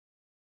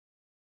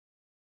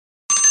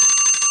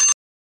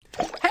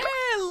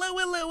Hello,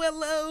 hello,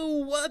 hello.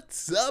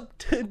 What's up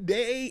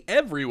today,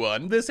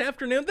 everyone? This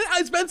afternoon,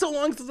 it's been so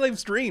long since I've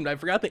streamed. I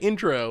forgot the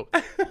intro.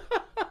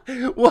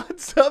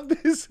 What's up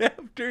this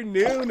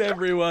afternoon,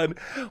 everyone?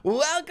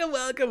 Welcome,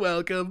 welcome,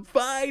 welcome.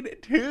 Fine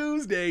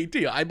Tuesday to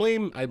you. I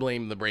blame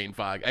the brain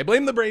fog. I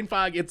blame the brain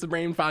fog. It's the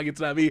brain fog. It's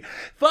not me.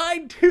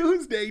 Fine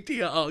Tuesday to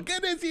you all.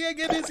 Good to see ya.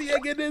 Good to see ya.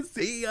 Good to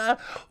see ya.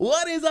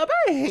 What is up?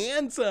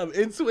 Handsome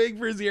and Swing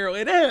for Zero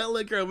and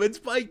Helichrome and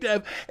Spike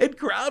Dev and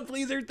Crowd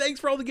Pleaser.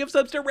 Thanks for all the gift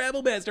subs to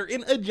Rabblemaster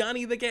and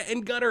Johnny the Cat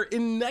and Gutter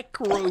and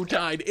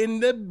Necrotide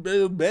and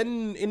the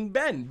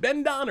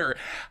Ben Donner.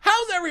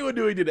 How's everyone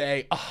doing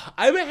today? Oh,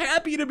 I'm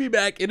happy to be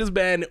back. It has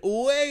been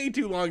way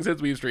too long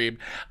since we've streamed.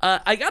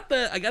 I got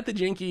the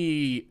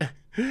janky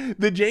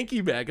the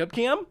janky backup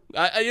cam.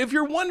 If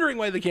you're wondering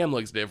why the cam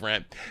looks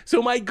different,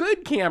 so my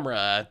good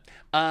camera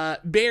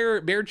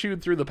bear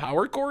chewed through the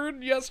power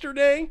cord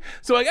yesterday,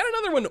 so I got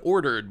another one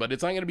ordered, but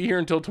it's not going to be here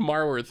until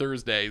tomorrow or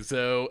Thursday.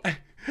 So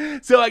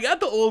I got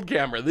the old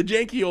camera, the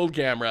janky old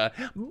camera,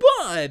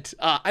 but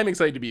I'm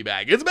excited to be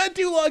back. It's been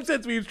too long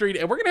since we've streamed,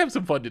 and we're gonna have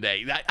some fun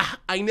today.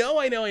 I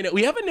know.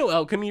 We have a no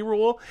alchemy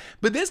rule,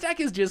 but this deck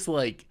is just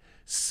like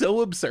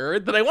so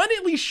absurd that I want to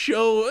at least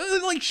show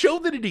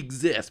that it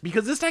exists,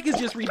 because this deck is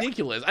just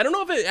ridiculous. I don't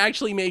know if it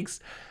actually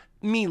makes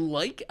me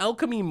like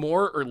alchemy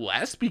more or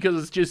less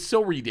because it's just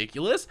so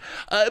ridiculous,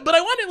 but I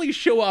want to at least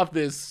show off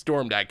this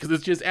storm deck because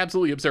it's just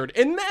absolutely absurd.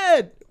 And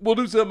then we'll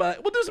do some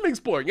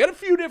exploring. Got a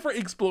few different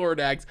explorer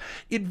decks,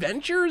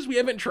 adventures we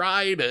haven't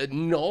tried,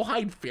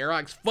 Nullhide,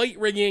 Ferox, fight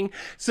rigging,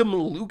 some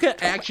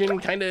Luca action,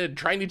 kind of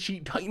trying to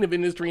cheat Titan of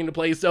Industry into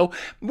play. So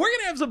we're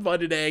gonna have some fun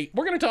today.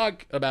 We're gonna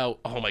talk about,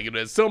 oh my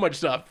goodness, so much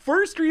stuff.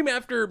 First stream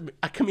after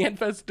a Command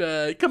Fest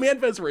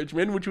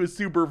Richmond, which was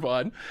super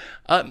fun.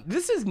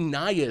 This is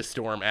Naya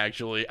Storm, actually.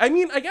 I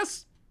mean, I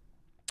guess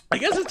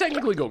it's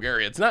technically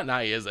Golgari. It's not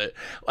Naya, is it?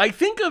 I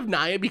think of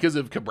Naya because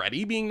of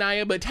Cabretti being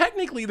Naya, but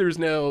technically there's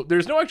no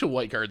actual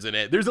white cards in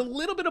it. There's a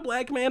little bit of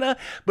black mana,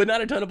 but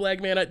not a ton of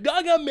black mana.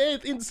 Gaga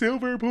Myth in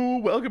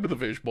Silverpool, welcome to the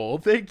Fishbowl.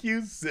 Thank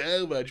you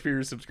so much for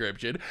your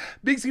subscription.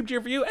 Big scoop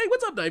cheer for you. Hey,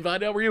 what's up,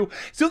 Divod? How are you?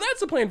 So that's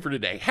the plan for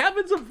today.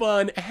 Having some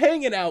fun,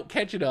 hanging out,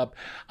 catching up.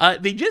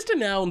 They just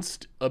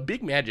announced a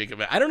big Magic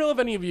event. I don't know if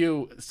any of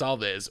you saw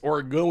this or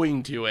are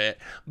going to it,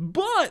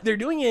 but they're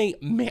doing a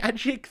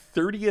Magic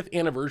 30th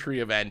anniversary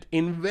event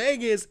in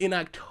Vegas in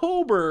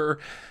October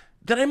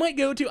that I might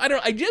go to. I don't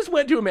know. I just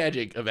went to a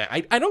Magic event. I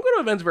don't go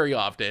to events very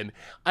often.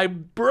 I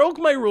broke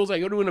my rules. I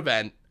go to an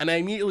event and I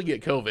immediately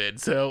get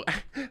COVID. So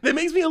that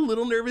makes me a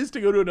little nervous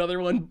to go to another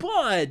one,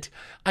 but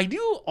I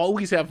do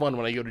always have fun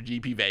when I go to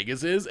GP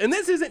Vegas's, and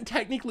this isn't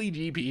technically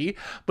GP,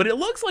 but it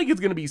looks like it's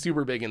going to be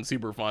super big and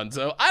super fun.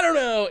 So I don't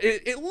know.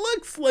 It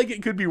looks like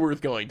it could be worth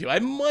going to. I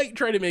might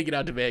try to make it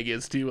out to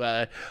Vegas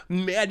to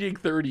Magic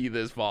 30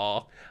 this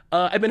fall.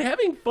 I've been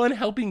having fun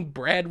helping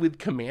Brad with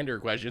Commander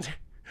questions.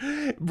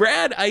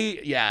 Brad,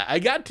 I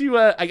got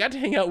to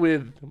hang out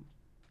with,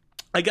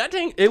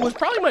 it was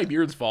probably my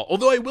beard's fault,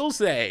 although I will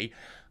say,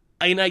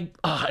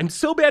 I'm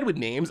so bad with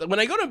names. When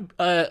I go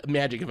to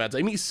Magic events,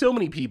 I meet so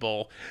many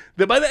people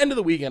that by the end of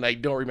the weekend, I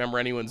don't remember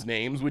anyone's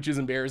names, which is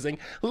embarrassing.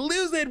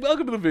 Lucid,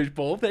 welcome to the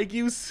Fishbowl. Thank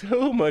you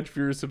so much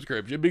for your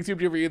subscription. Big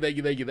super for you. Thank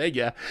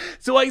you.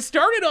 So I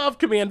started off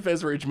Command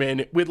Fest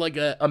Richmond with like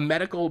a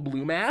medical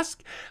blue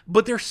mask,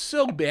 but they're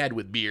so bad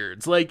with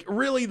beards. Like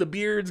really, the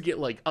beards get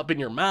like up in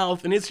your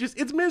mouth and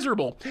it's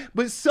miserable.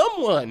 But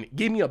someone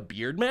gave me a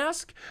beard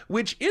mask,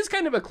 which is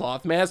kind of a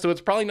cloth mask, so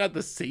it's probably not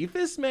the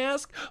safest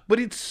mask, but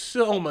it's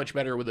so much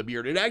better with a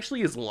beard. It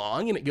actually is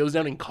long and it goes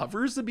down and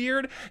covers the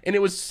beard, and it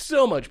was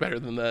so much better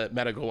than the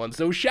medical one.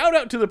 So shout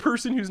out to the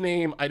person whose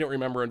name I don't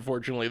remember,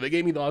 unfortunately. They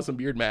gave me the awesome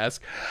beard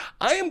mask.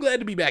 I am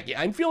glad to be back.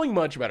 Yeah, I'm feeling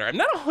much better. I'm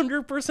not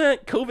 100%.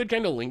 COVID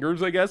kind of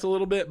lingers, I guess, a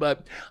little bit,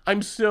 but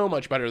I'm so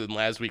much better than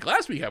last week.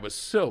 Last week I was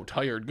so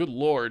tired. Good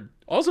Lord.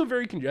 Also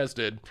very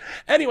congested.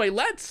 Anyway,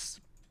 let's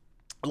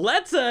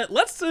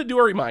do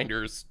our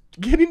reminders.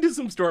 Get into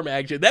some storm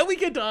action. Then we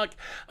can talk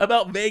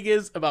about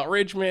Vegas, about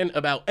Richmond,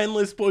 about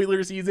endless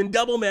spoiler season,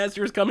 double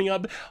masters coming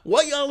up,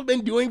 what y'all have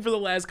been doing for the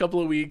last couple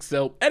of weeks.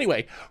 So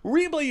anyway,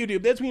 replay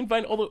YouTube. That's where you can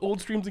find all the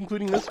old streams,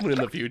 including this one in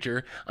the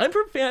future. I'm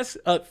from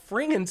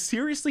Fring and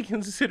seriously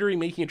considering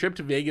making a trip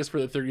to Vegas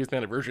for the 30th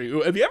anniversary.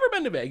 Have you ever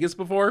been to Vegas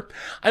before?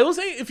 I will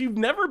say, if you've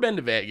never been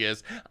to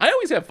Vegas, I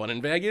always have fun in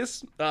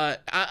Vegas. I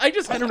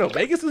don't know.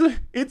 Vegas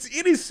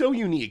it is so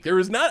unique. There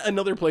is not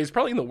another place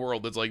probably in the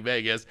world that's like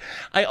Vegas.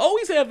 I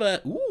always have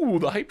ooh,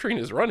 the hype train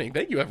is running.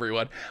 Thank you,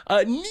 everyone.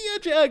 Nia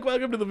Jack,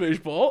 welcome to the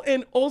Fishbowl.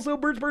 And also,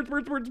 Birds,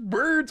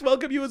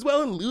 welcome you as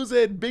well. And Lose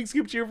It, big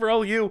scoop cheer for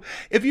all of you.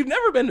 If you've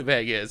never been to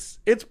Vegas,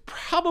 it's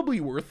probably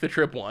worth the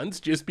trip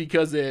once, just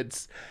because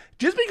it's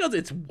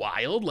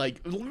wild.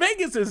 Like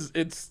Vegas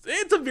it's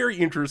a very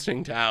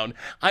interesting town.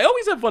 I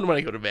always have fun when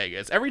I go to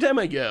Vegas. Every time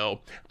I go,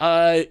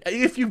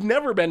 if you've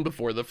never been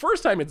before, the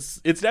first time it's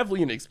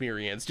definitely an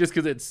experience, just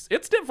because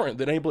it's different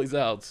than any place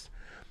else.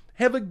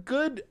 have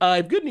good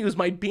news.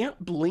 My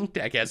Bant Blink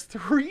deck has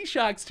 3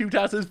 Shocks, 2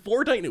 Tosses,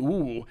 4 Titan.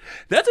 Ooh,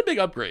 that's a big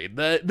upgrade.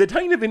 The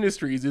Titan of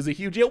Industries is a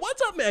huge deal.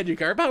 What's up,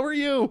 Magikarp? How are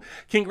you?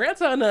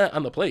 Congrats on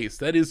the place.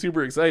 That is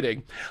super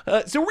exciting.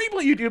 So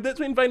Replay YouTube, that's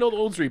been find all the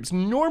old streams.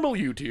 Normal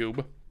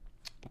YouTube.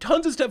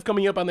 Tons of stuff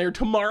coming up on there.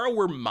 Tomorrow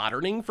we're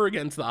moderning for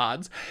Against the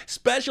Odds.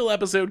 Special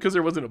episode because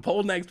there wasn't a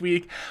poll next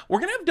week. We're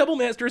going to have Double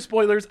Master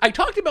spoilers. I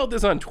talked about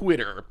this on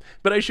Twitter,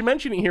 but I should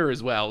mention it here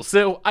as well.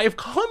 So I've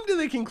come to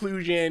the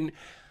conclusion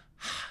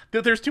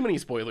that there's too many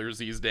spoilers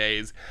these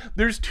days.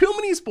 There's too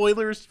many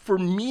spoilers for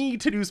me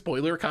to do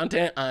spoiler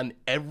content on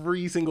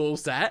every single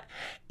set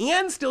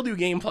and still do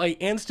gameplay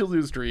and still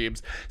do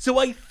streams. So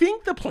I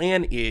think the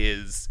plan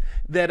is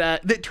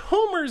that that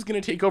Tomer is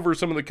going to take over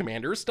some of the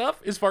Commander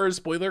stuff as far as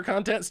spoiler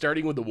content,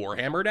 starting with the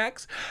Warhammer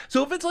decks.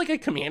 So if it's like a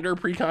Commander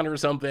precon or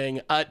something,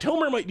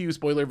 Tomer might do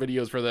spoiler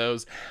videos for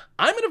those.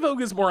 I'm going to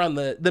focus more on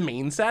the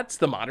main sets,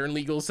 the modern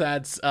legal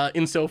sets,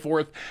 and so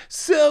forth.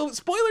 So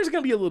spoilers are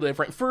going to be a little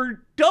different.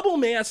 For Double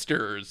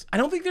Masters, I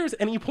don't think there's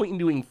any point in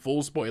doing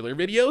full spoiler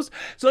videos.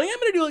 So I am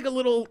going to do like a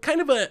little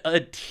kind of a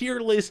tier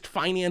list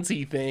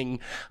financy thing,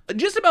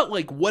 just about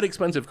like what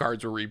expensive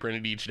cards were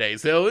reprinted each day.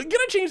 So I'm going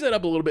to change that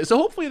up a little bit. So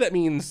hopefully that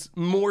means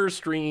more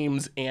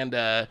streams and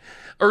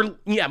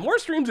more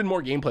streams and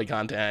more gameplay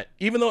content,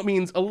 even though it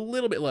means a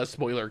little bit less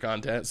spoiler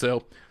content.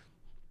 So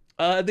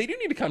they do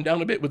need to calm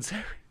down a bit with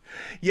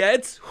yeah,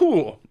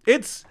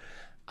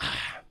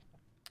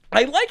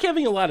 I like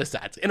having a lot of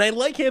sets and I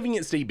like having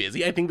it stay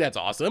busy. I think that's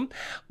awesome.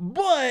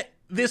 But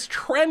this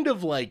trend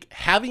of like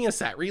having a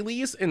set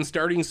release and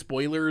starting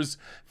spoilers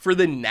for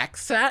the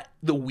next set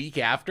the week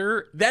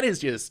after, that is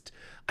just,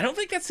 I don't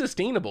think that's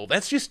sustainable.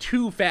 That's just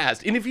too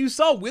fast. And if you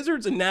saw,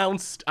 Wizards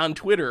announced on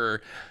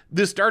Twitter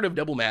the start of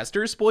Double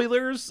Master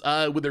spoilers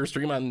with their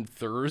stream on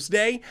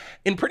Thursday,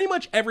 and pretty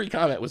much every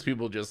comment was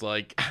people just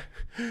like,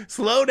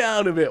 slow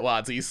down a bit,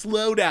 Watsy,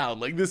 slow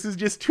down. Like, this is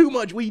just too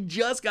much. We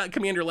just got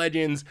Commander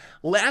Legends.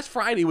 Last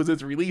Friday was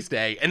its release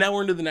day, and now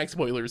we're into the next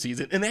spoiler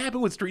season. And that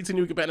happened with Streets of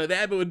New Capenna. That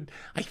happened with,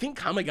 I think,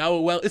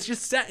 Kamigawa. Well, it's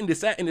just set into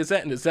set into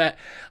set into set.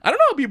 I don't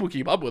know how people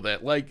keep up with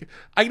it. Like,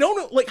 I don't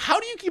know. Like, how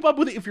do you keep up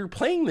with it if you're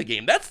playing the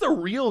game? That's the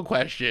real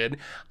question.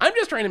 I'm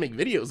just trying to make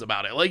videos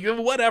about it. Like,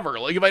 whatever.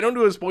 Like, if I don't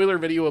do a spoiler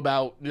video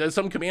about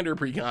some Commander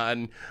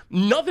precon,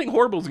 nothing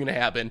horrible is going to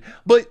happen.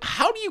 But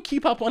how do you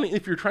keep up on it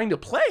if you're trying to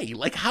play?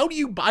 Like, how do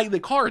you buy the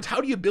cards? How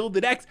do you build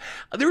the decks?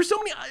 There's so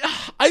many.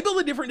 I build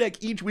a different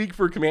deck each week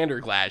for Commander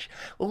Clash.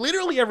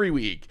 Literally every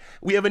week,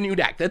 we have a new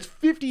deck. That's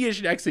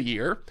 50-ish decks a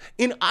year,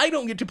 and I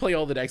don't get to play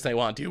all the decks I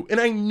want to. And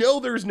I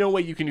know there's no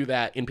way you can do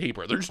that in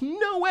paper. There's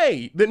no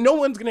way that no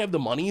one's going to have the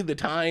money, the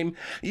time.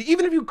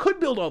 Even if you could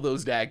build all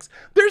those decks,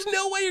 there's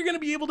no way you're going to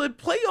be able to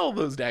play all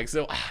those decks.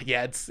 So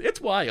yeah,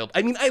 it's wild.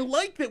 I mean, I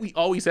like that we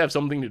always have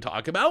something to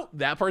talk about.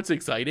 That part's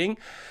exciting,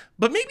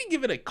 but maybe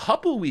give it a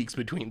couple weeks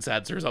between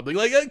sets or something,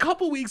 like a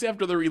couple weeks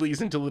after the release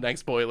until the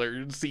next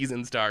spoiler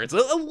season starts.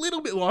 A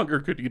little bit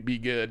longer could be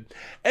good.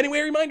 Anyway,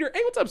 a reminder,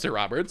 hey, what's up, Sir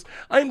Roberts?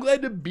 I'm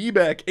glad to be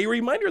back. A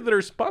reminder that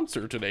our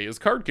sponsor today is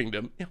Card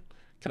Kingdom.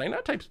 Can I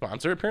not type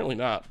sponsor? Apparently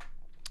not.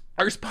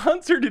 Our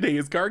sponsor today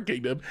is Card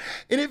Kingdom,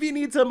 and if you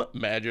need some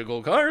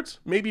magical cards,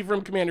 maybe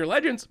from Commander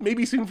Legends,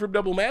 maybe soon from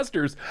Double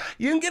Masters,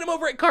 you can get them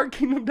over at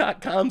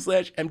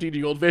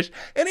cardkingdom.com/mtggoldfish,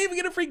 and even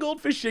get a free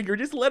goldfish shaker.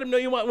 Just let them know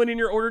you want one in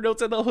your order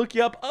notes, and they'll hook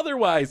you up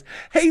otherwise.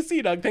 Hey,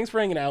 Sea-Dog, thanks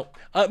for hanging out.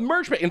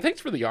 Merch page, and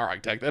thanks for the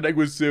Yarok tech. That egg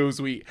was so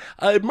sweet.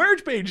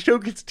 Merch page,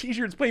 tokens,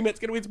 t-shirts, playmats,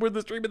 giveaways, support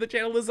the stream of the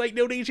channel, the site,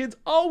 donations,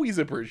 always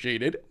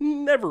appreciated,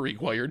 never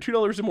required.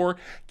 $2 or more,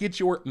 get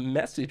your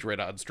message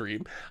read on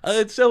stream.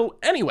 So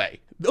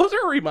anyway, those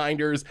are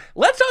reminders.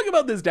 Let's talk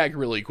about this deck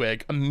really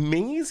quick.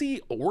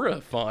 Mazy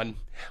Aura Fun.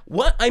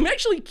 What? I'm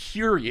actually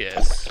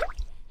curious.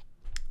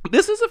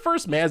 This is the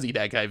first Mazy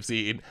deck I've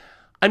seen.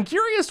 I'm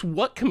curious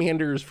what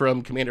commanders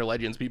from Commander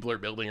Legends people are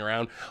building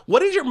around.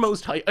 What is your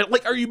most hype?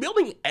 Like, are you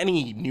building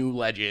any new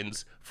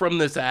Legends from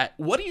the set?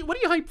 What are you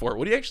hyped for?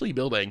 What are you actually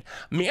building?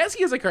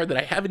 Mazy is a card that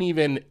I haven't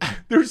even,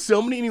 there's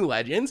so many new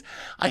Legends.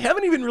 I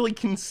haven't even really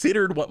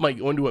considered what might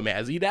go into a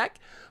Mazy deck.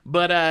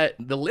 But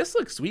the list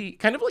looks sweet.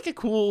 Kind of like a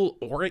cool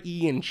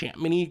Aura-y,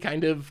 enchantment-y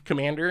kind of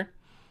commander.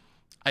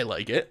 I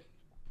like it.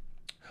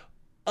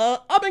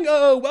 Up and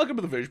go! Welcome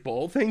to the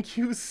Fishbowl. Thank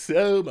you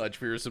so much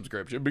for your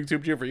subscription. Big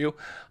super cheer for you.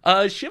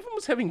 Shivam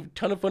was having a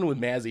ton of fun with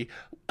Mazy.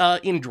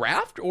 In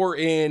draft or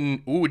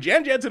in... Ooh,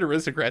 Jan Jansen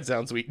Aristocrat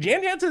sounds sweet.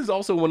 Jan Jansen is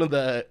also one of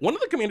the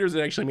commanders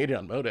that actually made it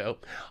on Moto.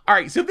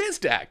 Alright, so this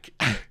deck...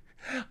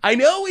 I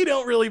know we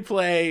don't really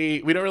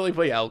play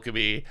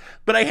Alchemy,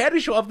 but I had to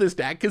show off this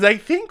deck because I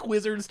think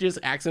Wizards just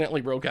accidentally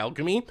broke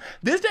Alchemy.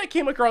 This deck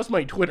came across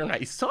my Twitter and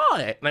I saw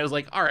it and I was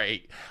like, all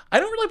right, I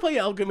don't really play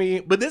Alchemy,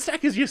 but this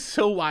deck is just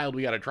so wild,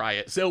 we gotta try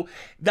it. So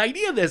the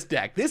idea of this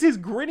deck, this is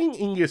Grinning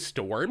Ingus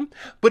Storm,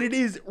 but it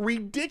is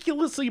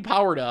ridiculously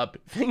powered up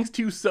thanks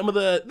to some of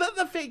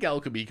the fake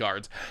Alchemy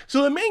cards.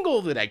 So the main goal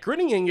of the deck,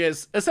 Grinning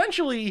Ingus,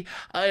 essentially,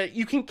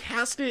 you can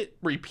cast it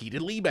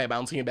repeatedly by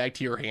bouncing it back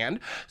to your hand.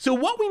 So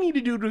what we need to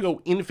to do to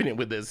go infinite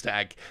with this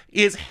deck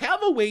is have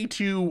a way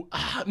to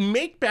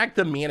make back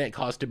the mana it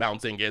costs to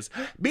bounce Ingus.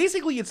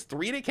 Basically, it's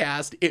 3 to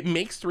cast, it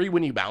makes 3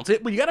 when you bounce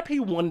it, but you gotta pay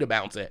 1 to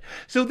bounce it.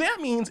 So that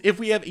means if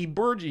we have a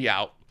Burgie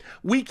out,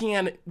 we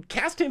can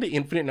cast into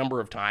infinite number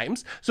of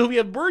times. So if we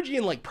have Burgie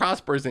and like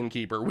Prosperous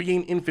Innkeeper, we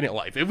gain infinite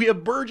life. If we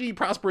have Burgie,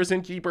 Prosperous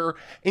Innkeeper,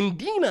 and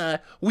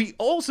Dina, we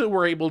also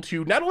were able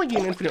to not only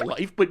gain infinite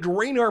life, but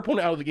drain our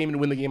opponent out of the game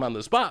and win the game on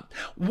the spot.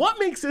 What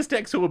makes this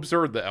deck so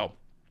absurd though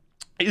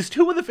is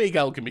 2 of the fake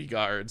Alchemy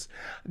cards.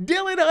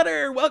 Dylan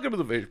Hunter, welcome to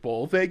the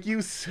Fishbowl. Thank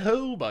you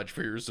so much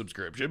for your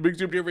subscription. Big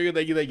super for you.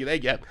 Thank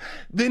you.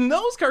 Then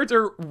those cards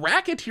are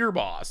Racketeer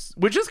Boss,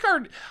 which this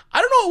card, I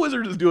don't know what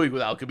Wizard is doing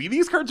with Alchemy.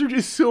 These cards are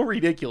just so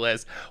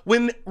ridiculous.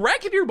 When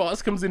Racketeer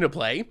Boss comes into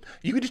play,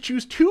 you get to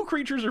choose 2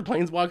 creatures or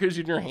planeswalkers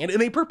in your hand, and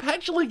they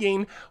perpetually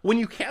gain when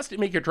you cast it,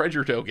 make a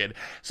treasure token.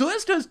 So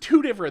this does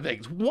 2 different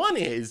things. One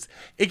is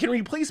it can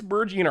replace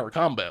Burgie in our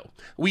combo.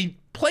 We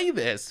play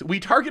this, we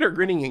target our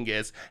Grinning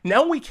Ingus,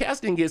 now when we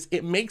cast Ingus,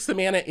 it makes the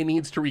mana it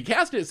needs to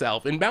recast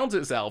itself and bounce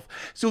itself.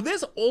 So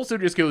this also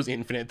just goes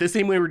infinite, the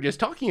same way we were just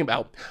talking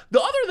about.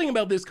 The other thing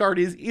about this card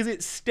is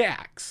it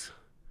stacks.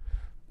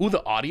 Ooh,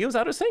 the audio's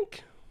out of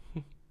sync?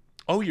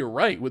 Oh, you're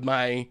right, with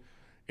my,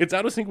 it's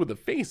out of sync with the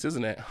face,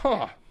 isn't it?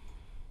 Huh.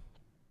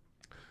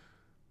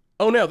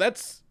 Oh no,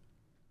 that's,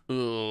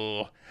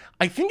 ugh.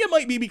 I think it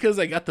might be because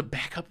I got the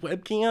backup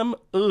webcam.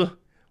 Ugh.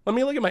 Let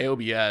me look at my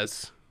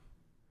OBS.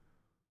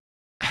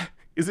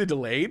 Is it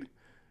delayed?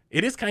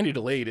 It is kind of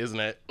delayed, isn't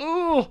it?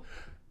 Oh,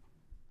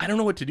 I don't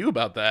know what to do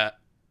about that.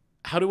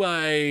 How do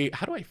I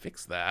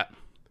fix that?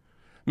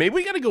 Maybe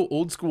we gotta go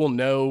old school,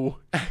 no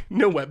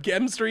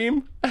webcam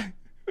stream.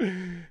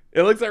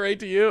 It looks all right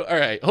to you? All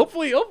right,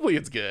 hopefully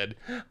it's good.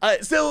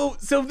 So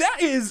that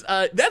is,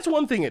 that's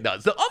one thing it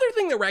does. The other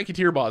thing that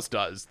Racketeer Boss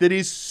does that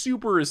is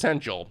super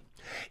essential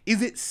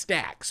is it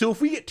stacks. So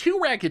if we get 2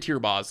 Racketeer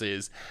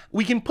Bosses,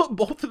 we can put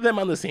both of them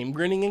on the same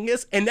Grinning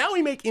Ingus, and now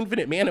we make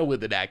infinite mana with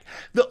the deck.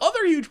 The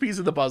other huge piece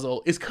of the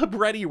puzzle is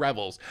Cabretti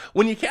Revels.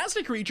 When you cast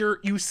a creature,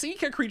 you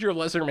seek a creature of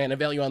lesser mana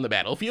value on the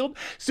battlefield.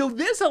 So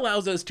this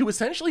allows us to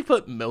essentially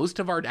put most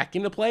of our deck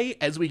into play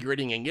as we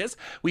Grinning Ingus.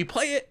 We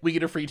play it, we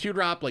get a free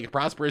 2-drop like a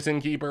Prosperous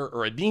Innkeeper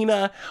or a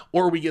Dina,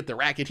 or we get the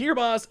Racketeer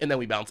Boss, and then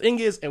we bounce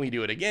Ingus, and we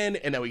do it again,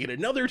 and then we get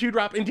another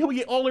 2-drop until we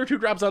get all our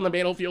 2-drops on the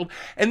battlefield,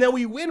 and then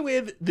we win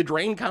with the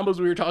Drain combos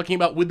we were talking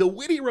about with the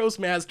Witty Roast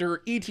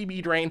Master,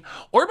 ETB Drain,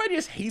 or by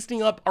just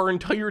hasting up our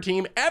entire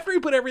team after we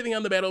put everything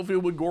on the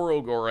battlefield with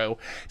Goro.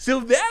 So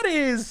that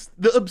is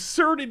the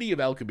absurdity of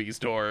Alchemy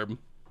Storm.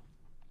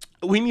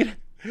 We need a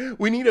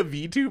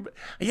VTube.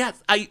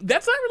 Yes,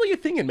 that's not really a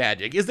thing in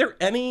Magic. Is there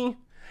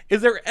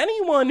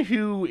anyone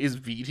who is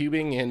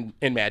VTubing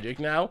in Magic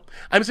now?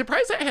 I'm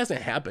surprised that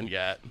hasn't happened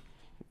yet.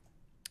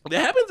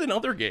 That happens in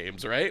other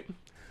games, right?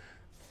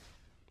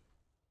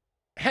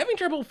 Having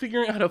trouble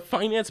figuring out how to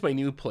finance my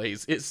new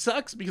place. It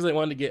sucks because I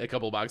wanted to get a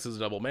couple boxes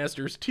of Double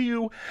Masters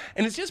too,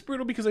 and it's just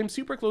brutal because I'm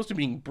super close to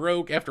being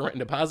broke after rent and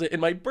deposit,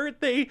 and my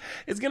birthday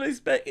is gonna be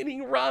spent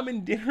eating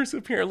ramen dinners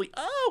apparently.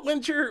 Oh,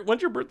 when's your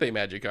birthday,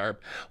 Magikarp?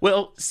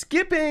 Well,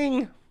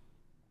 skipping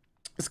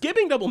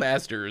Double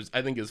Masters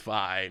I think is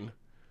fine.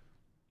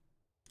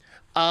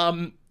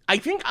 I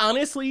think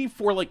honestly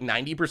for like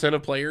 90%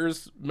 of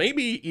players,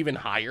 maybe even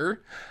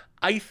higher,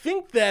 I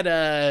think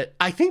that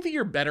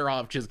you're better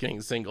off just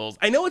getting singles.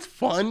 I know it's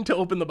fun to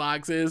open the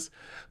boxes,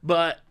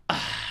 but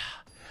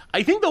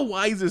I think the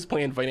wisest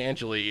plan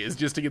financially is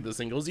just to get the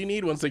singles you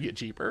need once they get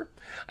cheaper.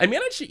 I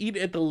managed to eat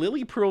at the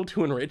Lily Pearl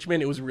 2 in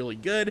Richmond. It was really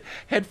good.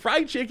 Had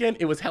fried chicken.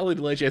 It was hella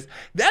delicious.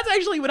 That's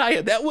actually what I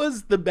had. That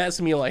was the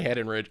best meal I had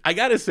in Richmond. I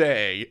gotta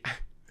say,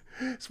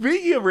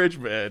 speaking of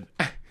Richmond,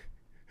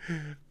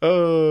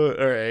 oh,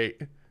 all right.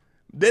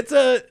 That's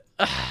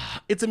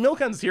it's a milk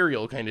on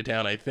cereal kind of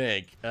town, I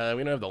think. We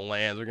don't have the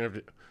lands. We're gonna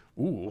have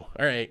to. Ooh,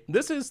 all right.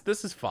 This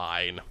is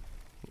fine.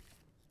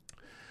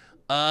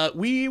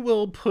 We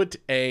will put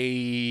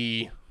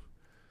a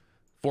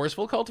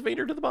Forceful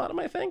Cultivator to the bottom,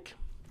 I think.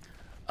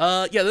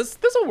 Yeah, this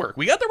will work.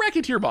 We got the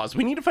Racketeer Boss.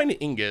 We need to find an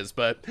Ingus,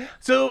 but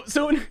so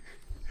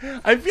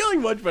I'm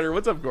feeling much better.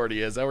 What's up,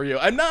 Gordius? How are you?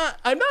 I'm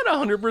not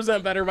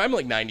 100% better, but I'm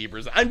like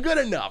 90%. I'm good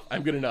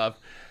enough.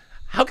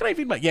 How can I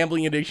feed my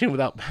gambling addiction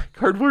without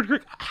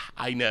cardboard?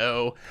 I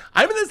know.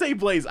 I'm in the same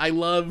place. I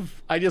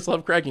just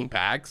love cracking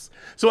packs.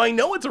 So I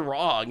know it's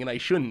wrong and I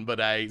shouldn't, but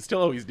I still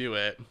always do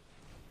it.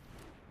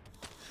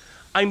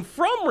 I'm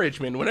from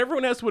Richmond. When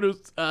everyone asked what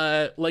it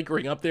was like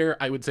growing up there,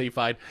 I would say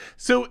fine.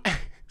 So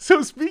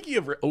speaking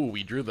of, oh,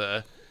 we drew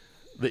the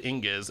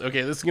Ingas.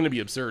 Okay, this is going to be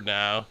absurd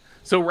now.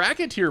 So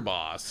Racketeer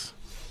Boss.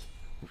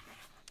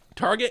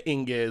 Target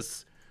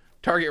Ingus.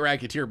 Target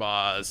Racketeer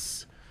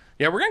Boss.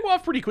 Yeah, we're gonna go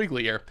off pretty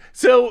quickly here.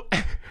 So,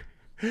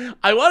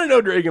 I want to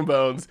know, Dragon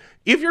Bones,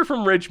 if you're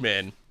from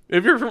Richmond,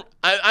 I'm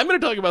gonna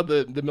talk about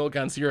the milk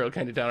on cereal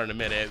kind of town in a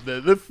minute,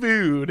 the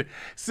food.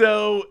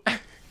 So,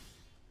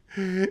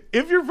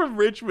 if you're from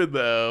Richmond,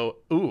 though,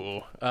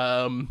 ooh,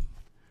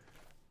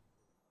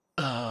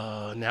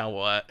 now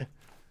what?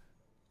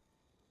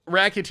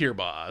 Racketeer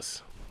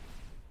Boss.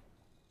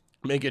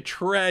 Make a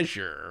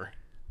treasure.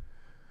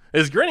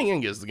 This Grinning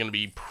Ingus is going to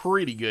be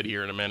pretty good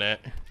here in a minute.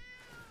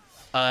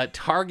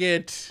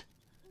 Target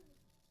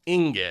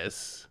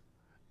Ingus.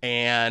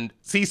 And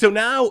see, so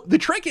now the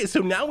trick is,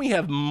 so now we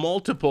have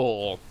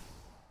multiple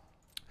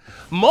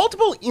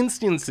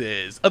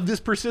instances of this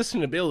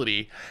persistent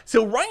ability.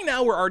 So right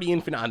now we're already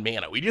infinite on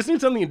mana. We just need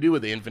something to do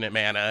with the infinite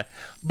mana,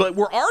 but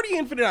we're already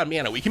infinite on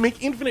mana. We can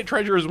make infinite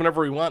treasures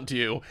whenever we want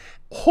to.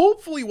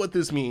 Hopefully what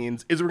this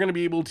means is we're going to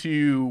be able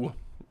to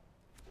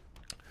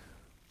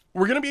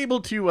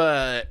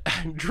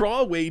draw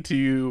a way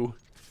to,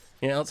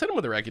 yeah, let's hit him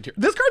with a Racketeer.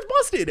 This card's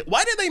busted.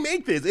 Why did they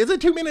make this? It's a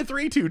 2-mana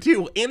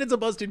 3/2/2, and it's a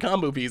busted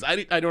combo piece.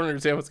 I don't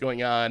understand what's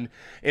going on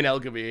in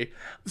Alchemy.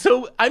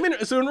 So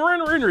we're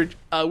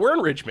in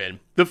Richmond.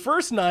 The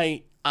first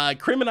night,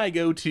 Krim and I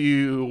go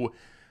to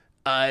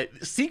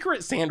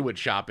Secret Sandwich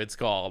Shop, it's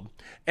called,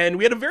 and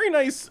we had a very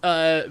nice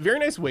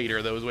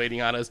waiter that was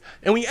waiting on us,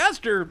 and we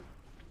asked her,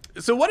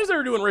 so what is there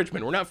to do in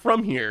Richmond? We're not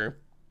from here,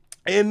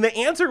 and the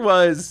answer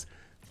was,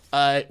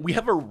 we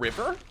have a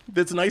river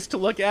that's nice to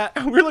look at.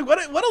 We're like, what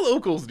do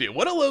locals do?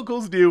 What do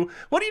locals do?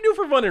 What do you do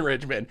for fun in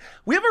Richmond?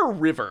 We have a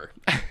river.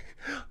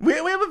 we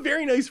have a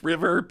very nice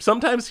river.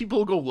 Sometimes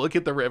people go look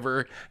at the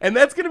river, and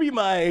that's gonna be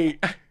my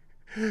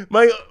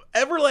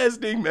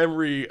everlasting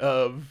memory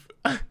of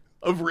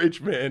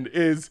Richmond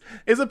is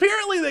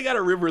apparently they got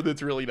a river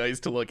that's really nice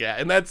to look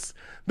at, and that's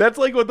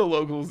like what the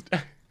locals,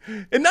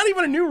 and not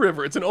even a new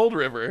river, it's an old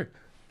river.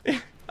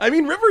 I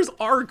mean, rivers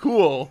are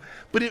cool,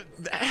 but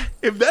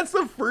if that's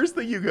the first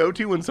thing you go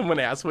to when someone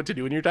asks what to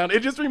do in your town, it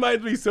just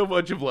reminds me so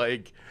much of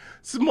like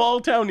small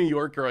town New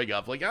York growing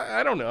up. Like,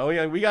 I don't know,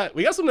 yeah, we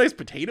got some nice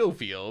potato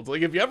fields.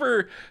 Like, if you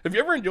ever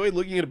enjoyed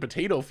looking at a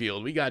potato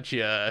field, we got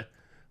you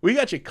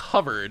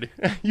covered.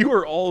 You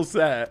are all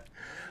set.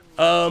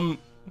 The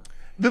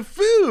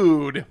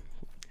food,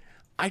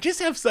 I just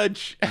have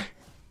such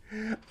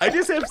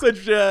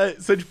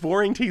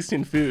boring taste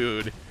in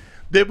food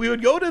that we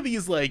would go to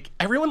these, like,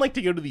 everyone liked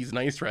to go to these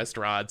nice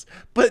restaurants,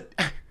 but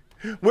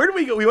where did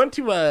we go? We went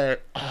to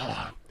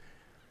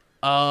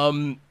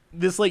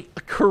this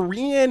like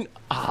Korean,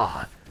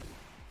 I'm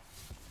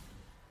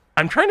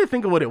trying to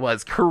think of what it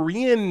was,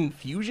 Korean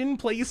fusion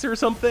place or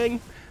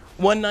something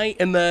one night,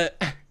 and I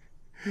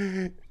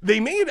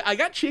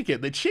got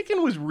chicken. The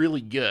chicken was really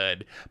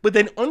good, but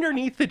then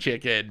underneath the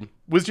chicken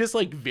was just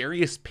like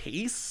various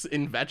pastes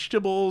and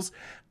vegetables.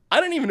 I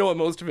don't even know what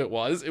most of it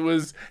was. It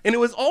was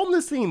all in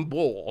the same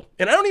bowl.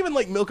 And I don't even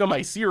like milk on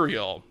my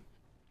cereal.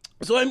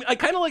 So I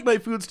kind of like my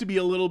foods to be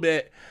a little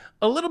bit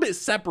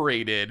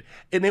separated,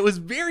 and it was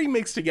very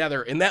mixed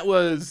together, and that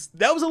was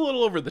a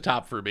little over the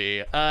top for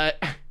me. I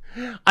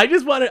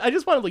just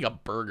wanted like a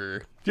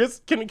burger.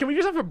 Can we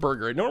just have a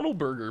burger? A normal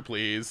burger,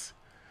 please.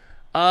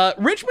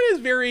 Richmond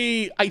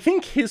is I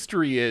think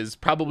history is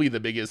probably the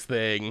biggest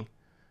thing.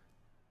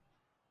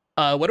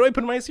 What do I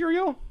put in my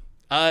cereal?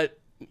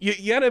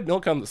 You gotta have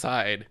milk on the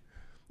side.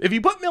 If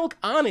you put milk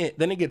on it,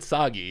 then it gets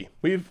soggy.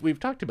 We've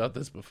talked about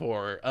this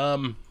before.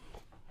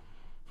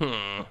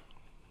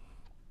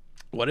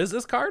 What is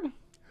this card?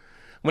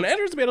 When it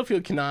enters the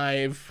battlefield,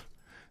 connive.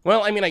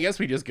 Well, I mean, I guess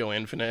we just go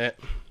infinite.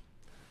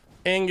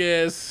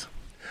 Ingus.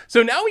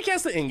 So now we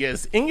cast the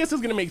Ingus. Ingus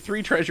is gonna make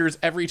 3 treasures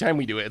every time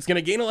we do it. It's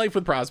gonna gain a life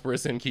with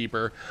Prosperous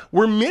Innkeeper.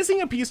 We're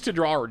missing a piece to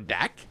draw our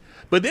deck,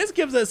 but this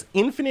gives us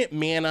infinite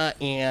mana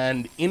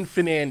and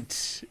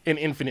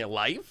infinite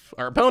life.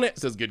 Our opponent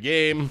says, good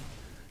game.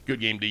 Good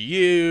game to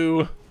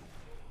you.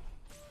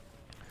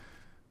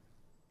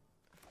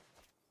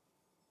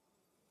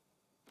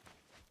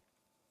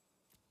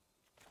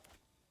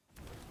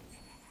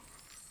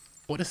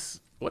 What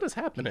is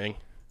happening?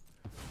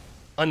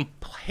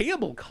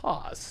 Unpayable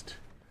cost.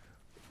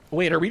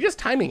 Wait, are we just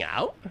timing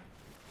out?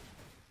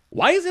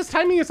 Why is this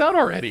timing us out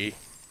already?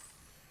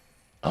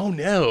 Oh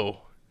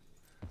no.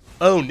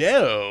 Oh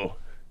no.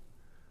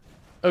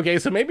 Okay,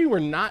 so maybe we're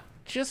not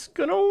just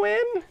gonna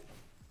win?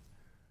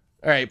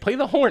 All right, play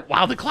the horn.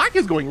 Wow, the clock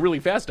is going really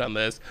fast on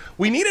this.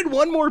 We needed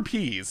one more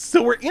piece.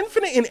 So we're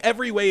infinite in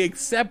every way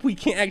except we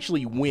can't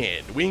actually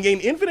win. We can gain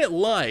infinite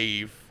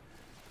life.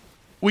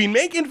 We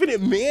make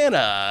infinite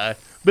mana,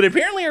 but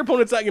apparently our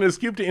opponent's not gonna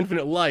scoop to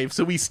infinite life,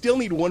 so we still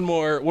need one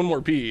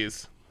more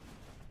piece.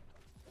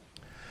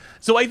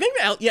 So I think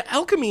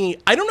Alchemy,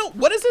 I don't know,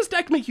 what does this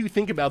deck make you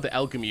think about the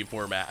Alchemy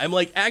format? I'm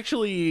like,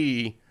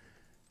 actually,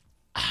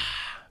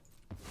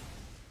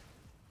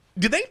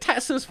 do they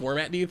test this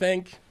format, do you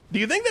think? Do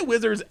you think that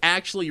Wizards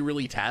actually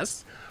really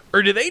test?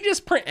 Or do they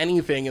just print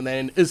anything and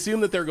then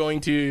assume that they're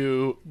going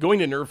to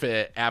nerf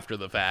it after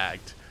the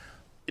fact?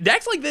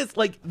 Decks like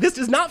this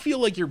does not feel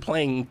like you're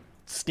playing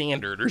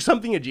standard or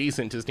something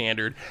adjacent to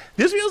standard.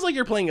 This feels like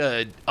you're playing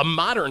a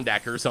modern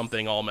deck or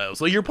something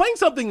almost. Like you're playing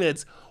something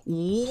that's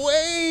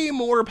way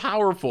more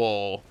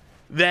powerful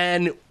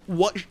than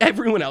what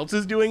everyone else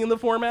is doing in the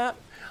format.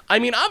 I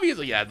mean,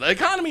 obviously, yeah, the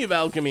economy of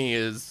Alchemy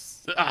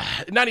is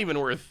not even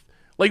worth,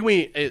 like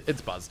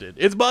it's busted.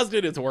 It's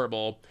busted, it's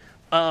horrible.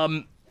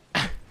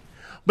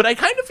 But I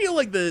kind of feel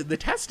like the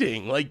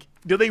testing, like,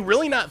 do they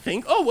really not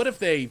think, oh, what if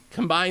they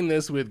combine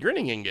this with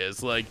Grinning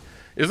Ingus? Like,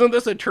 isn't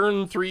this a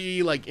turn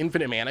 3, like,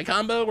 infinite mana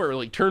combo, or,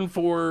 like, turn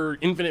 4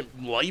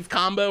 infinite life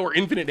combo, or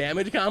infinite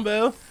damage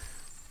combo?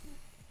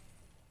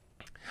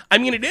 I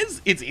mean,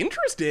 it's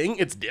interesting,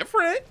 it's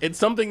different, it's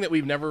something that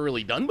we've never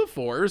really done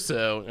before,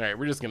 so, alright,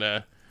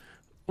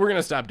 we're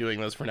gonna stop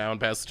doing this for now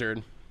and pass the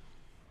turn.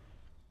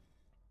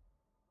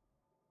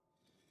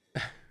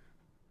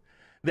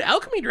 The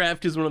Alchemy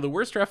draft is one of the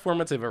worst draft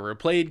formats I've ever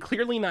played,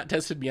 clearly not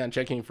tested beyond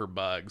checking for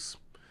bugs.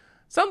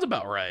 Sounds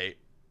about right.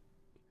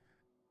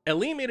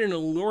 Ellie made an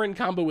Alluring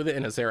combo with it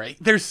in a Serac.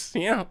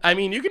 I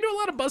mean, you can do a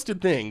lot of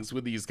busted things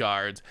with these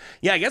cards.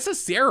 Yeah, I guess a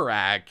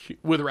Serac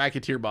with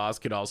Racketeer Boss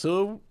could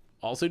also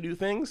do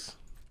things.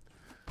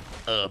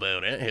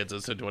 About it, hits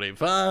us to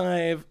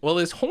 25. Well,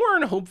 this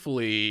Horn,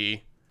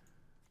 hopefully...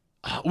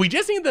 we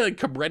just need the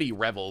Cabretti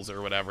Revels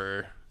or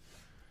whatever.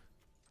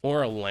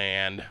 Or a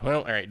land. Well,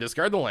 all right,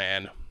 discard the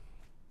land.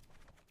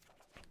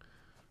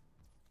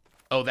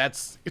 Oh,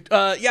 that's...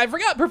 yeah, I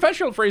forgot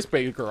Professional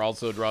Phrasebreaker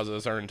also draws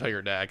us our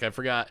entire deck. I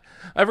forgot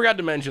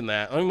to mention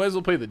that. I might as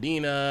well play the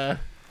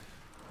Dina.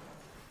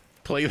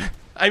 Play...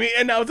 I mean,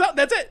 and now it's out.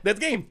 That's it. That's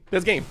game.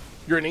 That's game.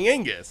 Grinning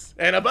Ingus.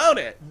 And about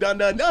it. Done,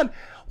 done, done.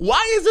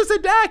 Why is this a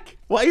deck?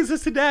 Why is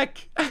this a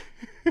deck?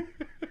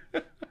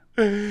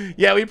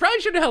 Yeah, we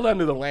probably should have held on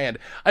to the land.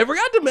 I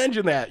forgot to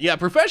mention that. Yeah,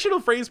 Professional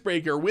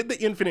Phrasebreaker with the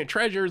Infinite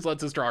Treasures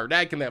lets us draw our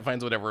deck, and that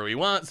finds whatever we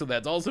want, so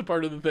that's also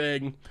part of the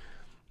thing.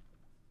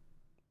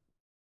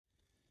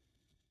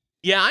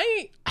 Yeah,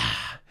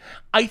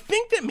 I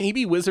think that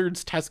maybe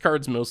Wizards test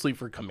cards mostly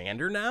for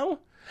Commander now.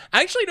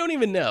 I actually don't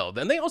even know.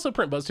 Then they also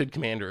print busted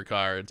Commander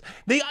cards.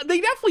 They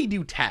definitely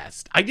do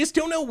test. I just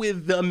don't know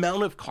with the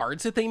amount of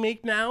cards that they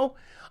make now.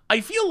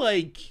 I feel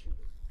like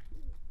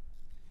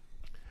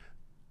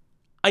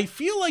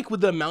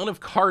with the amount of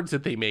cards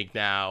that they make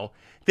now,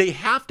 they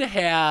have to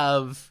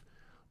have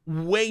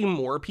way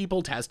more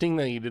people testing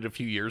than they did a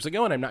few years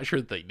ago, and I'm not sure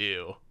that they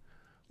do.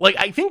 Like,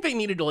 I think they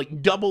needed to,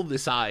 like, double the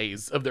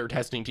size of their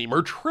testing team,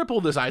 or triple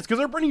the size, because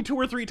they're printing 2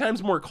 or 3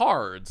 times more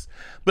cards.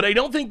 But I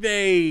don't think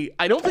they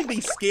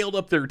scaled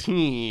up their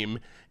team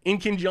in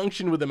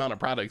conjunction with the amount of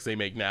products they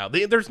make now.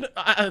 There's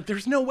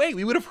no way.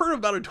 We would have heard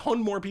about a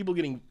ton more people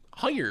getting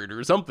hired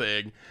or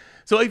something.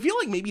 So I feel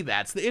like maybe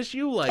that's the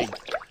issue. Like,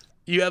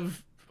 you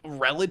have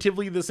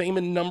relatively the same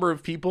number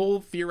of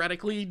people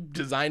theoretically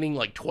designing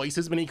like twice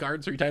as many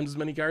cards, 3 times as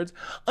many cards.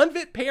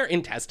 Unfit Pair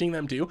and testing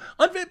them too.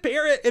 Unfit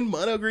Parrot and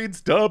Mono Green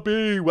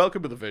Stumpy.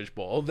 Welcome to the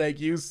Fishbowl. Thank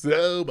you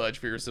so much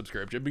for your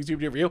subscription. Big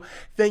super for you.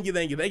 Thank you,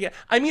 thank you, thank you.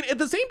 I mean, at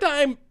the same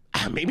time,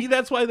 maybe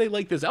that's why they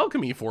like this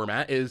Alchemy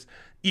format, is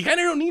you kind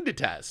of don't need to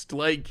test.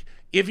 Like,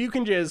 if you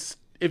can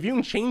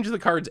change the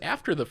cards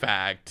after the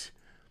fact,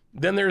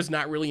 then there's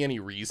not really any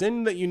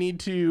reason that you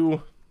need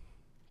to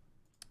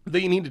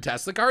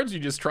test the cards. You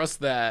just trust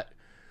that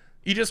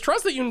you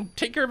can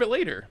take care of it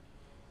later.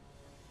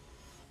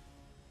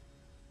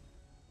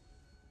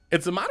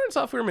 It's a modern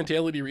software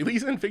mentality.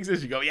 Release and fix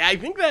as you go. Yeah, I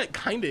think that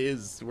kind of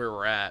is where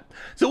we're at.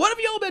 So what have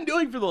y'all been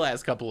doing for the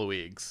last couple of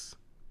weeks?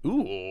 Ooh.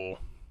 All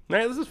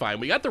right, this is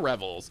fine. We got the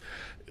Revels.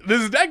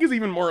 This deck is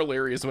even more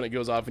hilarious when it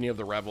goes off and you have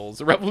the Revels.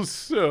 The Revels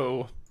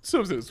so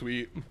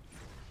sweet.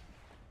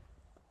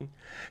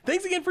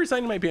 Thanks again for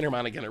signing my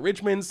Panharmonica at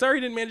Richmond. Sorry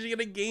I didn't manage to get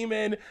a game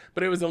in,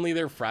 but I was only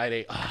there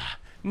Friday.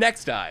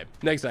 Next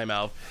time,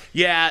 Alf.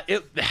 Yeah,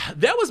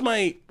 that was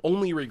my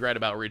only regret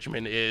about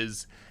Richmond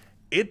is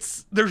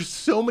there's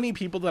so many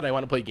people that I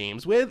want to play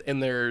games with,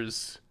 and I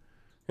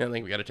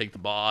think we got to take the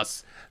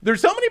boss.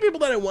 There's so many people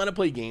that I want to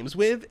play games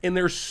with, and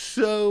there's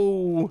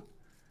so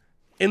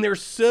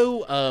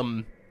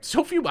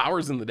few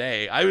hours in the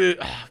day.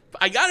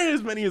 I got in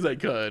as many as I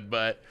could,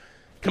 but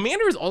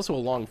Commander is also a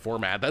long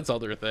format. That's the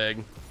other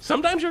thing.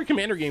 Sometimes your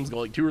Commander games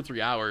go like 2 or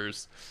 3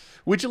 hours,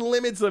 which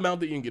limits the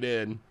amount that you can get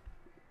in.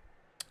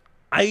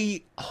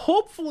 I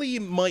hopefully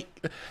might...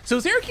 So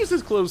Syracuse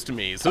is close to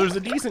me, so there's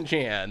a decent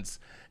chance.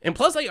 And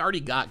plus I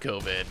already got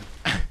COVID.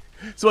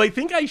 So I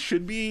think I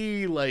should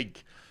be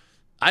like...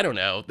 I don't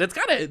know. That's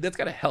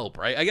gotta help,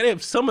 right? I gotta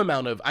have some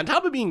amount of... On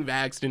top of being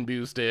vaxxed and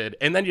boosted,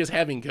 and then just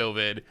having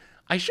COVID,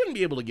 I shouldn't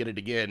be able to get it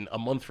again a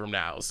month from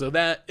now. So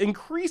that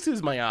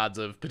increases my odds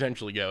of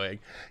potentially going.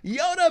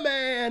 Yoda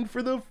Man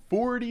for the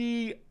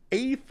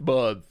 48th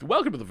month.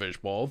 Welcome to the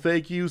Fishbowl.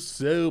 Thank you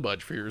so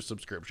much for your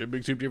subscription.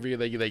 Big super for you.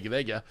 Thank you, thank you,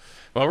 thank you.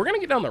 Well, we're going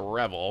to get down the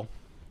Revel.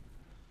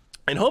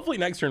 And hopefully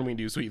next turn we can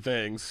do sweet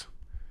things.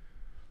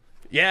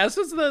 Yeah, this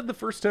is the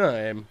first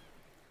time.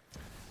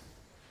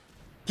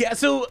 Yeah,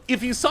 so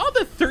if you saw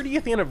the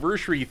 30th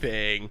anniversary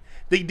thing,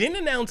 they didn't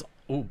announce...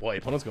 Oh boy,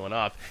 opponent's going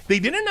off. They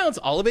didn't announce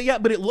all of it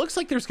yet, but it looks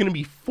like there's going to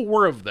be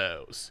 4 of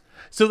those.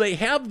 So they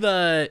have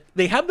the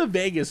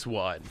Vegas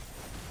one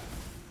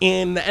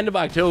in the end of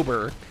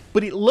October,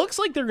 but it looks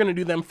like they're going to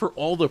do them for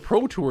all the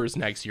Pro Tours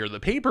next year, the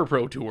paper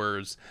Pro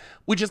Tours,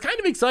 which is kind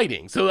of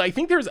exciting. So I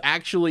think there's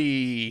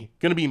actually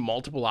going to be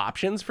multiple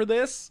options for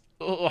this.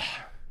 Ugh.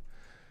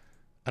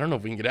 I don't know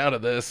if we can get out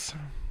of this.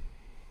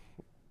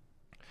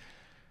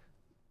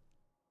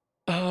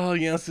 Oh,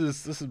 yes,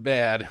 this is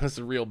bad. This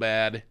is real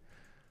bad.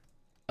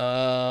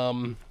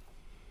 Ooh.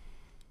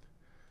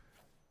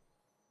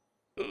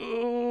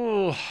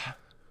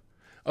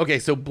 Okay,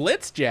 so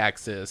Blitz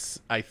Jaxus,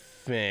 I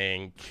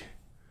think.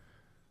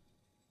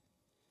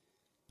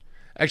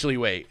 Actually,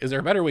 wait. Is there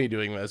a better way of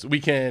doing this?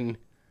 We can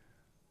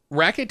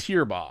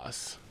Racketeer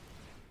Boss,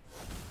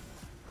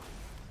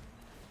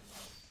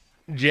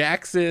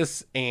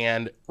 Jaxus,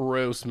 and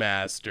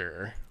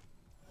Roastmaster.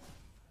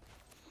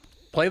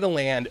 Play the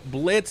land,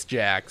 Blitz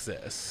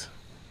Jaxus.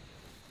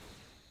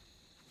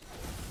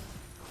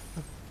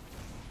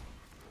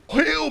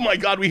 Oh my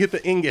god, we hit the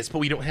Ingus, but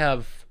we don't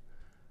have...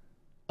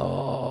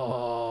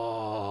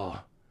 Oh.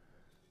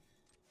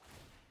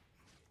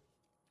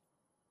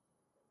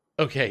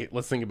 Okay,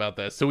 let's think about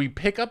this. So we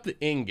pick up the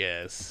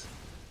Ingus.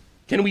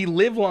 Can we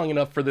live long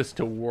enough for this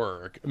to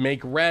work?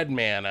 Make red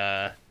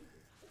mana.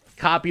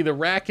 Copy the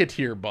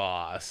Racketeer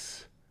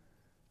Boss.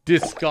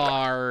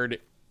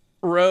 Discard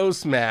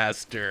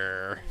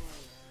Roastmaster.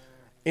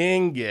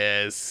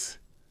 Ingus.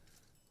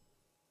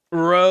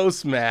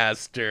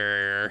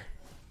 Roastmaster.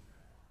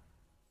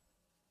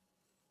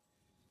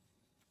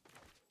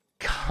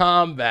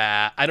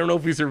 Combat. I don't know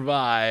if we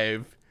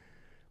survive.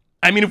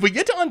 I mean, if we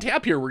get to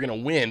untap here, we're going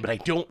to win, but I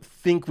don't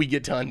think we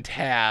get to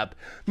untap.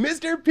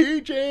 Mr.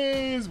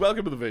 Peaches!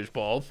 Welcome to the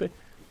Fishbowl.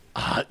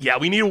 Yeah,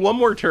 we need one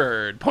more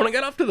turn. Opponent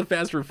got off to the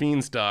fast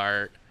Rafine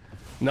start.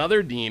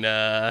 Another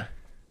Dina.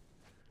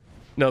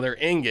 Another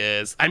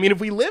Ingus. I mean, if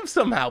we live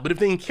somehow, but if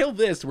they can kill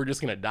this, we're just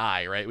going to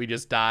die, right? We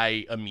just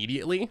die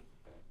immediately.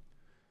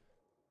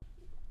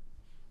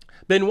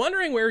 Been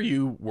wondering where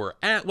you were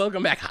at.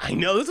 Welcome back. I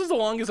know this is the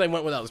longest I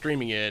went without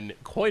streaming in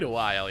quite a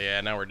while.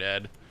 Yeah, now we're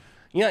dead.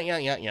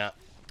 Yeah.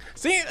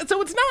 See,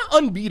 so it's not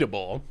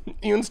unbeatable.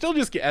 You can still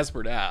just get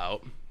Espered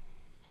out.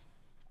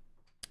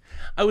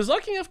 I was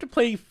lucky enough to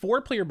play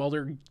 4-player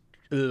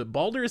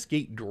Baldur's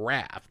Gate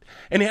draft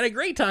and had a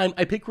great time.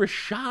 I picked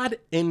Rashad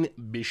and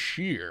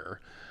Bashir.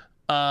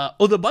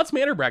 Oh, the Butts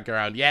Manor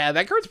background. Yeah,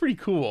 that card's pretty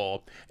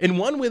cool. And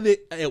one with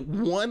it at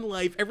 1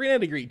 life. Everyone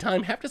had a great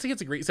time. Have to say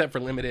it's a great set for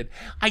limited.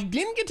 I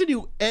didn't get to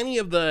do any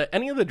of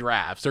the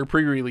drafts or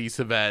pre-release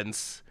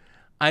events.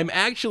 I'm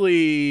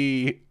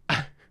actually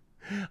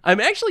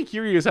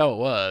curious how it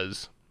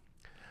was.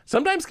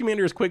 Sometimes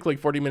Commander is quick, like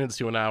 40 minutes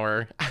to an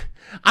hour.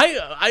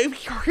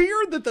 I've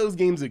heard that those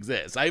games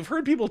exist. I've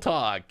heard people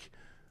talk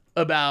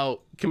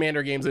about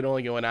Commander games that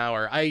only go an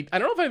hour. I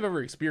don't know if I've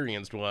ever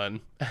experienced one.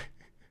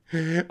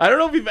 I don't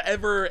know if we've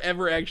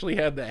ever actually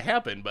had that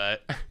happen,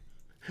 but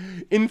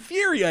in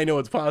theory, I know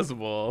it's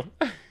possible.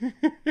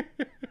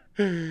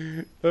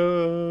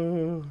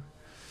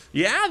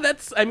 Yeah,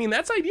 that's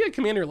idea of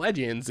Commander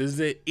Legends, is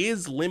it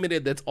is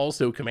limited that's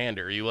also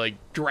Commander. You like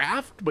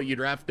draft, but you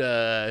draft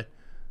a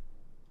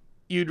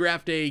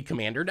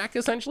Commander deck,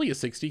 essentially, a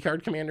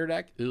 60-card Commander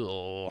deck.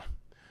 Ugh.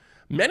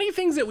 Many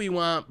things that we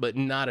want, but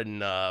not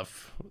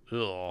enough.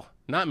 Ugh.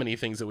 Not many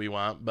things that we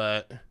want,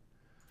 but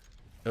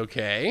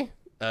okay.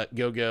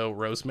 Go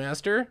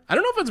Roastmaster. I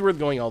don't know if it's worth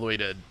going all the way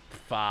to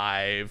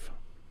 5.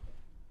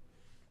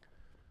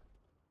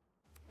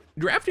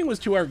 Drafting was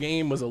 2-hour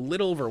game, was a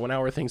little over 1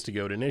 hour thanks to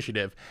Goat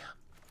Initiative.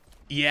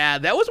 Yeah,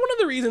 that was one of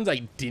the reasons I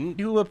didn't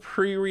do a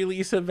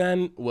pre-release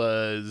event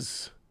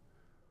was...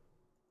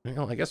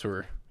 Well, I guess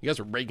we're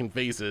breaking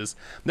faces.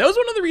 That was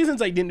one of the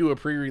reasons I didn't do a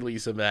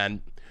pre-release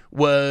event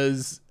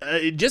was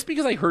just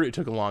because I heard it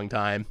took a long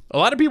time. A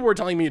lot of people were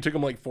telling me it took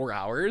them like 4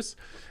 hours.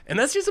 And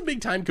that's just a big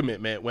time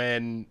commitment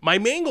when my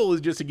main goal is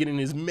just to get in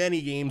as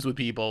many games with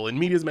people and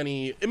meet as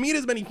many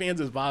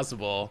fans as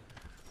possible.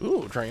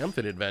 Ooh,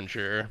 Triumphant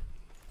Adventure.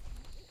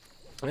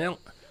 Well,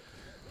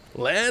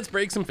 let's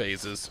break some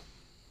faces.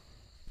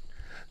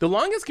 The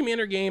longest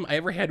Commander game I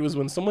ever had was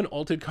when someone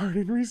ulted card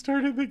and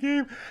restarted the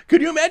game.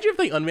 Could you imagine if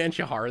they unbanned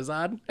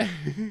Shahrazad?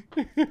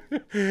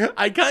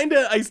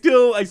 I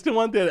still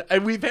want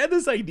that. We've had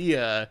this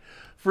idea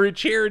for a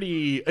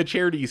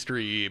charity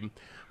stream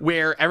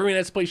where everyone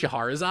has to play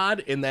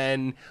Shahrazad, and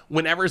then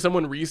whenever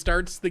someone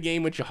restarts the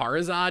game with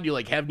Shahrazad, you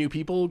like have new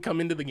people come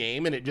into the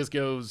game, and it just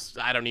goes,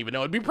 I don't even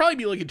know. It'd probably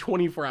be like a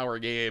 24-hour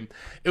game.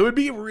 It would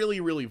be really,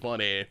 really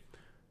funny.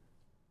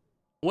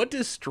 What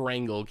does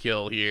Strangle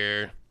kill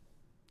here?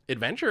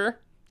 Adventure.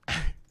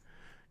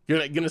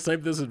 Gonna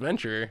snipe this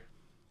Adventure.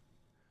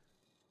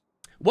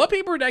 What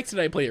paper decks did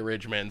I play at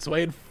Richmond? So I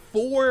had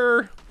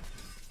 4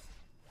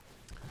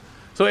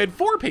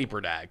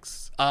 paper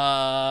decks.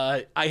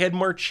 I had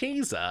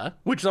Marchesa,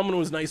 which someone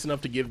was nice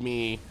enough to give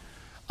me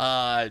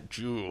a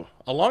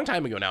long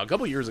time ago now, a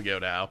couple years ago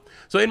now.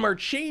 So I had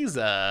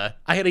Marchesa.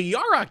 I had a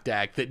Yarok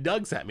deck that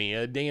Doug sent me,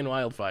 a Day in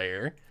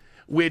Wildfire,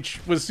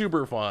 which was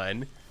super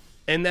fun.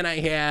 And then I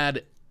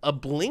had a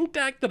Blink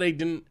deck that I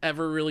didn't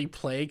ever really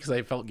play because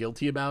I felt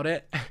guilty about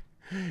it.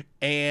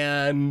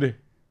 And,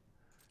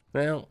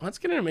 well, let's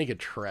get into Make a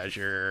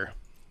Treasure.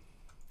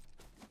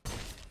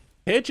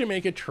 Hitch and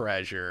Make a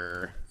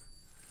Treasure.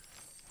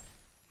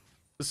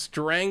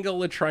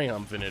 Strangle a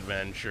Triumphant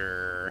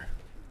Adventure.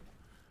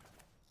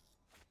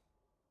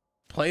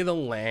 Play the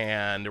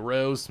land.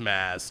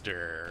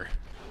 Roastmaster.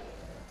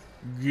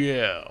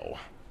 Go.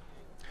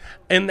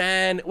 And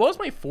then, what was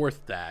my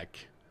fourth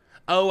deck?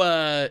 Oh,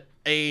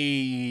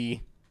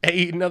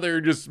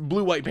 another just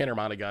blue-white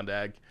Panharmonicon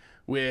deck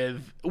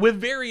with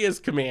various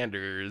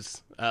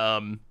commanders.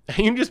 You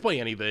can just play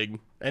anything,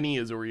 any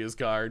Azorius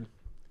card.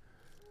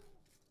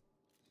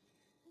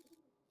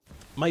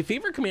 My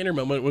favorite commander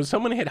moment was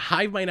someone had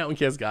Hive Mind out and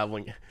cast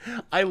Goblin.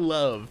 I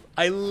love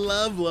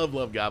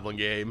Goblin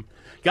Game.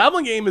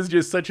 Goblin Game is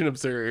just such an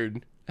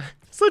absurd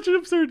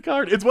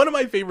card. It's one of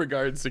my favorite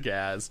cards to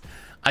cast.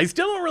 I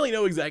still don't really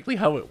know exactly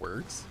how it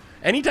works.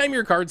 Anytime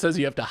your card says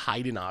you have to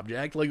hide an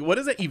object, like, what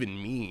does that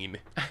even mean?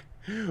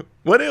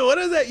 What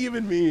does that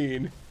even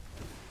mean?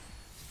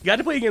 You got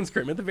to play against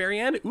Crim at the very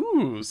end?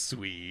 Ooh,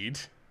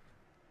 sweet.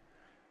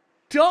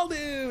 Tall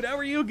dude, how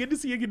are you? Good to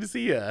see you, good to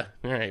see you.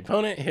 All right,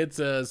 opponent hits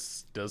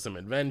us, does some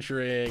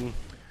adventuring.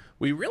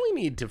 We really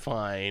need to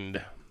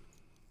find...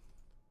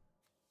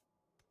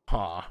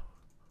 Huh.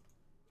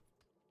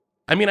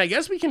 I mean, I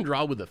guess we can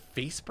draw with a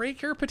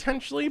Facebreaker,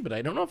 potentially, but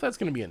I don't know if that's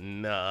going to be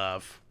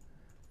enough.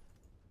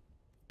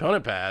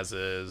 Opponent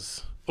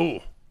passes.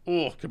 Oh,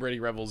 Cabretti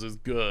Revels is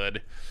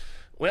good.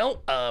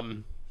 Well,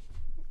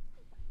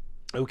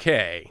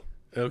 okay.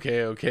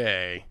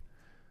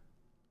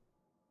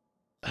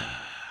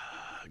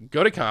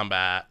 Go to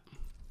combat.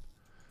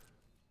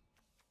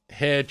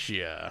 Hit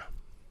ya.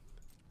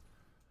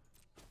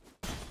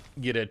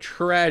 Get a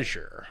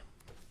treasure.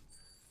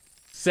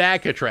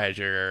 Sack a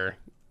treasure.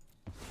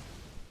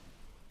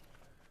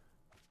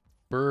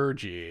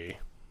 Burgee.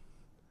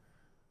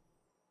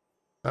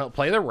 Well,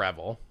 play the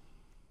Revel.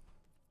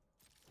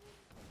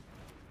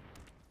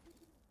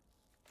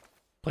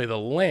 Play the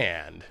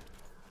land.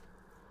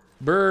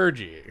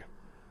 Burgee.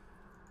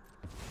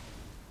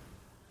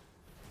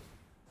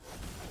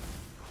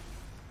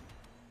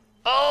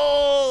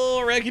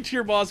 Oh,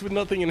 Racketeer boss with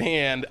nothing in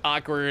hand.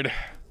 Awkward.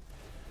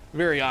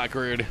 Very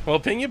awkward. Well,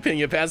 ping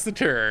you, pass the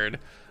turd.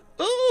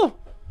 Oh!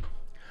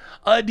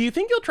 Do you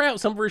think you'll try out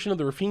some version of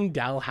the Rafine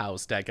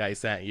Dollhouse deck I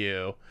sent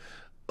you?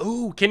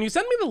 Oh, can you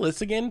send me the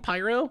list again,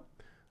 Pyro?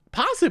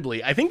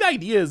 Possibly. I think the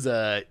idea is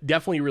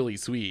definitely really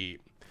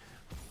sweet.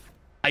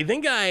 I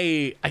think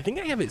I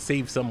have it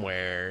saved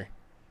somewhere.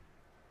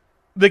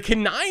 The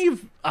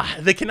connive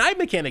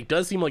mechanic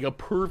does seem like a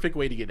perfect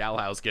way to get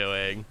Dollhouse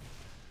going.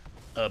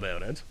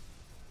 About it.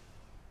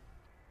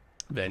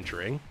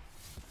 Venturing.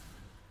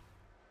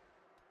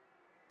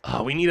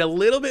 Oh, we need a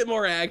little bit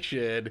more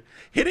action.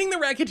 Hitting the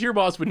Racketeer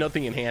boss with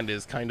nothing in hand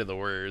is kind of the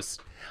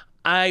worst.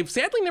 I've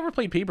sadly never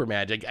played Paper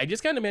Magic. I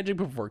just got into Magic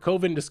before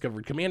COVID and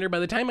discovered Commander. By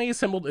the time I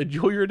assembled a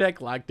Joyer deck,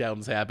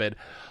 lockdowns happened.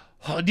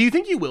 Oh, do you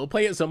think you will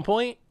play at some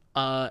point?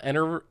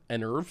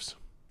 Enerves?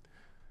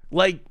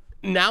 Like,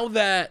 now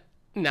that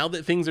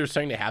things are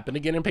starting to happen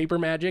again in Paper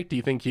Magic, do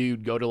you think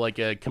you'd go to like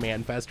a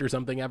Command Fest or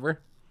something ever?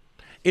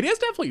 It is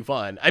definitely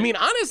fun. I mean,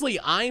 honestly,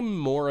 I'm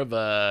more of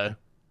a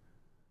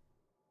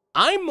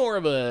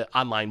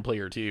online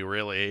player too,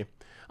 really.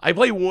 I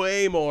play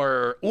way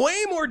more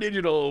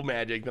digital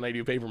Magic than I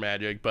do Paper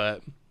Magic,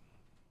 but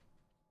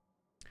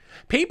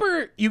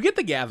Paper, you get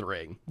the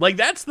gathering. Like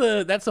that's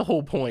the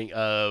whole point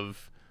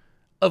of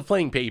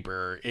playing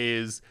Paper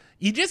is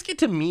you just get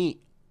to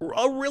meet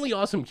a really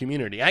awesome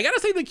community. I gotta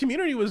say the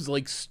community was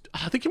like,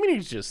 the community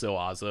is just so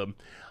awesome.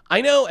 I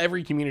know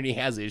every community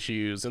has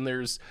issues and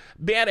there's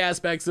bad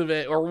aspects of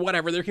it or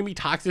whatever. There can be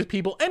toxic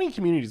people. Any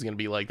community is going to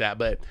be like that.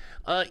 But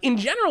in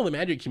general, the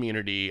Magic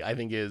community, I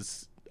think,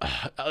 is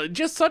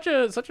just such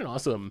an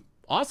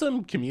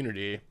awesome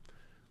community.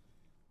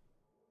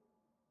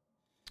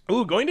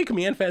 Ooh, going to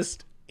Command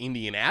Fest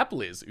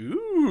Indianapolis.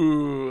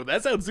 Ooh,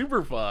 that sounds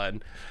super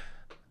fun.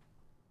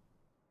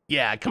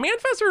 Yeah,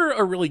 Command Fest are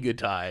a really good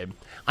time.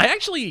 I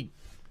actually,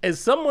 as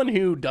someone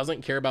who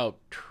doesn't care about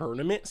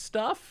tournament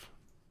stuff,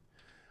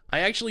 I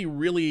actually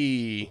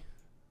really...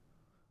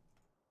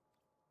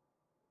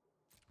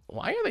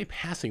 Why are they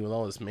passing with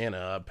all this mana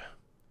up?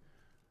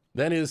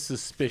 That is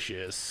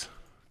suspicious.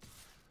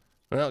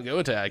 Well, go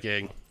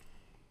attacking.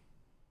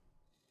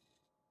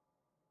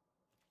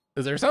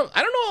 Is there some...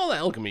 I don't know all the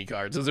alchemy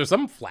cards. Is there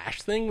some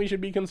flash thing we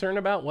should be concerned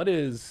about? What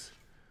is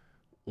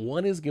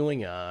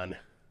going on?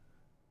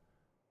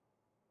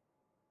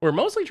 We're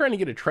mostly trying to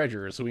get a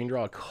treasure so we can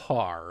draw a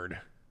card.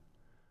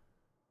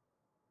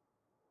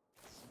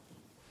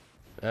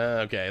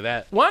 Okay,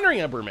 that Wandering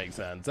Emperor makes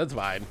sense. That's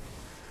fine.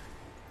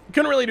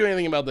 Couldn't really do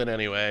anything about that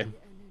anyway.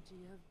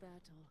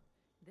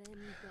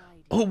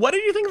 Oh, what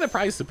did you think of the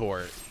prize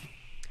support?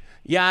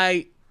 Yeah,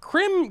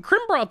 Crim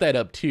brought that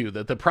up too,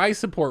 that the prize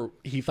support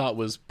he thought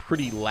was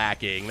pretty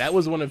lacking. That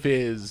was one of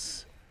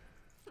his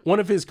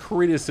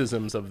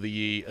criticisms of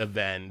the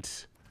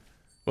event.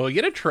 Well, you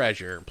get a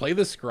treasure, play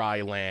the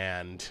Scry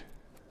land.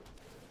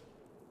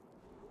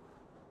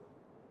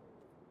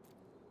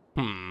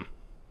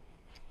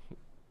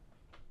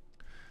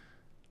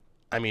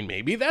 I mean,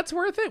 maybe that's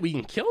worth it. We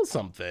can kill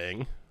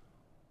something.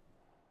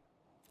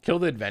 Kill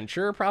the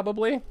adventure,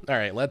 probably. All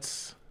right,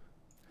 let's...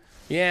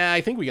 Yeah,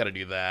 I think we got to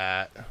do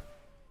that.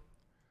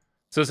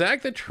 So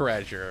sack the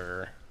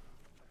treasure.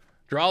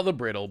 Draw the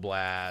Brittle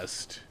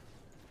Blast.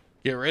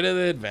 Get rid of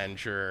the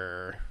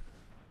adventurer.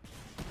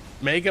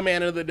 Make a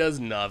mana that does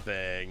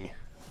nothing.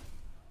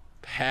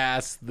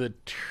 Pass the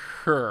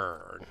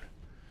turn.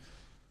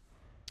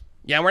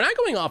 Yeah, we're not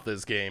going off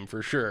this game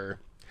for sure.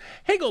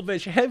 Hey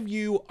Goldfish, have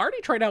you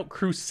already tried out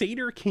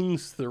Crusader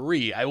Kings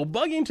 3? I will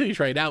bug you until you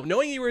try it out.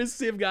 Knowing you were a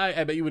Civ guy,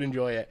 I bet you would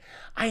enjoy it.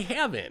 I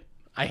haven't.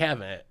 I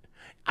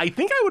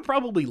think I would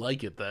probably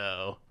like it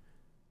though.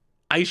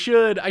 I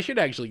should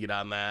actually get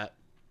on that.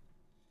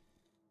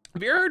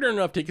 If you're earned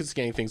enough tickets to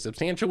get anything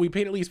substantial, we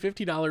paid at least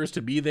 $50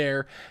 to be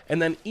there,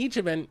 and then each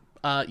event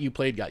you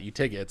played got you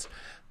tickets.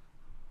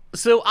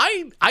 So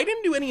I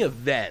didn't do any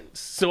events.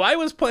 So I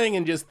was playing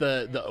in just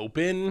the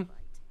open.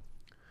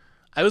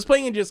 I was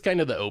playing in just kind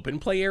of the open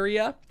play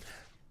area.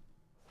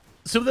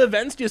 So the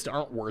events just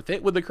aren't worth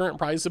it with the current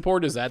prize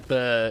support. Is that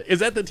the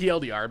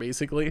TLDR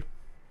basically?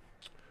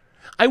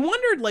 I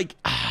wondered, like,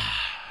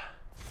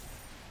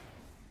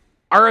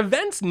 are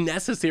events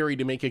necessary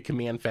to make a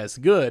Command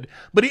Fest good?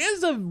 But it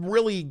is a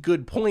really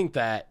good point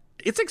that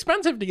it's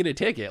expensive to get a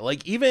ticket.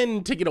 Like,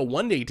 even to get a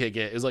one-day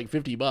ticket is like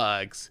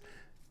 $50.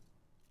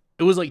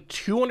 It was like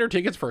 200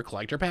 tickets for a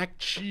collector pack.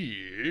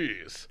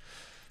 Jeez.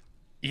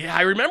 Yeah,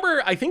 I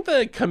remember, I think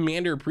the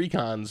Commander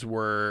precons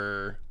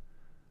were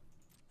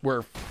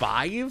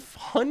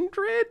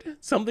 500,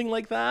 something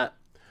like that.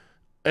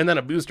 And then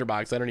a booster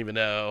box, I don't even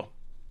know.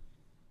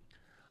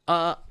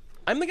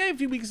 I'm the guy a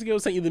few weeks ago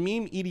sent you the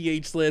meme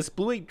EDH list,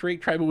 Blue 8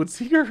 Drake Tribal with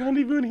Seeker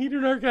Rendezvous and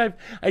Heater Archive.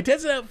 I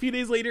tested it out a few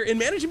days later and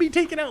managed to be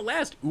taken out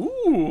last.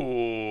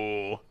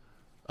 Ooh.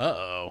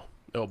 Uh-oh.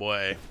 Oh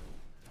boy.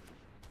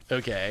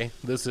 Okay,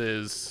 this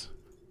is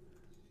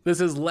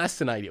less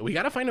than ideal. We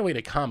gotta find a way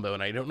to combo,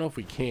 and I don't know if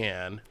we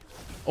can.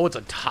 Oh, it's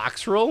a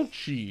Tox roll?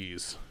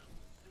 Jeez.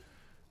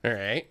 All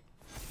right.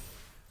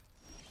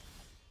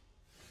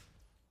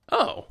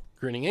 Oh,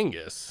 Grinning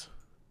Angus.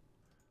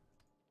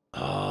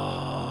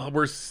 Oh,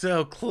 we're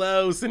so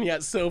close and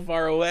yet so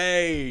far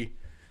away.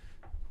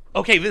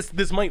 Okay,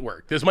 this might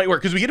work. This might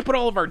work because we get to put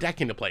all of our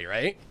deck into play,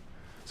 right?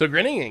 So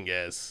Grinning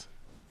Angus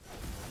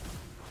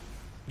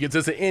gets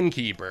us an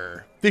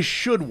Innkeeper. This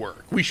should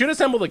work. We should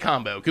assemble the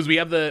combo because we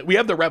have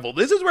the Revel.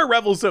 This is where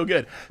Revel's so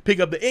good. Pick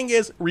up the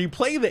Ingus,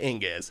 replay the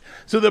Ingus.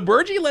 So the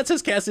Burgee lets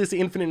us cast this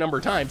infinite number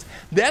of times.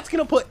 That's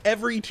gonna put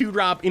every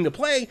 2-drop into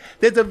play.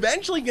 That's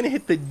eventually gonna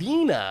hit the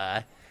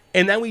Dina,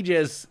 and then we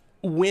just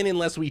win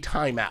unless we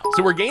time out.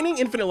 So we're gaining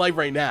infinite life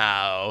right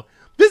now.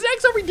 This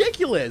deck's so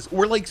ridiculous.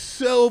 We're like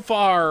so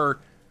far.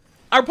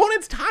 Our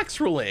opponent's Tox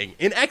rolling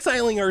and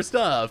exiling our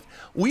stuff.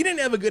 We didn't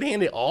have a good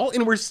hand at all,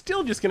 and we're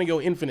still just gonna go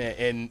infinite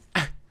and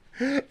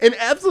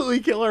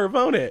absolutely kill our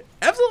opponent.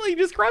 Absolutely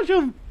just crush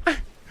him.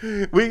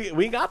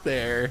 We got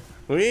there.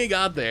 We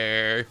got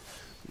there.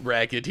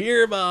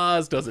 Racketeer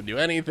boss doesn't do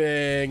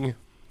anything.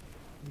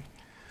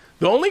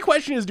 The only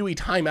question is, do we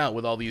time out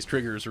with all these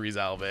triggers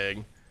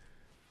resolving?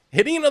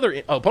 Hitting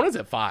another, oh, opponent's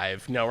at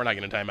 5. No, we're not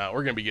gonna time out.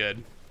 We're gonna be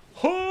good.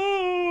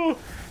 Oh,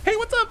 hey,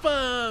 what's up,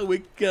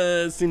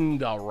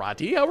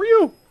 Sindarati? How are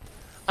you?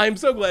 I'm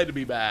so glad to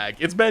be back.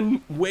 It's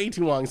been way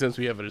too long since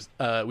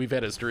we've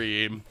had a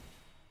stream.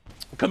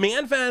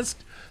 Command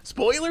Fest,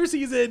 spoiler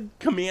season,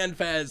 Command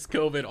Fest,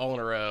 COVID all in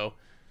a row.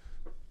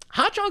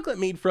 Hot chocolate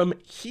made from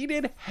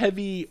heated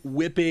heavy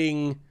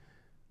whipping.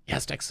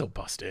 Yes, deck's so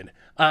busted.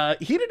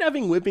 Heated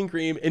heavy whipping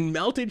cream and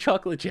melted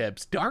chocolate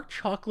chips, dark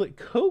chocolate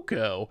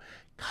cocoa,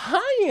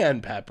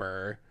 cayenne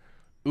pepper.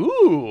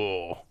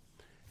 Ooh.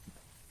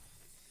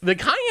 The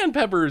cayenne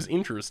pepper is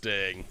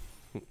interesting.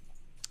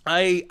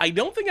 I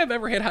don't think I've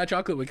ever had hot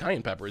chocolate with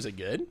cayenne pepper. Is it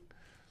good?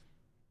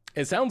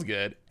 It sounds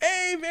good.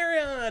 Hey,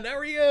 Marion, how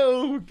are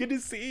you? Good to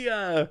see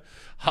ya.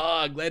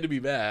 Ha, glad to be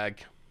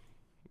back.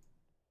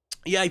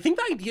 Yeah, I think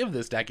the idea of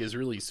this deck is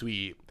really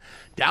sweet.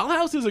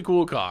 Dollhouse is a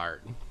cool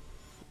card.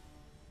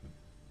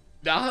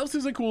 Dollhouse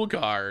is a cool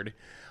card.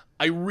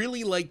 I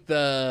really like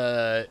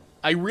the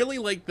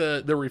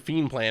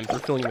Rafine plan for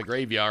filling the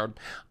graveyard.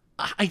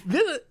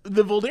 The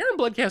Voldaren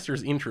Bloodcaster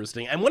is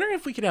interesting. I'm wondering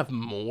if we could have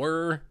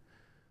more.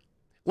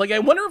 Like, I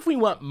wonder if we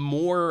want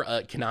more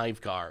Connive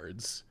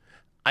cards.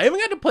 I haven't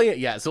got to play it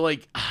yet. So,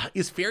 like,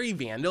 is Fairy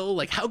Vandal?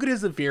 Like, how good is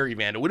the Fairy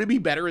Vandal? Would it be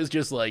better as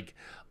just, like,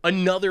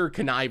 another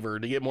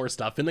Conniver to get more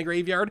stuff in the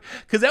graveyard?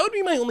 Because that would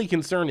be my only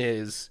concern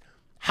is,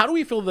 how do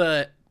we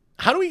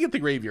get the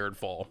graveyard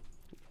full?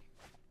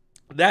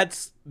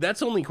 That's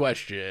the only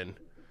question.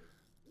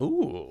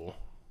 Ooh,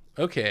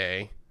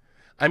 okay.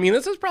 I mean,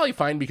 this is probably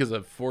fine because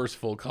of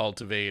Forceful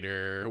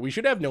Cultivator. We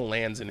should have no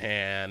lands in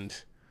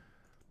hand.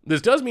 This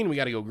does mean we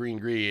got to go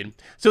green.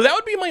 So that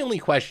would be my only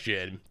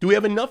question. Do we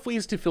have enough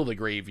ways to fill the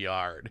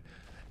graveyard?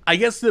 I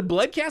guess the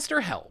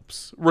Bloodcaster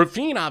helps.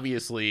 Rafine,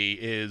 obviously,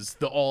 is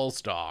the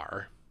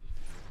all-star.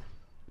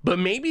 But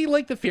maybe,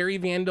 like, the Fairy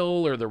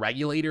Vandal or the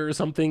Regulator or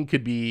something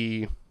could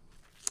be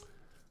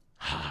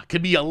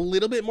a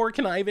little bit more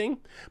conniving.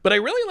 But I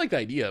really like the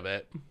idea of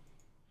it.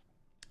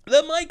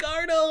 The Mike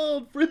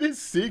Arnold for the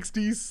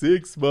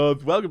 66th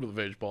month. Welcome to the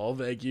Fishbowl.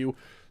 Thank you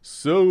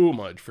so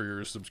much for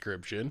your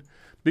subscription.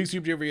 Big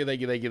super chat for you.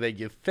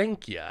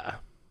 Thank you.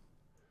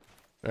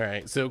 All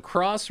right, so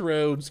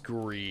Crossroads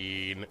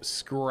green,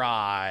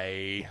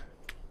 Scry.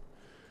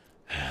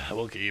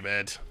 We'll keep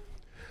it.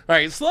 All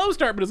right, slow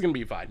start, but it's gonna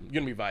be fine.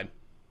 Gonna be fine.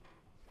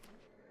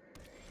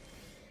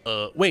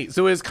 Wait,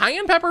 so is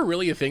cayenne pepper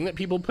really a thing that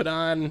people put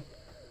on?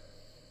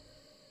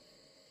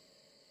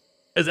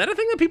 Is that a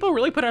thing that people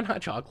really put on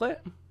hot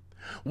chocolate?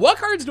 What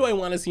cards do I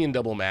want to see in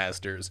double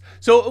masters?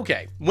 So,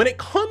 okay, when it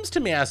comes to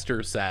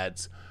master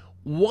sets,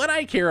 what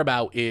I care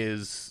about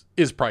is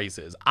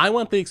prices. I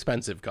want the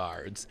expensive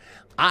cards.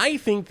 I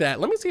think that,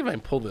 let me see if I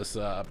can pull this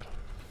up.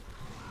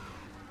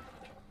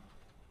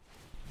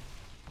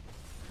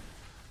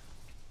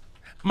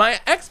 My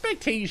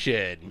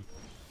expectation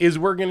is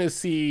we're going to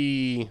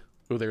see,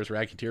 oh, there's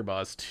Racketeer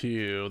Boss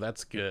too.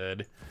 That's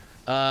good.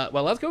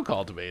 Well, let's go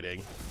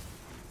cultivating.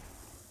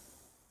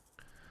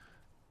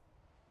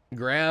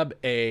 Grab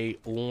a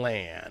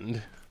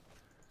land.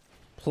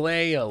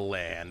 Play a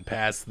land,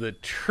 pass the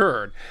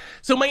turn.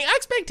 So my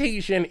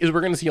expectation is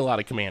we're going to see a lot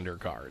of commander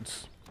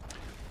cards.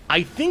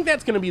 I think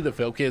that's going to be the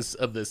focus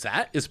of the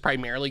set, is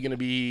primarily going to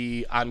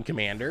be on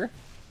commander.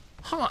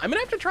 Huh, I'm going to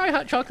have to try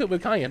hot chocolate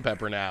with cayenne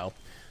pepper now.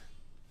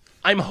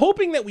 I'm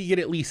hoping that we get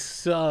at least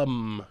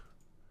some...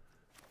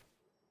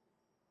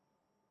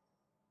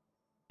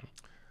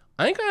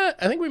 I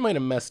think we might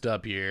have messed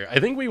up here. I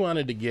think we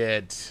wanted to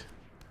get...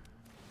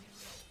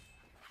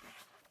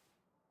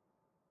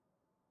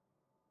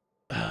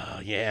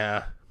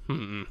 yeah.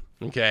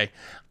 Okay.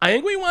 I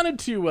think we wanted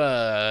to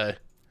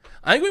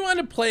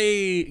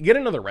get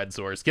another red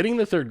source. Getting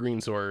the third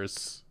green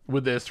source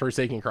with this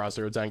Forsaken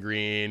Crossroads on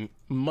green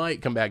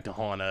might come back to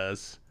haunt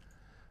us.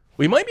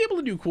 We might be able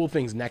to do cool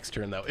things next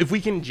turn, though. If we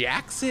can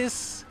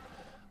Jaxis...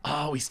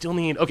 Oh, we still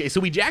need... Okay, so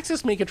we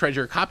Jaxis, make a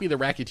treasure, copy the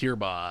Racketeer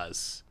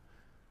Boss.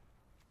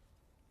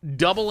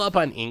 Double up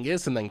on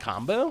Ingus and then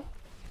combo?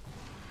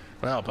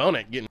 Well,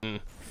 opponent getting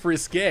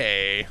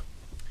frisky.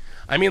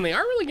 I mean, they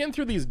are really getting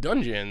through these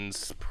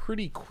dungeons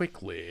pretty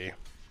quickly.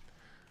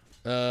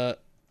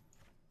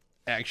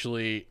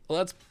 Actually,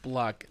 let's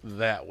block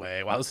that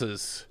way. Wow, this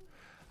is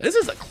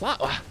a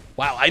clock.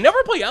 Wow, I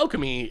never play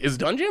Alchemy. Is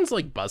dungeons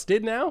like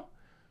busted now?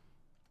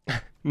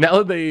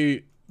 Now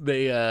that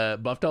they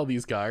buffed all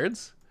these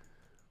cards?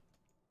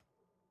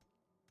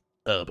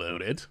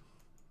 About it.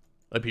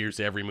 Appears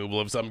to have removal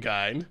of some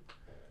kind.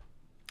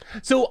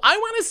 So I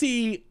want to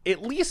see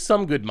at least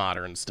some good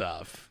modern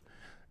stuff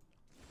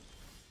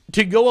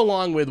to go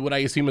along with what I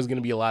assume is going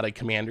to be a lot of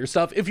commander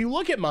stuff. If you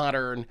look at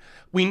modern,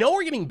 we know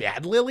we're getting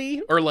bad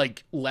Lily, or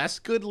like less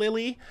good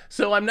Lily.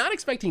 So I'm not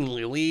expecting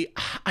Lily.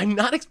 I'm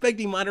not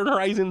expecting Modern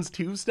Horizons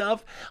 2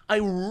 stuff. I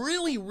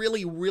really,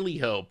 really, really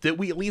hope that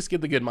we at least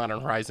get the good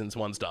Modern Horizons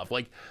 1 stuff.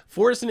 Like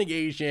Force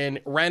Negation,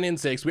 Ren in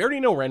 6. We already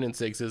know Ren in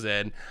 6 is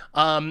in.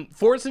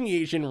 Force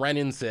Negation, Ren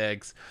in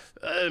 6.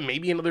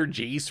 Maybe another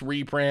Jace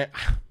reprint.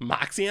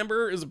 Mox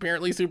Amber is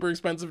apparently super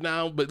expensive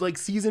now, but like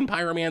Seasoned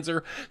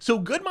Pyromancer. So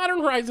good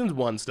Modern Horizons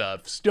 1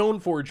 stuff.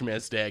 Stoneforge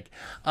Mystic.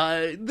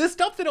 The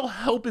stuff that'll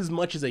help as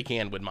much as I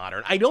can with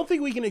Modern. I don't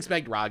think we can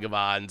expect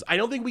Ragavans. I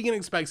don't think we can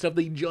expect stuff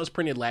they just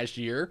printed last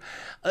year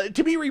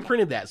to be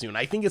reprinted that soon.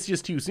 I think it's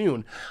just too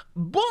soon.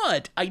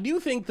 But I do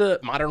think the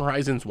Modern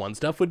Horizons 1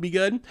 stuff would be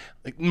good.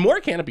 Like, more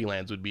Canopy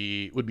Lands would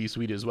be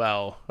sweet as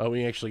well. Oh,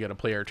 we actually got to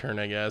play our turn,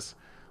 I guess.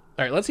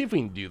 All right, let's see if we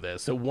can do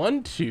this. So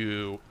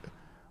 1-2,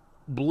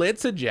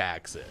 Blitz a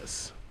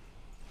Jaxis.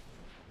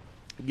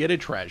 Get a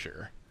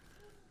treasure.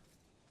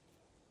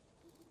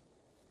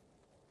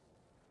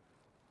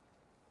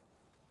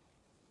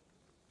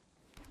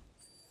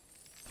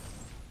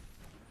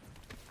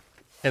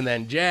 And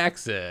then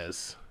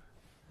Jaxis.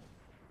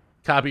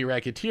 Copy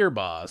Racketeer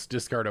Boss.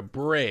 Discard a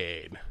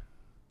Braid.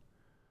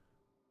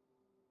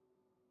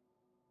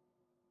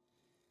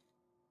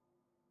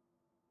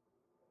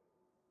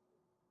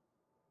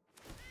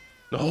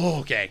 Oh,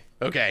 okay.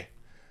 Okay.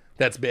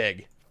 That's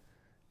big.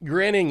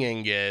 Grinning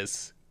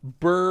Ingus.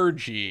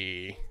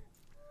 Burgee.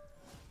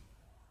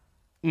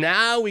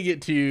 Now we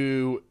get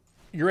to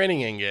Grinning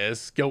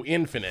Ingus. Go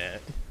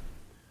infinite.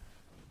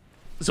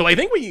 So I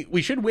think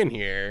we should win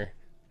here.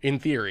 In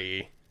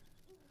theory.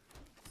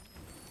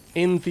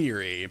 In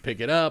theory. Pick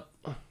it up.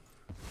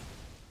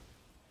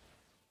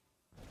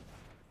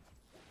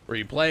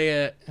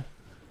 Replay it.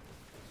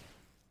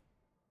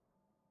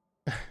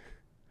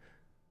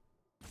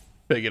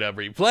 Pick it up,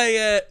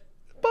 replay it.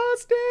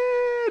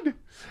 Busted!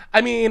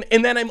 I mean,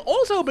 and then I'm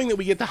also hoping that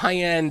we get the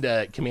high-end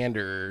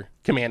commander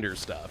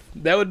stuff.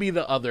 That would be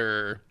the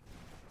other...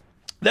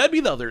 That'd be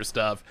the other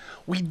stuff.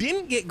 We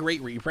didn't get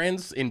great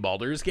reprints in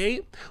Baldur's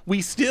Gate.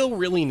 We still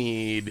really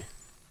need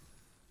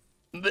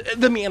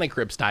the Mana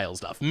Crypt style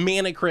stuff.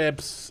 Mana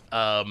Crypts,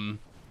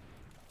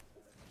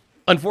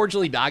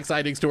 unfortunately,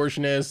 Dockside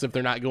Extortionists, if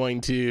they're not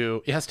going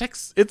to... Yes,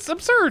 text, it's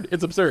absurd.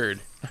 It's absurd.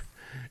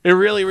 It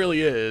really,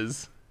 really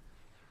is.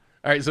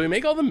 All right, so we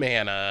make all the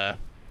mana.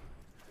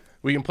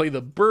 We can play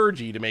the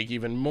Burgee to make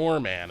even more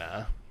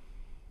mana.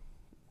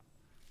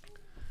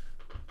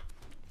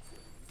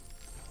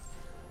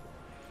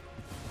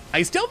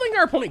 I still think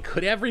our opponent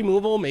could have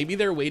removal. Maybe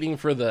they're waiting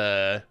for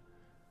the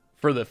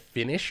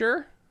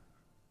finisher.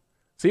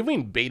 See if we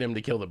can bait him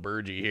to kill the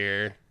Burgee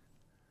here.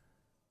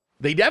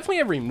 They definitely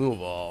have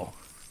removal.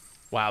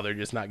 Wow, they're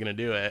just not going to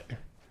do it.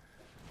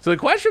 So the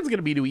question's going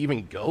to be, do we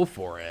even go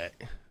for it?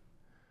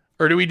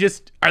 Or do we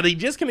just, are they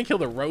just going to kill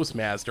the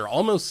Roastmaster?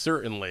 Almost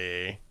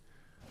certainly.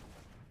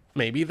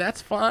 Maybe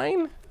that's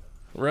fine.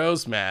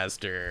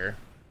 Roastmaster.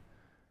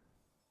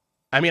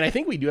 I mean, I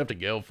think we do have to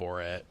go for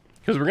it.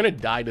 Because we're going to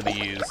die to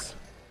these.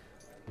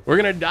 We're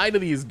going to die to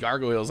these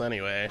gargoyles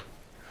anyway.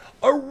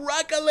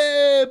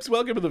 Apocalypse!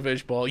 Welcome to the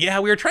fishbowl. Yeah,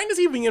 we were trying to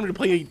see if we can get them to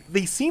play.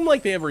 They seem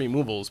like they have a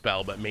removal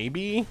spell, but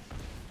maybe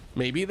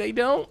they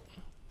don't.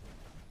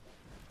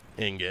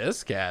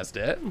 Ingus, cast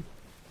it.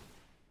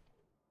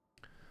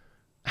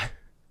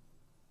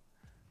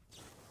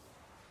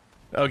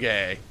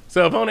 Okay,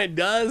 so opponent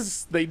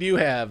does, they do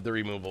have the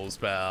removal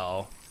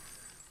spell,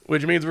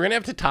 which means we're gonna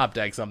have to top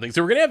deck something.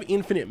 So we're gonna have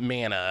infinite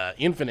mana,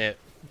 infinite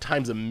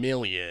times a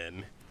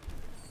million,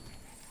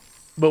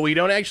 but we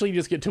don't actually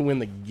just get to win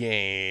the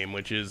game,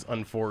 which is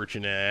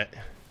unfortunate.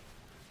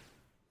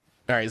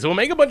 All right, so we'll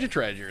make a bunch of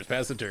treasures,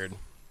 pass the turn.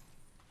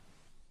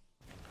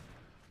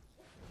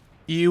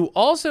 You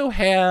also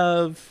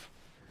have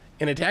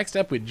an attack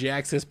step with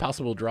Jaxus,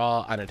 possible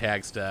draw on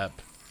attack step.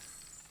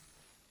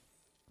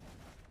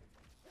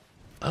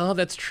 Oh,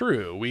 that's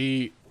true.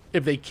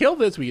 If they kill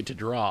this, we get to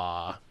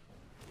draw.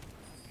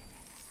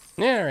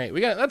 Yeah, all right,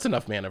 that's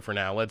enough mana for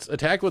now. Let's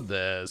attack with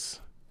this.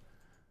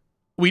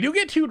 We do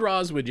get 2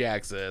 draws with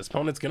Jaxus.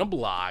 Opponent's gonna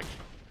block.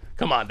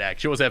 Come on, deck,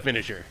 show us that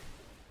finisher.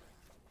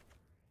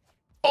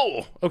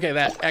 Oh, okay,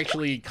 that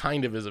actually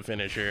kind of is a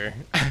finisher.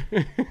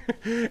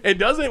 It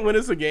doesn't win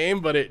us a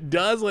game, but it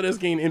does let us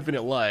gain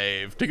infinite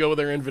life to go with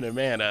our infinite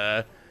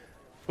mana,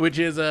 which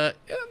is, yeah,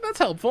 that's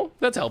helpful.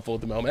 That's helpful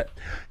at the moment.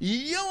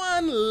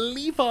 Johan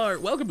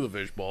Leafart, welcome to the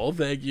fishbowl.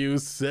 Thank you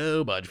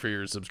so much for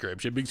your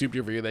subscription. Big soup to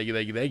you for you. Thank you,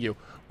 thank you, thank you.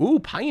 Ooh,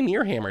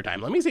 Pioneer Hammer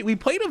Time. Let me see. We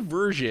played a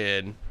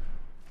version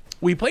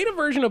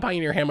of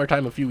Pioneer Hammer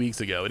Time a few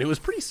weeks ago, and it was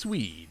pretty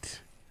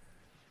sweet.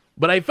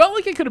 But I felt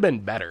like it could have been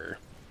better.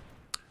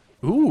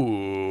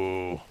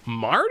 Ooh,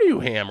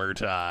 Mardu Hammer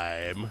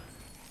Time.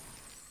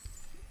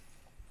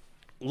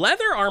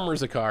 Leather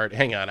Armor's a card.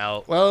 Hang on,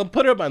 I'll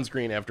put it up on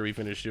screen after we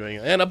finish doing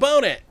it. An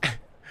opponent.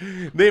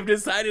 They've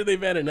decided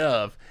they've had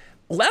enough.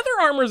 Leather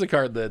Armor's a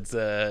card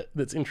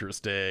that's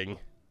interesting.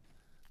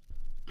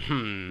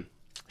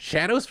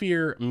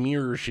 Shadowsphere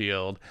Mirror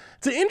Shield.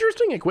 It's an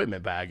interesting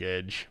equipment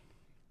package.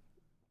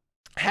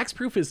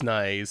 Hexproof is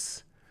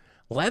nice.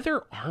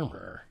 Leather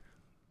Armor.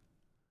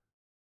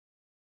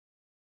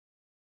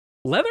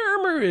 Leather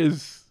Armor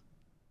is,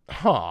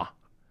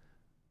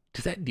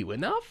 does that do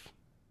enough?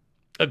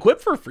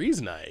 Equip for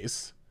free's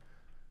nice.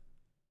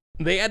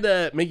 They had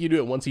to make you do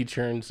it once each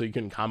turn so you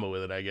couldn't combo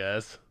with it, I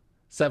guess.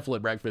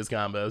 Cephalid breakfast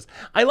combos.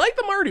 I like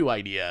the Mardu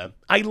idea.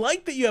 I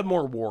like that you have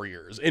more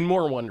warriors and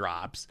more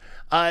 1-drops.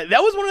 That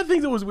was one of the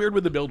things that was weird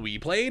with the build we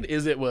played,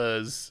 is it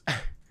was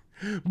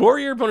bore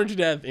your opponent to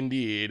death,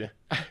 indeed.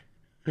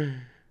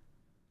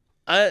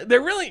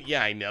 They're really,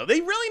 yeah, I know.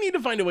 They really need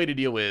to find a way to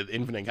deal with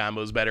infinite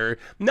combos better.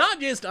 Not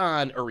just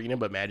on Arena,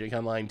 but Magic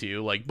Online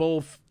too. Like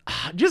both,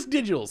 just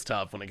digital's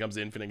tough when it comes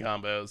to infinite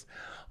combos.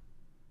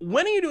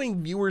 When are you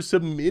doing viewer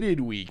submitted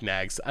week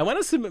next? I want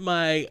to submit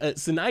my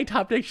Sinai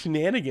Top Deck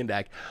Shenanigan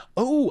deck.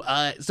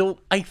 So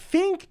I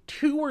think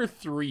 2 or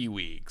 3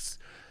 weeks.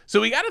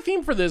 So we got a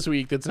theme for this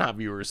week that's not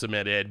viewer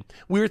submitted.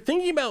 We were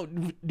thinking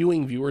about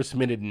doing viewer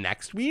submitted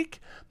next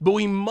week, but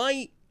we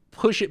might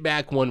push it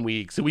back 1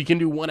 week so we can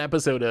do 1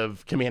 episode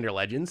of Commander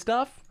Legends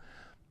stuff.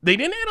 They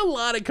didn't add a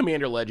lot of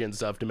Commander Legends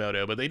stuff to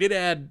Moto, but they did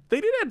add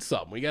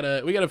some. We got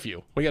a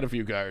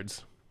few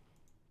cards.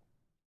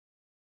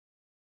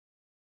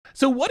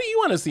 So what do you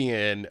want to see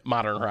in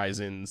Modern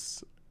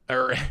Horizons,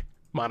 or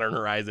Modern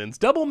Horizons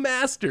Double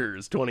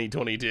Masters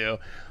 2022?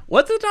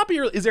 What's the top of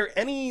your, is there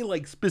any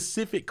like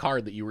specific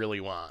card that you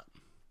really want?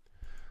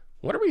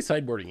 What are we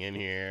sideboarding in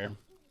here?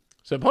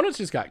 So opponents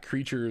just got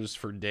creatures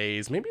for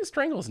days. Maybe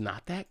Strangle's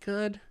not that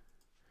good.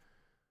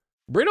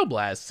 Brittle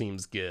Blast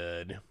seems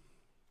good.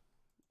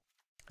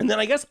 And then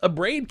I guess a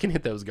Braid can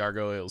hit those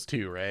gargoyles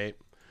too, right?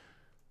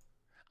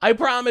 I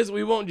promise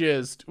we won't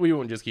just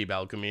keep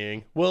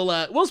alchemying.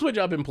 We'll switch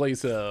up and play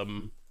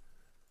some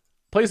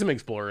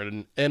Explorer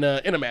in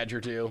a match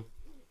or two.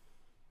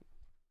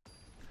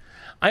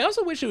 I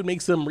also wish it would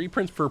make some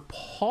reprints for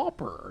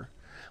Pauper,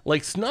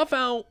 like Snuff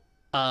Out,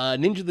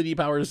 Ninja the Deep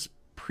Hours,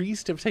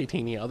 Priest of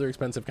Titania, other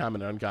expensive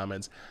common and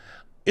uncommons.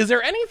 Is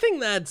there anything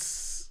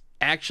that's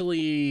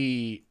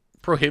actually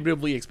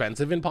prohibitively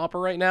expensive in Pauper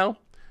right now?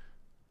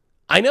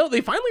 I know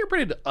they finally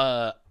reprinted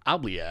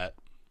Oubliette,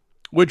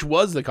 which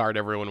was the card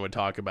everyone would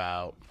talk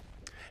about.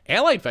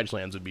 Allied Fetch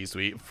Lands would be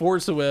sweet.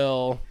 Force of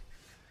Will.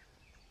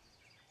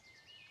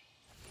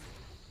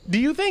 Do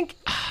you think,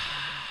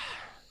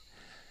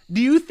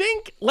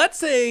 let's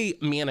say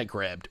Mana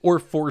Crypt or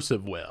Force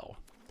of Will,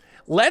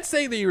 let's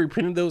say they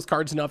reprinted those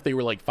cards enough they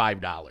were like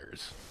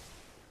 $5.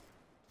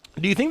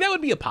 Do you think that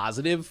would be a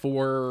positive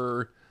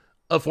for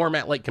a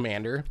format like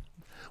Commander?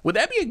 Would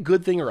that be a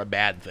good thing or a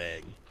bad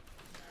thing?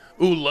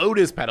 Ooh,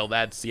 Lotus Petal,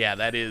 that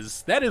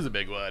is a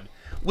big one.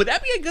 Would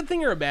that be a good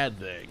thing or a bad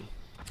thing?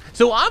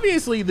 So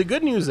obviously the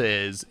good news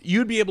is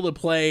you'd be able to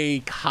play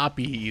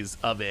copies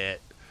of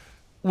it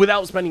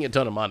without spending a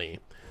ton of money.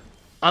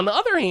 On the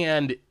other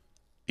hand,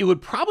 it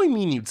would probably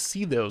mean you'd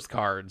see those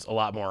cards a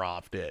lot more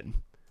often,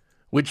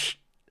 which,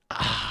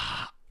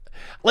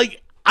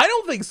 like, I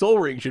don't think Soul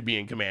Ring should be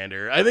in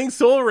Commander. I think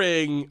Soul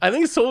Ring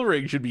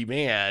should be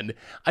banned.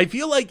 I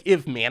feel like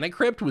if Mana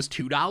Crypt was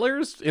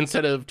 $2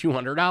 instead of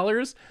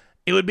 $200,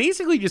 it would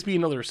basically just be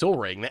another Soul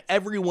Ring that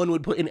everyone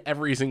would put in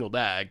every single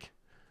deck.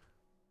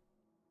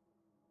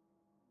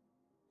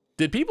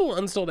 Did people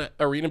uninstall that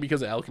Arena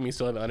because of Alchemy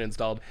still have it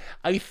uninstalled?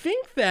 I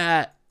think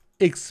that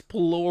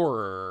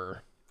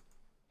Explorer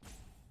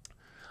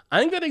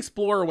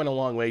went a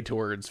long way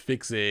towards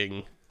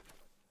fixing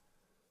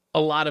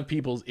a lot of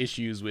people's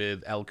issues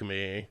with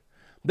Alchemy.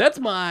 That's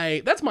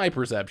my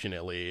perception,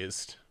 at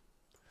least.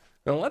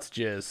 Now let's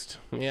just,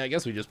 I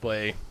guess we just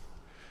play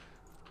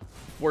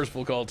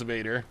Forceful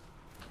Cultivator.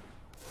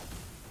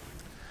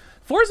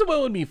 Force of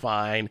Will would be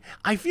fine.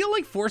 I feel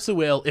like Force of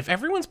Will, if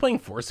everyone's playing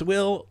Force of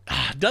Will,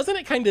 doesn't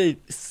it kind of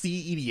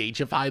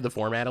CEDHify the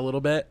format a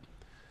little bit?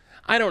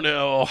 I don't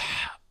know.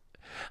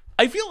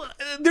 I feel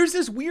there's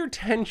this weird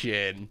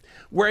tension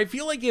where I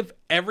feel like if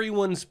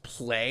everyone's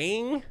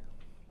playing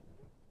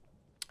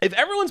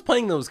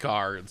those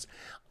cards,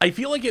 I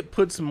feel like it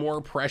puts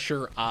more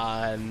pressure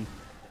on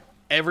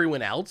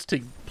everyone else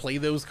to play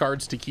those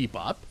cards to keep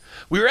up.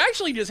 We were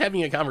actually just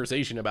having a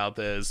conversation about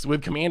this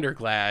with Commander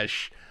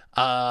Clash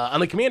on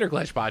the Commander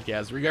Clash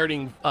podcast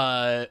regarding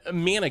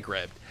Mana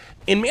Crypt.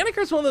 And Mana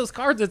Crypt's one of those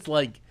cards that's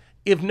like,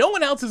 if no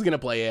one else is going to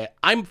play it,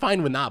 I'm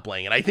fine with not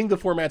playing it. I think the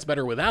format's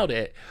better without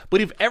it. But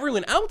if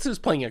everyone else is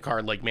playing a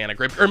card like Mana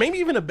Crypt, or maybe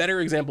even a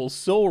better example,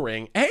 Soul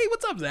Ring. Hey,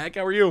 what's up, Zach?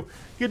 How are you?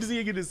 Good to see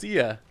you. Good to see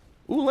you.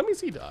 Ooh, let me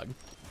see, dog.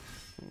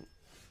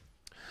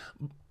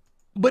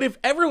 But if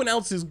everyone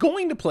else is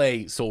going to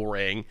play Soul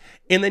Ring,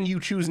 and then you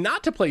choose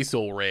not to play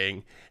Soul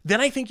Ring, then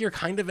I think you're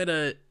kind of at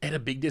a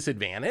big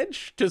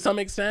disadvantage to some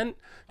extent,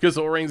 because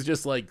Soul Ring's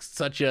just like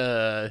such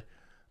a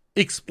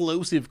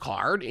explosive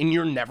card, and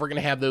you're never going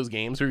to have those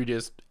games where you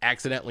just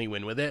accidentally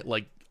win with it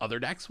like other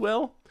decks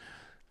will.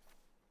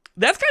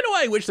 That's kind of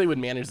why I wish they would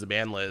manage the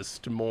ban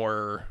list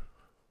more.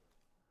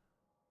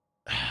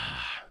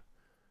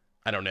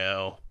 I don't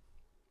know.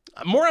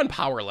 More on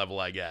power level,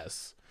 I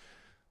guess.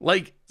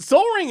 Like,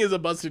 Soul Ring is a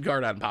busted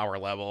card on power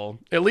level.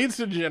 It leads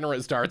to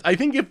degenerate starts. I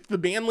think if the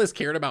ban list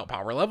cared about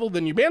power level,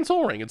 then you ban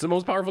Soul Ring. It's the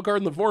most powerful card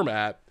in the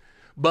format.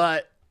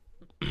 But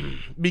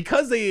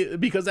because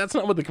that's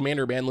not what the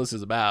Commander ban list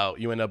is about,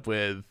 you end up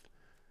with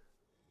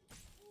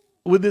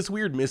this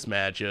weird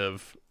mismatch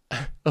of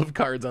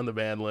cards on the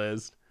ban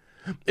list.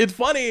 It's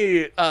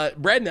funny,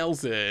 Brad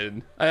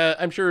Nelson,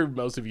 I'm sure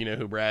most of you know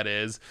who Brad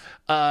is,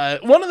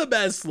 one of the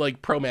best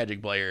like pro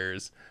Magic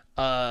players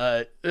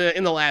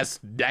in the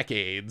last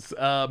decades.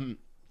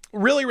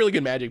 Really, really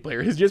good Magic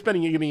player. Has just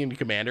been getting into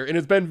Commander, and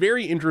it's been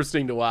very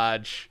interesting to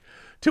watch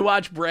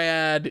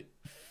Brad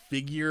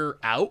figure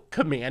out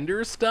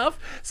Commander stuff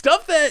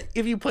that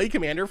if you play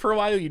Commander for a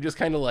while, you just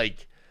kind of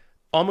like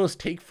almost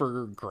take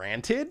for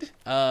granted.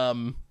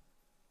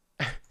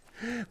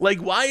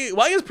 Like, why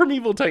is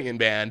Primeval Titan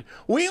banned?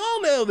 We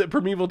all know that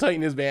Primeval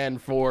Titan is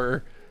banned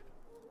for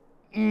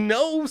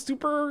no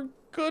super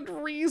good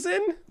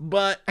reason,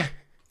 but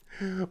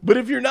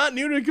if you're not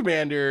new to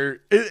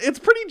Commander, it's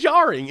pretty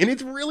jarring, and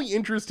it's really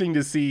interesting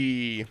to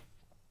see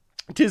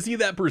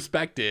that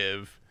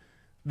perspective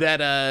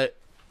that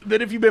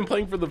if you've been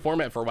playing for the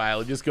format for a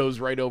while, it just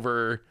goes right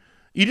over.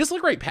 You just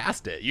look right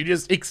past it. You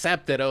just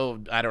accept that,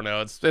 oh, I don't know,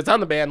 it's on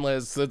the ban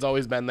list. It's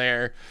always been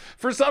there.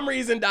 For some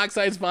reason,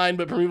 Dockside's fine,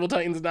 but Primeval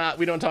Titan's not.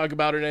 We don't talk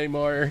about it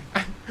anymore.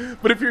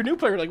 But if you're a new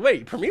player, like,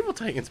 wait, Primeval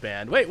Titan's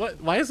banned. Wait,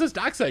 what? Why is this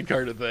Dockside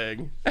card a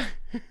thing?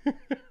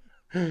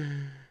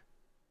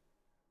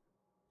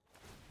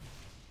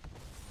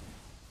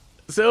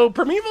 So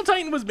Primeval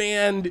Titan was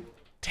banned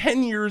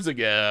 10 years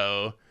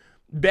ago,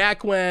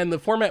 back when the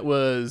format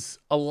was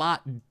a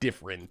lot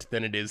different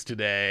than it is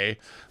today.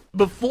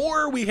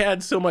 Before we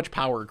had so much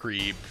power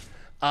creep,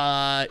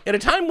 at a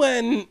time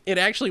when it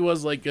actually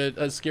was like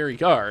a scary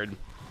card.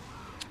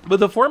 But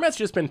the format's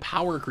just been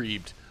power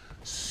creeped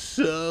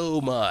so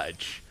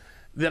much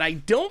that I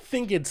don't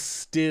think it's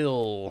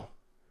still...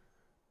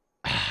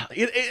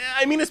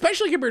 I mean,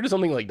 especially compared to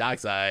something like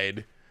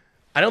Dockside,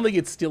 I don't think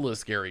it's still a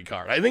scary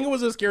card. I think it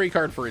was a scary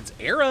card for its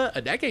era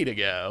a decade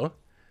ago.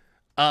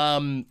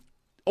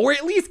 Or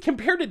at least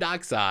compared to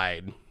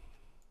Dockside.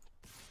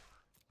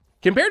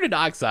 Compared to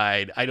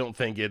Dockside, I don't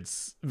think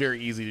it's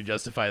very easy to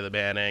justify the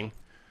banning.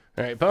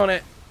 All right,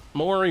 opponent,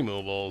 more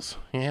removals.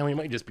 Yeah, we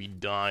might just be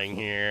dying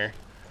here.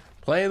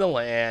 Play the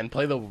land,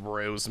 play the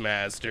Rose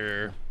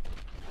Master.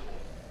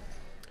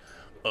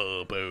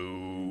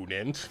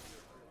 Opponent.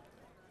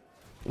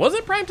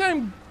 Wasn't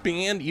Primetime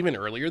banned even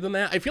earlier than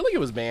that? I feel like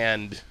it was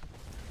banned.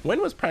 When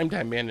was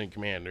Primetime banned in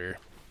Commander?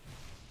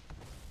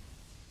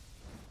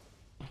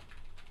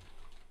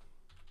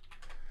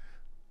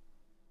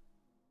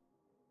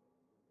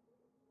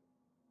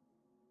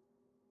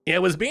 Yeah,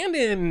 it was banned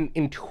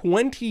in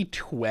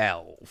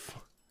 2012.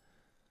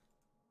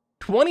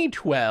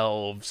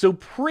 2012, so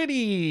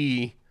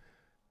pretty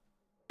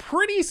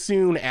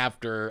soon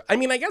after. I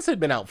mean, I guess it had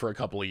been out for a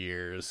couple of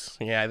years.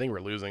 Yeah, I think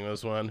we're losing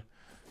this one.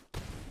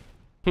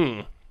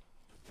 I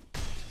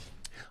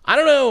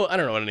don't know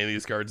what any of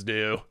these cards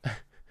do.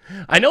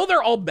 I know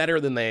they're all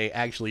better than they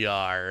actually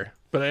are,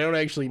 but I don't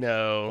actually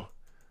know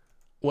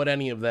what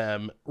any of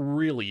them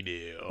really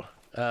do.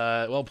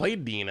 Well,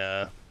 played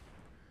Dina.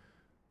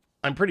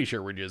 I'm pretty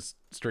sure we're just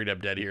straight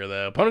up dead here,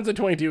 though. Opponent's at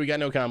 22. We got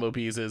no combo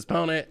pieces.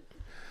 Opponent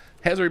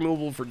has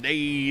removal for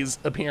days,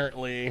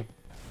 apparently.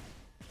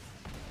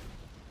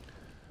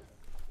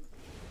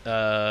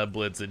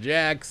 Blitz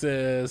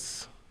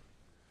Ajaxis.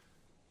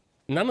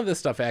 None of this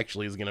stuff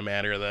actually is going to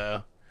matter,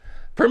 though.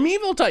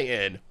 Primeval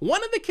Titan.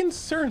 One of the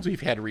concerns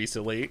we've had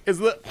recently is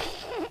that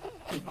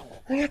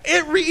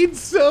it reads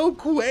so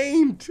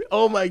quaint.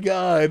 Oh my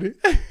god.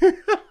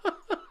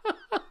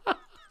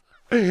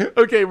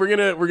 Okay, we're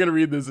gonna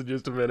read this in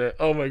just a minute.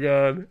 Oh my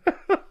god.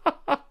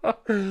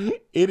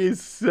 It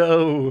is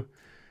so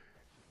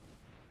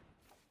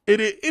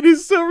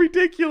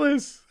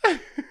ridiculous.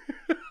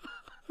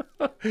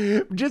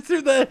 Just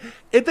through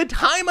at the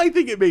time, I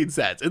think it made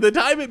sense. At the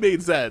time, it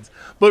made sense.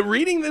 But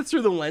reading this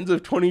through the lens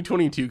of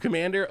 2022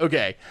 Commander,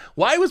 okay,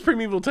 why was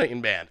Primeval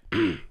Titan banned?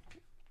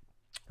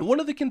 One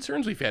of the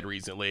concerns we've had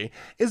recently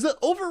is the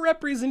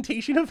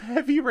overrepresentation of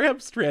heavy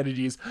ramp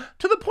strategies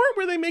to the point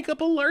where they make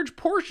up a large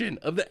portion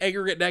of the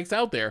aggregate decks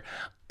out there.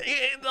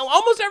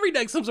 Almost every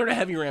deck's some sort of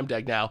heavy ramp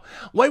deck now.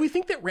 Why we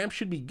think that ramp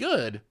should be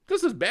good,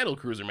 this is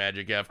battlecruiser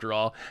magic after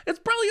all, it's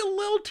probably a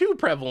little too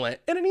prevalent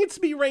and it needs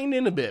to be reined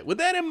in a bit. With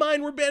that in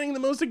mind, we're banning the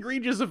most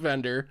egregious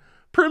offender,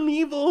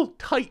 Primeval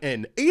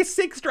Titan, a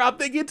 6-drop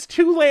that gets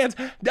 2 lands.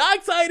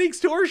 Dockside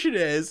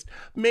Extortionist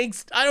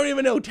makes, I don't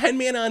even know, 10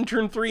 mana on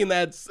turn 3, and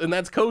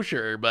that's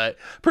kosher. But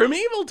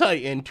Primeval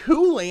Titan,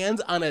 2 lands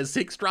on a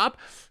 6-drop,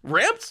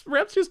 ramp's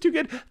just too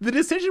good. The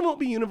decision won't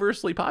be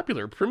universally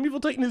popular. Primeval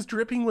Titan is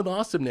dripping with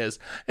awesomeness,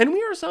 and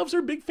we ourselves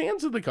are big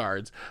fans of the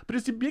cards. But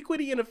its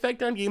ubiquity and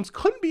effect on games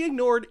couldn't be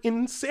ignored,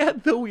 and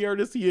sad though we are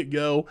to see it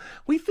go,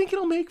 we think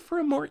it'll make for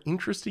a more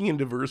interesting and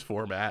diverse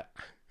format.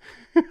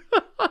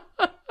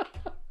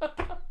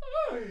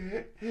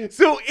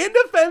 So in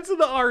defense of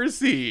the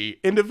RC,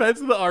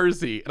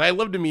 and I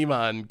love to meme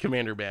on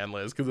Commander ban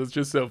list because it's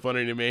just so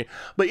funny to me,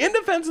 but in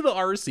defense of the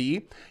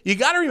RC, you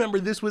got to remember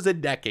this was a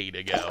decade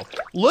ago.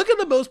 Look at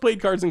the most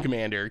played cards in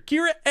Commander.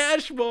 Kira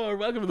Ashmore,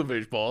 welcome to the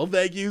Fishbowl.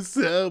 Thank you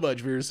so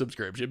much for your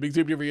subscription. Big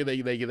super for you.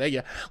 Thank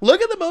you.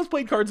 Look at the most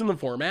played cards in the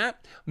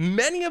format.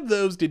 Many of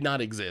those did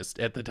not exist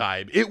at the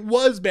time. It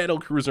was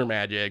Battlecruiser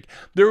Magic.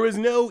 There was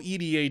no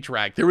EDH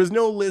rack. There was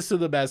no list of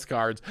the best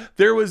cards.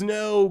 There was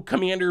no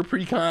Commander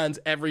precons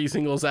every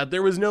single set.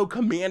 There was no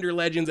Commander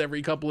Legends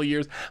every couple of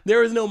years.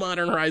 There was no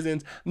Modern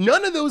Horizons.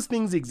 None of those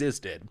things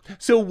existed.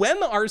 So when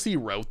the RC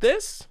wrote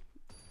this,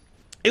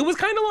 it was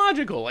kind of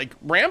logical. Like,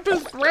 ramp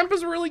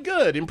is really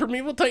good, and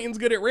Primeval Titan's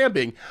good at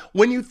ramping.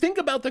 When you think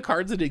about the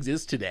cards that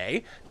exist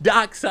today,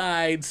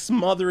 Dockside,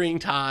 Smothering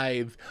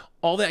Tithe,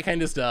 all that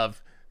kind of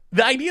stuff,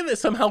 the idea that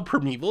somehow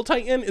Primeval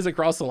Titan is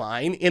across the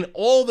line and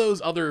all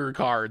those other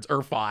cards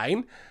are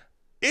fine,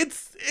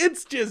 it's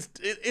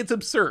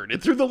absurd.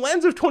 And through the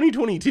lens of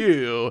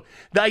 2022,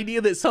 the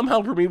idea that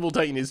somehow Primeval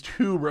Titan is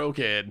too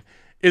broken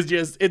is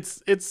just,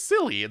 it's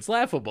silly, it's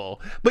laughable.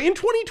 But in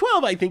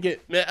 2012, I think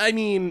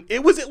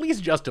it was at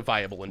least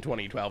justifiable in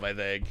 2012, I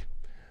think.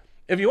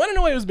 If you want to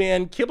know why it was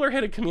banned, Kibler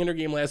had a Commander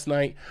game last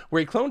night where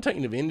he cloned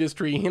Titan of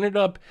Industry. He ended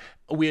up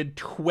with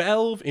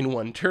 12 in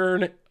one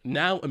turn.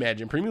 Now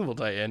imagine Primeval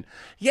Titan.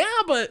 Yeah,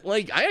 but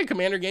like I had a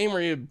Commander game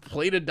where you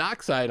played a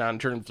Dockside on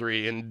turn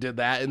 3 and did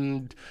that,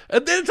 and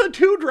it's a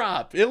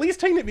 2-drop. At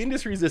least Titan of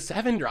Industry is a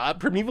 7-drop.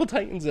 Primeval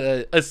Titan's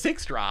a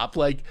 6-drop.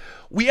 Like,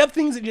 we have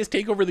things that just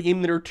take over the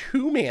game that are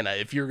 2 mana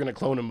if you're gonna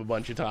clone them a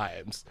bunch of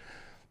times.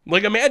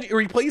 Like, imagine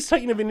replace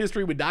Titan of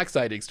Industry with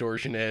Dockside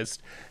Extortionist,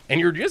 and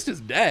you're just as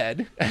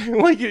dead.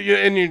 Like,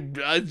 and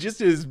you're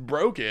just as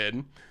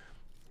broken.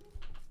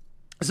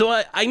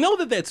 So I know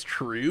that that's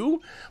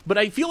true, but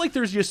I feel like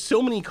there's just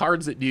so many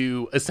cards that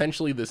do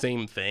essentially the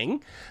same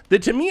thing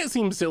that to me it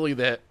seems silly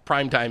that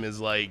Primetime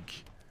is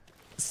like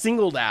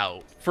singled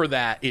out for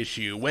that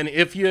issue, when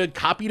if you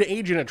copied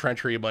Agent of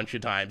Treachery a bunch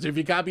of times, if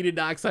you copied a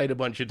Dockside a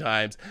bunch of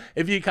times,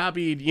 if you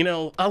copied, you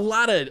know, a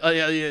lot of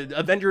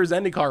Avengers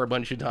Zendikar a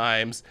bunch of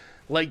times,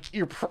 like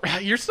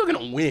you're still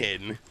gonna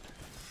win.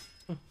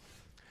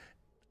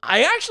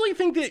 I actually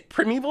think that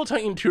Primeval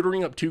Titan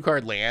tutoring up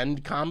 2-card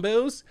land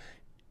combos,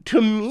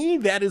 to me,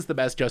 that is the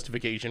best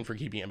justification for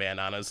keeping it banned,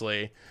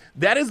 honestly.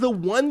 That is the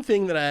one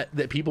thing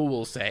that people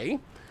will say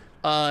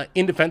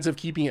in defense of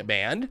keeping it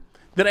banned,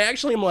 that I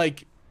actually am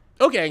like,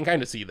 okay, I can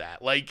kind of see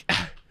that. Like,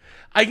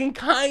 I can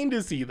kind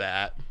of see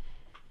that.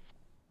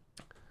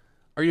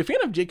 Are you a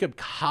fan of Jacob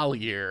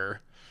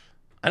Collier?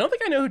 I don't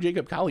think I know who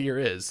Jacob Collier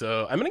is,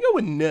 so I'm going to go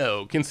with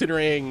no,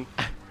 considering...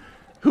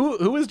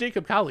 Who is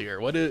Jacob Collier?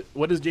 What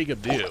does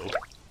Jacob do?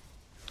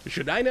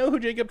 Should I know who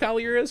Jacob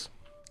Collier is?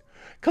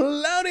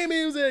 Cloudy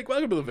Music,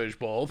 welcome to the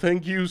Fishbowl.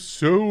 Thank you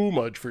so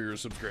much for your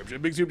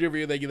subscription. Big super for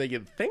you. Thank you, thank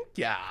you, thank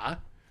ya.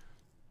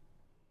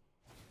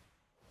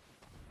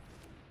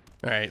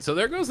 All right, so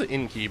there goes the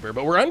Innkeeper,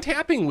 but we're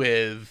untapping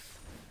with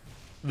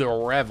the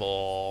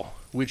Revel,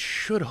 which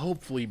should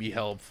hopefully be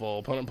helpful.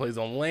 Opponent plays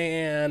on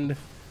land,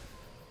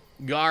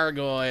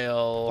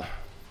 Gargoyle,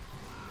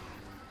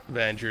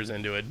 ventures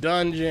into a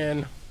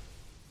dungeon.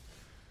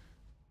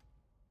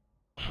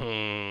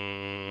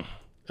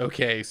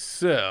 Okay,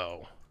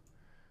 so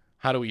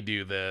how do we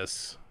do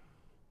this?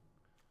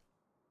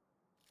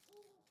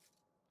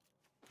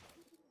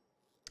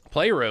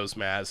 Play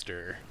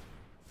Roastmaster.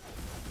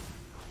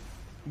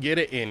 Get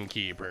an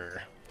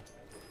Innkeeper.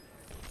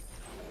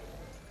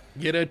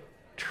 Get a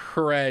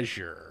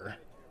Treasure.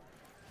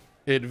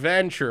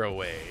 Adventure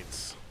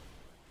awaits.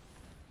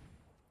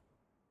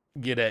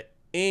 Get a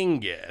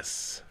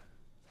Ingus.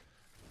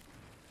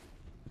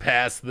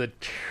 Pass the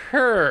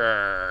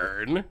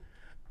turn.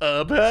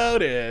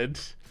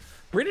 Opponent.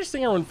 British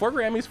singer won 4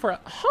 Grammys for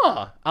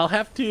I'll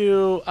have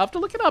to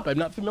look it up. I'm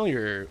not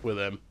familiar with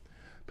him.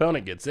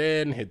 Opponent gets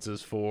in, hits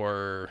us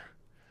for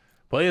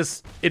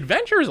plays.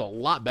 Adventure is a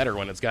lot better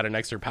when it's got an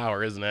extra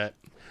power, isn't it?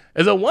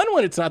 As a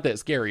 1/1, it's not that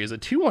scary. As a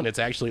 2/1, it's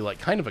actually like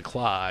kind of a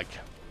clock.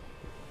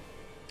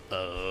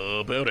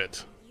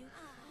 Opponent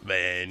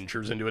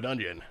ventures into a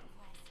dungeon.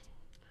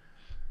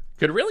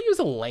 Could really use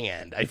a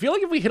land. I feel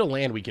like if we hit a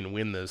land, we can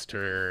win this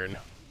turn.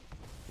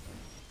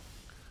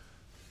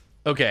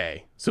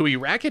 Okay, so we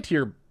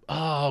Racketeer.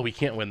 Oh, we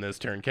can't win this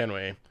turn, can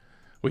we?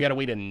 We gotta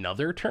wait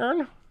another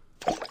turn?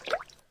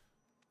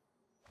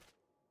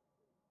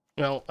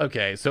 Well,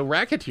 okay, so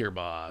Racketeer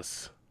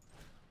Boss.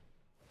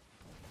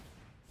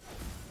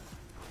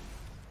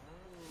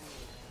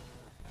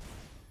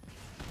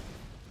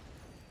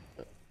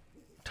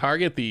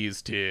 Target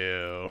these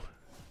two.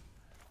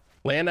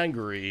 Land on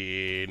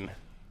green.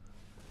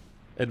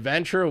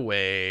 Adventure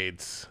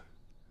awaits.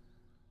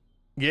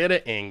 Get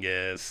an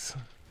Ingus.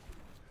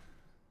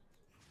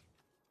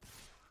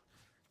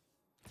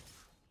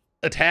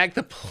 Attack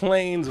the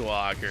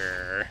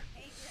Planeswalker.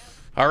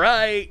 All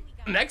right.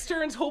 Next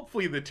turn's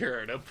hopefully the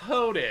turn.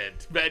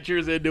 Opponent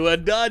ventures into a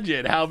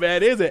dungeon. How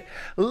bad is it?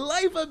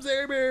 Life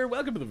Observer,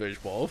 welcome to the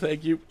Fishbowl.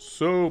 Thank you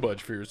so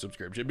much for your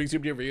subscription. Big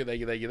super for you. Thank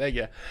you, thank you, thank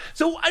you.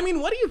 So, I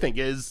mean, what do you think?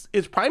 Is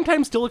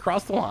Primetime still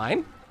across the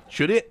line?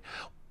 Should it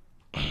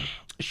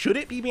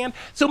be banned?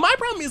 So my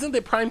problem isn't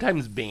that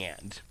Primetime's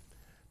banned.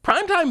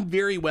 Primetime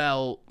very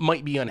well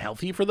might be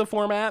unhealthy for the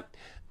format.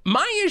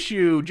 My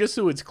issue, just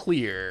so it's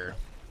clear,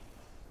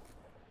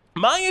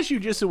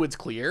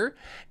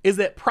 is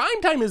that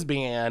Primetime is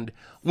banned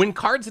when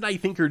cards that I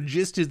think are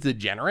just as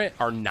degenerate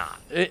are not.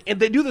 And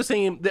they do the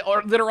same, that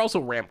are also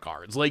ramp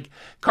cards. Like,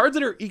 cards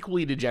that are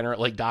equally degenerate,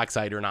 like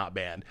Dockside, are not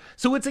banned.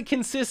 So it's a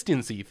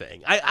consistency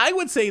thing. I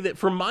would say that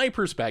from my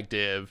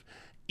perspective,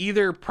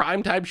 either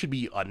Primetime should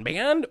be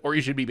unbanned, or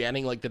you should be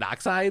banning, like, the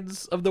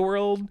Docksides of the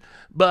world.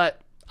 But,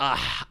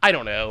 I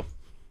don't know.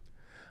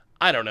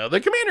 The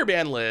commander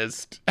ban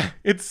list,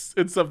 it's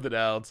something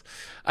else.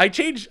 I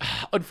changed,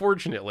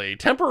 unfortunately,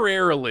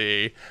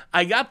 temporarily.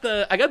 I got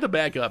the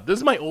backup. This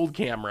is my old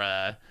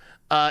camera.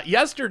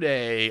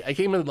 Yesterday I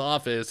came into the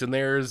office and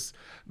there's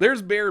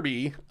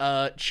Bearby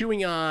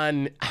chewing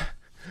on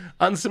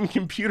some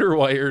computer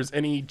wires,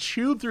 and he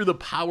chewed through the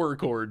power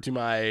cord to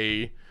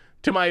my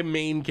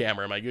main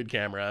camera, my good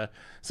camera.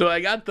 So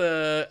I got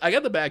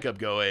the backup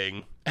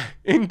going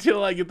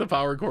until I get the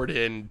power cord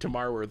in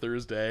tomorrow or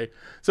Thursday.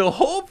 So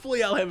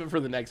hopefully I'll have it for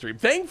the next stream.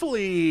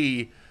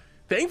 Thankfully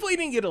he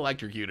didn't get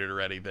electrocuted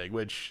or anything,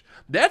 which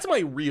that's my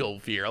real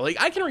fear. Like,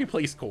 I can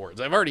replace cords.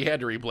 I've already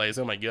had to replace.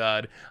 Oh my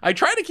God. I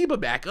try to keep a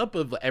backup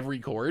of every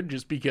cord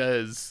just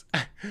because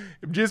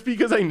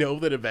I know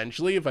that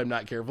eventually, if I'm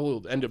not careful,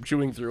 it'll end up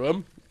chewing through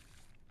them.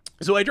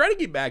 So I try to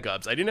keep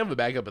backups. I didn't have a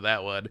backup of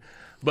that one,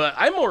 but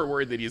I'm more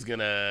worried that he's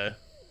gonna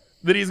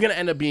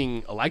end up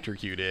being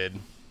electrocuted.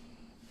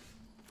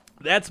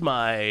 That's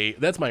my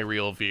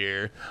real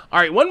fear. All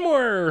right, one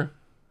more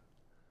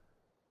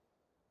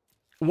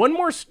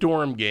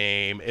Storm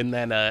game, and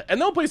then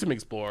we'll play some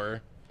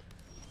Explorer.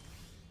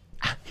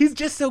 He's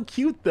just so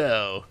cute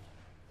though.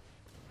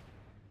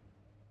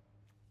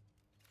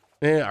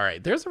 Yeah, all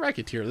right, there's a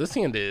Racketeer. This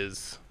hand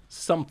is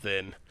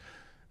something.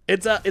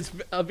 It's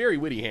a very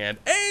witty hand.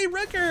 Hey,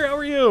 Ricker, how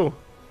are you?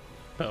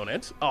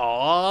 Opponent.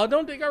 Aw,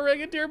 don't take our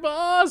Racketeer,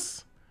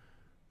 boss.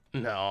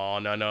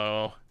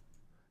 No.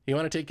 You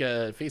want to take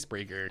a face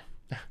breaker?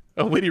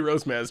 A witty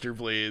Roastmaster,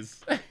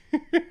 please.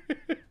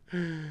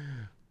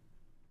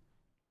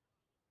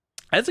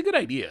 That's a good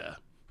idea.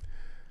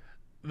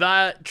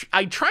 I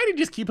try to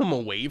just keep him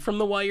away from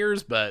the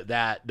wires, but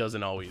that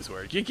doesn't always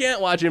work. You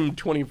can't watch him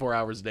 24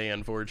 hours a day,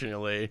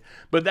 unfortunately.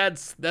 But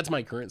that's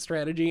my current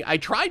strategy. I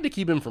tried to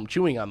keep him from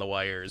chewing on the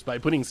wires by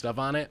putting stuff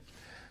on it.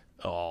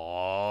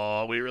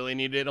 Oh, we really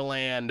needed a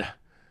land.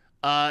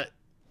 Wow,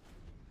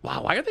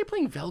 why are they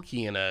playing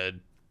Velky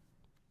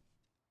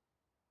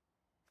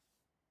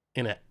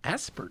in an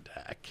Esper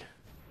deck?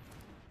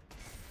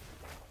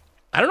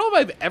 I don't know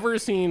if I've ever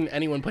seen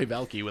anyone play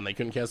Valky when they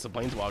couldn't cast the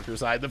Planeswalker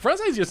side. The front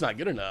side's just not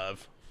good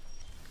enough.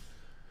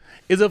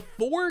 Is a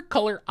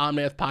 4-color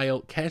Omnath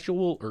pile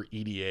casual or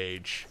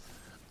EDH?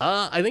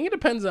 I think it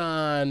depends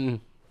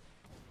on...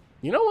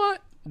 You know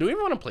what? Do we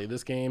even want to play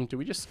this game? Do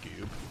we just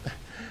scoop?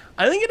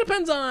 I think it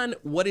depends on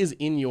what is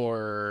in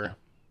your...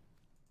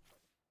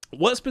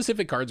 What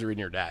specific cards are in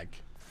your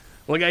deck.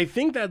 Like, I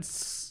think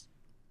that's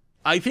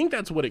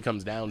what it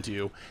comes down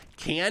to.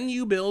 Can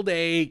you build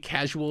a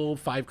casual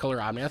 5-color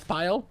Omnath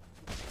pile?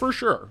 For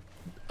sure.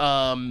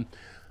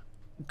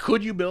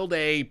 Could you build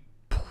a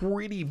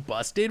pretty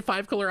busted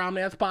 5-color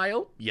Omnath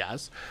pile?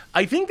 Yes.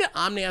 I think that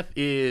Omnath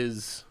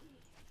is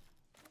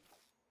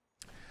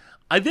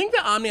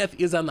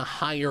on the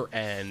higher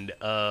end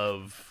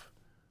of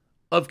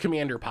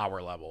commander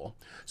power level.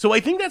 So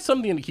I think that's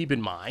something to keep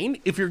in mind.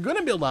 If you're going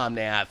to build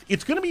Omnath,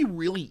 it's going to be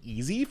really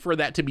easy for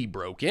that to be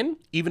broken,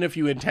 even if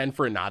you intend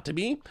for it not to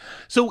be.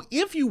 So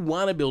if you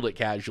want to build it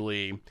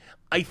casually,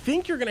 I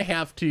think you're going to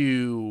have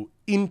to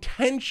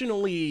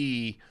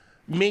intentionally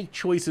make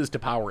choices to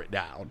power it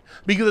down,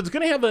 because it's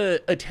going to have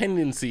a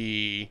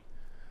tendency...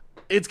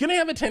 It's going to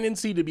have a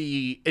tendency to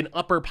be an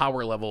upper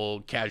power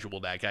level casual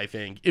deck, I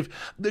think.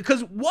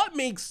 Because what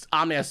makes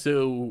Omnath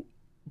so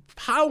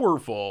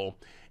powerful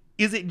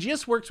is it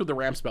just works with the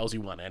ramp spells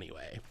you want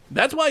anyway.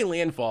 That's why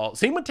Landfall,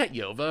 same with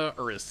Tetyova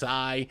or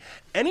Asai,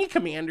 any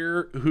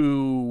commander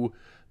who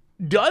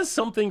does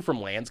something from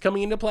lands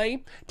coming into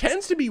play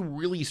tends to be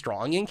really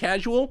strong in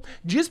casual,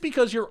 just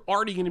because you're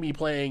already going to be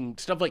playing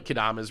stuff like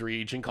Kadama's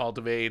Reach and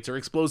Cultivates or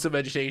Explosive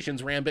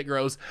Vegetations, Rampant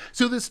Growth.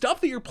 So the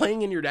stuff that you're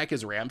playing in your deck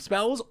as ramp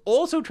spells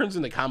also turns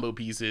into combo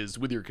pieces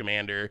with your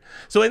commander.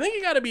 So I think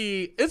you got to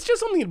be, it's just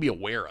something to be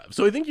aware of.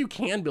 So I think you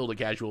can build a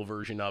casual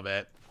version of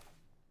it.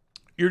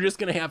 You're just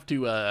going to have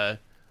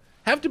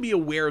to be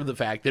aware of the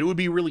fact that it would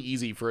be really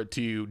easy for it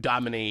to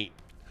dominate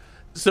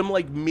some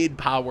like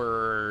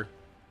mid-power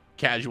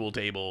casual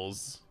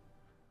tables.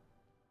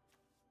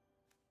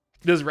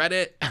 Does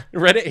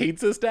Reddit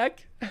hates this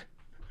deck?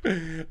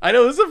 I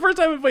know, this is the first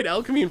time I've played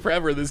Alchemy in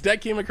forever. This deck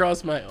came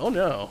across my... Oh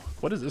no,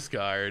 what is this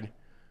card?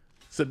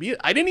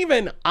 I didn't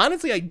even...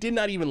 Honestly, I did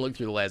not even look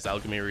through the last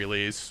Alchemy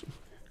release.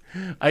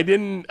 I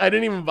didn't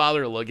even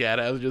bother to look at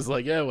it. I was just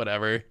like, yeah,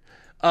 whatever.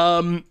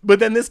 But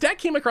then this deck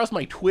came across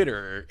my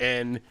Twitter,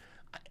 and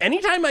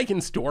anytime I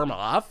can storm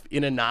off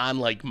in a non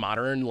like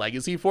modern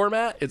legacy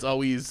format, it's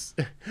always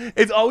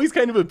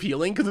kind of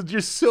appealing, because it's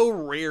just so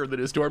rare that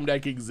a storm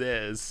deck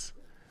exists.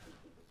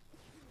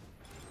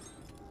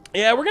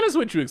 Yeah, we're gonna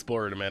switch to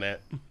Explorer in a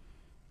minute.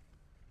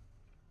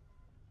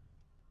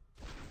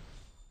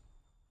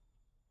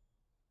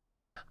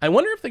 I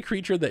wonder if the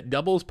creature that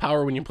doubles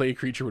power when you play a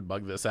creature would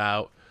bug this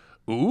out.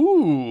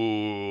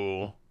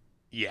 Ooh.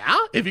 Yeah,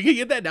 if you could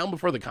get that down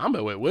before the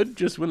combo, it would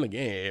just win the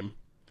game.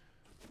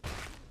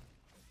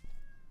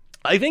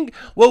 I think,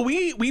 well,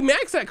 we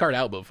maxed that card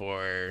out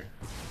before.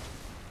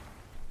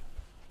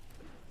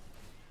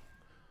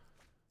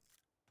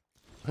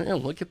 Yeah,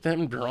 look at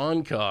them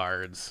drawn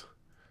cards.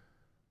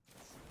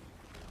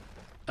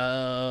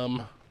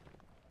 All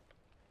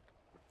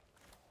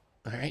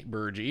right,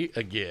 Burgie,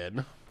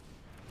 again.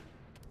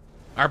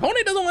 Our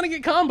opponent doesn't want to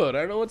get comboed. I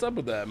don't know what's up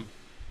with them.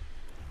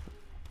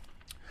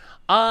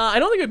 I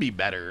don't think it'd be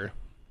better.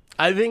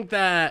 I think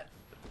that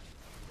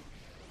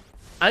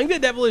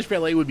Devilish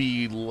Valet would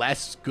be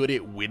less good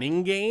at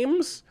winning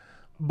games,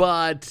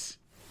 but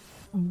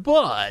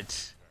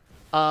it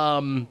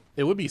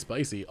would be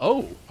spicy.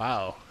 Oh,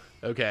 wow.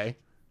 Okay.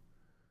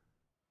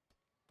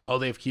 Oh,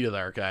 they have Key to the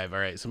Archive. All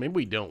right, so maybe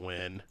we don't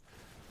win.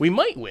 We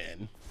might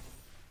win.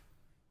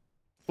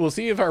 We'll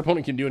see if our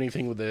opponent can do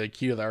anything with the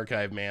Key to the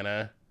Archive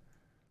mana.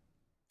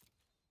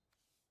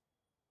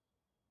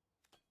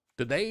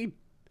 Did they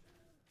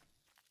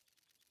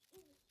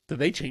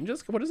change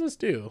this? What does this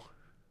do?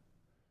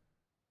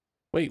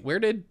 Wait,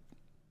 when did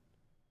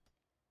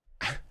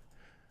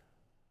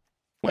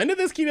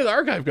this Key to the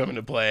Archive come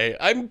into play?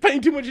 I'm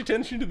paying too much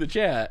attention to the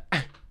chat.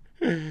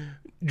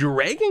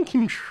 Dragon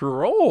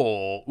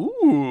Control.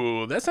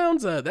 Ooh, that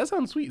sounds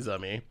sweet,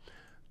 Zummy.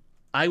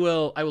 I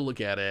will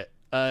look at it.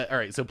 All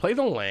right, so play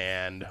the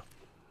land.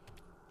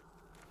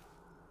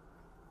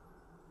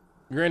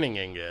 Grinning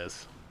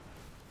Angus.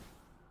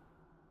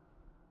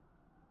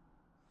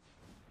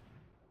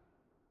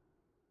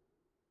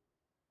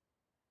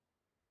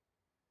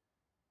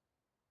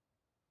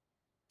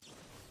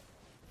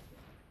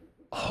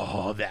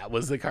 Oh, that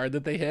was the card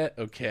that they hit?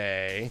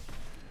 Okay.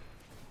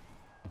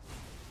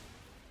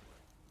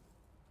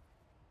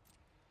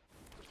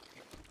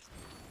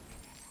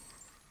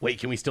 Wait,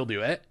 can we still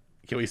do it?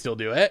 Can we still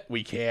do it?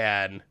 We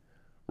can.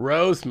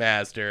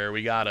 Roastmaster,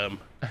 we got him.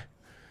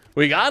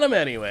 We got him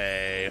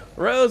anyway.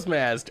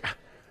 Roastmaster.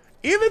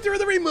 Even through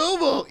the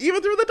removal,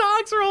 even through the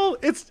dox roll,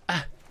 it's...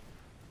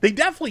 they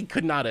definitely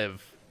could not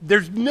have...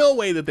 There's no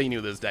way that they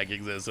knew this deck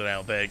existed, I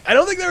don't think. I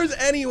don't think there was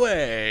any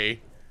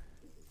way.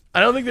 I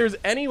don't think there's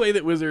any way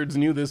that Wizards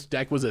knew this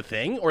deck was a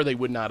thing, or they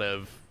would not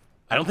have...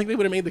 I don't think they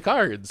would have made the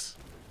cards.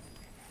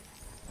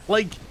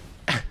 Like...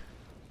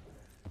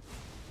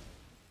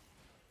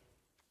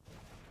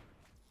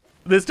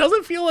 This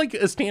doesn't feel like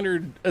a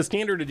standard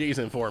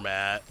adjacent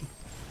format.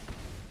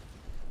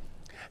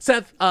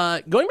 Seth,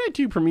 going back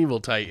to Primeval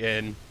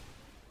Titan,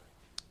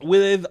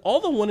 with all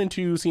the 1 and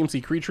 2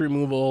 CMC creature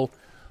removal,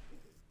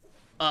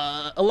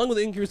 along with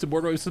the increase to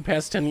board rates the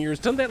past 10 years,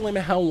 doesn't that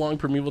limit how long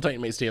Primeval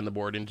Titan may stay on the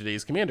board in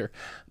today's Commander?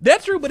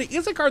 That's true, but it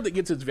is a card that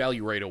gets its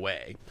value right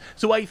away.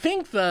 So I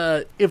think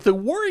if the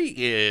worry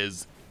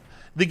is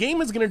the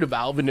game is going to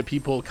devolve into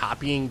people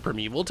copying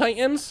Primeval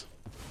Titans,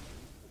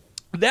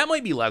 that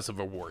might be less of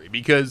a worry,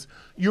 because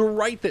you're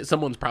right that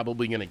someone's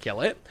probably going to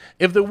kill it.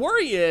 If the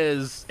worry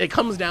is it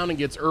comes down and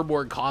gets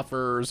Urborg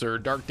Coffers or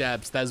Dark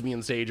Depths,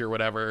 Thespian Stage or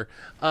whatever,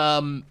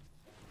 and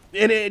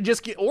it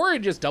just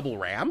double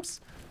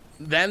ramps,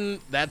 then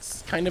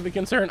that's kind of a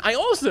concern.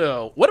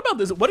 What about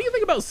this? What do you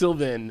think about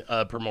Sylvan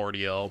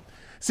Primordial?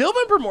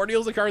 Sylvan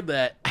Primordial is a card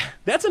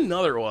that's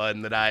another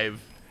one that I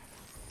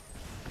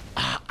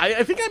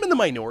think I'm in the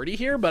minority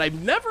here, but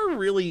I've never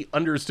really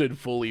understood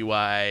fully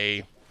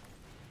why.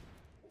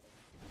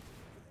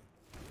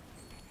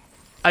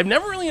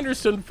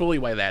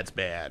 That's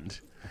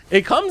banned.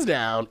 It comes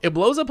down, it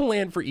blows up a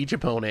land for each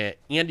opponent,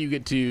 and you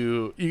get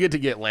to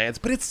get lands,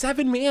 but it's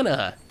 7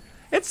 mana.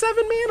 It's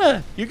 7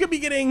 mana. You could be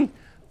getting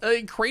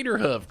a Crater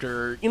Hoofed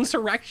or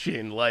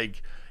Insurrection.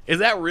 Like, is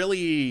that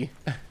really?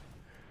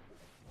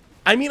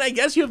 I mean, I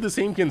guess you have the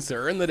same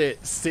concern that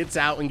it sits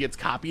out and gets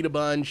copied a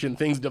bunch and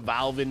things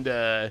devolve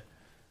into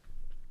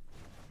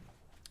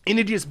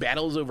just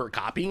battles over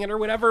copying it or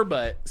whatever,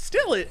 but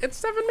still, it's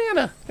 7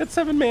 mana. It's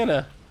 7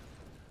 mana.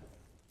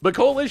 But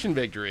Coalition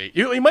Victory.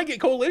 You might get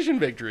Coalition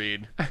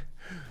Victoried.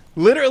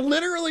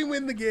 Literally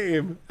win the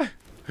game.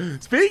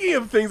 Speaking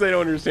of things I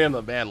don't understand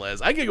the ban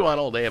list, I could go on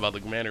all day about the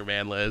Commander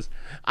ban list.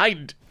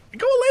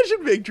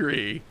 Coalition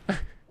Victory.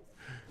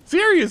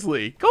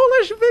 Seriously,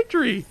 Coalition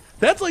Victory.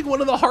 That's like one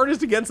of the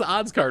hardest against the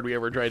odds card we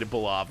ever tried to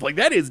pull off. Like,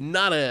 that is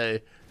not an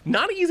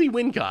easy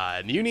win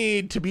con. You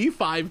need to be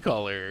 5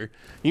 color.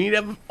 You need to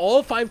have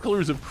all 5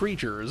 colors of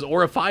creatures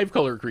or a 5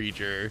 color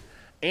creature.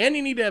 And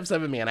you need to have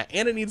 7 mana,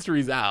 and it needs to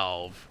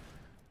resolve.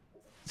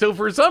 So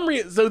for some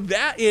reason,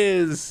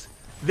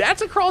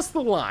 that's across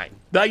the line.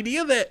 The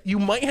idea that you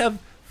might have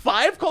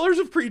 5 colors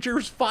of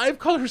creatures, 5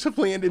 colors of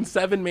land, and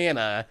 7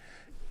 mana,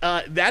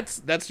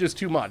 that's just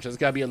too much. That's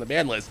gotta be on the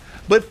ban list.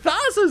 But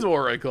Thassa's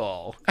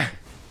Oracle.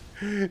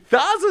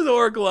 Thassa's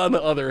Oracle, on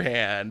the other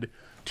hand,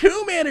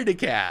 2 mana to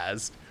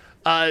cast.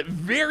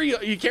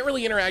 You can't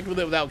really interact with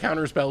it without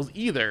counter spells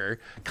either.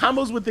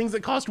 Combos with things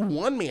that cost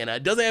 1 mana.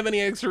 Doesn't have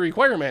any extra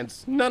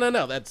requirements. No.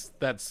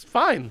 That's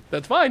fine.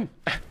 That's fine.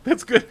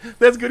 That's good.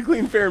 That's good,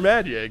 clean, fair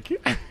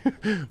magic.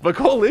 But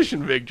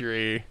Coalition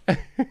Victory.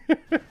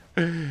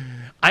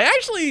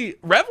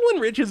 Revel in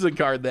Riches is a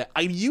card that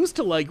I used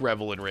to like.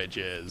 Revel in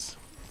Riches.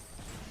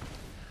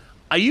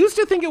 I used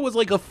to think it was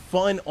like a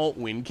fun alt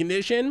win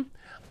condition.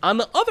 On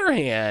the other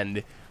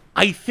hand,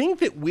 I think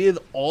that with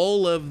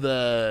all of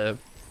the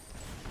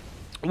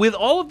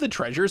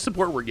treasure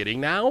support we're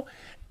getting now,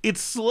 it's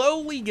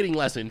slowly getting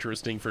less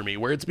interesting for me,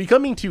 where it's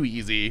becoming too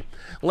easy.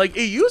 Like,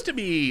 it used to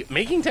be,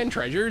 making 10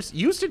 treasures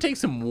used to take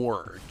some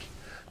work.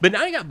 But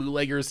now you got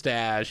Bootlegger's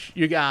Stash,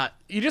 you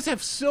just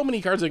have so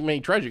many cards that can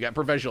make treasure. You got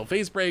Professional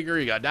Facebreaker,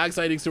 you got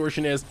Dockside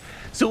Extortionist.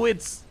 So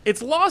it's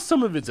lost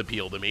some of its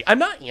appeal to me. I'm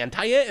not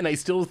anti it, and I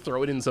still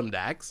throw it in some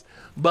decks,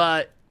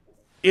 but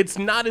it's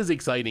not as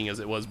exciting as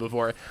it was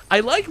before.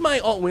 I like my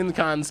alt win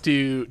cons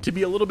to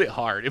be a little bit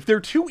hard. If they're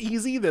too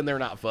easy, then they're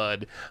not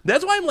fun.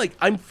 That's why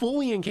I'm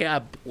fully in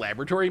cap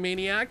Laboratory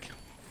Maniac.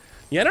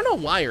 Yeah, I don't know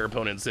why our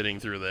opponent's sitting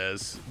through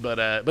this, but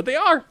they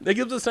are. It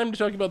gives us time to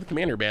talk about the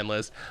Commander ban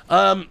list.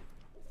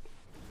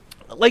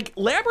 Like,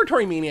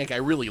 Laboratory Maniac I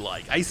really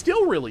like. I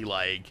still really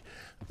like,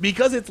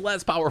 because it's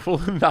less powerful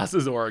than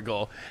Thassa's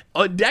Oracle.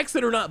 Decks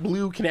that are not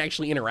blue can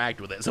actually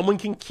interact with it. Someone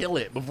can kill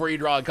it before you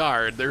draw a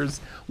card. There's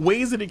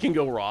ways that it can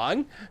go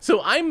wrong.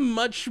 So I'm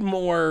much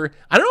more...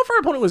 I don't know if our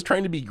opponent was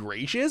trying to be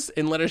gracious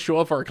and let us show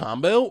off our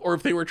combo, or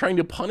if they were trying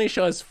to punish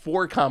us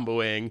for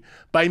comboing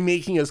by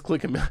making us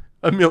click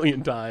a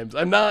million times.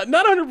 I'm not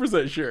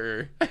 100%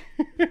 sure.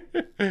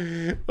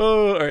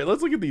 Oh, all right,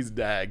 let's look at these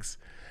decks.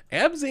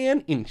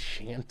 Abzan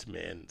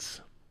Enchantment.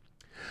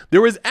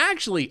 There was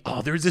actually,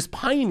 there's this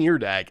Pioneer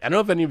deck. I don't know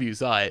if any of you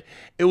saw it.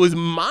 It was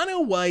mono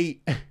white.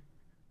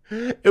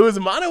 It was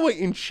mono white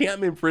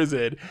Enchantment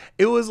Prison.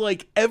 It was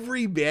like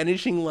every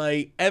Vanishing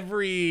Light,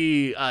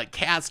 every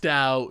Cast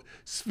Out,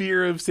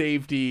 Sphere of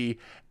Safety,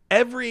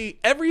 every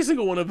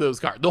single one of those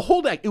cards. The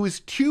whole deck, it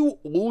was 2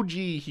 OG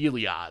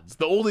Heliod's.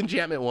 The old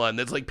enchantment one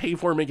that's like pay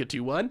 4, make a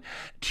 2/1.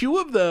 2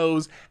 of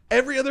those.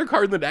 Every other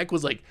card in the deck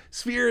was like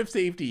Sphere of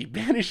Safety,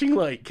 Vanishing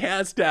Light,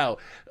 Cast Out,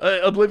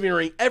 Oblivion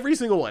Ring, every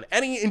single one.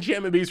 Any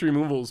enchantment-based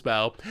removal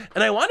spell.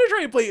 And I want to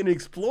try to play an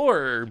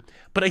Explorer,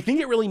 but I think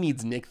it really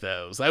needs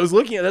Nykthos. I was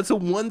looking at, that's the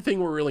one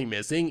thing we're really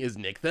missing is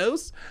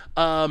Nykthos.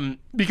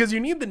 Because you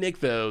need the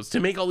Nykthos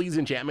to make all these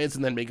enchantments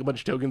and then make a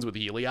bunch of tokens with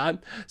Heliod.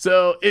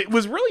 So it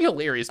was really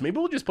hilarious. Maybe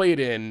we'll just play it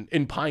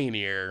in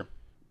Pioneer.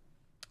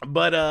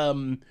 But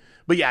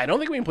yeah, I don't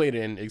think we can play it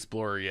in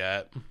Explorer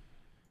yet.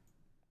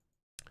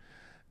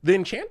 The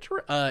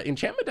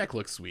enchantment deck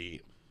looks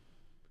sweet.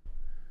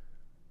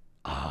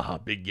 Ah,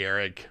 big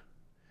Garrick.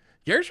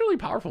 Garrick's really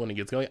powerful when he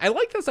gets going. I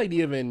like this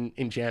idea of an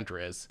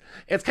Enchantress.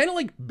 It's kind of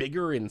like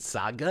bigger in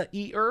Saga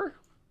Eater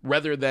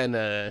rather than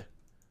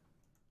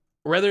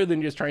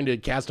just trying to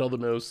cast all the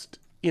most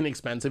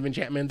inexpensive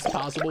enchantments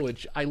possible,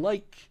 which I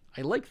like.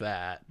 I like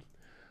that.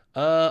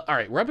 All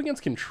right, we're up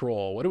against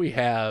control. What do we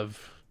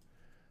have?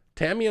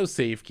 Tameo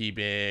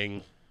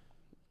safekeeping.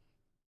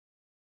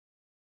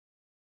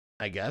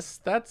 I guess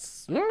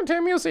that's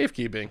Tameo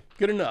safekeeping.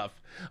 Good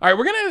enough. All right,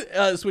 we're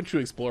gonna switch to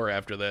Explorer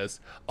after this.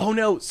 Oh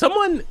no,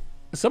 someone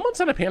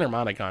sent a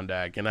Panharmonicon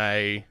deck, and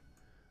I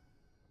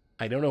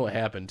don't know what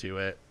happened to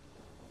it.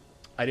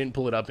 I didn't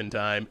pull it up in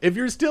time. If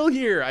you're still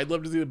here, I'd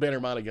love to see the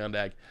Panharmonicon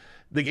deck.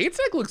 The Gates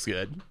deck looks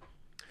good.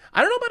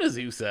 I don't know about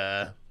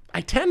Azusa.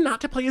 I tend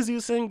not to play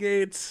Azusa in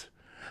Gates,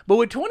 but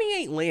with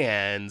 28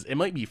 lands, it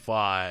might be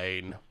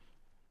fine.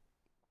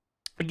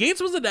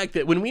 Gates was a deck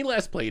that when we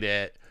last played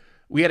it,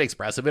 we had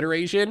Expressive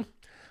Iteration.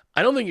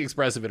 I don't think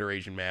Expressive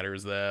Iteration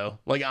matters, though.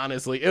 Like,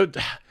 honestly,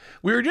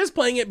 we were just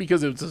playing it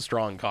because it's a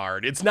strong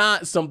card. It's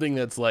not something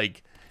that's,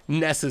 like,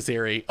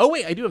 necessary. Oh,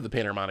 wait, I do have the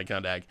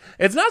Panharmonicon deck.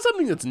 It's not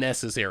something that's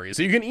necessary,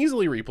 so you can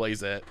easily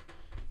replace it.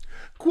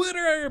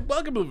 Quitter,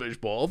 welcome to the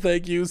Fishbowl.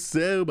 Thank you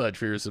so much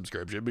for your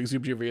subscription. Big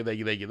super for you. Thank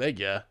you, thank you, thank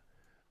you.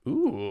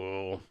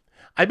 Ooh.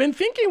 I've been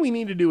thinking we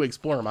need to do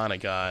Explore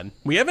Monicon.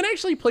 We haven't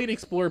actually played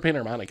Explore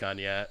Panharmonicon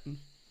yet.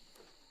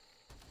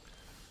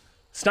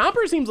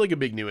 Stomper seems like a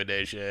big new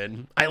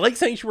addition. I like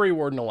Sanctuary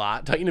Warden a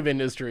lot. Titan of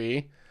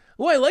Industry.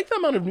 Oh, I like the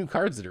amount of new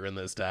cards that are in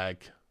this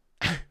deck.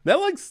 that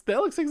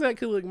looks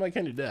exactly like my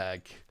kind of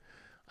deck,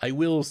 I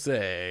will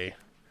say.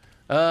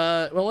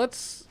 Well,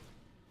 let's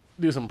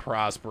do some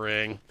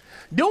prospering.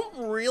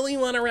 Don't really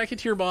want a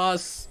Racketeer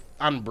Boss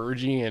on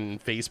Burgee and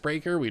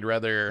Facebreaker. We'd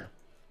rather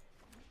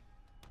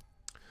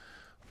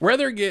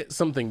get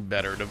something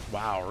better.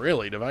 Wow,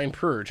 really? Divine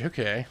Purge.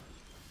 Okay.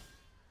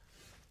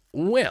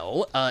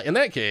 Well, in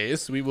that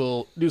case, we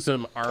will do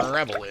some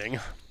reveling.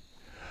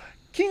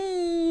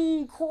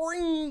 King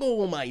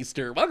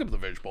Kringlemeister, welcome to the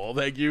Fishbowl.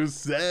 Thank you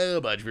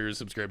so much for your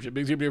subscription.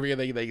 Big super, thank you,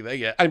 thank you,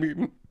 thank you. I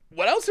mean,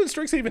 what else did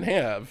Strixhaven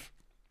have?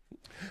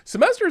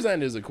 Semester's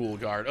End is a cool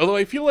card, although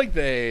I feel like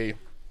they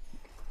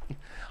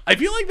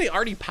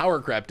already power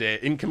crept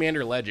it in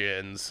Commander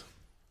Legends.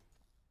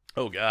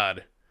 Oh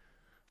God.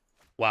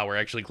 Wow, we're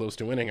actually close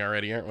to winning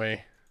already, aren't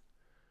we?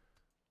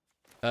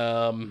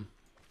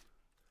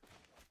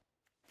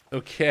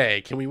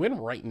 Okay, can we win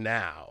right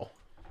now?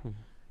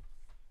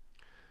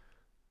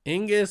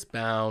 Ingus,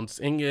 bounce,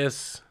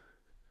 Ingus.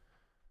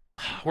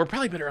 We're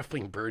probably better off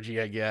playing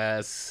Burgee, I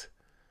guess.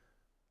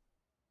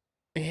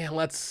 Yeah,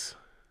 let's...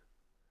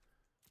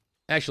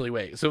 Actually,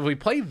 wait. So if we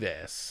play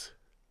this,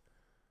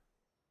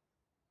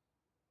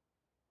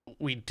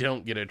 we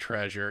don't get a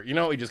treasure. You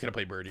know what? We just gotta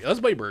play Burgee. Let's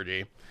play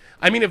Burgee.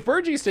 I mean, if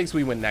Burgee sticks,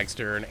 we win next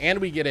turn, and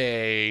we get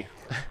a...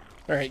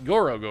 All right,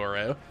 Goro.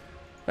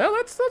 Well,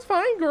 that's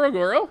fine.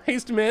 Goro.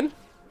 Haste them in.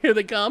 Here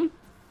they come.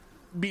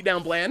 Beat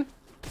down plan.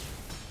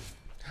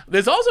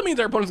 This also means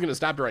our opponent's going to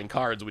stop drawing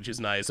cards, which is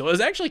nice. So it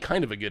was actually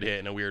kind of a good hit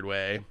in a weird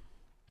way.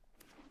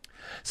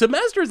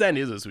 Semester's End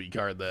is a sweet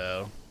card,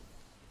 though.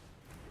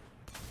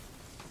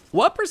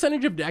 What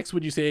percentage of decks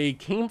would you say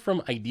came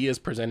from ideas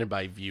presented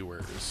by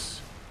viewers?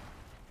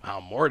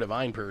 Wow, more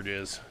Divine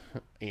Purges.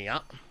 Yeah.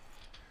 All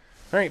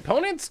right,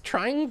 opponent's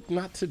trying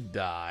not to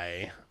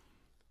die.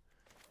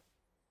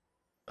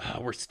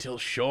 Oh, we're still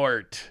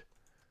short.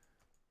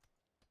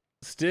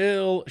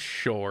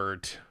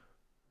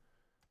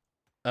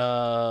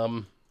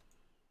 All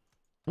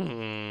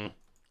right,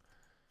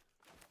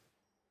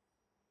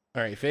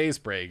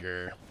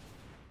 Facebreaker.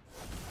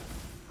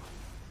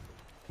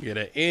 Get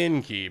an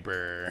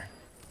Innkeeper.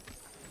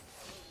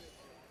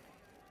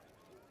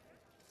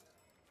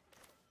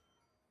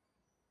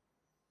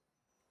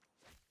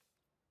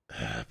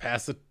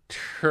 Pass the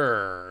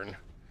turn.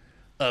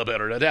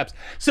 Better adapts.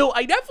 So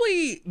I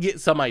definitely get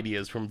some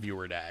ideas from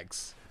viewer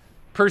decks.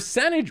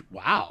 Percentage,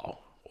 wow.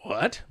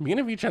 What?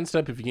 Beginning of each end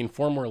step, if you gain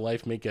 4 more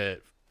life, make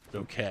it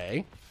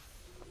okay.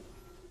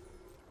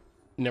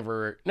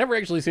 Never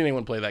actually seen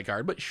anyone play that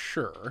card, but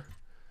sure.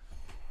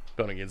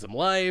 Opponent gains some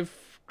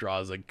life,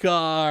 draws a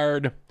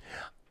card.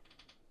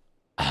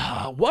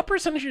 What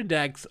percentage of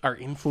decks are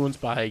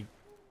influenced by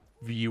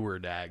viewer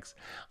decks?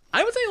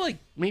 I would say like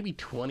maybe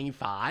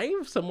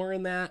 25, somewhere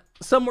in that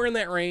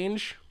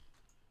range.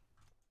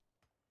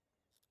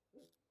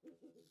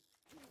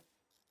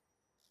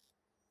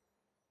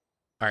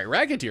 All right,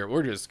 Racketeer,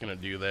 we're just gonna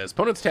do this.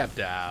 Opponent's tapped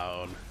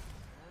down.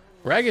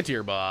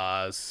 Racketeer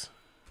Boss.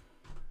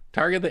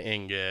 Target the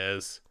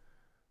Ingus.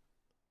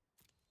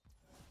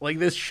 Like,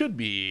 this should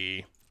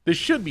be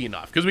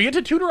enough, because we get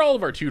to tutor all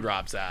of our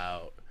 2-drops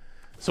out.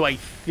 So I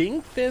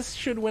think this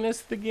should win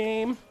us the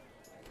game.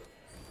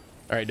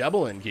 All right,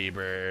 double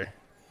Innkeeper.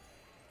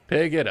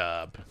 Pick it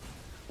up.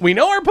 We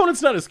know our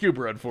opponent's not a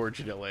Scooper,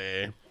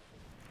 unfortunately.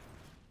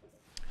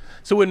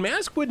 So would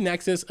Maskwood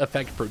Nexus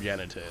affect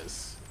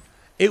Progenitus?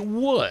 It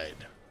would.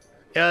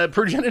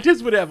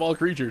 Progenitus would have all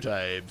creature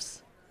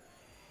types.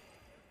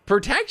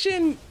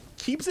 Protection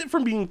keeps it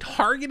from being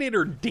targeted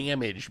or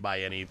damaged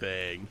by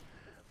anything,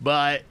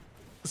 but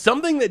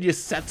something that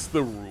just sets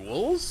the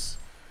rules.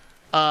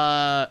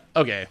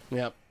 Okay,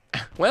 yep.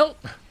 Well,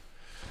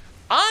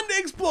 on to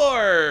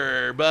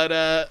explore,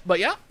 but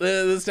yeah,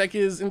 this deck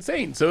is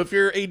insane. So if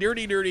you're a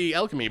dirty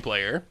Alchemy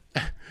player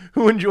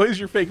who enjoys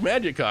your fake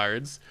magic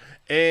cards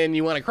and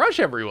you want to crush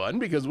everyone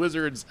because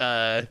Wizards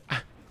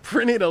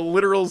printed a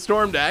literal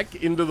storm deck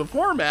into the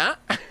format,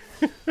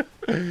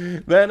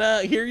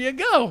 then here you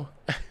go.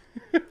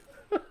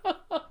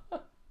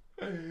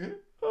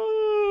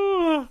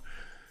 Oh,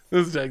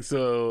 this deck,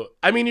 so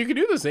I mean, you could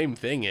do the same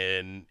thing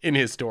in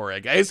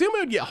Historic. I assume it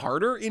would get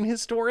harder in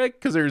Historic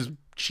because there's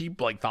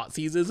cheap like Thought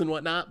Seizes and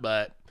whatnot,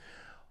 but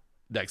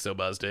deck's so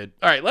busted.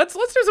 All right, let's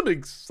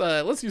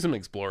do some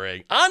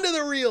exploring. On to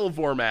the real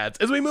formats.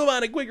 As we move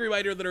on, a quick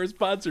reminder that our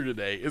sponsor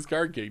today is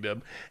Card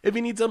Kingdom. If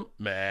you need some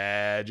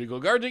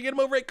magical cards, you get them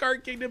over at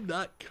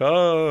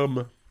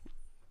cardkingdom.com.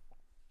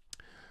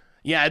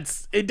 Yeah,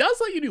 it does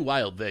let you do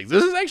wild things.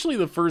 This is actually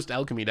the first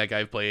Alchemy deck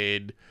I've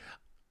played,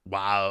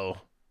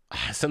 wow,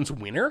 since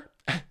winter?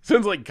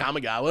 Since like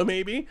Kamigawa,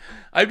 maybe?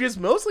 I've just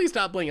mostly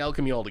stopped playing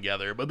Alchemy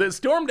altogether, but the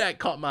Storm deck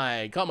caught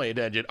my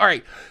attention. All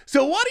right,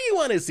 so what do you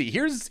want to see?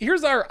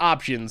 Here's our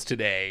options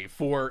today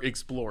for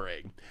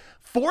exploring.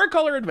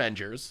 4-color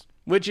adventures,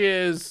 which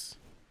is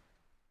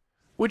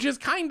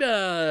kind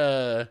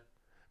of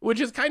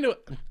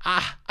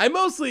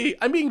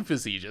I'm being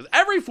facetious.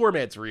 Every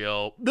format's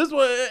real. This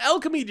one,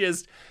 Alchemy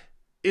just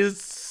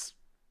is,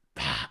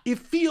 it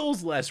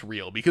feels less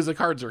real because the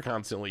cards are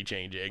constantly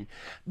changing.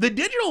 The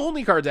digital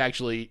only cards,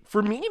 actually,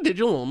 for me,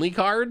 digital only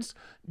cards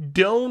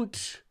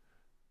don't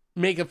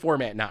make a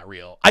format not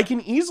real. I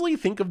can easily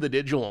think of the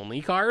digital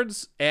only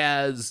cards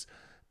as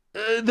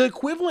the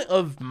equivalent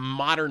of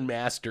Modern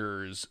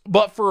Masters,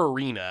 but for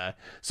Arena.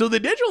 So the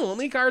digital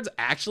only cards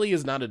actually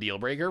is not a deal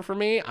breaker for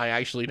me. I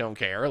actually don't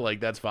care. Like,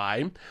 that's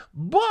fine.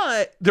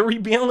 But the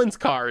rebalance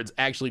cards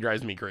actually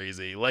drives me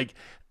crazy. Like,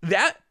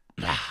 that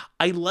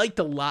I liked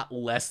a lot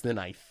less than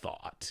I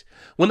thought.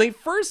 When they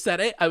first said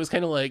it, I was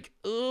kind of like,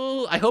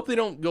 oh, I hope they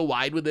don't go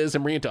wide with this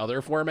and bring it to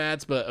other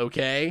formats, but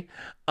okay.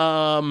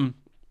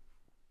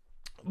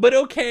 But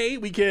okay,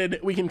 we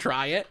can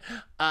try it.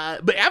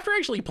 But after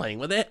actually playing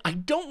with it, I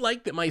don't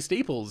like that my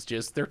staples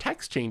just, their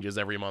text changes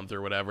every month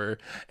or whatever.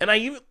 And I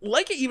even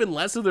like it even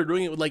less if they're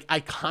doing it with like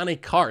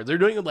iconic cards. They're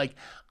doing it with like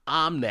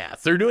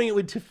Omnaths. They're doing it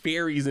with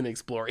Teferis and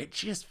Explorer. It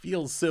just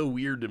feels so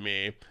weird to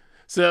me.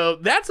 So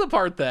that's the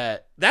part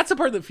that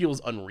feels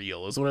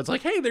unreal, is when it's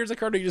like, hey, there's a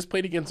card you just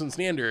played against in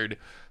Standard,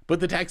 but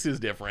the text is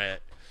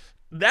different.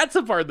 That's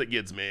the part that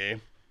gets me.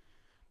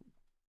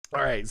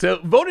 All right, so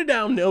voted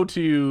down no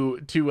to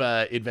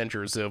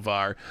adventures so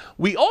far.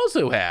 We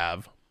also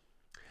have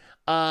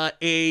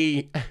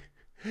a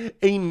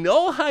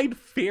Nullhide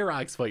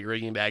Ferox fight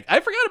rigging deck. I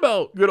forgot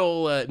about good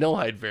old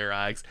Nullhide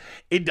Ferox.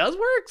 It does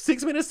work.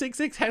 6-mana,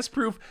 6/6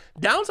 hexproof.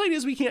 Downside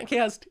is we can't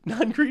cast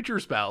non-creature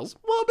spells. A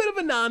little bit of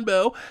a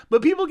non-bow,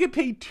 but people get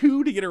paid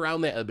 2 to get around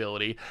that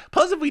ability.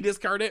 Plus, if we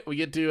discard it, we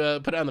get to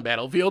put it on the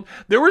battlefield.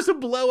 There were some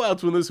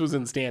blowouts when this was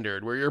in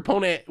Standard, where your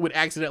opponent would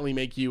accidentally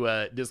make you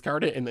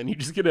discard it, and then you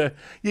just get a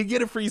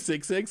free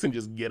 6/6 and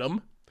just get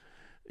them.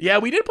 Yeah,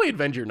 we did play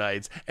Adventure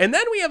Knights, and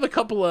then we have a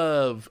couple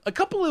of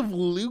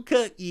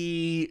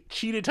Luca-y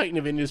Cheetah Titan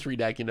of Industry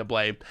deck into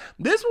play.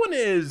 This one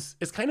is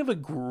kind of a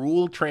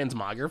Gruul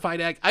Transmogrify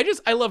deck.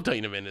 I love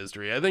Titan of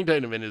Industry. I think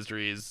Titan of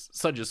Industry is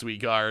such a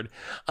sweet card.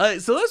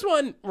 So this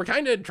one, we're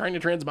kind of trying to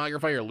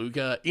Transmogrify our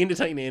Luca into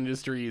Titan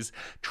Industries.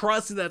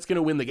 Trust that's going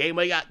to win the game.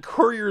 I got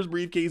Courier's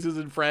Briefcases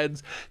and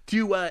Friends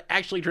to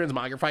actually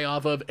Transmogrify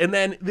off of, and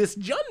then this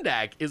Jun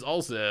deck is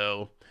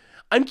also,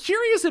 I'm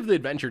curious if the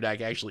Adventure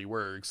deck actually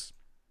works.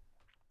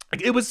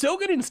 It was so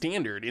good in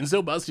Standard and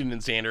so busted in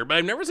Standard, but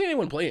I've never seen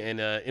anyone play it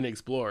in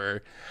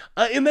Explorer.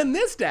 And then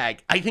this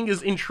deck, I think,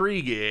 is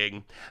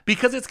intriguing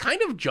because it's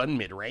kind of Jun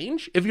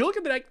mid-range. If you look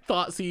at the deck,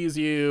 Thought Seize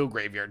You,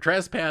 Graveyard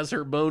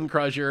Trespasser, Bone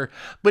Crusher,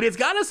 but it's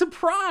got a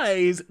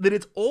surprise that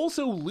it's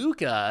also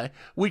Luca,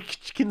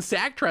 which can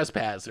sack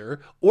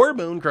Trespasser, or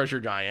Bone Crusher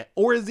Giant,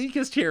 or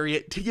Azeka's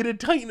Chariot to get a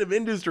Titan of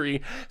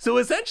Industry. So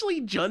essentially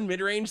Jun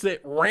mid-range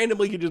that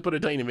randomly could just put a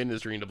Titan of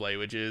Industry into play,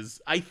 which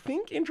is, I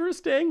think,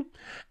 interesting.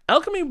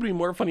 Alchemy would be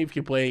more funny if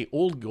you play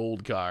old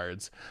gold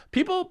cards.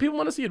 People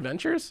want to see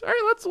adventures. All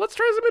right, let's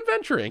try some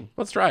adventuring.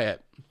 Let's try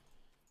it.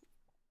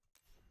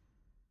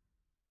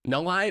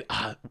 Nullhide.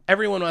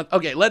 Everyone wants.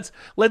 Okay, let's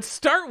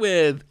start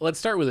with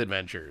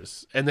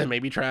adventures, and then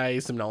maybe try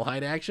some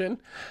Nullhide action.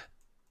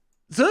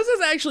 So this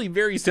is actually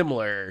very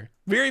similar,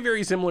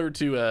 very similar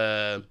to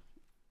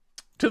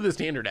the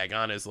Standard deck.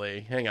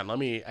 Honestly, hang on, let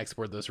me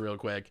export this real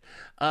quick.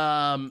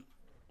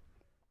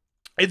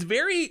 It's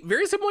very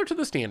similar to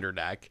the Standard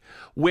deck,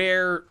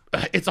 where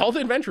it's all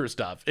the adventure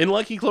stuff. And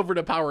Lucky Clover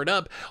to power it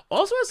up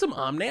also has some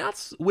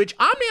Omnaths, which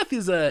Omnath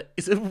is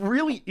a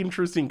really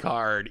interesting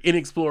card in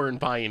Explorer and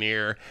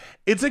Pioneer.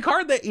 It's a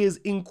card that is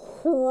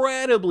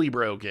incredibly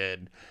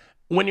broken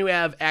when you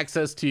have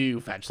access to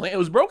fetch land. It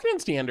was broken in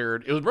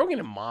standard, it was broken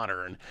in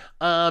modern.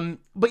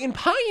 But in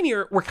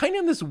Pioneer, we're kind of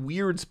in this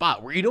weird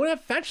spot where you don't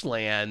have fetch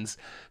lands,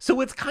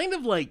 so it's kind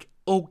of like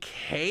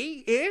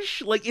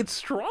okay-ish. Like, it's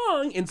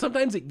strong and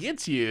sometimes it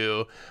gets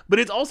you, but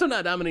it's also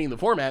not dominating the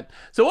format.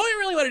 So what we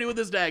really want to do with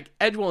this deck: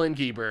 Edgewell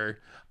Innkeeper,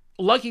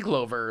 Lucky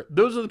Clover,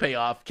 those are the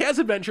payoff. Cast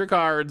adventure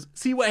cards,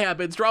 see what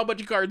happens, draw a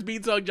bunch of cards,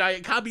 Beanstalk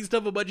Giant, copy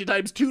stuff a bunch of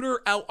times, tutor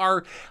out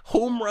our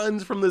home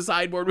runs from the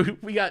sideboard.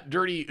 We got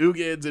Dirty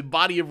Ugins and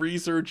Body of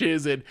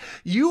Researches and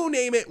you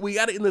name it, we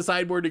got it in the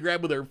sideboard to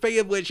grab with our Fey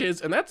of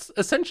Wishes, and that's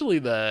essentially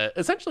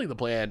the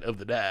plan of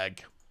the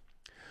deck.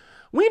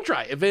 We can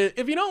try.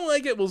 If you don't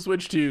like it, we'll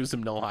switch to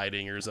some null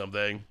hiding or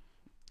something.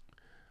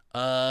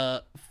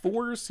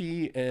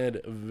 4C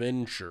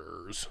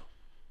Adventures.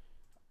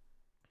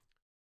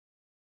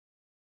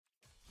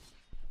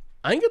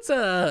 I think it's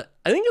an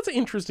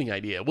interesting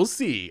idea. We'll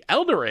see.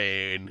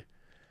 Eldraine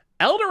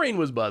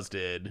was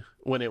busted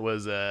when it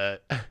was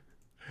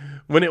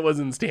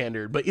in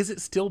standard, but is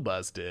it still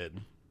busted?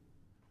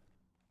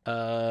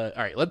 All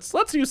right, let's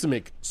do some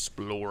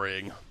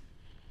exploring.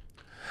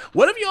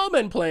 What have y'all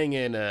been playing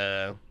in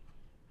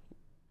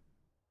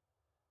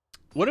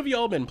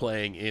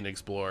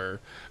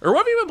Explorer? Or what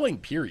have you been playing,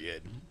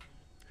 period?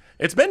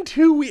 It's been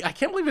 2 weeks. I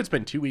can't believe it's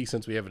been 2 weeks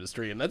since we haven't a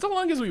stream. That's the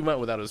longest we went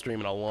without a stream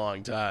in a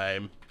long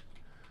time.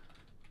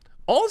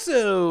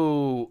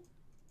 Also,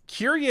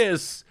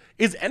 curious,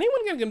 is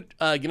anyone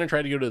gonna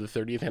try to go to the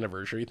 30th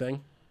anniversary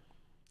thing?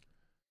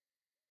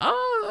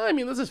 I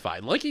mean, this is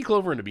fine. Lucky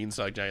Clover into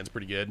Beanstalk Giant's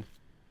pretty good.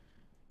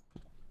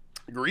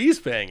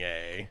 Greasefang,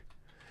 eh?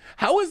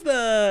 How has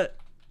the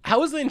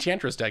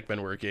Enchantress deck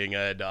been working,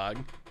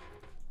 dog?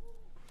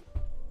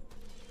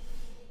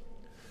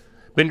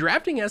 Been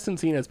drafting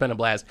SNC and it's been a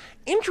blast.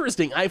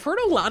 Interesting. I've heard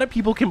a lot of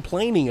people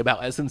complaining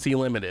about SNC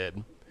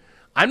Limited.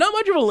 I'm not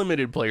much of a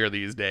limited player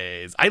these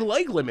days. I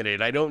like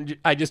limited. I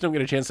just don't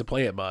get a chance to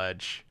play it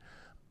much.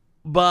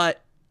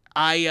 But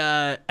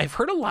I've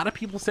heard a lot of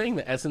people saying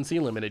that SNC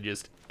limited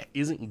just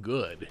isn't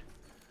good,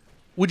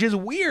 which is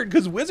weird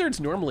because Wizards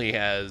normally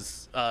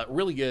has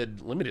really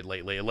good limited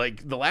lately.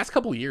 Like the last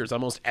couple of years,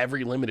 almost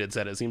every limited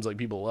set it seems like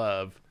people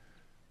love.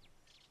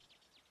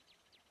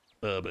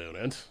 About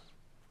it.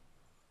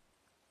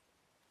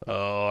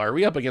 Oh, are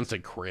we up against a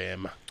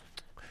Crim?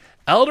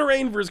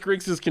 Eldraine versus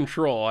Grixis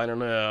Control. I don't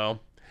know.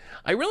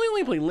 I really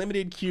only play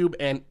Limited, Cube,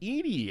 and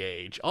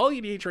EDH. All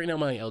EDH right now,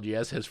 my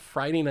LGS has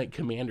Friday Night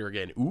Commander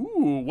again.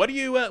 Ooh, what are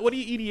you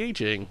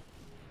EDHing?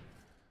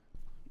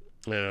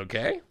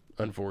 Okay,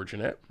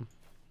 unfortunate.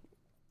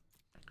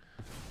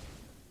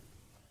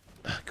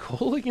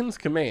 Colligan's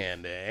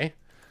Command, eh?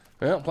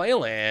 Well, play a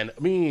land.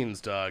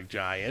 Beanstalk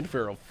Giant,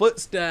 Feral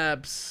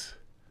Footsteps.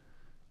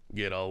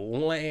 Get a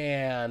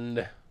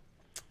land.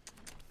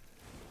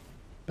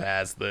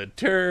 Pass the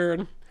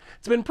turn.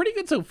 It's been pretty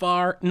good so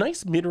far.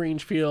 Nice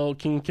mid-range feel.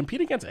 Can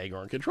compete against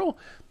Aggro and Control.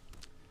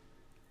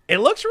 It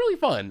looks really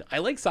fun. I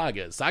like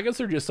Sagas.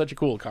 Sagas are just such a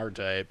cool card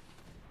type.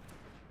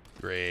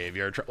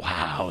 Graveyard.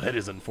 Wow, that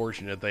is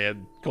unfortunate. They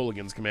had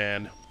Colligan's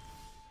Command.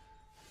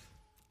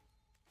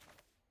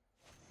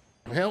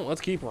 Well,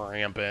 let's keep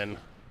ramping.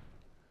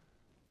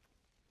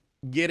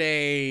 Get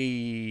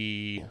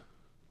a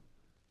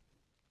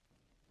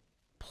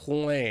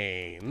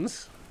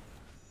Plains.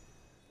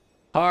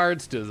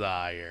 Heart's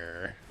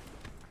Desire.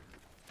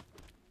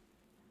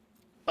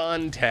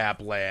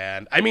 Untap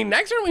land. I mean,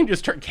 next turn we can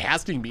just start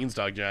casting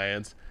Beanstalk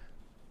Giants.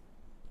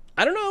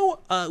 I don't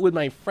know, with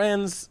my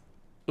friends...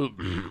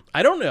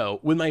 I don't know.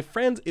 With my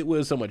friends, it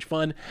was so much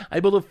fun. I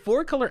built a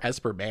 4-color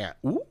Esper Bat.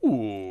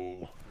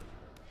 Ooh.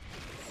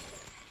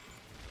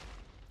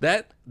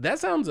 That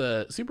sounds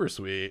super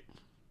sweet.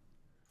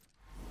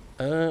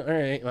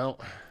 Alright, well,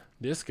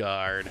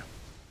 discard.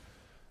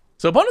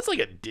 So opponent's like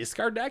a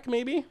discard deck,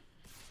 maybe?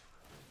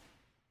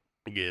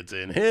 Gets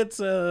in, hits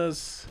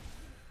us.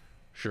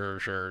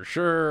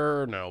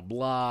 Sure. No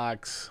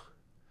blocks.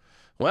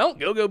 Well,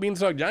 go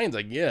Beanstalk Giants,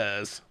 I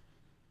guess.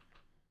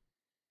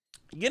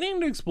 Getting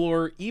to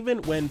explore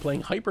even when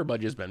playing Hyper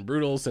Budget has been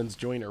brutal since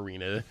join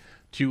Arena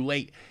too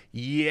late.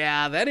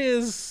 Yeah, that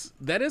is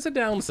a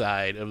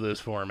downside of this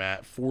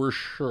format for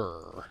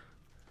sure.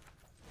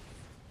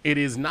 It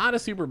is not a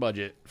super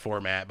budget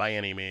format by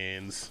any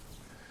means.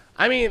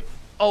 I mean,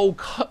 oh,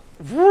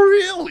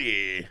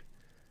 really?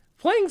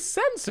 Playing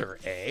Censor,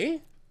 eh?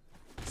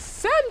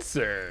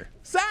 Censor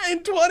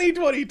in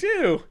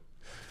 2022.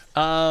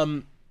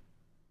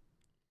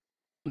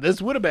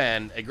 This would have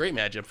been a great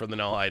matchup for the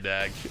Nullhide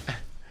deck.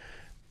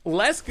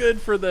 Less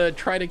good for the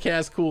try to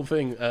cast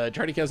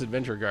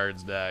adventure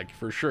cards deck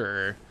for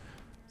sure,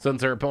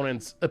 since our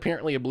opponent's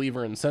apparently a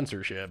believer in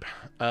censorship.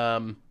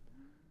 All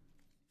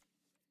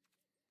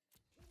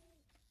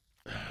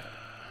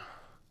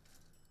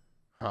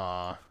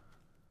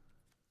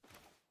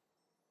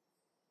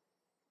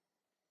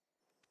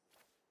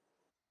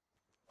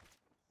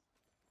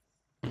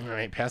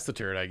right, pass the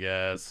turret, I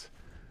guess.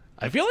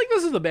 I feel like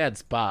this is a bad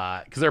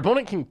spot because our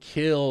opponent can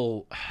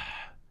kill.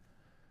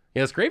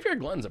 Yes, Graveyard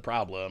Glutton's a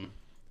problem.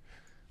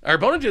 Our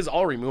opponent is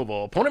all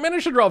removal. Opponent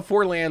managed to draw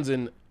 4 lands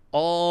in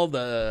all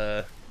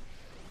the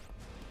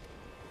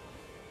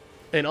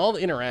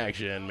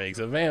interaction makes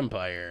a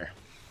vampire.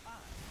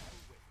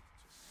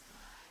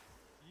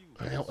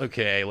 Well,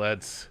 okay,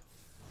 let's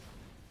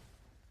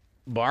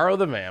borrow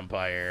the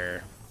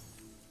vampire.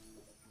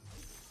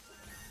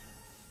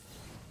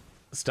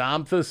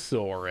 Stomp the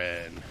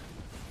Sorin.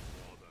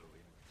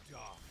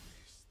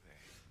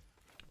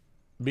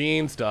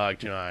 Beanstalk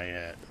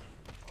Giant.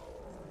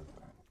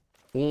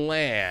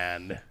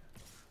 Land.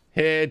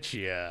 Hit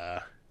ya.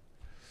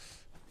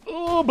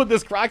 Oh, but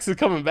this Crocs is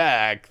coming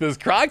back. This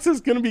Crocs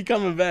is going to be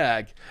coming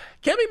back.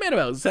 Can't be mad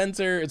about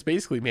Censor. It's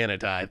basically Mana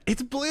Tithe.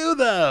 It's blue,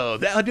 though.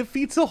 That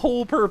defeats the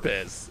whole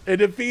purpose. It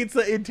defeats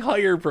the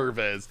entire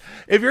purpose.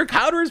 If your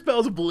counter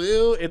spell's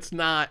blue, it's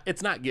not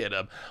get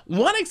 'em.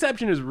 One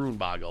exception is Rune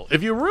Boggle.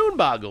 If you Rune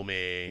Boggle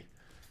me,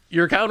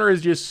 your counter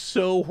is just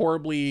so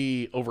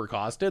horribly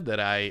overcosted that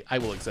I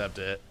will accept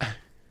it.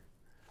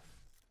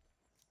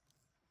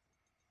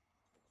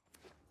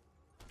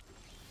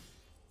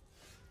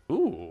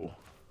 Ooh.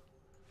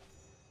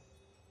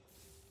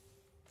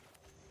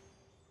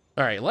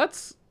 All right,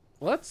 let's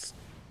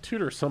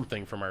tutor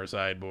something from our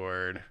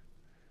sideboard.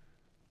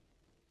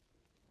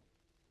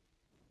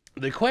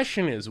 The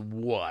question is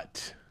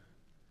what?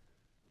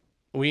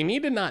 We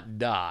need to not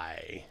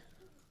die,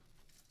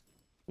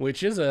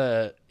 which is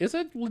a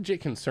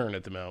legit concern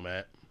at the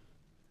moment.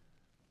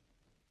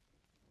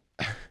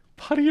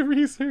 Body of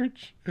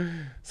research.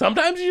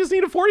 Sometimes you just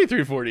need a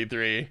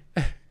 43-43.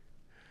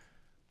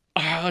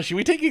 Should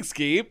we take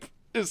Escape?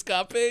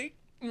 Escape,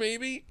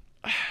 maybe?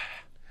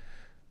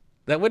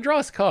 That would draw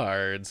us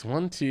cards.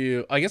 1,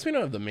 2. I guess we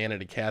don't have the mana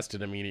to cast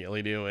it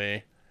immediately, do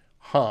we?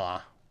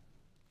 Huh.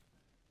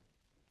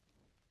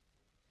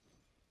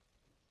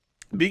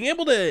 Being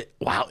able to...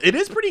 Wow, it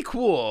is pretty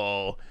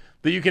cool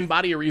that you can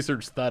Body of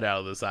Research Thud out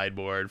of the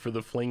sideboard for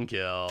the fling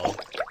kill.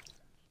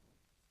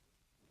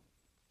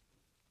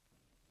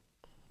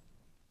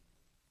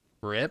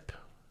 Rip.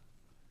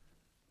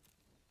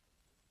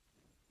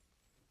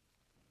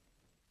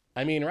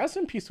 I mean, Rest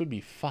in Peace would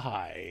be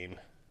fine.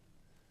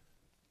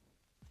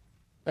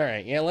 All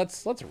right, yeah,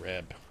 let's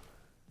rip.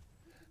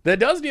 That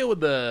does deal with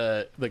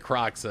the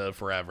Crocs of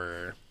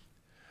forever.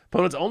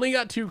 Opponent's only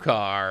got 2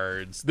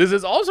 cards. This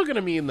is also going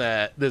to mean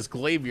that this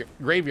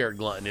Graveyard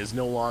Glutton is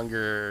no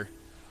longer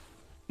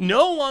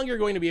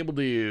going to be able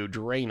to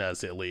drain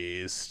us, at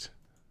least.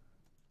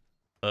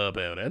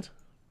 Opponent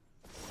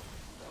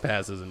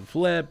passes and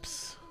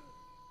flips.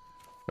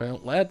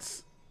 Well,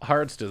 let's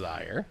Heart's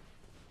Desire.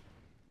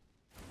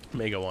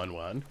 Make a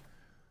 1/1.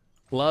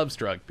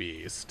 Lovestruck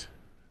Beast.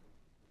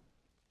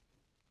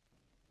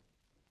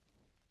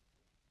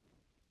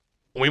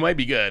 We might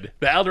be good.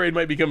 The Alderaid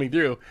might be coming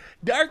through.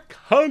 Dark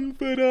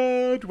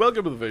Confidant.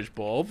 Welcome to the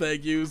Fishbowl.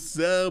 Thank you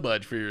so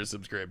much for your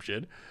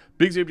subscription.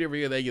 Big super for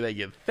you. Thank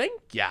you.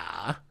 Thank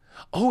ya.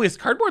 Oh, is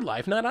Cardboard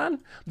Life not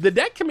on? The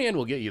deck command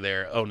will get you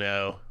there. Oh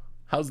no.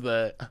 How's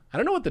the... I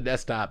don't know what the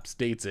desktop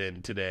state's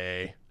in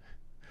today.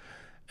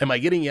 Am I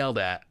getting yelled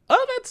at?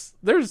 Oh,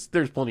 there's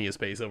plenty of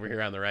space over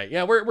here on the right.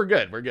 Yeah, we're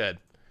good. We're good.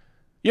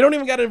 You don't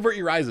even got to invert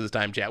your eyes this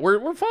time, chat.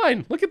 We're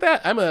fine. Look at that.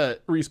 I'm a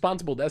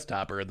responsible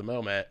desktopper at the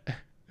moment.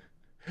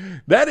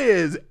 That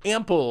is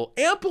ample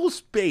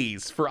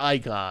space for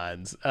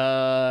icons.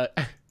 All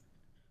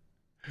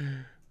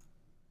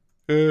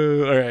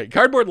right,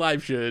 Cardboard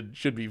Live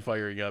should be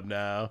firing up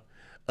now.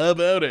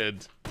 About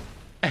it.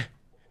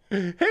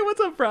 Hey, what's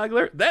up,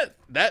 Frogler?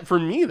 That for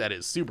me, that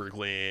is super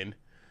clean.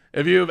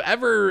 If you've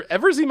ever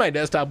seen my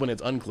desktop when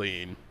it's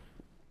unclean,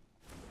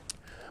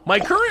 my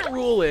current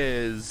rule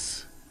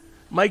is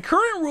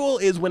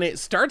when it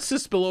starts to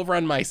spill over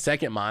on my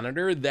second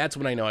monitor, that's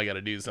when I know I got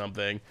to do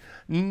something.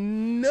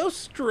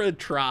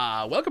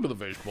 Nostratra, welcome to the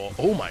Fishbowl.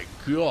 Oh my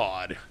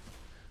god.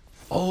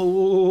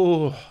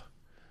 Oh,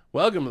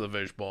 welcome to the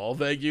Fishbowl.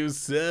 Thank you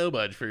so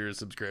much for your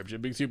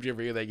subscription. Big super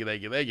for you. Thank you.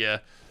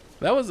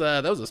 That was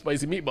a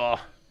spicy meatball.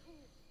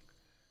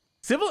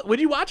 Would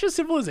you watch a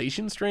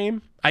Civilization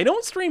stream? I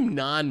don't stream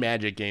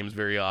non-Magic games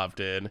very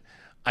often.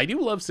 I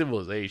do love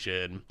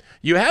Civilization.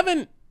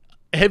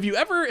 Have you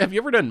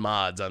ever done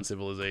mods on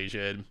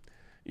Civilization?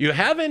 You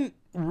haven't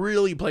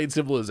really played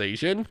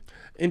Civilization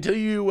until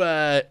you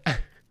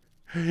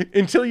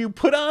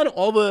put on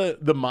all the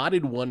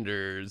modded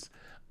wonders.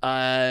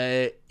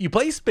 You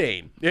play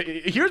Spain.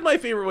 Here's my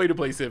favorite way to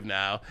play Civ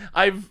now.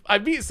 I've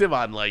beat Civ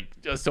on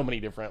like just so many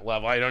different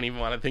levels. I don't even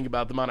want to think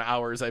about the amount of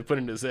hours I've put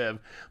into Civ.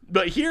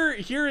 But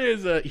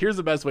here's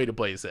the best way to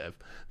play Civ.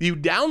 You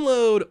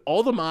download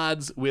all the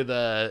mods with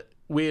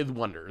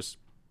wonders.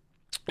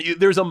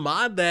 There's a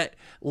mod that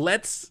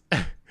lets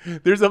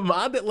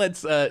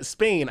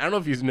Spain. I don't know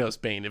if you know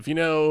Spain. If you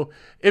know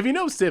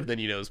Civ, then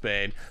you know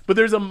Spain. But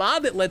there's a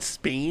mod that lets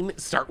Spain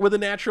start with a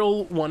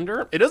natural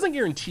wonder. It doesn't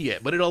guarantee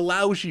it, but it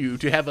allows you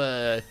to have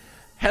a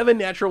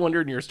natural wonder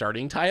in your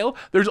starting tile.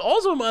 There's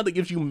also a mod that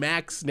gives you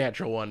max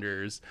natural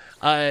wonders.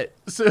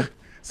 So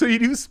you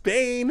do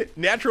Spain,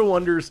 natural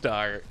wonder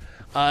start.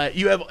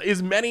 You have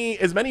as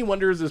many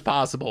wonders as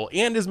possible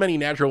and as many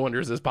natural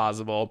wonders as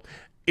possible.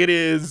 It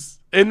is,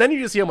 and then you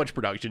just see how much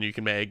production you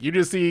can make.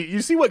 You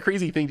see what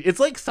crazy things. It's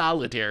like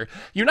solitaire.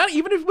 You're not,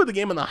 even if you put the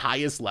game on the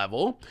highest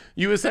level,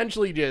 you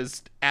essentially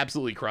just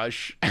absolutely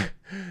crush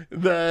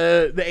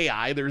the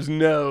AI. There's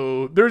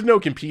no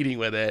competing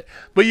with it.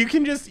 But you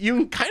can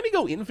kind of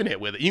go infinite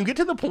with it. You can get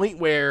to the point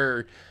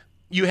where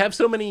you have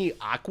so many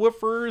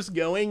aquifers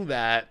going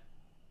that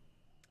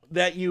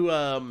you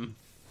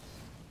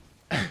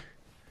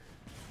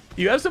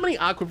you have so many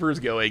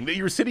aquifers going that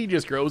your city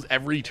just grows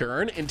every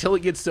turn until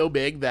it gets so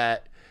big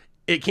that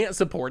it can't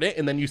support it,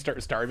 and then you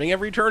start starving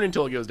every turn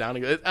until it goes down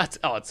and goes.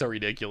 It's so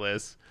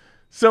ridiculous.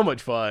 So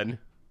much fun.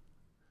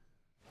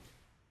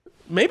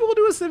 Maybe we'll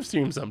do a Civ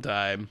stream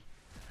sometime.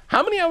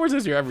 How many hours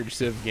is your average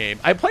Civ game?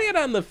 I play it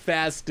on the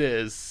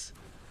fastest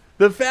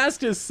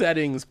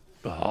settings.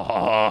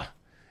 Oh,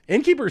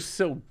 Innkeeper's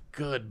so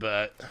good,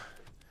 but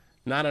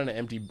not on an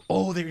empty.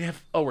 Oh, they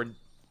have. Oh,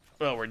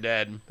 we're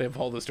dead. They have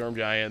all the Storm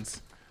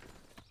Giants.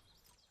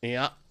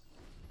 Yeah.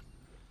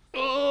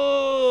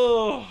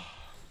 Oh.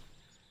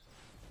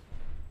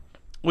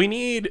 We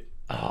need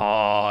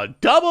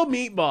double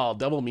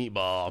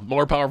meatball.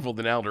 More powerful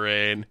than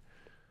Eldraine.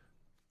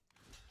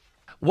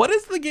 What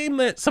is the game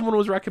that someone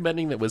was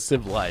recommending that was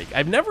Civ-like?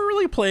 I've never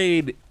really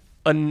played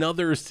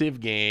another Civ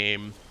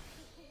game.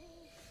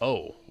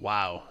 Oh,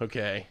 wow.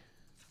 Okay.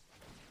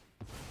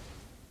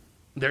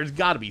 There's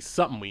got to be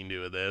something we can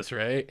do with this,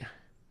 right?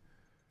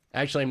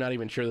 Actually, I'm not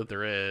even sure that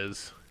there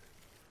is.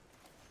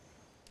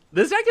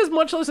 This deck is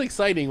much less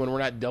exciting when we're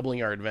not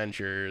doubling our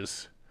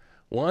adventures.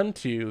 1,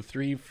 2,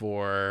 3,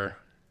 4.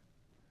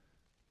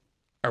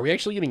 Are we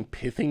actually getting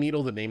Pithing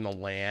Needle to name the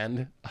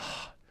land?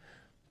 Oh,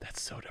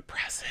 that's so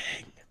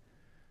depressing.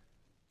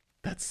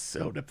 That's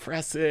so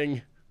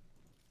depressing.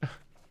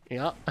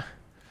 Yeah.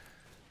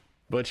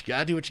 But you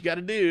gotta do what you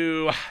gotta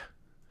do.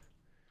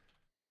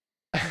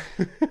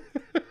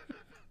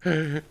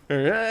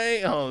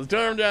 Alright, all the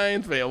Storm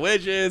Giants, Veil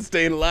Witches,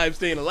 staying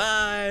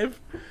alive.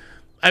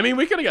 I mean,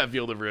 we could have got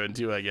Field of Ruin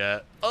too, I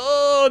guess.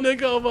 Oh,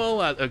 Nico.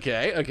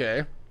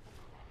 Okay.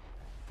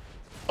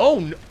 Oh,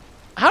 no.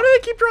 How do they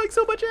keep drawing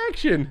so much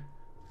action?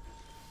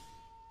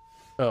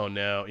 Oh,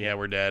 no. Yeah,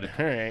 we're dead.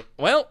 All right.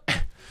 Well,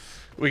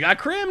 we got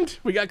crimmed.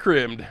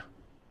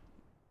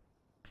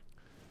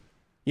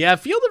 Yeah,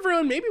 Field of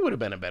Ruin maybe would have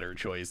been a better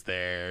choice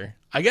there.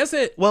 I guess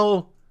it,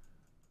 well,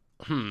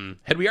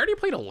 had we already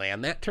played a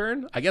land that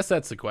turn? I guess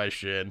that's the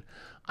question.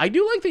 I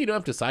do like that you don't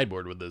have to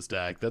sideboard with this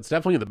deck. That's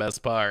definitely the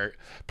best part.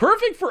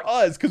 Perfect for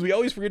us, because we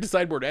always forget to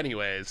sideboard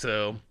anyway,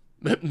 so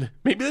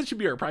maybe that should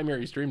be our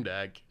primary stream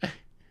deck.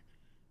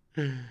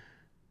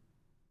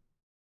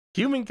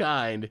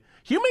 Humankind,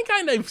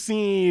 I've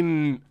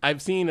seen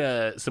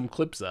some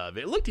clips of.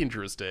 It looked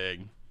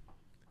interesting.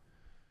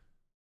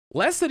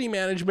 Less city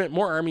management,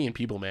 more army and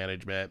people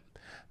management.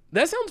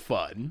 That sounds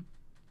fun.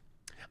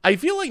 I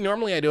feel like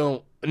normally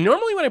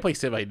when I play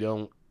Civ,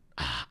 I'm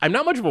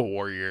not much of a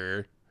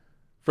warrior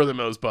for the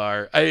most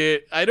part.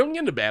 I don't get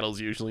into battles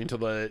usually until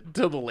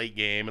the late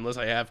game unless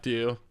I have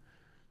to.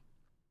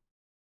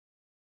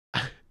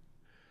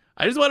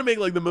 I just want to make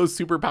like the most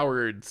super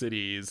powered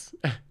cities.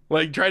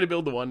 Like try to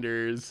build the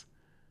wonders.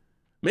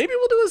 Maybe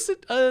we'll do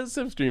a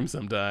Civ stream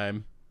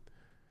sometime.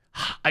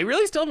 I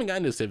really still haven't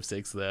gotten to Civ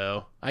 6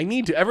 though. I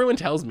need to. Everyone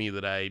tells me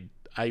that I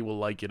will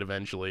like it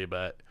eventually,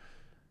 but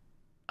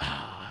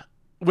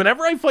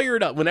whenever I fire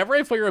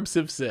up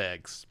Civ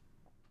 6,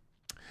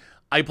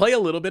 I play a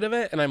little bit of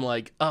it and I'm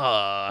like,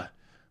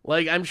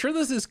 like I'm sure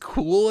this is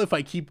cool if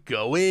I keep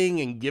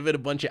going and give it a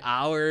bunch of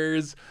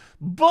hours,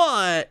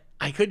 but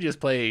I could just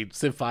play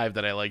Civ 5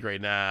 that I like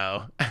right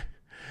now.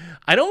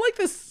 I don't like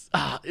this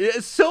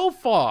so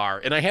far,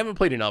 and I haven't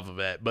played enough of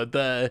it, but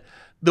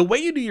the way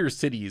you do your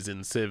cities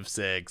in Civ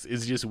 6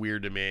 is just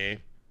weird to me.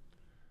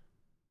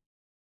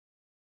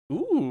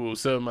 Ooh,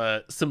 some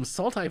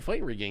Sultai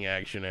fight rigging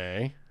action,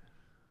 eh?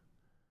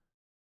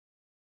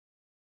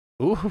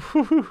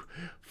 Ooh,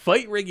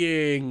 fight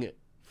rigging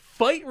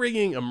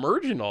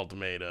emergent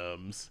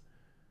ultimatums.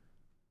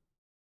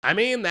 I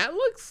mean, that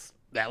looks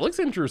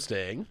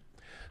interesting.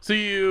 So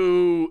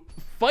you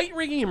fight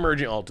rigging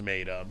emergent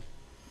ultimatum,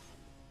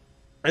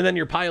 and then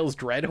your piles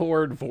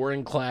Dreadhorde,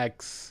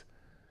 Vorinclex,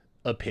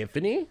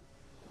 Epiphany.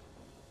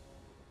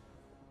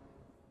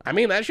 I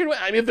mean,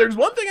 if there's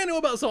one thing I know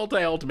about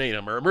Sultai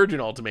Ultimatum or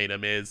Emergent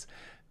Ultimatum is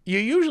you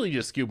usually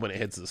just scoop when it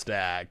hits the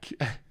stack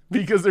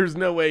because there's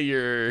no way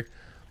you're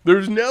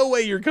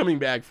coming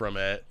back from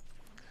it.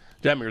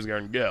 Jetmir's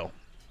Garden, go.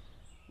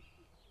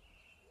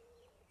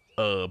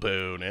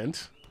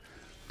 Opponent.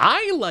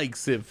 I like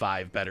Civ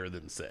 5 better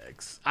than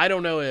 6. I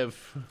don't know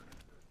if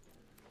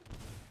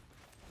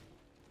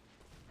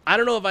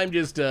I'm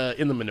just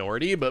in the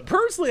minority, but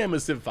personally I'm a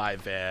Civ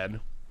 5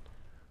 fan.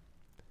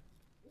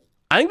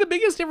 I think the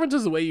biggest difference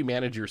is the way you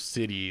manage your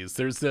cities.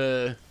 There's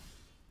a...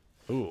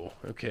 Ooh,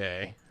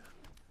 okay.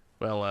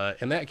 Well,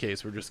 in that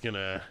case, we're just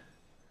gonna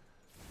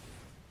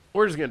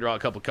draw a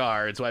couple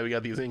cards. That's why we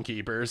got these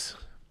Innkeepers.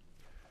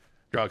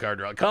 Draw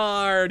a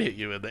card, hit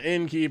you with the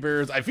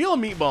Innkeepers. I feel a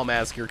Meatball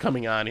Massacre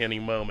coming on any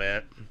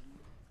moment.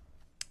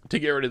 to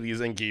get rid of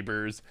these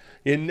Innkeepers.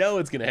 You know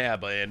it's going to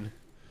happen.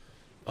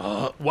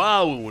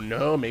 Wow,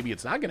 no, maybe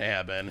it's not going to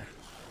happen.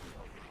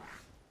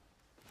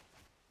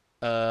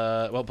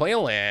 Well, play a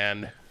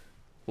land.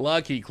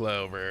 Lucky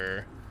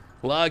Clover.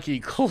 Lucky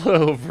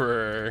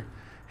Clover.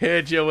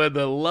 Hit you with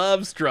the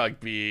Love Struck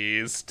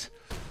Beast.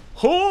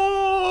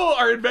 Oh,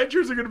 our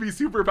adventures are going to be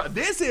super fun.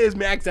 This is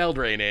max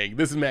Eldraining.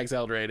 This is max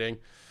Eldraining.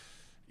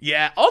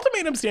 Yeah,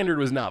 Ultimatum Standard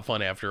was not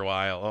fun after a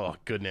while. Oh,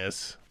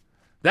 goodness.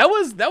 That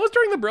was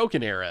during the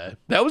Broken Era.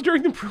 That was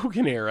during the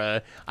Broken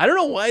Era. I don't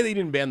know why they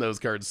didn't ban those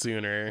cards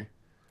sooner.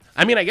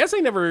 I mean, I guess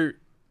they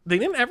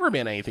didn't ever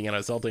ban anything on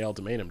Assault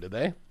Ultimatum, did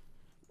they?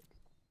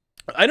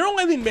 I don't know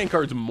why they didn't ban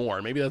cards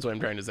more. Maybe that's what I'm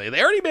trying to say.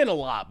 They already banned a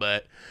lot,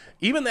 but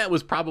even that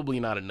was probably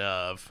not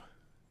enough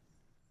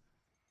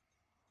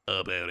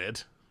about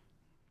it.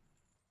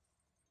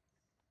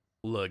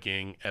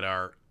 Looking at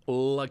our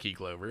Lucky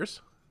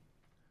Clovers.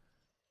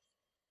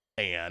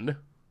 And...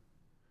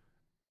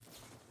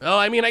 oh,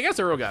 I mean, I guess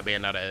Earl got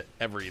banned out of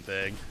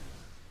everything.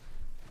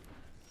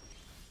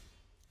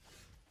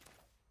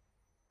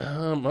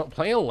 Well,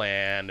 play a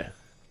land.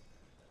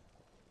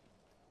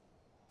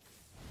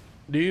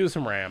 Do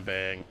some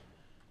ramping.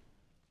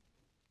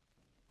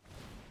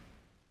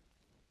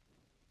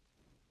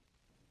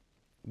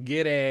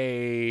 Get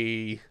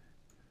a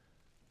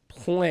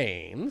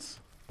plains.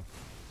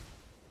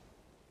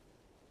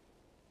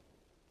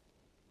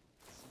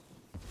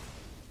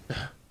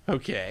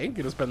 Okay,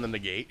 gonna spend the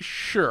negate.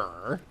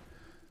 Sure.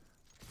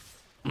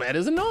 That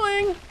is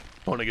annoying.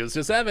 Opponent goes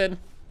to 7.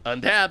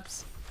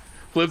 Untaps.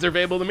 Flips are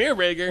Fable the Mirror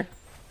Breaker.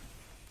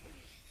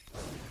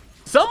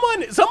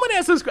 Someone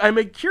asked this. I'm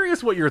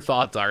curious what your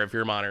thoughts are if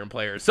you're a Modern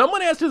player.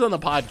 Someone asked us on the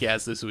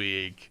podcast this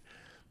week.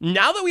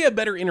 Now that we have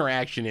better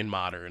interaction in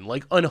Modern,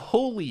 like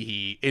Unholy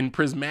Heat in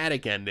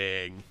Prismatic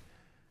Ending,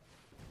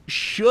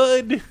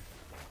 should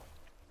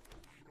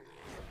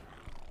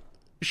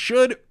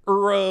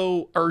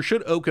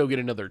Oko get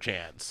another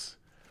chance?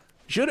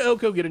 Should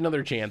Oko get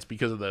another chance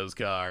because of those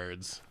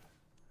cards?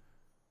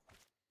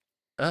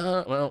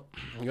 Well,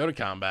 go to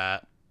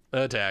combat.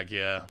 Attack,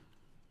 yeah.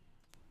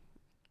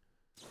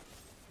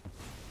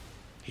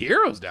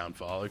 Hero's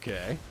Downfall,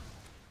 okay.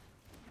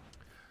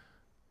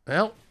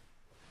 Well,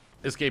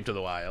 Escape to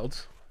the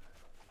Wilds.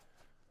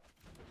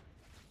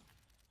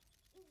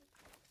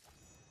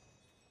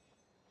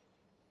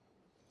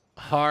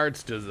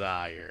 Heart's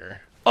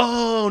Desire.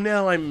 Oh,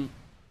 now I'm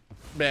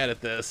bad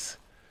at this.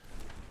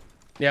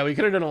 Yeah, we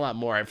could have done a lot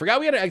more. I forgot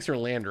we had an extra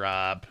land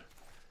drop.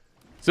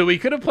 So we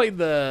could have played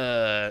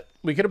the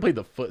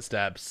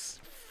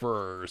Footsteps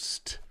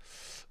first.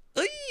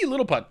 Eey,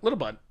 little punt.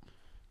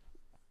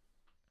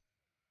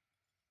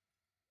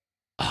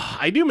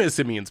 I do miss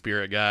Simian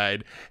Spirit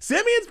Guide.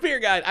 Simian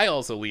Spirit Guide, I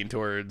also lean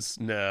towards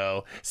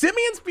no.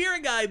 Simian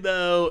Spirit Guide,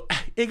 though,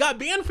 it got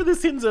banned for the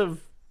sins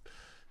of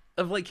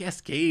like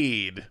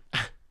Cascade.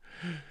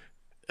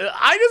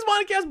 I just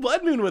want to cast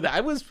Blood Moon with it.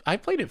 I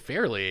played it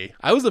fairly.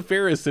 I was the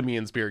fairest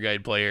Simian Spirit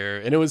Guide player,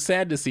 and it was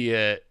sad to see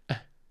it.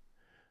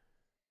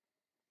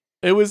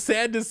 It was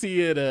sad to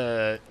see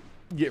it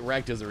get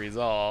wrecked as a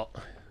result.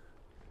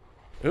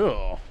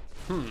 Oh,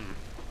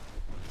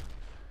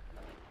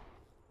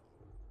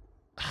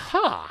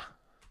 Huh.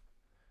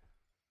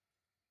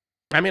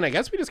 I mean, I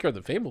guess we discard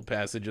the Fabled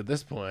Passage at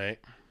this point.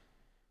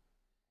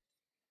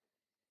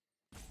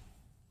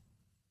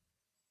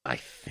 I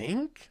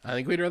think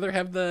we'd rather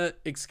have the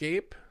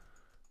Escape.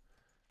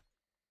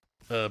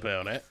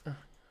 About it.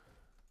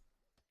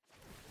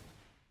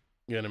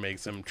 Gonna make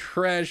some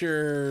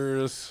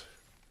treasures.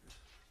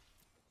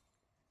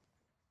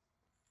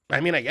 I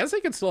mean, I guess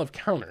I could still have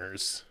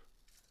counters.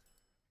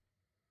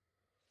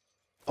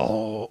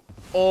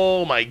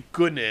 Oh my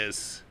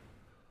goodness.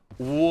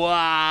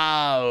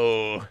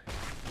 Wow.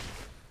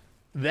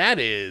 That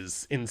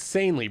is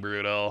insanely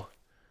brutal.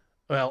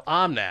 Well,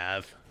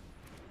 Omnath.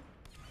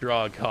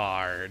 Draw a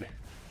card.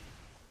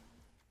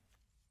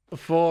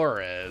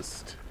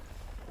 Forest.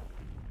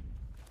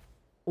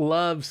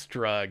 Love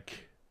Struck.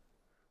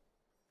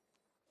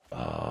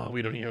 Oh,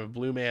 we don't even have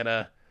blue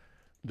mana.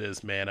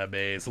 This mana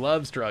base.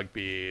 Love Struck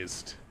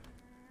Beast.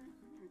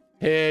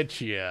 Hit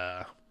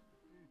ya.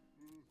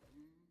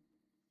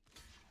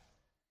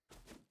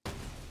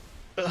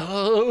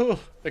 Oh,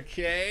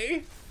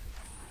 okay.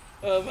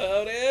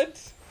 About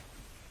it.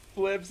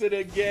 Flips it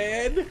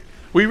again.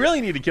 We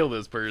really need to kill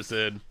this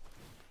person.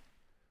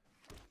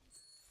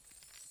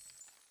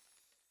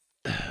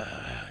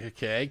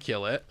 Okay,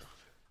 kill it.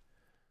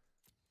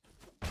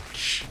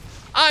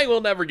 I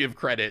will never give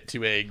credit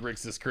to a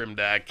Grixis Crim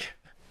deck.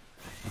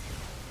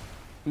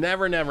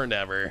 Never, never,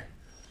 never.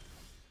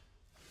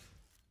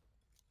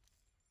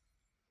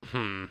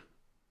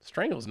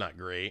 Strangle's not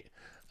great.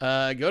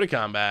 Go to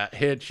combat.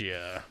 Hit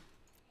ya.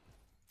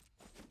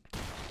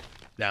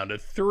 Down to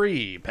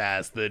 3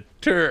 past the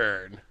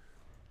turn.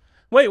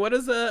 Wait, what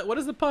is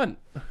the punt?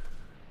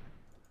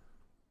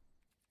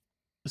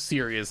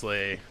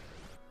 Seriously.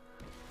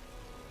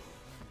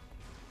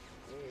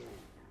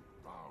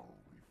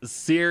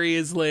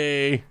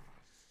 Seriously.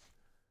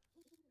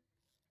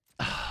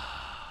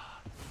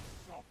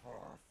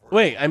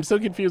 Wait, I'm so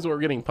confused what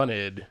we're getting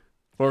punted.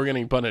 What we're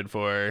getting punted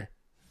for.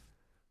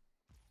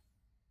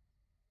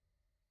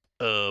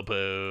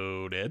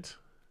 Opponent.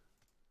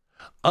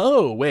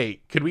 Oh,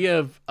 wait. Could we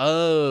have...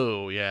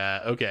 Oh,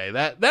 yeah. Okay.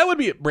 That would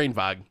be... Brain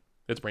fog.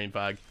 It's brain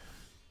fog.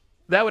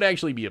 That would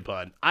actually be a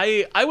pun.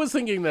 I was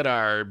thinking that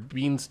our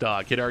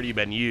Beanstalk had already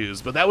been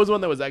used, but that was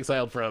one that was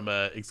exiled from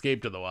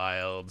Escape to the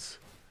Wilds.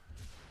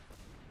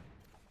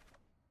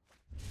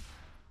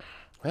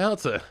 Well,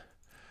 it's a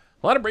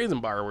lot of Brazen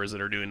Borrowers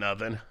that are doing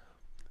nothing.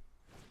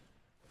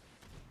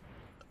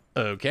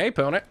 Okay,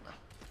 opponent.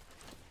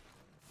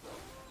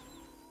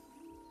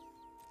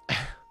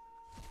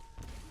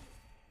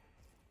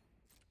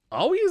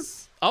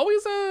 Always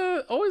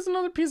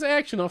another piece of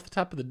action off the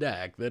top of the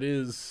deck. That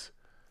is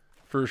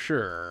for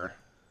sure.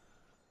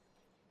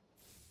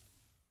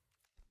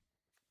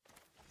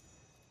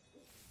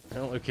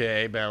 Well,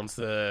 okay, bounce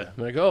the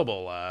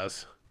Nagobo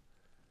loss.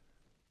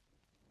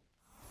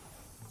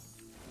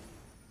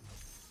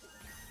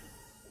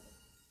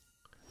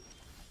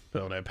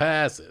 Opponent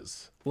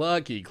passes.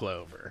 Lucky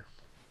Clover.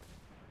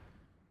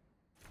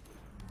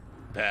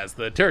 Pass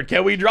the turn.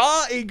 Can we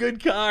draw a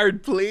good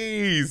card,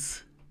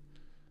 please?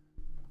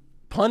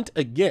 Punt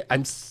again.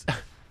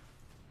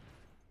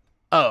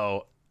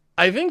 Oh,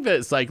 I think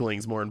that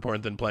cycling's more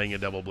important than playing a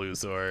double blue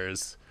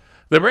source.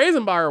 The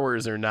Brazen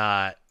Borrowers are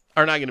not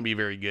going to be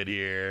very good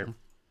here.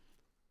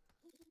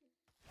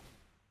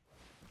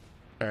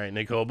 All right,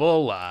 Nicole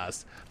Bull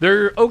lost.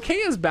 They're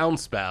okay as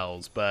bounce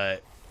spells,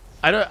 but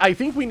I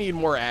think we need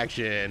more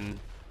action.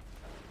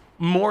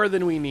 More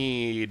than we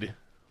need.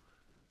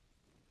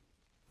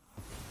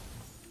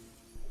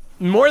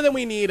 More than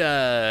we need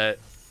another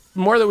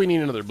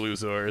blue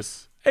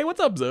source. Hey, what's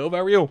up, Zove? How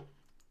are you?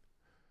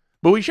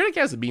 But we should have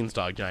cast a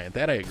Beanstalk Giant.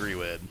 That I agree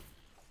with.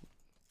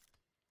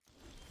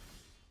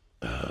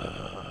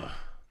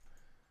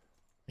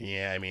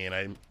 Yeah, I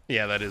mean,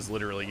 yeah, that is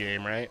literally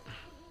game, right?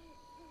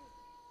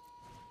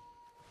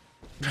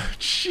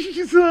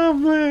 Jeez,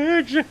 my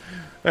action.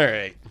 All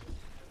right.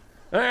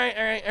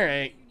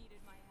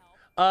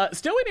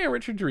 Still waiting on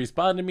Richard to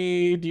respond to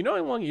me. Do you know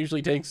how long it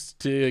usually takes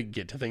to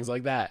get to things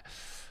like that?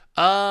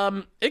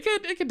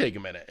 It could take a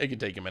minute. It could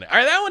take a minute. All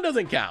right, that one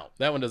doesn't count.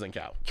 That one doesn't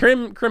count.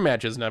 Crim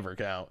matches never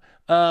count.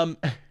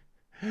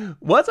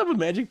 What's up with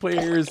Magic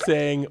players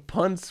saying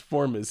punts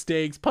for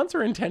mistakes? Punts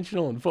are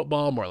intentional in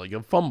football, more like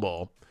a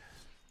fumble.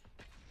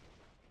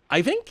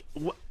 I think,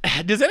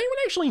 does anyone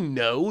actually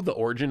know the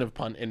origin of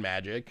punt in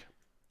Magic?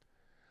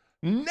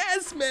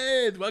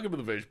 Nesmith, welcome to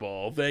the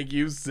Fishbowl. Thank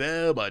you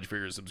so much for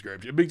your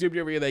subscription. Big tip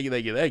over here. Thank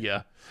you.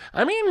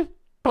 I mean,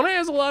 Punt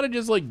has a lot of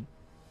just like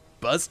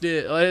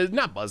busted,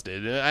 not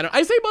busted.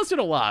 I say busted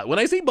a lot. When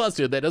I say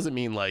busted, that doesn't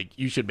mean like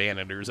you should ban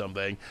it or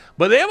something.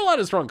 But they have a lot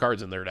of strong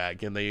cards in their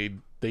deck, and they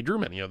drew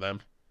many of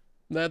them.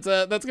 That's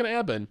gonna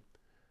happen.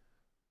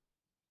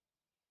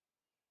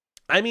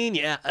 I mean,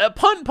 yeah,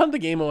 punt the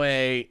game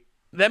away.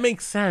 That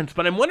makes sense,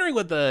 but I'm wondering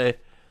what the...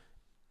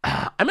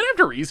 I'm gonna have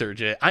to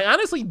research it. I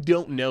honestly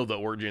don't know the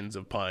origins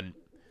of punt.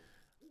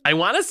 I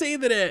want to say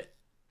that it...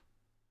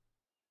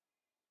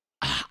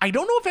 I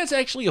don't know if that's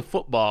actually a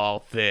football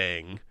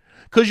thing.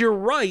 Because you're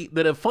right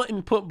that a punt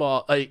in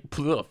football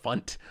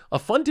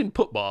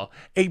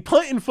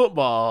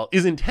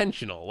is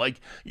intentional. Like,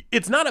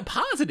 it's not a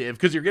positive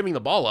because you're giving the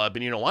ball up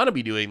and you don't want to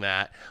be doing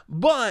that.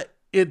 But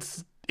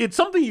it's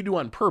something you do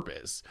on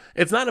purpose.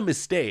 It's not a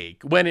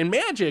mistake. When in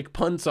Magic,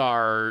 punts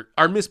are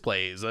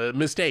misplays,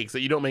 mistakes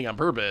that you don't make on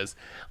purpose.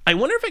 I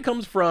wonder if it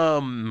comes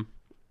from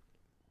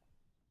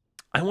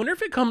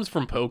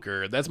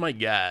poker. That's my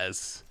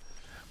guess.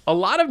 A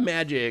lot of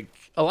Magic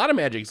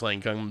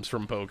slang comes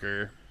from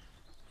poker.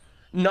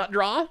 Nut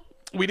draw?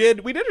 We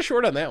did a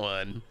short on that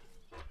one.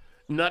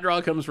 Nut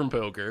draw comes from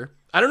poker.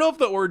 I don't know if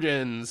the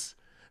origin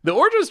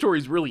story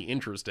is really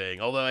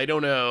interesting, although I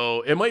don't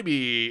know. It might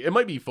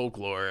be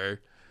folklore.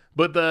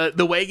 But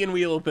the wagon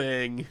wheel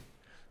thing,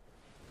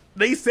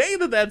 they say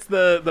that that's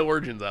the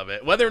origins of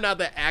it. Whether or not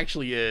that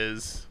actually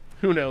is,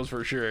 who knows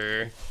for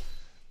sure.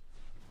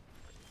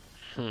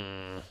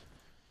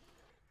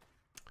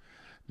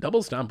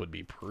 Double stomp would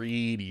be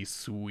pretty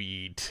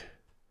sweet.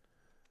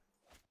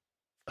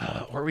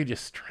 Or we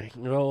just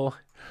strangle. All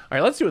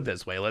right, let's do it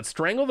this way. Let's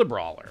strangle the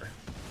Brawler.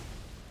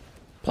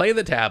 Play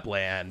the tap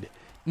land.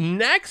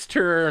 Next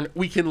turn,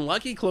 we can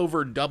Lucky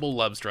Clover double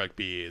Lovestruck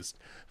Beast.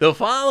 The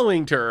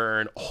following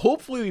turn,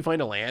 hopefully we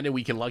find a land and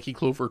we can Lucky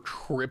Clover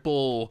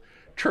triple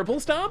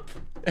stomp.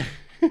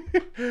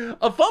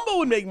 A fumble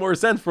would make more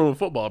sense from a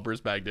football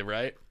perspective,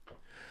 right?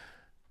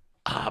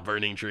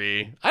 Burning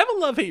Tree. I have a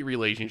love-hate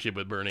relationship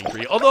with Burning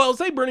Tree. Although I'll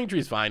say Burning Tree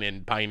is fine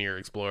in Pioneer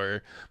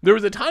Explorer. There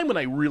was a time when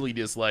I really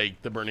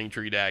disliked the Burning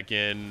Tree deck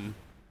in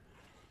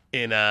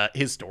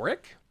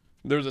Historic.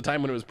 There was a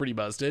time when it was pretty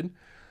busted.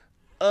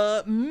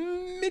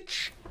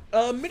 Mitchtown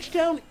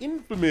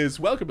Infamous,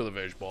 welcome to the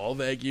Fishbowl.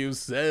 Thank you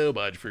so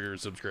much for your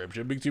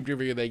subscription. Big super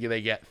for you, thank you.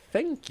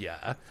 Thank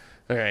ya.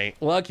 All right,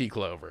 Lucky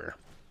Clover.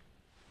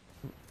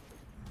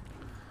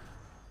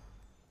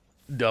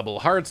 Double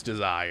Heart's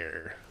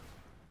Desire.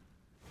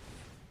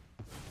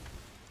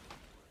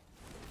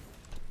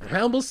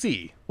 Well, we'll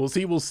see. We'll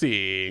see. We'll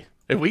see.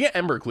 If we get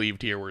Ember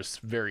Cleaved here, we're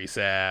very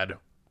sad.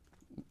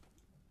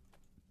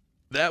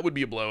 That would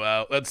be a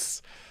blowout.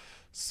 That's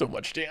so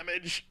much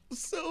damage.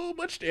 So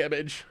much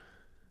damage.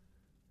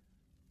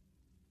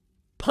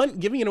 Punt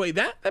giving it away.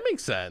 That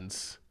makes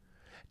sense.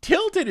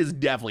 Tilted is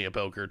definitely a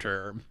poker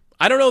term.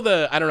 I don't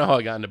know how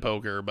I got into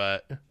poker,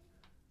 but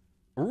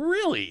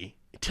really?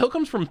 Tilt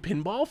comes from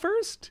pinball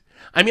first?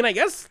 I mean, I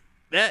guess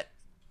that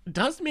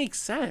does make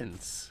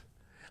sense.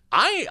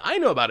 I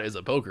know about it as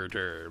a poker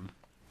term.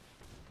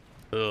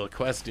 Ugh,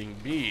 questing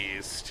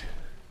beast.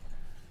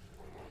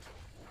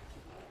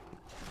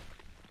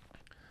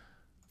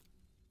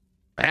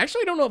 I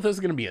actually don't know if this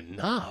is going to be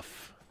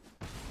enough.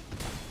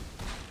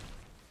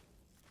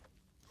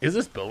 Is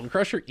this Bone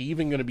Crusher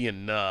even going to be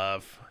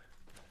enough?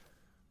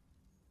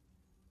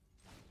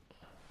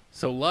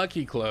 So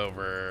Lucky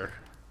Clover.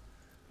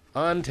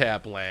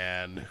 Untap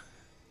land.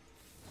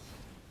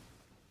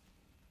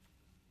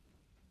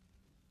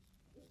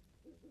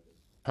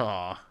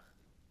 Aw.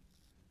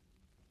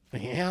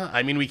 Yeah,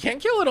 I mean, we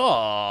can't kill it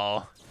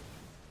all.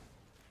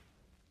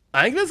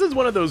 I think this is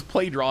one of those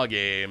play draw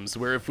games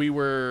where if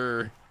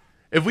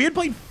we had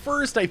played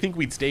first, I think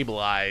we'd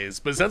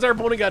stabilize. But since our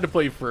opponent got to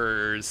play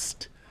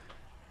first,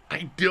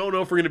 I don't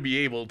know if we're going to be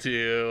able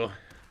to.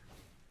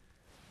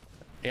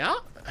 Yeah?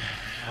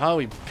 Oh,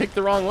 we picked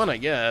the wrong one, I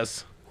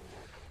guess.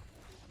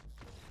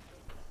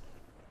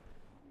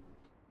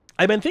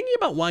 I've been thinking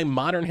about why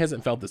Modern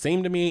hasn't felt the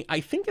same to me. I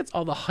think it's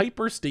all the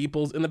hyper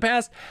staples. In the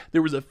past,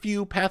 there was a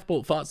few,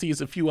 Pathbolt, Thoughtseize,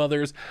 a few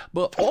others,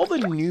 but all the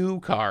new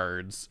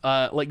cards,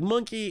 like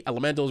Monkey,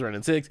 Elementals, Ren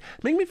and 6,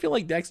 make me feel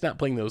like decks not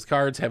playing those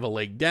cards have a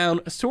leg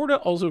down. Sorta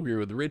also agree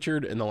with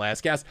Richard in the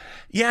last cast.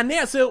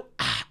 Yeah, so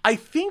I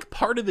think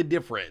part of the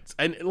difference,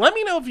 and let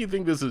me know if you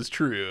think this is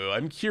true,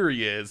 I'm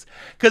curious,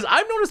 because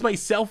I've noticed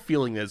myself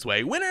feeling this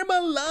way. Winter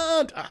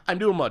Malant, I'm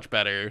doing much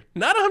better.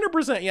 Not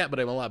 100% yet, but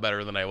I'm a lot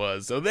better than I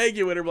was. So thank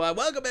you, Winter Malant.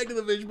 Welcome back to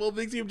the Fishbowl.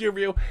 Big CM for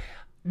you.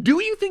 Do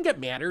you think it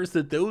matters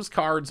that those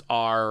cards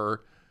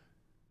are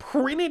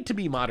printed to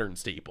be Modern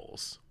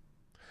staples?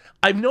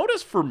 I've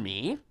noticed for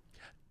me,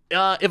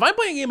 if I'm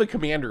playing a game of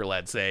Commander,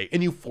 let's say,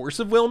 and you Force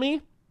of Will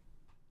me,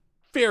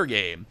 fair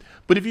game.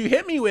 But if you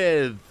hit me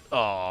with,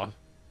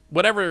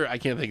 whatever, I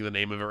can't think of the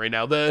name of it right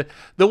now, the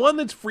one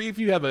that's free if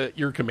you have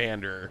your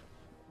Commander,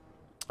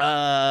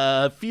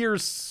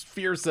 Fierce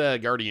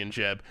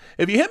Guardianship.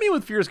 If you hit me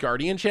with Fierce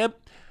Guardianship,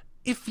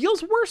 it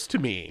feels worse to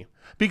me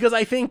because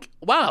I think,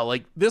 wow,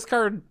 like this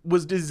card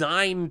was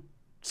designed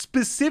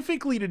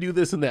specifically to do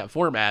this in that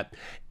format.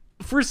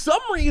 For some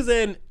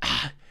reason,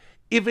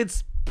 if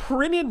it's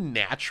printed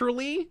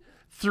naturally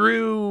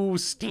through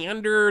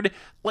standard,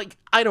 like,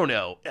 I don't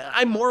know,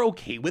 I'm more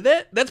okay with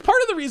it. That's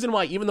part of the reason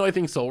why, even though I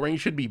think Soul Ring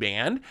should be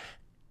banned,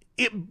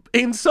 it,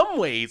 in some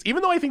ways,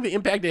 even though I think the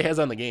impact it has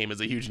on the game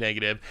is a huge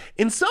negative,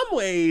 in some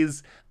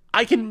ways,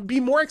 I can be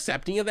more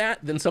accepting of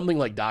that than something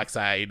like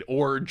Dockside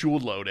or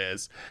Jeweled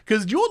Lotus.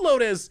 Because Jeweled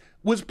Lotus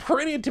was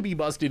printed to be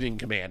busted in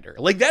Commander.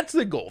 Like, that's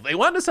the goal. They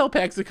wanted to sell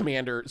packs of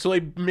Commander, so they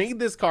made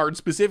this card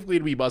specifically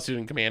to be busted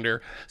in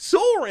Commander.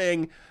 Soul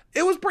Ring,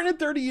 it was printed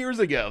 30 years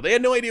ago. They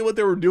had no idea what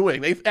they were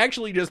doing. They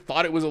actually just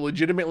thought it was a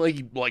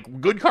legitimately,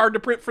 like, good card to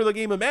print for the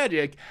game of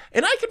Magic.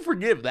 And I can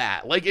forgive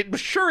that. Like,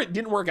 sure, it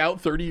didn't work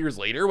out 30 years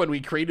later when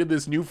we created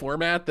this new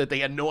format that they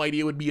had no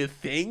idea would be a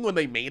thing when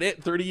they made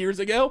it 30 years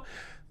ago.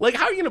 Like,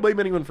 how are you going to blame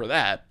anyone for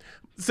that?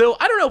 So,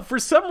 I don't know, for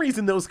some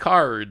reason, those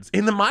cards,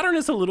 in the Modern,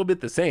 it's a little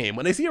bit the same.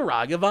 When I see a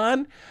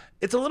Ragavan,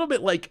 it's a little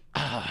bit like,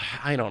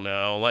 I don't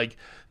know, like,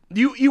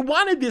 you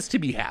wanted this to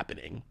be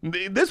happening.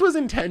 This was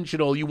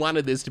intentional, you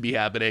wanted this to be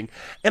happening.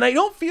 And I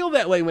don't feel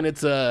that way when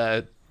it's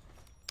a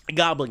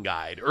Goblin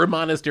Guide, or a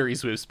Monastery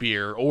Swift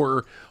Spear,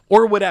 or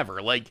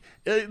whatever. Like,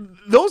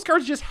 those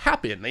cards just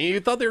happen. You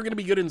thought they were going to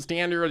be good in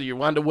Standard, or you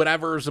wanted to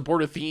whatever,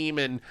 support a theme,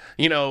 and,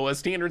 you know, a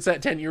Standard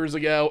set 10 years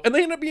ago, and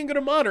they end up being good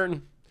in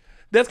Modern.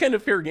 That's kind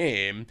of fair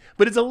game.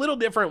 But it's a little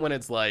different when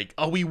it's like,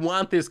 oh, we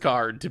want this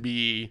card to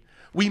be,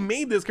 we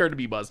made this card to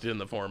be busted in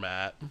the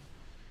format.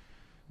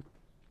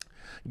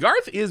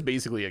 Garth is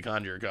basically a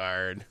Conjure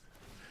card.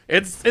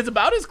 It's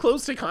about as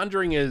close to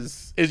Conjuring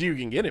as you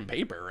can get in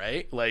paper,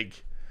 right?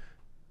 Like,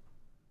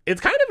 it's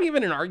kind of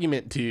even an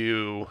argument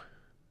to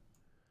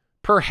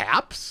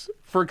perhaps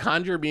for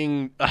Conjure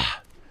being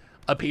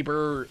a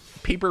paper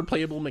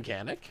playable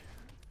mechanic.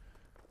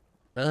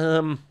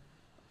 Yeah,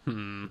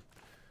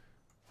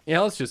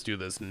 let's just do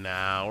this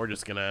now. We're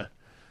just gonna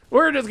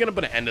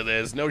put an end to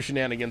this. No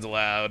shenanigans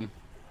allowed.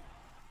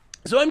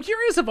 So I'm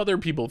curious if other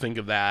people think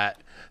of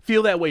that,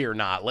 feel that way or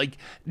not. Like,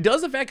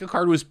 does the fact a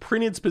card was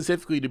printed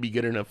specifically to be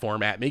good in a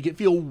format make it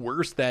feel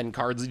worse than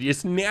cards that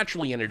just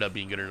naturally ended up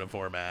being good in a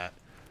format?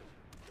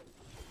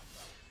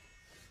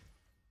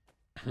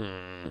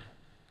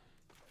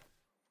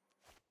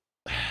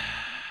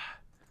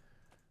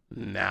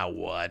 Now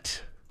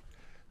what?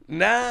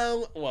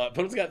 Now what?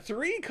 Opponent's got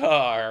 3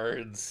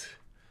 cards.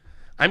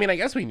 I mean, I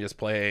guess we can just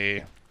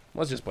play,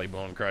 let's just play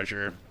Bone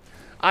Crusher.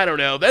 I don't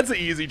know. That's an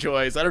easy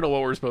choice. I don't know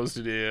what we're supposed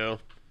to do.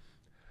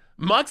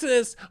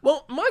 Muxus.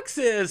 Well,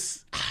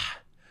 Muxus,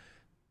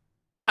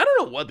 I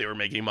don't know what they were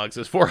making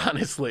Muxus for,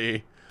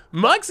 honestly.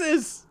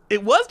 Muxus,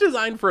 it was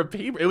designed for a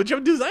paper. It was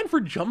designed for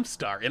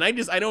Jumpstart, and I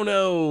don't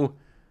know.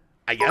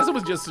 I guess it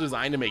was just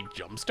designed to make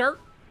Jumpstart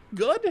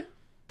good,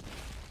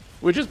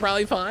 which is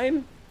probably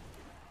fine.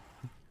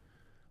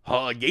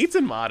 Oh, Gates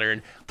in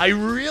Modern. I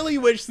really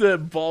wish the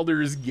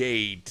Baldur's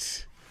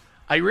Gate.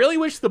 I really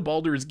wish the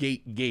Baldur's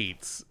Gate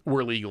gates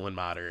were legal in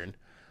Modern.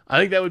 I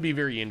think that would be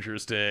very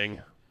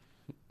interesting.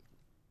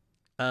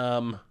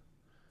 Well,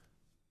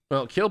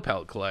 Kill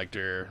Pellet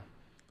Collector.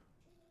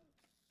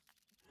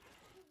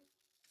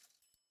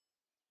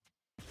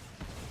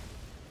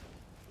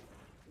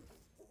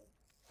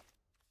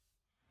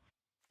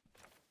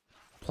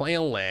 Play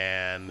a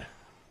land.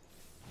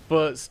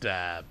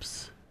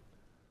 Footsteps.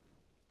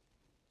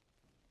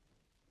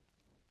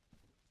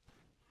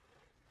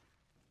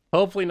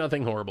 Hopefully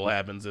nothing horrible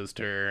happens this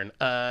turn.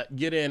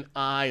 Get in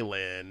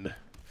Island.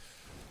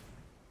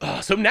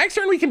 So next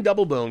turn we can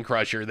double Bone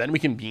Crusher, then we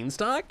can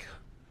Beanstalk.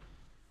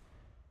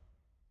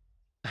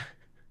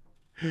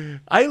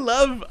 I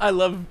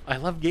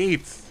love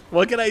gates.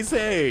 What can I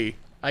say?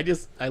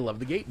 I love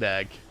the gate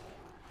deck.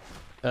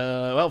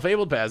 Well,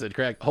 Fabled Passage,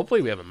 correct.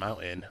 Hopefully we have a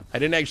mountain. I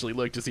didn't actually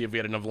look to see if we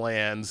had enough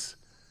lands.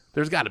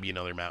 There's got to be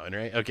another mountain,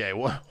 right? Okay,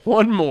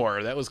 one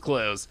more. That was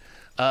close.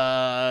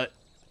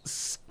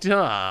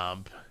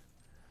 Stomp.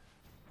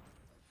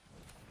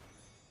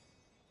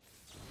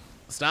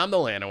 Stomp the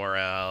Llanowar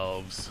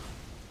Elves.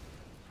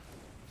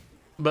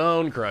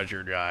 Bone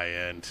Crusher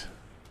Giant.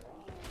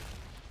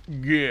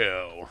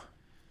 Go.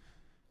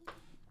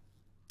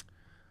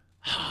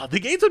 The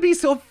gates would be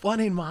so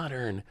fun in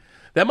Modern.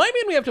 That might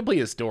mean we have to play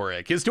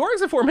Historic.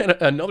 Historic's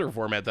another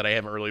format that I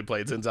haven't really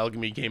played since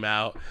Alchemy came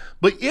out.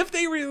 But if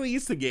they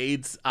release the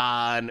gates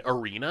on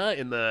Arena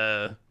in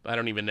the, I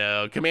don't even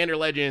know, Commander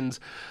Legends,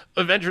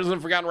 Adventures in the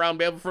Forgotten Realm,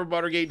 Battle for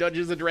Watergate,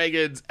 Dungeons and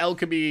Dragons,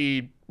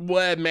 Alchemy,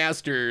 Web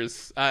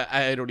Masters,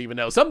 I don't even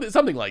know,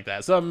 something like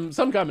that, some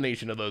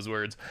combination of those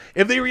words.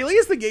 If they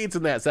release the gates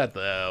in that set,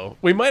 though,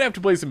 we might have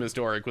to play some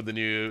Historic with the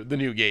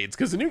new gates,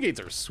 because the new gates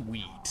are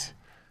sweet.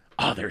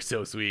 Oh, they're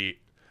so sweet.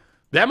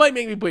 That might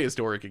make me play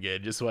Historic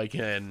again, just so I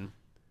can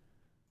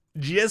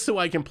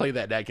play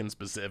that deck in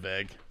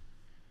specific.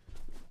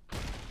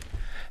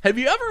 Have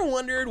you ever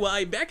wondered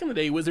why back in the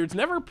day Wizards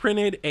never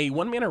printed a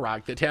 1-mana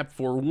rock that tapped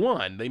for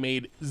 1? They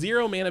made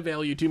 0 mana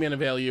value, 2 mana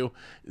value,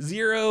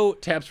 0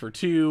 taps for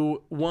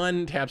 2,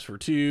 1 taps for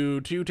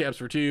 2, 2 taps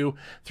for 2,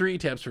 3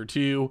 taps for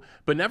 2,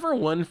 but never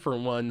 1 for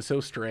 1.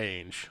 So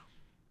strange.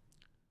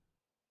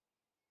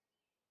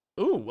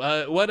 Ooh,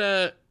 what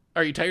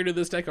are you tired of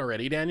this deck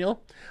already,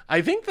 Daniel? I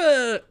think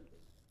the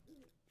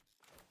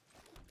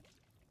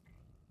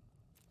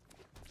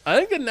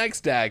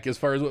next deck, as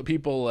far as what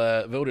people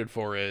voted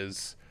for,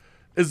 is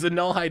the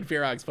Nullhide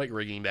Ferox Fight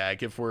Rigging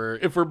deck. If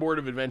we're bored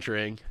of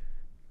adventuring.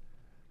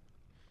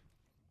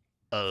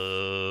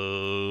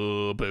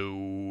 Opponent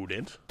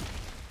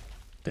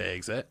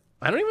takes it.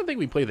 I don't even think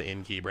we play the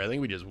Innkeeper. I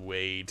think we just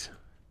wait.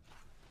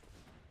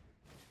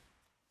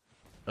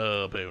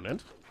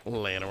 Opponent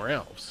Llanowar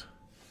Elves.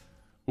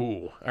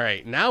 Ooh, all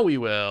right, now we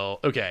will.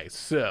 Okay,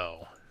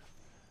 so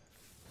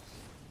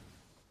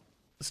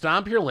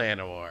stomp your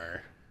Llanowar.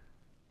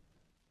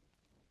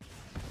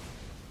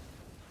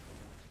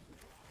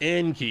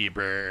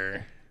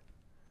 Innkeeper.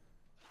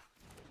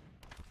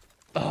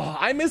 Oh,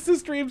 I miss the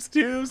streams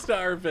too,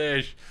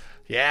 Starfish.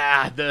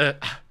 Yeah, the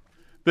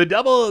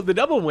double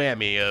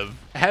whammy of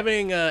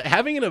having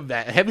an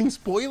event, having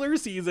spoiler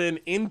season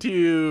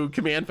into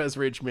Command Fest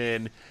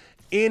Richmond,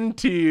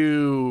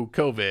 into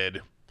COVID.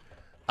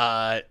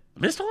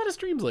 Missed a lot of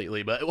streams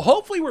lately, but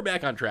hopefully we're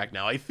back on track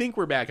now. I think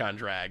we're back on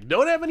track.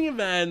 Don't have any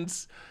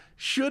events.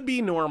 Should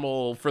be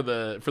normal for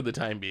the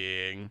time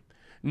being.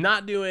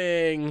 Not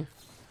doing.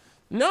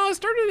 No, I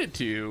started at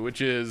 2,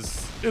 which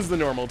is the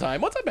normal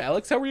time. What's up,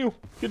 Alex? How are you?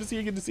 Good to see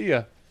you. Good to see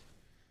you.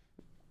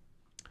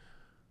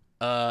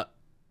 Oh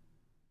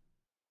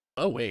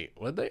wait,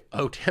 what they?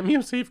 Oh,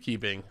 Temu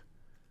safekeeping.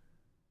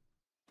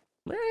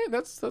 All right,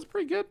 that's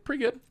pretty good.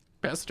 Pretty good.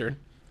 Pass turn.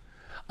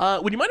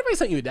 Would you mind if I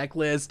sent you a deck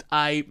list?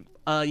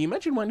 You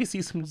mentioned wanting to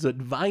see some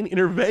Divine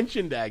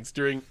Intervention decks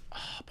during.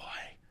 Oh boy,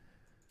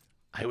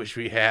 I wish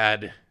we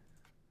had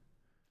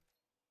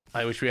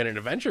an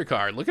adventure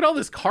card. Look at all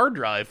this card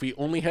draw. If we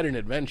only had an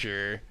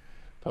adventure,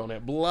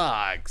 opponent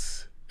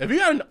blocks. If you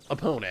got an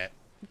opponent,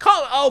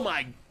 call. Oh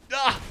my.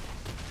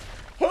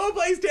 Who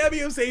plays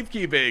Temu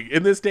safekeeping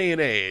in this day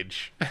and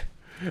age?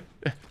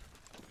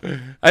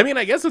 I mean,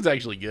 I guess it's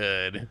actually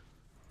good.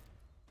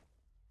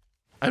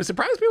 I'm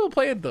surprised people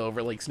play it though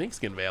over like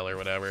Snakeskin Veil or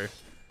whatever.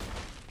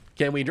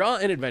 Can we draw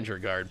an adventure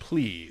card,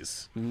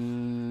 please?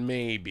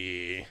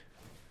 Maybe.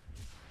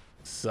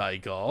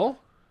 Cycle.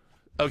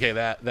 Okay,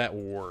 that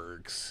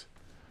works.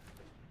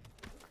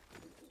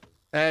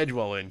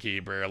 Edgewall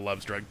Innkeeper,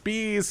 Lovestruck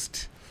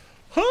Beast.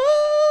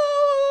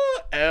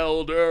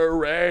 Elder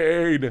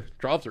Rain.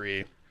 Draw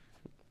 3.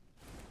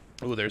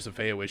 Oh, there's a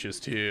Fey Wishes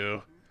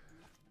too.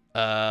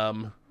 I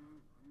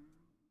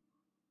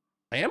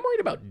am worried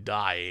about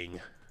dying.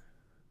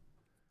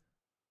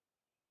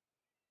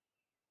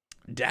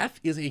 Death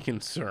is a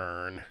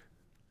concern.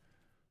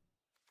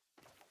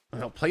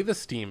 I'll play the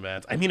Steam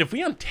Vents. I mean, if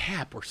we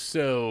untap, we're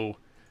so...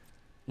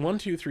 1,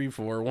 2, 3,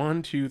 4.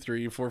 1, 2,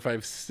 3, 4,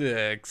 5,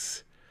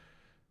 6.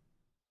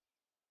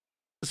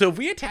 So if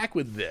we attack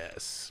with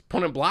this,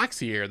 opponent blocks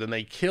here, then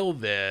they kill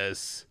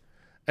this,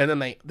 and then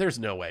they... There's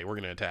no way we're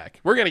going to attack.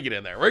 We're going to get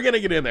in there. We're going to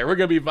get in there. We're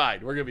going to be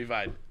fine. We're going to be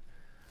fine.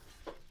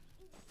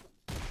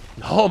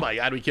 Oh my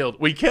god,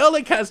 we killed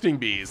a Casting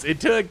Beast. It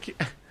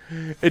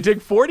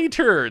took 40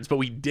 turns, but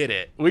we did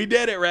it. We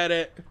did it,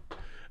 Reddit.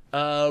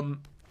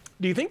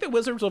 Do you think that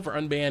Wizards will ever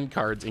unban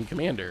cards in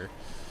Commander?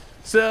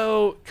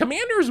 So,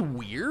 Commander's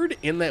weird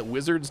in that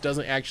Wizards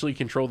doesn't actually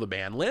control the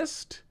ban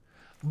list,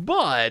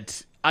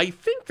 but I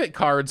think that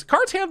cards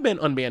have been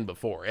unbanned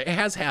before. It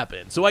has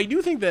happened. So I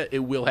do think that it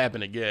will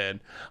happen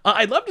again.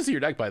 I'd love to see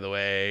your deck, by the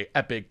way.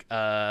 Epic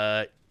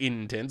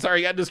Intent.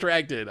 Sorry, I got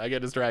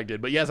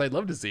distracted. But yes, I'd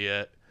love to see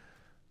it.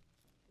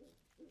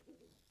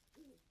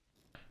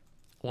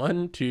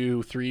 1,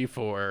 2, 3,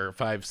 4,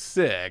 5,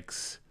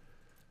 6.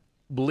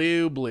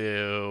 Blue,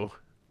 blue.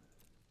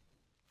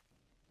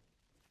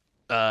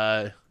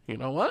 You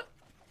know what?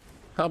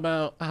 How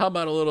about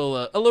a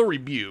little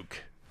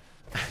rebuke?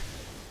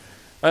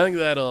 I think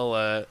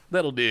that'll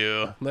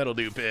do. That'll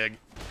do, pig.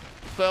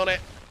 Phone it.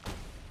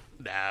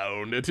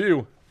 Down to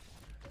 2.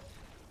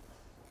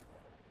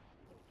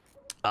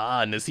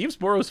 Nassif's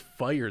Boros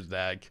Fires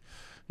deck.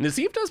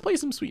 Nassif does play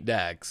some sweet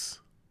decks.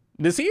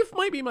 Nassif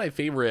might be my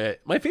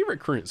favorite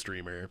current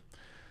streamer.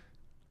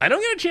 I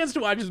don't get a chance to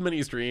watch as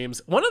many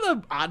streams. One of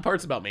the odd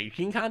parts about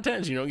making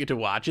content is you don't get to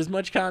watch as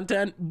much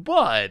content,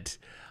 but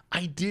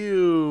I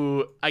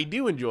do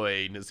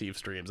enjoy Nassif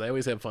streams. I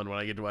always have fun when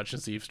I get to watch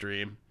Nassif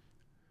stream.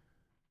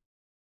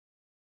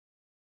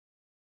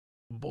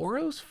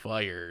 Boros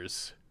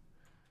Fires.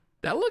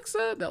 That looks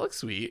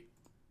sweet.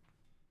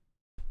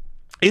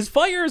 Is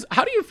Fires,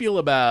 how do you feel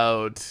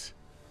about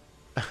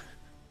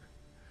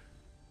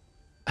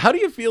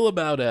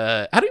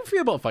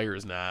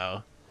Fires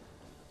now?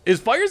 Is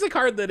Fires a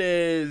card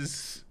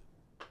that's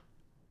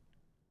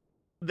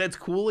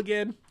cool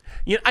again?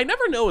 You know, I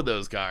never know with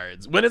those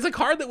cards. When it's a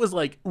card that was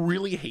like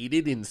really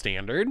hated in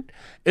Standard,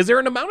 is there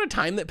an amount of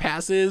time that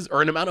passes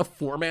or an amount of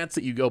formats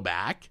that you go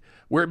back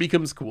where it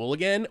becomes cool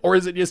again? Or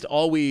is it just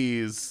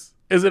always,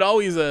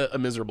 a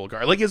miserable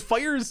card? Like, is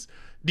Fires,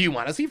 do you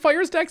want to see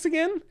Fires decks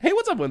again? Hey,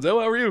 what's up,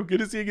 Wenzo? How are you?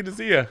 Good to see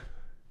you.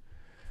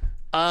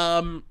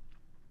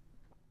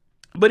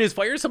 But is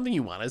Fires something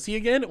you want to see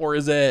again? Or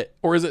is it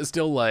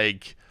still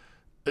like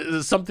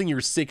something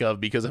you're sick of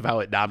because of how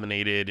it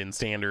dominated in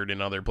Standard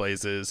and other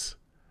places?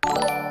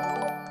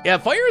 Yeah,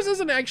 Fires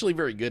isn't actually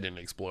very good in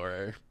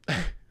Explorer.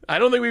 I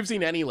don't think we've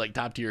seen any like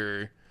top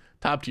tier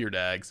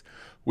decks.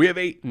 We have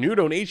a new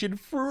donation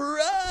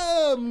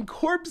from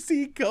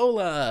Corpsey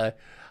Cola.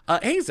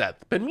 Hey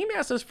Seth, been meaning to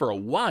ask this for a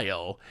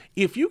while.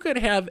 If you could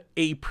have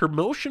a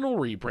promotional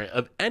reprint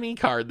of any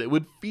card that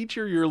would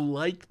feature your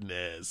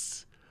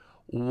likeness,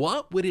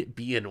 what would it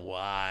be and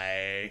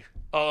why?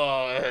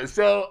 Oh,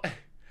 so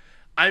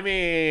I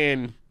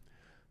mean,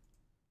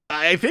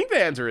 I think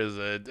the answer is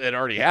it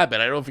already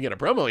happened. I don't know if we get a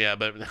promo yet,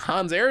 but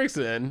Hans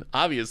Eriksson,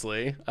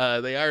 obviously,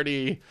 they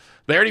already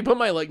put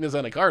my likeness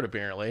on a card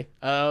apparently.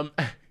 So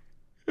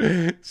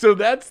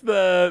that's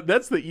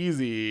the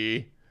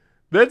easy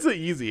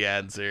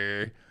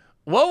answer.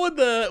 What would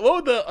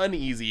the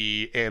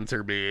uneasy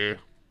answer be?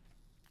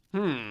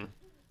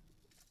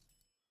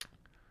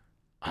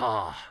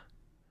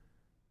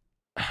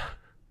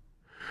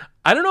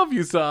 I don't know if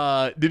you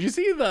saw, did you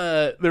see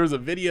there was a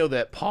video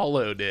that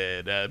Paulo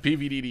did,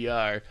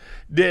 PVDDR,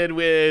 did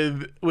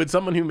with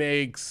someone who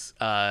makes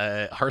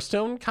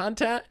Hearthstone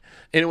content,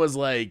 and it was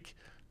like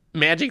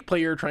Magic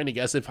player trying to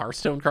guess if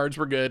Hearthstone cards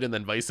were good and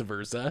then vice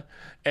versa.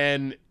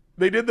 And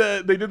they did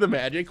the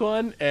Magic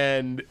one,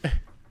 and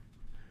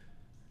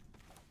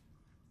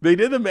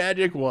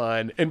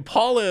and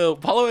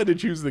Paulo had to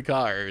choose the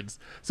cards.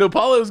 So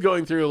Paulo's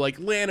going through like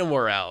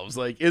Llanowar Elves,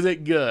 like, is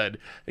it good?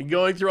 And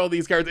going through all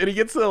these cards, and he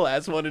gets to the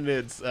last one, and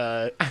it's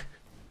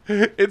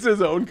it's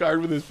his own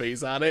card with his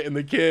face on it, and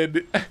the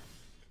kid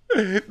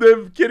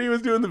he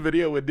was doing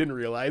the with didn't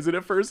realize it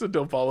at first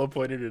until Paulo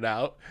pointed it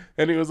out,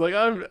 and he was like,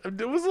 I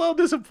was a little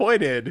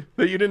disappointed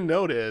that you didn't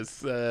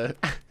notice.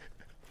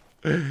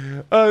 So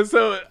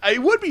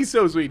it would be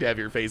so sweet to have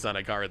your face on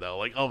a card, though.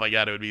 Like, oh my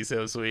god, it would be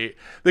so sweet.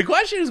 The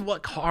question is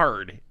what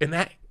card,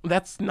 and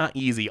that's not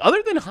easy.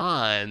 Other than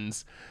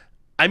Hans,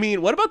 I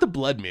mean, what about the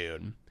Blood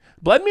Moon?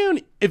 Blood Moon,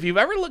 if you've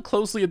ever looked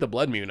closely at the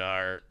Blood Moon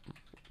art,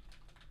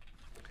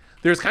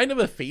 there's kind of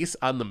a face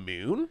on the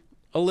moon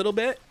a little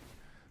bit.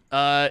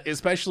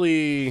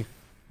 Especially,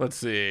 let's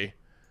see.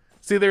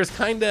 See, there's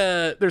kind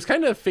of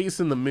a face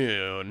in the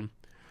moon.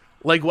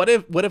 Like, what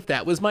if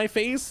that was my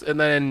face? And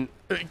then,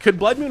 could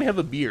Blood Moon have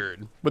a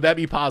beard? Would that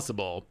be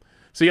possible?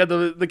 So you have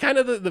the kind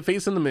of the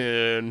face in the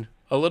moon,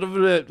 a little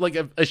bit like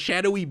a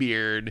shadowy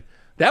beard.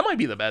 That might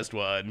be the best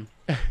one.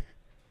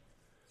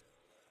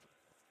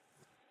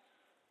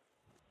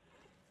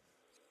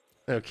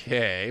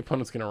 Okay,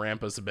 opponent's gonna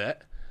ramp us a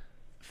bit.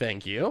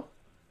 Thank you.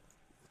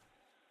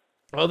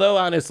 Although,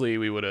 honestly,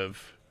 we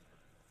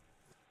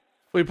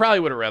probably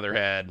would have rather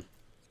had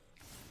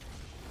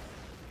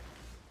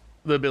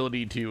the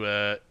ability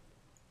to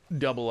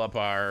double up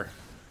our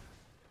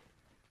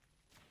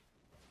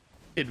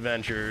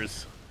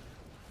adventures.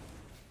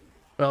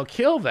 Well,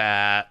 kill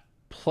that.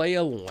 Play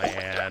a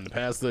land.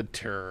 Pass the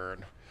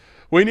turn.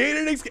 We need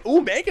an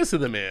ooh, Magus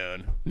of the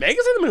Moon.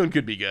 Magus of the Moon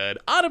could be good.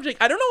 Odd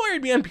Object. I don't know why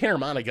it'd be on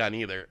Panharmonicon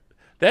either.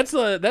 That's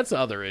the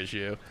other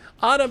issue.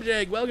 Odd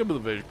Object, welcome to the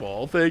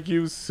fishbowl. Thank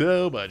you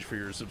so much for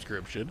your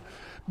subscription.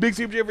 Big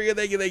super chat for you.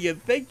 Thank you.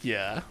 Thank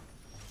you.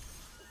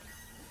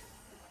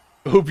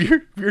 Oh,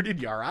 Bearded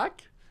Yarok?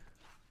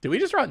 Did we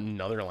just draw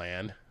another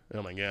land?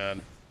 Oh my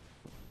god.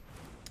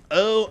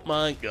 Oh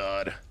my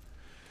god.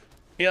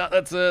 Yeah,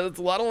 that's a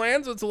lot of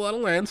lands. That's a lot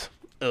of lands.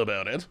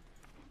 About it.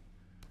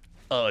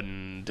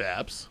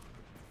 Untaps.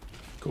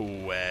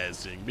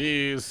 Questing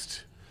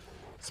Beast.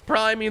 This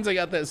probably means I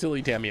got that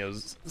silly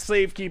Tamio's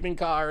safekeeping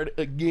card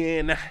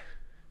again.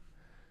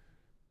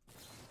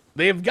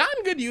 They've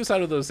gotten good use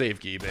out of those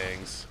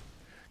safekeepings.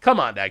 Come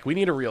on, deck. We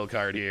need a real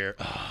card here.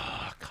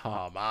 Oh,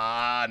 come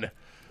on.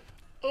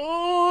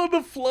 Oh,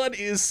 the flood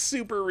is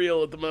super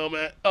real at the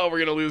moment. Oh, we're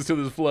going to lose to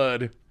this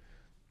flood.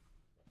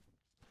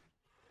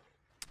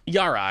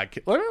 Yarok.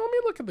 Let me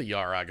look at the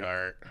Yarok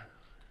art.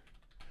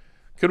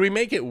 Could we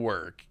make it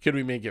work? Could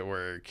we make it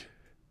work?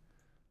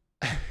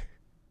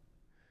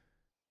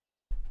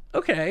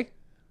 Okay.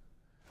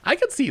 I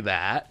could see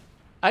that.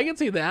 I can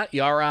see that.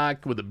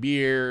 Yarok with a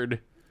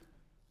beard.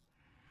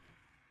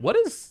 What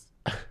is...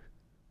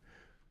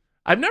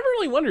 I've never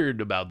really wondered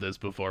about this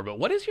before, but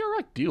what is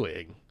Yarok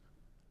doing?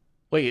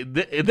 Wait,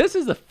 this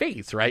is the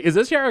face, right? Is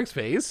this Yarok's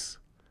face?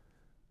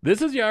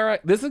 This is Yarok.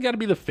 This has got to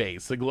be the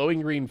face, the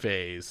glowing green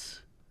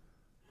face.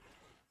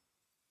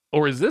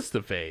 Or is this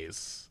the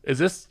face? Is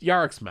this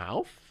Yarok's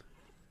mouth?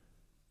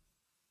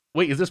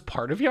 Wait, is this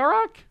part of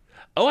Yarok?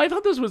 Oh, I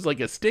thought this was like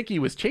a stick he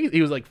was chasing.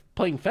 He was like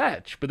playing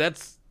fetch, but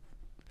that's...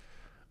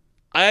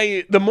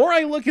 The more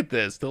I look at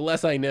this, the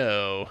less I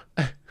know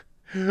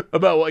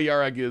about what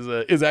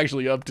Yarok is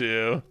actually up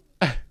to.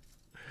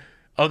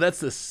 Oh, that's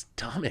the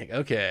stomach.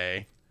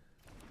 Okay.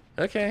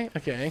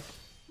 Okay.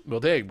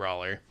 We'll take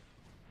Brawler.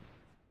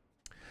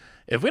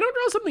 If we don't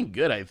draw something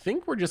good, I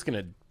think we're just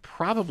going to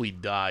probably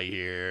die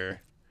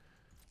here.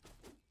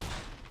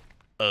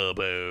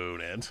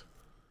 Opponent.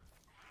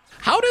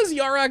 How does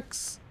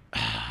Yarok's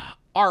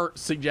art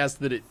suggest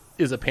that it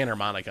is a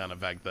Panharmonicon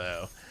effect,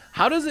 though?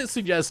 How does it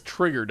suggest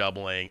trigger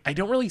doubling? I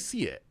don't really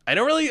see it. I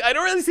don't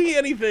really see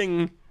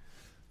anything.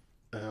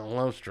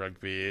 Love Struck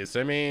Beast.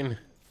 I mean,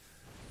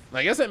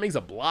 I guess that makes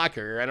a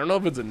blocker. I don't know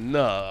if it's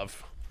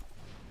enough.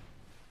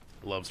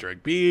 Love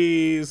Struck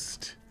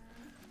Beast.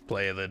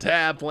 Play the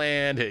tap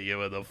land. Hit you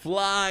with a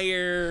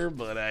flyer,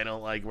 but I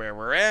don't like where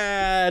we're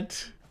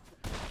at.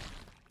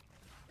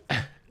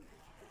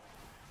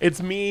 It's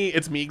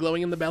me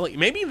glowing in the belly.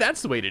 Maybe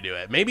that's the way to do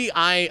it. Maybe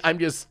I'm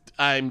just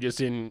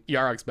in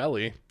Yarok's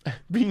belly,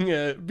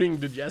 being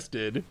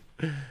digested.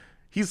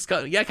 He's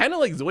yeah, kind of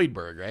like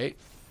Zoidberg, right?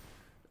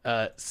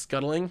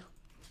 Scuttling.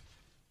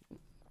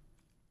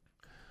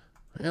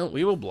 Well,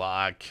 we will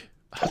block.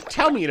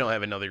 Tell me you don't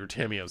have another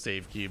Tamio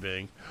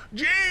safekeeping.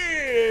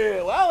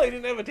 Yeah! Well, I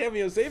didn't have a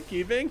Tamio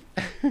safekeeping.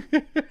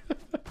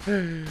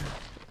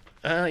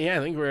 Yeah, I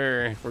think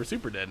we're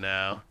super dead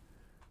now.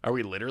 Are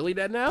we literally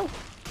dead now?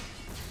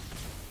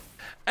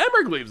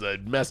 Embergleave's a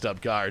messed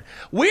up card.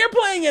 We're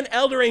playing an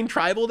Eldraine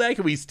tribal deck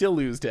and we still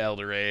lose to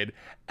Eldraine.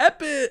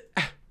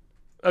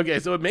 Okay,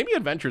 so maybe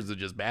Adventures is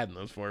just bad in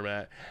this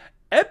format.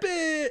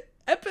 Epi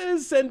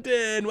sent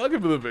in.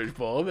 Welcome to the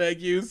fishbowl. Thank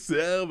you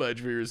so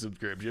much for your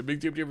subscription. Big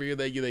tip for you.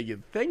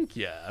 Thank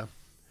you.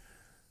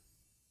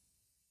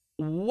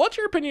 What's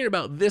your opinion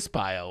about this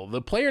pile?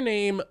 The player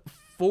name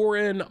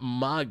Foreign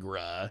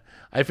Magra.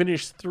 I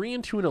finished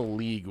 3-2 in a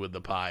league with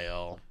the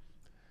pile.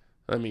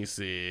 Let me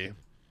see.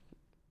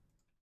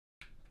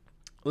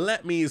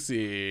 No.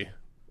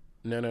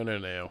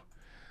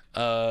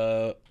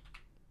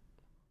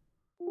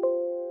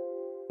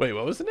 Wait,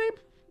 what was the name?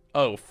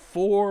 Oh,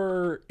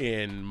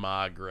 Foreign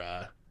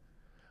Magra.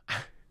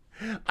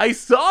 I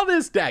saw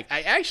this deck.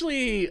 I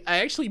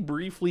actually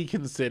briefly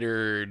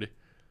considered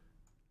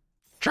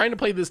trying to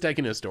play this deck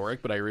in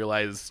Historic, but I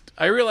realized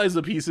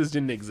the pieces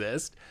didn't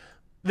exist.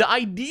 The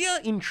idea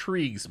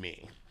intrigues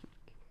me.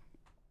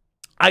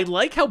 I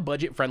like how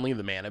budget friendly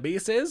the mana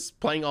base is,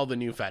 playing all the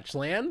new fetch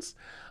lands.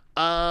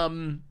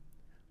 The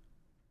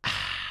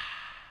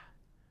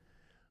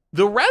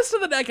rest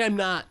of the deck I'm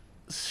not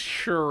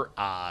sure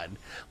on.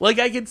 Like,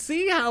 I could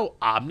see how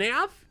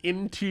Omnath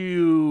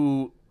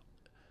into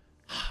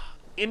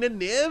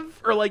Niv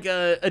or like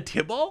a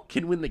Tibalt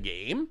can win the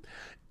game.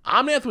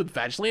 Omnath with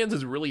fetch lands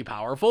is really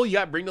powerful. You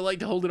got Bring to Light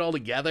to hold it all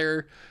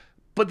together.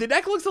 But the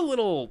deck looks a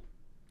little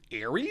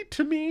airy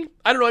to me.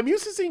 I don't know. I'm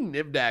used to seeing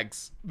Niv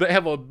decks that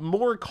have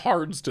more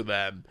cards to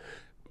them.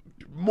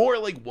 More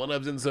like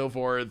one-ups and so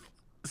forth.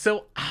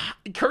 So,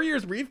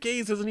 Courier's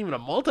Briefcase isn't even a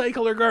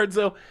multicolor card,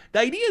 so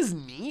the idea is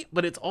neat,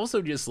 but it's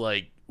also just,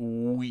 like,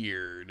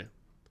 weird.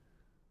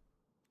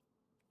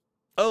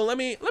 Oh, let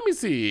me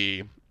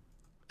see.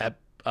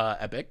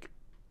 Epic.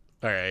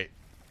 All right.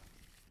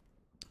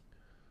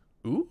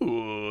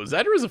 Ooh,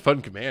 Zedru is a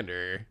fun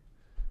commander.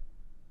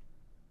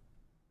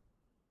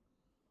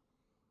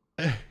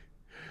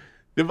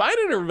 Divine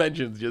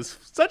Intervention is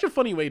just such a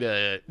funny way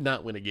to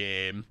not win a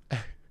game.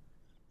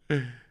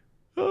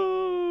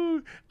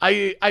 Oh,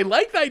 I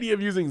like the idea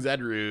of using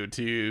Zedru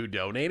to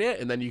donate it,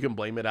 and then you can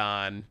blame it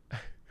on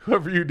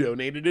whoever you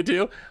donated it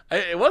to.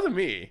 It wasn't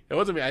me. It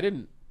wasn't me. I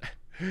didn't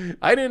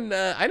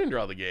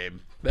draw the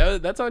game.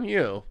 That's on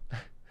you.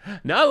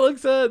 No,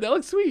 that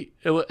looks sweet.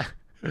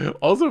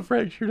 Also,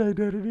 Fractured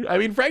Identity. I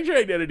mean, Fractured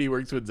Identity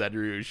works with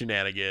Zedru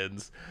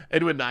shenanigans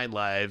and with 9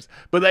 lives,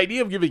 but the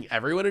idea of giving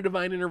everyone a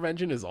Divine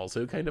Intervention is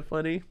also kind of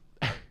funny.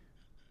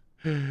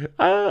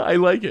 I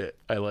like it.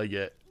 I like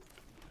it.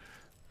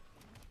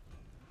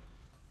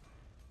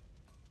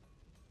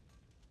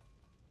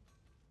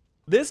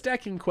 This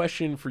deck in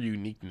question for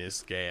uniqueness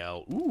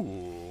scale.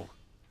 Ooh.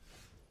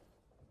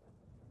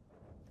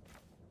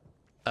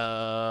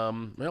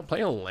 Well,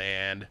 play a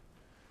land.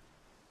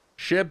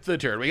 Ship the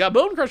turn. We got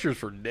Bone Crushers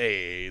for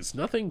days.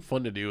 Nothing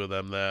fun to do with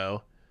them,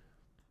 though.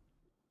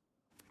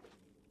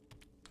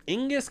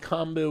 Ingus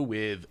combo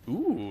with,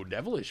 ooh,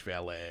 Devilish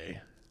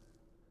Valet.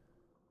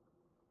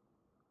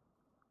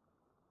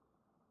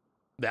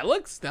 That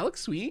looks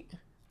sweet.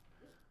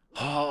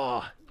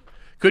 Oh,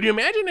 could you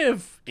imagine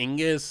if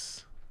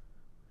Ingus...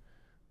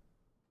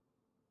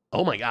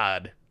 Oh my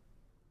god.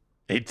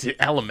 It's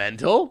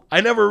elemental?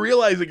 I never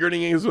realized that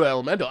Gurning Ingus was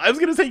elemental. I was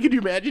going to say, could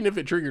you imagine if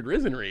it triggered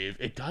Risen Reef?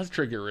 It does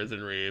trigger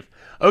Risen Reef.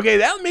 Okay,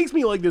 that makes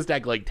me like this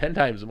deck like 10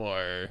 times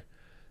more.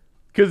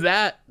 Because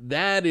that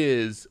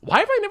is... Why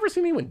have I never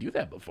seen anyone do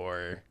that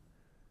before?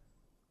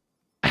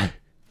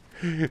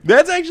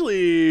 That's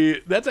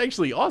actually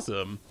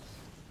awesome.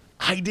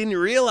 I didn't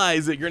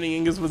realize that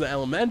Gurning Ingus was an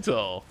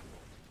elemental.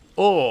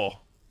 Oh,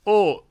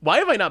 why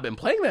have I not been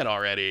playing that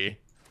already?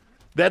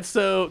 That's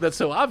so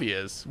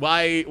obvious.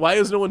 Why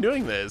is no one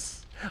doing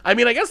this? I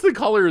mean, I guess the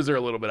colors are a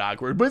little bit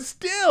awkward, but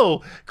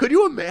still, could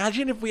you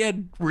imagine if we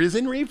had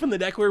Risen Reef in the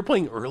deck we were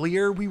playing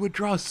earlier? We would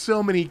draw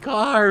so many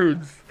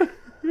cards. So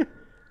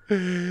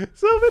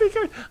many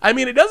cards. I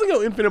mean, it doesn't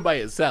go infinite by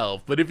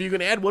itself, but if you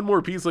can add one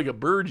more piece like a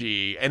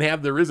Burgee and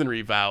have the Risen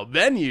Reef out,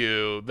 then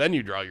you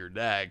draw your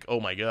deck.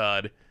 Oh my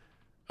god.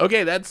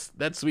 Okay, that's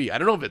sweet. I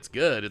don't know if it's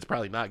good. It's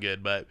probably not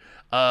good, but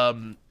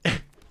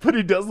but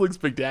it does look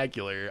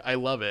spectacular. I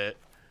love it.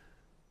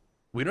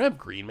 We don't have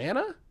green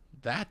mana?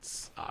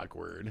 That's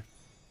awkward.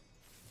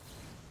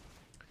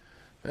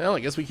 Well,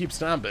 I guess we keep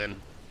stomping.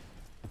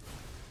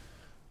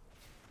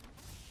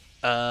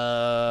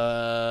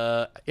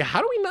 Yeah,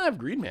 how do we not have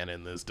green mana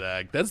in this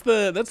deck? That's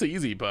the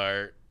easy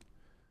part.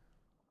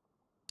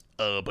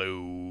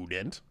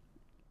 Opponent.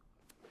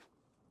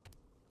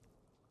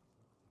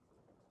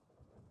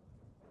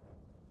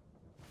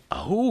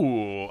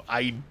 Oh,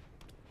 I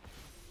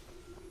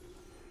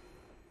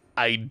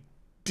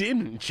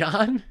didn't,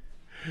 John.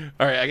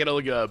 All right, I gotta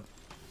look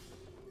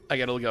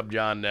up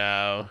John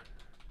now.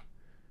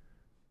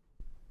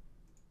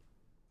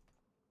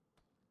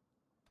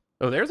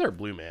 Oh, there's our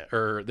blue mana,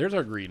 or there's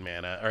our green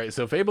mana. All right,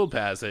 so Fabled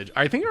Passage.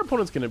 I think our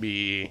opponent's gonna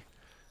be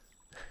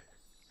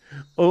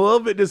a little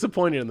bit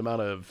disappointed in the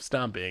amount of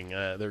stomping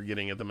they're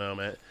getting at the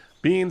moment.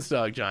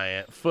 Beanstalk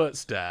Giant,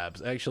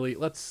 Footsteps. Actually,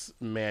 let's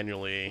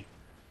manually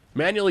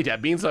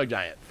tap Beanstalk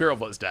Giant, Feral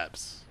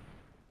Footsteps.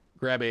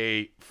 Grab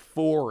a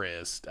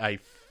Forest, I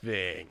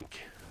think.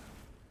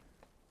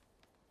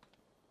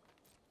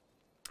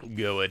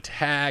 Go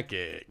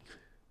attacking.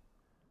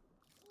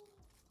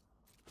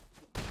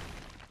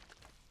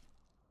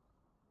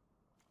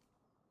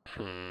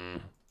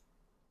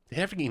 They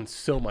have to gain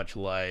so much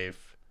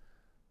life.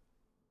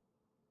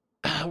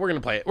 We're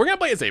gonna play it. We're gonna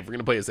play it safe. We're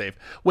gonna play it safe.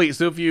 Wait,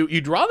 so if you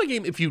draw the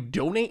game, if you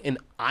donate an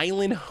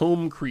island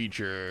home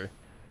creature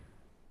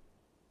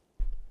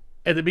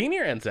at the beginning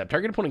of your end step,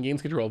 target opponent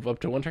gains control of up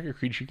to 1 target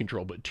creature you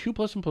control, but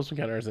 2+1/+1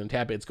 counters and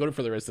tap it. It's good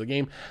for the rest of the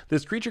game.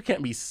 This creature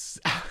can't be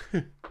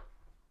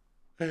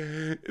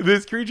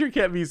this creature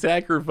can't be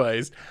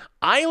sacrificed.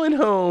 Island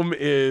home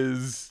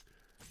is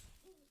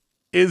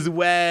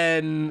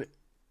when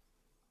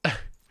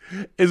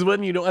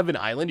you don't have an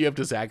island, you have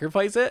to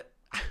sacrifice it.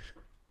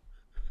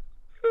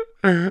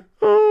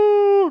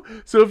 Oh,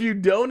 so if you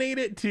donate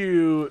it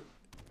to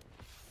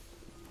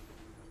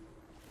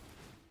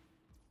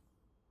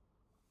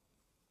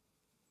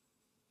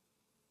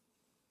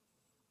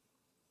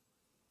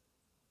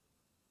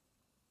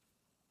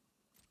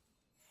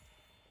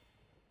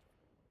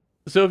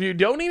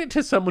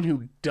someone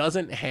who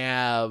doesn't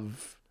have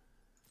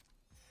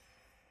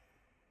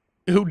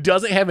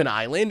an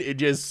island, it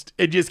just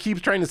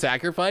keeps trying to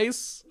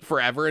sacrifice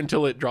forever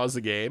until it draws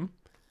the game.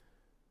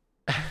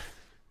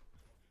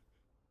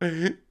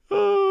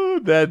 Oh,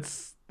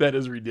 that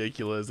is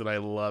ridiculous, and I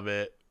love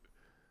it.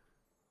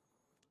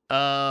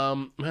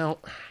 Well,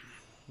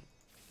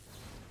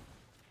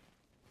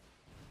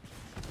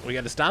 we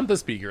got to stomp the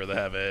Speaker of the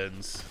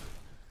Heavens.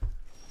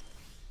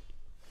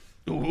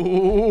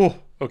 Ooh,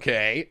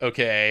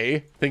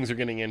 okay. Things are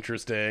getting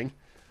interesting.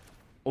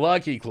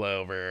 Lucky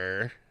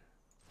Clover.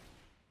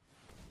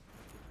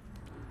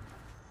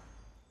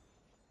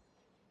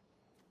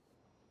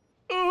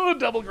 Ooh,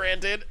 double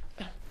granted.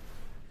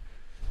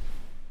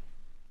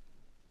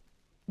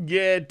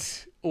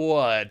 Get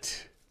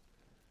what?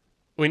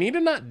 We need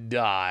to not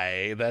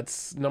die.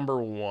 That's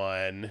number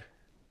one.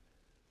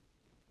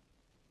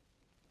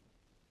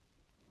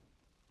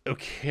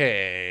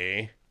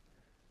 Okay.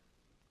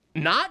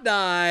 Not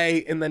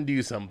die and then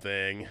do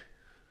something.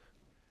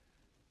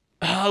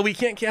 Oh, we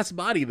can't cast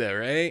Body though,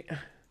 right?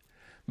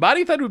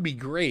 Body Thud would be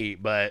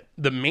great, but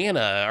the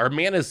mana, our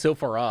mana is so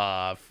far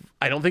off.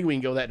 I don't think we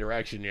can go that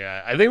direction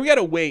yet. I think we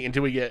gotta wait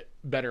until we get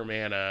better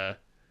mana.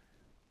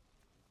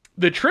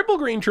 The triple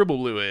green, triple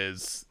blue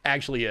is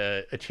actually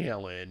a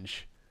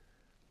challenge.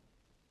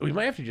 We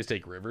might have to just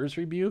take River's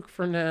Rebuke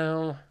for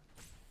now.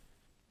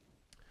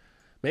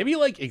 Maybe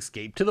like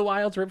Escape to the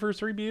Wilds,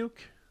 River's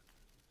Rebuke.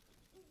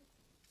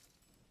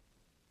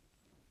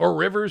 Or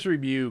River's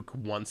Rebuke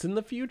once in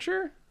the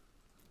future?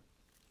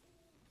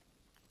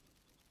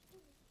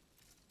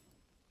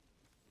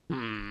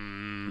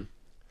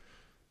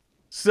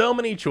 So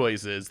many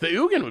choices. The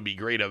Ugin would be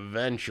great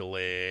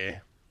eventually.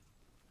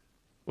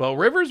 Well,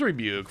 River's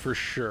Rebuke for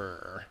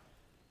sure.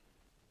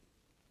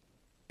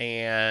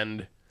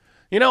 And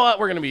you know what?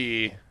 We're going to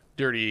be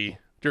dirty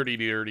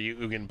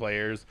Ugin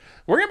players.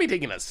 We're going to be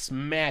taking a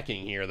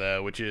smacking here,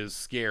 though, which is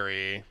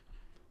scary.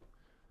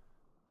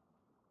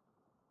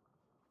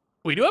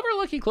 We do have our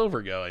Lucky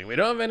Clover going. We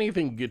don't have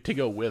anything good to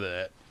go with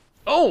it.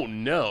 Oh,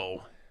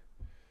 no.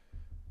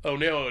 Oh,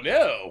 no,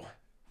 no.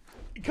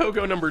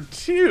 Coco number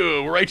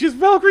 2. Righteous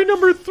Valkyrie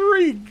number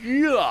 3.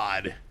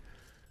 God.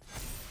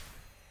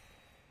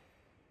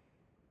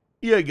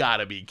 You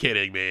gotta be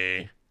kidding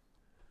me.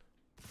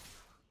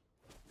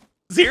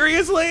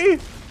 Seriously?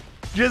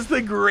 Just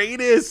the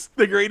greatest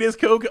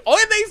Coco. Oh,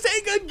 and they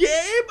say good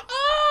game?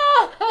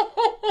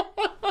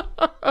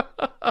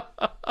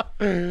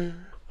 Oh!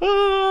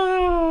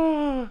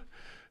 Oh.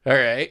 All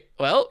right.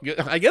 Well,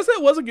 I guess that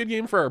was a good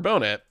game for our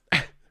opponent.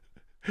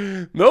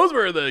 Those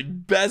were the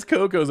best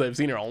Cocos I've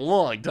seen in a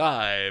long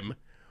time.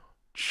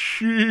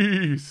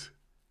 Jeez.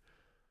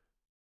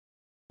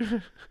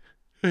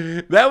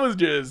 That was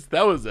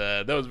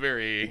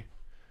very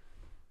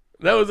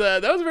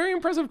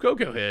impressive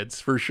Coco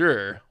hits for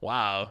sure.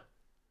 Wow.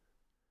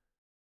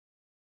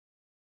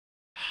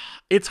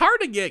 It's hard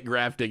to get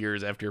Graph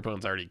Diggers after your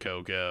opponent's already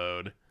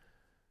Coco'd.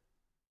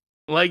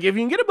 Like, if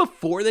you can get it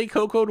before they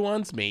Coco'd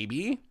once,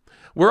 maybe.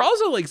 We're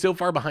also, like, so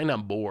far behind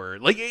on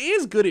board. Like, it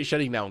is good at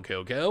shutting down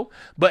Coco,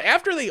 but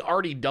after they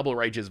already double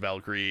Righteous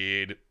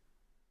Valkyrie,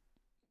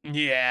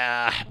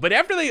 yeah, but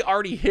after they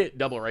already hit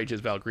double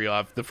Righteous Valkyrie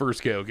off the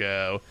first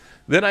Coco,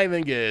 then I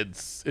think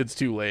it's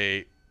too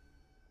late.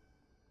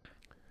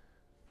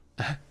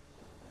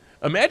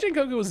 Imagine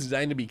Coco was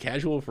designed to be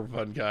casual for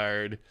fun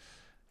card.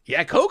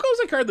 Yeah,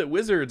 Coco's a card that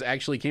Wizards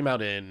actually came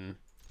out and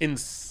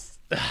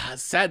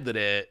said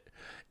that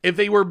if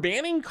they were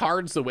banning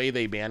cards the way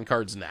they ban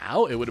cards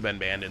now, it would have been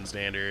banned in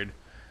Standard,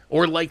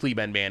 or likely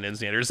been banned in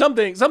Standard.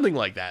 Something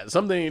like that.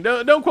 Something.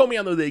 Don't quote me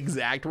on the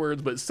exact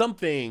words, but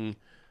something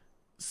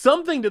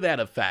to that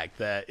effect.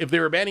 That if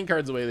they were banning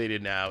cards the way they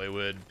did now, it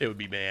would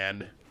be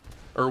banned,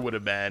 or would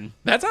have been.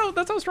 That's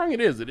how strong it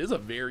is. It is a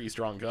very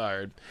strong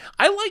card.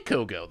 I like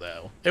Coco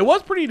though. It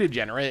was pretty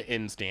degenerate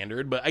in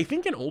Standard, but I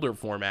think in older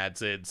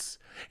formats it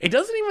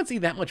doesn't even see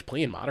that much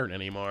play in Modern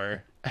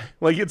anymore.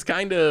 Like, it's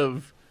kind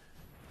of.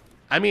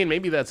 I mean,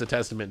 maybe that's a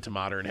testament to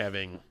Modern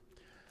having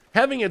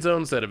its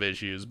own set of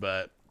issues,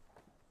 but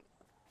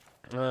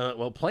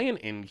well, playing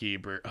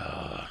Innkeeper,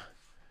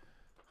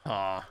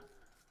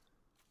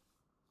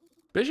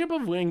 Bishop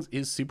of Wings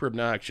is super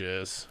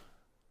obnoxious.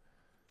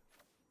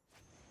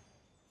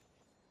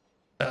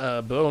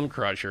 Bone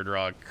Crusher,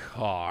 draw a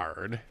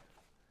card.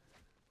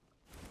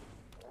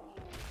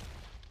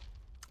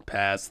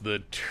 Pass the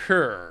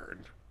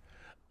turn.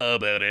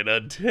 About it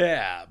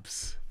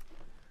untaps.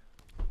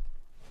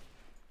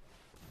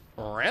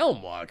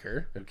 Realm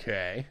Walker,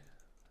 okay.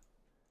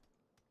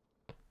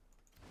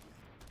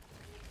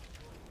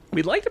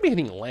 We'd like to be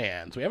hitting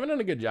lands. We haven't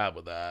done a good job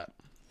with that.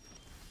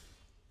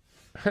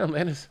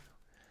 That is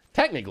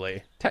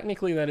technically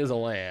that is a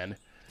land.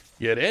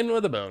 Get in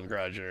with a Bone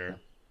Crusher.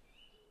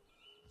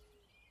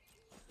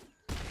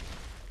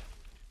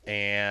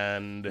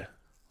 And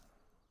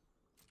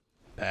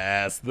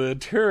pass the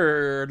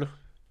turn.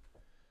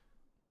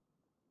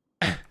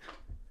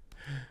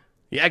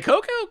 Yeah,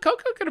 Coco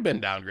could have been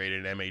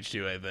downgraded in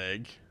MH2, I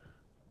think.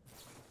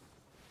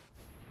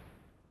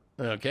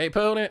 Okay,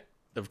 opponent,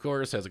 of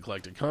course, has a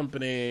Collected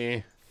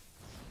Company.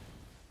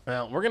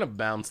 Well, we're going to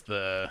bounce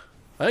I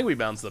think we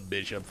bounce the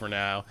Bishop for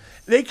now.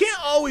 They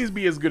can't always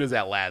be as good as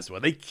that last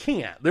one. They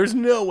can't. There's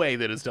no way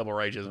that it's double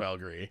Righteous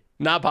Valkyrie.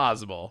 Not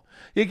possible.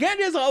 You can't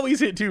just always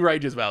hit 2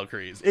 Righteous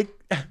Valkyries.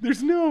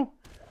 There's no...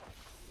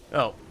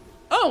 Oh,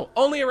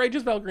 only a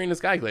Righteous Valkyrie and a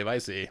Skyclave, I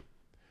see.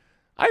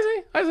 I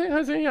see.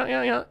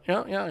 Yeah.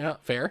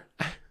 Fair.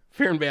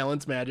 Fair and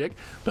balanced magic.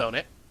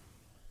 Opponent.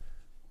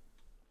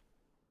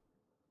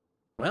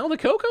 Well, the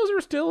Cocos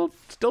are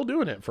still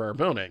doing it for our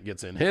opponent.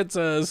 Gets in, hits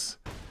us.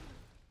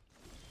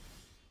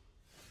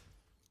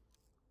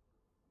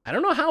 I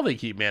don't know how they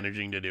keep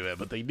managing to do it,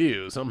 but they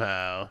do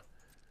somehow.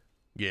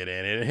 Get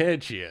in and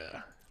hit you.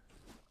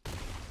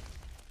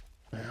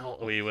 Well,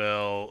 we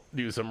will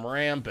do some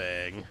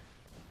ramping.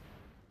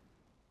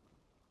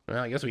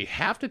 Well, I guess we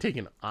have to take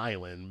an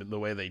island the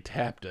way they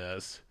tapped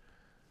us.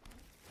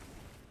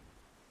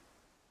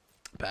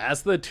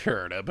 Pass the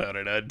turn,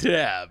 opponent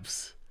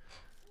attempts.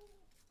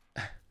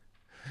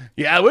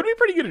 Yeah, it would be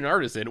pretty good in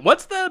Artisan.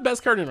 What's the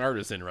best card in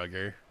Artisan,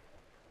 Rugger?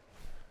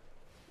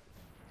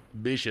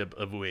 Bishop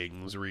of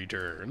Wings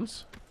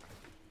returns.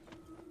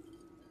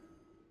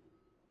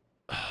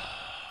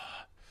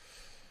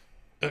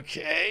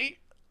 Okay.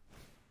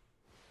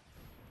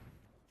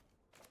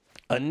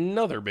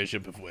 Another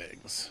Bishop of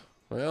Wings.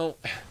 Well,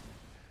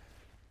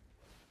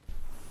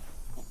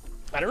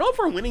 I don't know if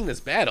we're winning this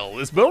battle.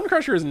 This Bone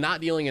Crusher is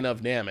not dealing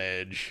enough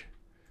damage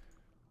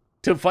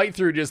to fight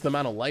through just the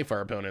amount of life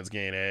our opponent's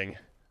gaining.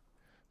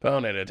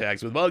 Opponent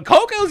attacks with Bone.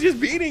 Coco's just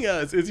beating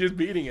us. It's just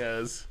beating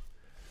us.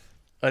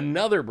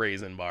 Another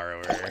Brazen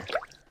Borrower.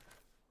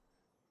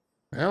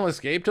 Well,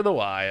 escape to the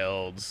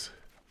wilds.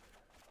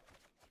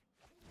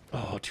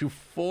 Oh, 2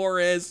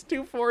 forests.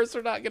 2 forests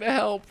are not going to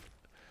help.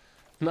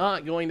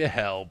 Not going to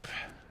help.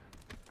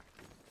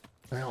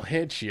 I'll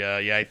hit ya.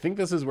 Yeah, I think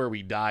this is where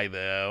we die,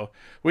 though.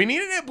 We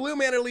needed a blue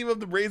mana to leave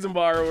up the Brazen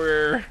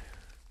Borrower.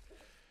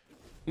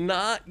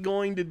 Not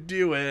going to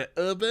do it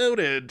about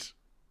it.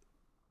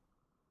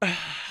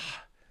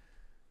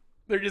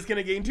 They're just going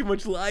to gain too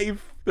much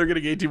life. They're going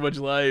to gain too much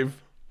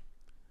life.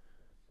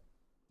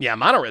 Yeah,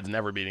 Mono Red's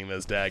never beating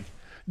this deck.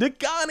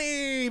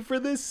 Dakani for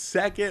the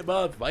second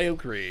month.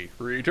 Valkyrie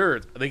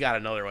returns. They got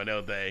another one,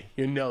 don't they?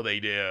 You know they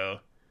do.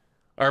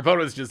 Our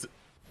opponent's just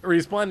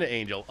respawn to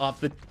Angel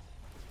off the...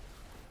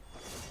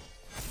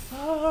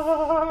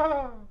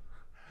 Oh,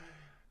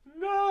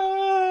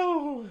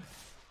 no!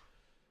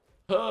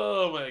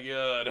 Oh my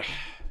god.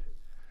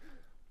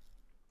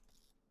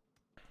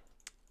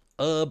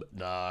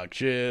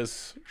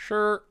 Obnoxious.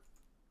 Sure.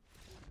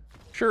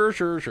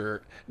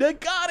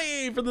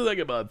 Nagati for the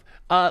second month.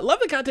 Love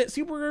the content.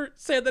 Super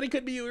sad that I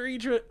couldn't be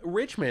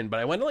Richmond, but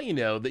I want to let you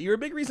know that you're a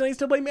big reason I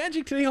still play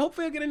Magic today.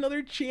 Hopefully I'll get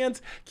another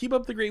chance. Keep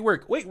up the great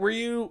work. Wait, were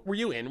you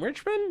in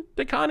Richmond,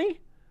 Dakani?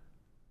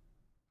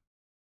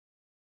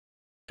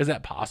 Is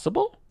that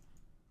possible?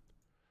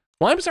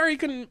 Well, I'm sorry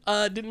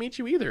I didn't meet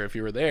you either if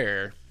you were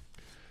there.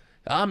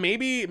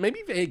 Maybe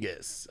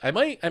Vegas. I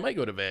might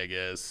go to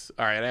Vegas.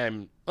 All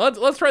right,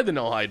 let's try the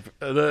Nullhide,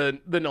 the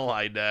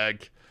Nullhide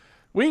deck.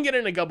 We can get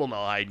in a couple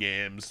Nullhide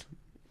games.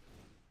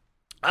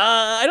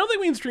 I don't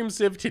think we can stream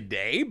Civ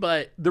today,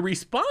 but the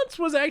response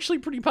was actually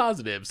pretty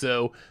positive.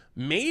 So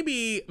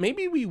maybe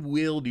we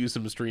will do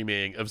some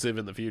streaming of Civ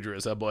in the future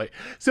at some point.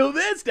 So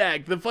this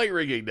deck, the Fight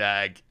Rigging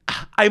deck,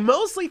 I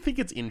mostly think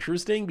it's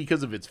interesting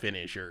because of its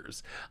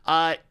finishers.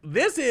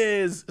 This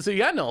is, so you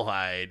got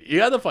Nullhide, you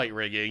got the Fight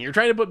Rigging, you're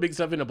trying to put big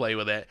stuff into play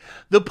with it.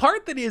 The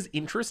part that is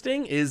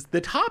interesting is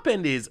the top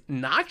end is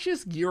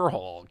Noxious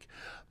Gearhulk,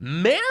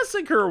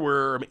 Massacre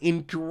Worm,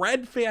 in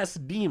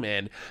Dreadfast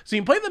Demon. So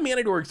you can play the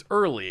Mana Dorks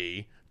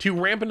early to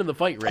ramp into the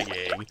Fight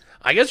Rigging.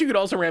 I guess you could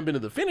also ramp into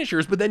the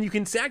finishers, but then you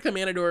can sack the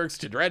Mana Dorks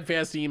to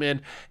Dreadfast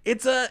Demon.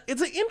 It's an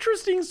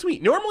interesting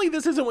suite. Normally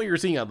this isn't what you're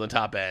seeing on the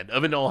top end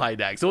of a Nullhide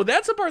deck. So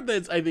that's the part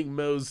that's, I think,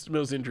 most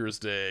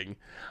interesting.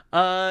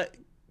 Oh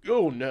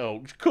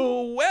no,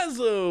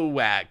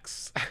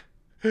 Kowezowax.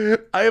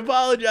 I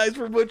apologize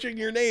for butchering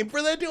your name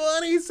for the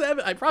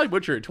 27th. I probably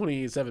butchered it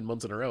 27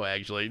 months in a row,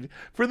 actually.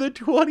 For the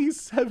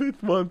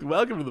 27th month,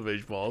 welcome to the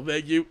Fishbowl.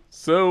 Thank you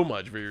so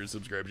much for your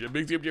subscription.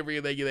 Big subscription for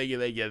you. Thank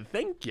you.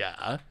 Thank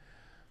ya.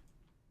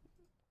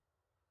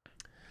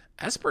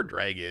 Esper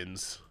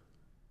Dragons.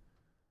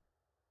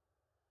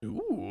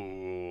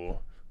 Ooh.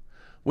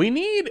 We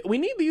need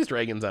these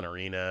dragons on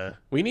Arena.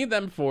 We need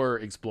them for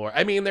Explore.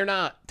 I mean, they're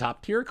not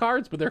top tier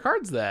cards, but they're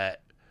cards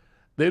that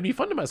they would be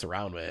fun to mess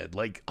around with.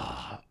 Like,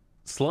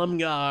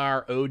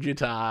 Slumgar,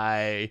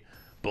 Ojitai,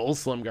 both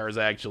Slumgars,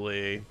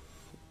 actually.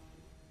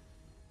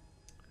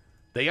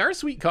 They are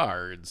sweet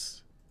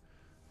cards.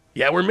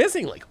 Yeah, we're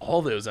missing, like,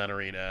 all those on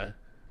Arena.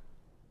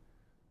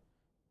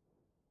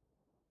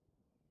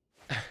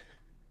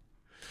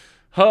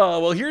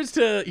 Well, here's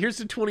to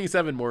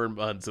 27 more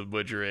months of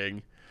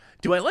butchering.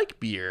 Do I like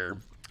beer?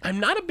 I'm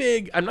not a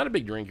big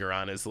drinker,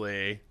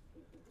 honestly.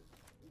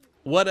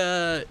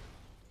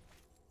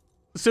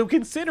 So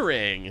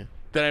considering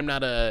that I'm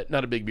not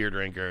a big beer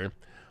drinker,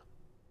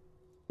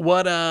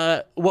 what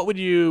would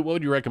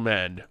you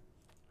recommend?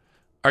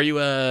 Are you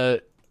a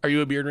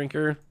beer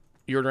drinker?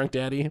 You're a drunk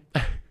daddy?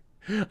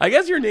 I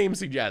guess your name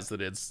suggests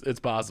that it's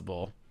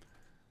possible.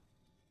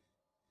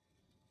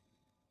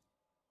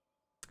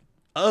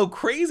 Oh,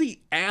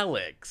 Crazy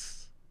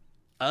Alex.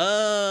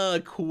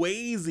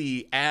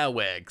 Crazy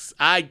Alex.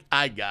 I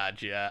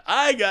gotcha.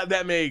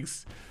 That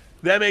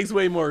makes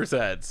way more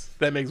sense.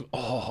 That makes,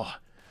 oh.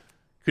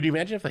 Could you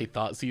imagine if they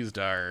thought seized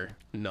our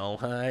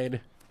Nullhide?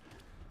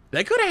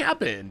 That could have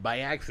happened by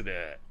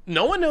accident.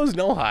 No one knows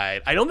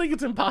Nullhide. I don't think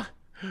it's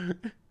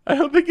I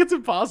don't think it's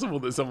impossible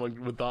that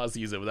someone would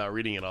Thoughtseize it without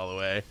reading it all the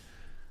way.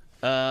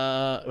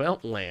 Well,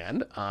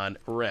 land on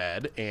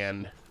red,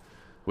 and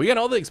we got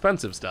all the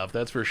expensive stuff,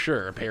 that's for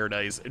sure.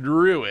 Paradise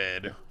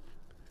Druid.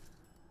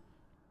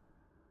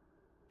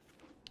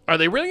 Are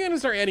they really going to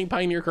start adding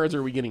Pioneer cards, or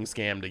are we getting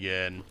scammed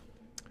again?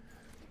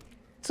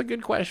 It's a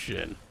good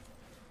question.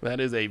 That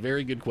is a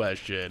very good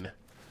question.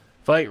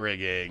 Fight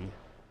rigging.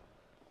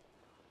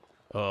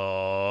 Oh,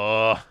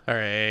 all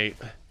right.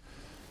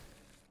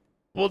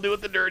 We'll do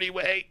it the dirty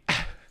way.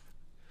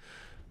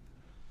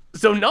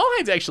 So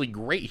Nullhide's actually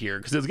great here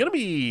because it's going to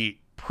be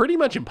pretty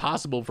much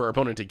impossible for our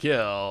opponent to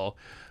kill.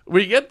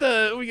 We get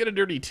a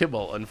dirty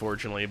Tibble,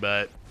 unfortunately,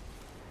 but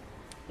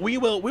we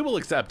will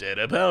accept it.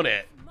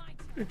 Opponent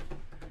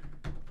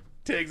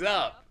takes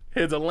up,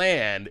 hits a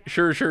land.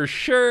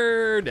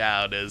 Sure.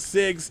 Down to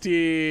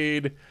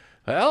 16.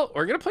 Well,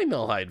 we're going to play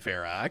Nullhide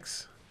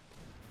Ferox.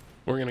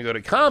 We're going to go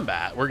to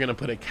combat. We're going to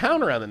put a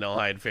counter on the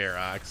Nullhide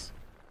Ferox.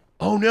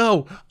 Oh,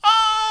 no.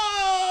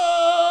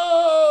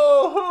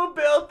 Oh, who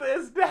built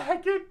this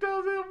deck? It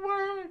doesn't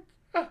work.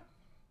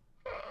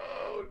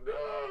 Oh,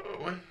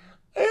 no.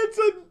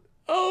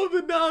 Oh,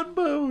 the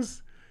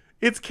non-bows.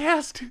 It's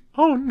cast.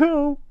 Oh,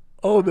 no.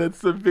 Oh, that's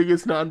the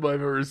biggest non-bow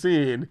I've ever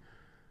seen.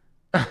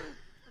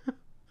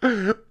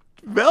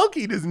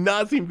 Valky does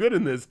not seem good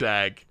in this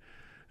deck.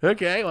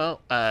 Okay,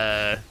 well,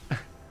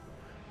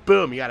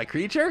 boom, you got a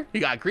creature? You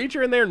got a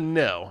creature in there?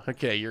 No.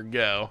 Okay, your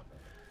go.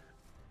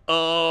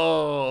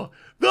 Oh,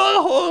 the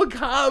whole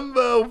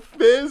combo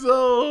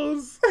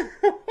fizzles.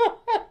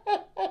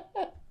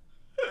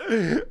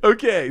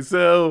 Okay,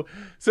 so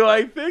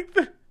I think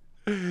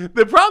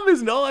the problem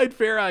is Nullhide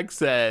Ferox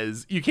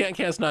says you can't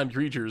cast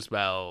non-creature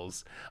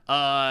spells.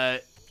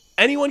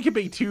 Anyone can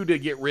pay 2 to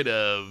get rid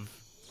of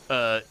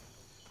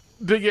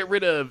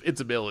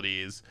its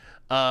abilities.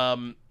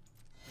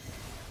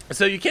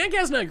 So you can't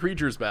cast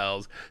non-creature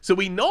spells. So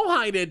we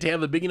Nullhide it to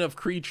have a big enough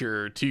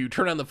creature to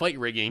turn on the fight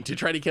rigging to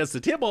try to cast the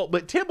Tibalt.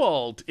 But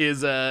Tibalt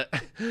is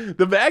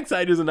the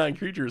backside is a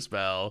non-creature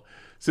spell,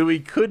 so we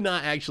could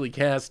not actually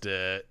cast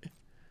it.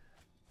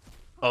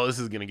 Oh, this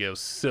is gonna go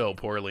so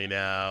poorly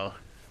now.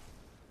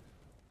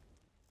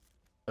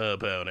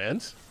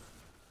 Opponent.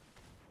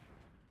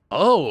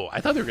 Oh, I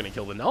thought they were gonna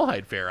kill the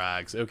Nullhide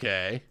Ferox.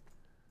 Okay.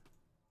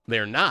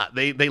 They're not.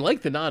 They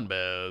like the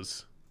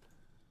non-bows.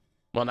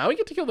 Well, now we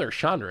get to kill their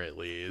Chandra at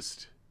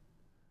least.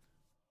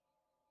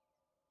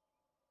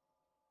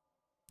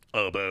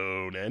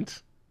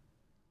 Opponent.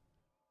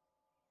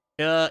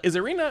 Is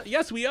Arena?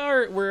 Yes, we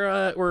are.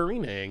 We're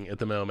arenaing at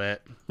the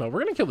moment. Well, we're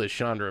gonna kill this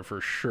Chandra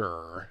for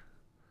sure.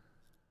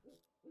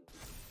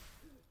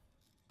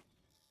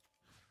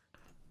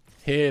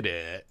 Hit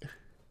it.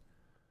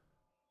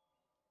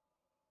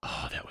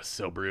 Oh, that was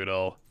so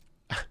brutal.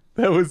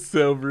 That was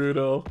so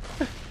brutal.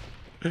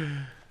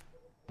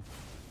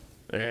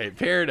 All right,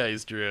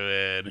 Paradise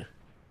Druid.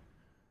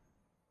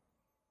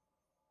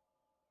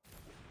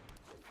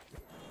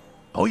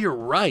 Oh, you're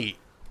right.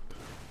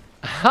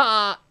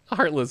 Ha!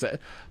 Heartless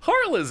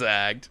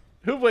Act.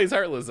 Who plays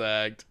Heartless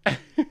Act?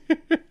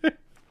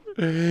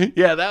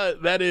 Yeah,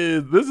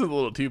 this is a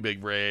little too big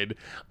brain.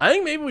 I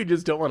think maybe we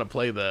just don't want to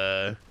play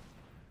the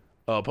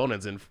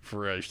opponents in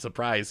for a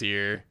surprise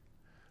here.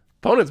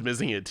 Opponent's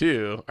missing it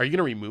too. Are you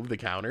gonna remove the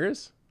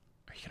counters?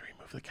 Are you gonna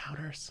remove the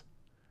counters?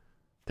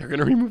 They're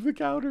gonna remove the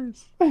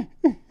counters.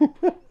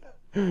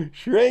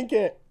 Shrink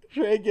it.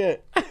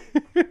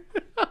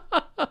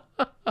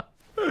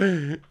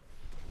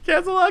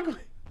 Cancel Alchemy.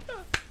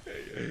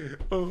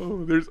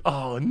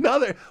 Oh,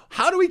 another.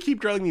 How do we keep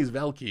drawing these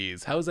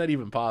Valkies? How is that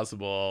even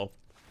possible?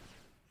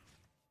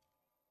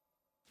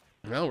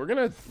 No, we're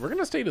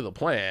gonna stay to the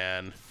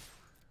plan.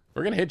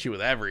 We're gonna hit you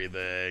with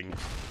everything.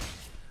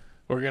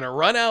 We're gonna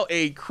run out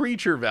a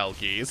creature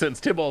Valky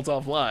since Tibalt's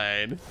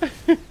offline.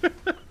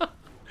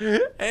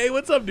 Hey,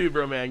 what's up, dude,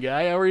 bro, man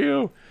guy? How are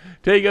you?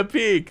 Take a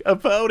peek.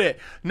 Opponent.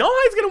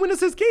 Nullhide's gonna win us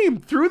this game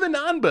through the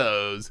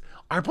non-bows.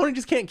 Our opponent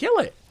just can't kill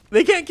it.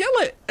 They can't kill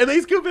it, and they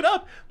scoop it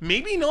up.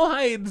 Maybe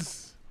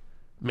Nullhide's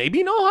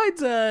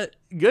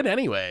good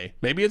anyway.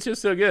 Maybe it's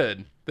just so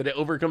good that it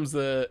overcomes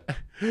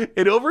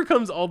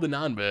all the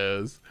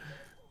non-bows.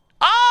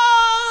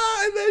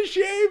 Ah, and the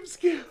shame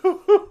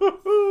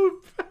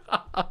scoop.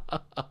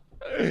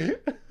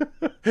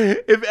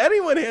 If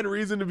anyone had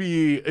reason to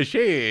be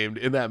ashamed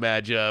in that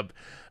matchup,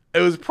 it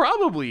was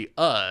probably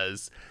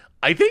us.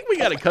 I think we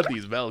got to cut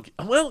these Valkyries.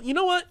 Well, you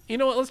know what?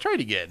 Let's try it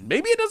again.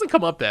 Maybe it doesn't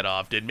come up that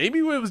often. Maybe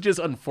it was just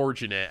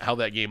unfortunate how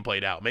that game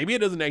played out. Maybe it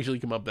doesn't actually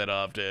come up that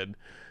often.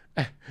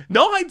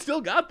 Nullhide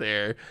still got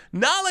there.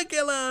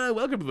 Nalakilla,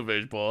 welcome to the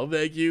Fishbowl.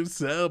 Thank you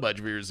so much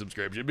for your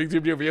subscription. Big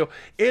super for you.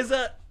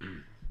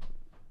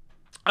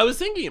 I was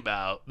thinking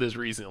about this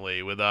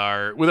recently with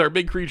our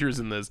big creatures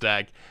in this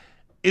deck.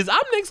 Is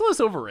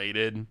Omnixilus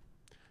overrated?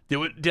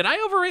 Did I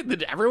overrate?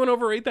 Did everyone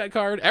overrate that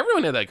card?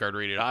 Everyone had that card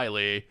rated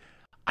highly.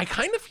 I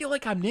kind of feel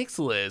like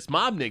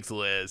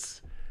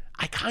Mobnixilus.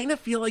 I kind of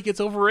feel like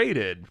it's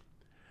overrated.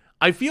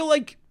 I feel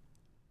like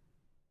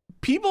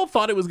people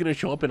thought it was going to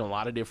show up in a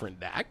lot of different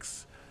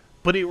decks,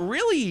 but it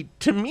really,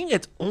 to me,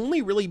 it's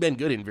only really been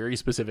good in very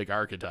specific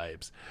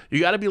archetypes. You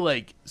got to be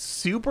like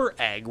super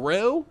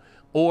aggro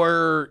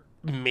or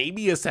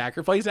maybe a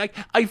sacrifice deck.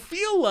 I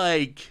feel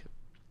like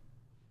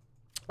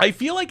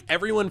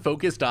everyone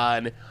focused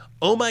on,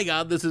 oh my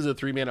god, this is a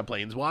 3-mana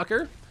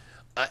Planeswalker.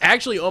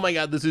 Actually, oh my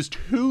god, this is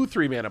 2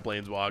 3-mana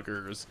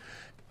Planeswalkers.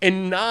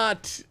 And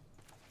not,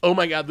 oh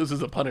my god, this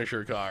is a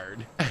Punisher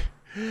card.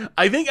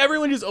 I think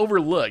everyone just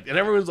overlooked, and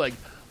everyone's like,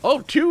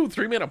 oh, 2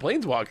 3-mana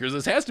Planeswalkers,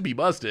 this has to be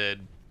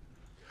busted.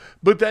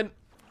 But then,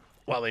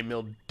 well, they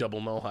milled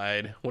double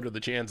Nullhide. What are the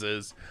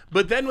chances?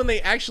 But then when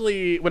it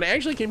actually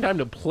came time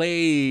to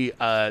play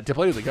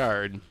with the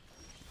card,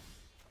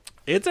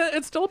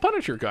 it's still a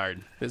Punisher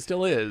card. It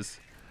still is.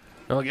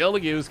 Oh, kill the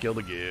goose, kill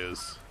the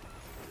goose.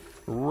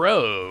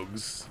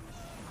 Rogues.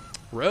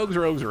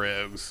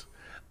 Rogues.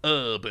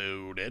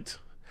 About it.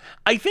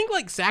 I think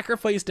like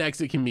sacrifice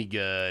decks, it can be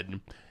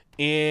good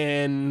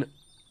in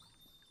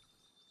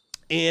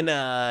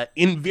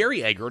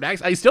very aggro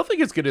decks. I still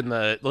think it's good in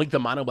the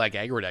mono black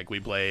aggro deck we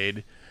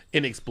played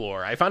in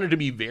Explore. I found it to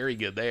be very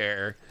good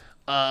there.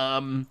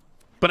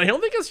 But I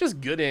don't think it's just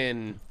good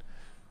in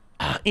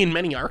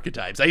many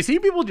archetypes. I see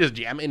people just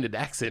jam into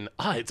decks, and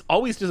it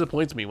always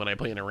disappoints me when I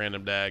play in a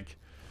random deck.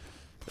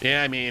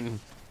 Yeah, I mean,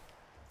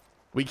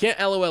 we can't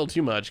LOL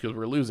too much because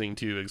we're losing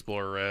to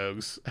Explorer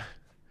Rogues.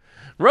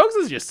 Rogues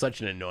is just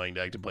such an annoying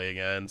deck to play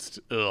against.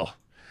 Ugh.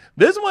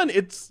 This one,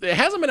 it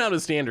hasn't been out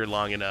of standard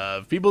long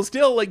enough. People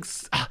still, like,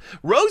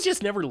 Rogues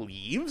just never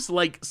leaves.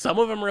 Like, some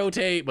of them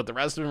rotate, but the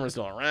rest of them are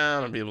still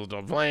around, and people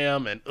don't play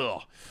them, and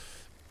ugh.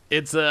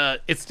 It's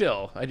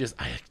still, I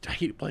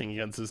hate playing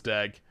against this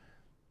deck.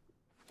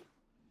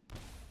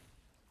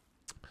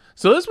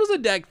 So this was a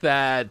deck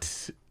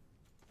that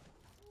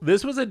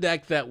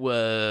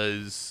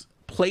was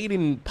played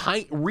in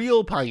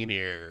Real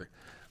Pioneer.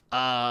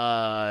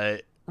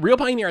 Real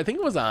Pioneer, I think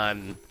it was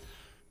on,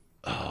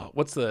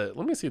 let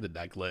me see the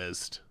deck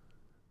list.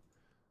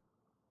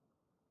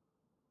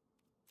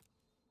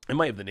 It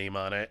might have the name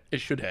on it.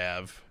 It should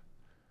have.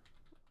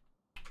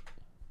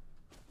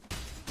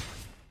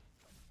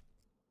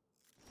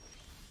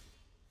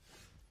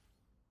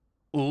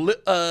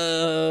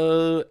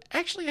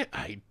 Actually,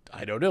 I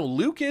don't know.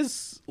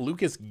 Lucas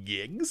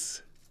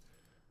Giggs.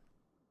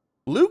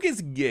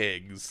 Lucas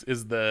Giggs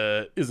is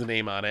the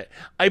name on it.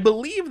 I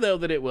believe though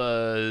that it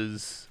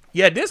was,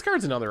 yeah,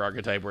 discard's another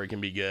archetype where it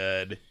can be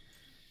good.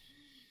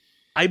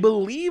 I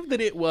believe that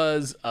it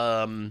was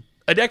a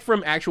deck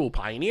from actual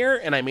Pioneer,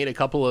 and I made a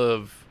couple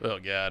of, oh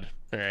god,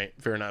 all right,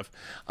 fair enough.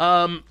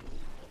 I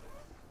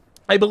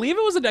believe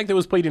it was a deck that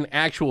was played in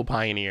actual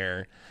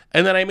Pioneer,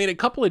 and then I made a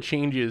couple of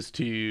changes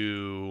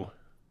to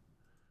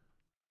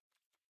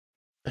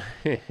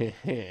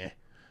we're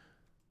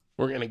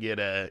gonna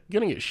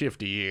get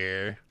shifty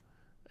here,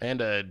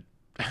 and a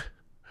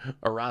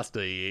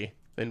Rasta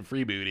and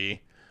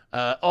freebooty,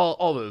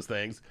 all those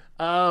things.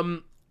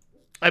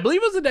 I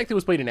believe it was a deck that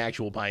was played in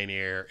actual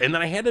Pioneer, and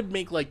then I had to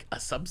make like a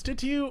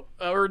substitute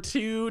or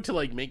two to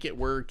like make it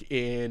work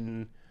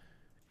in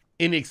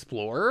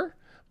Explorer.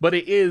 But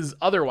it is,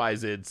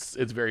 otherwise it's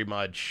very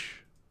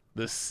much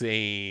the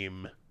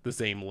same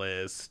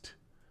list.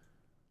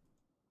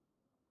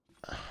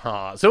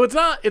 So it's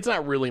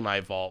not really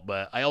my fault,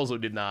 but I also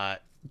did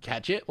not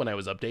catch it when I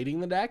was updating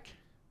the deck.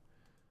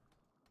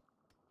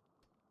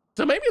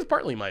 So maybe it's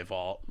partly my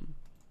fault.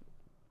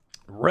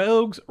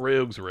 Rogues.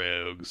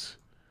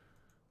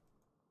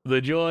 The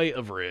joy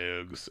of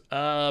rogues.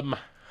 Yeah,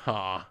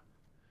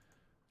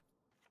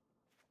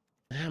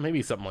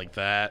 maybe something like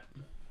that.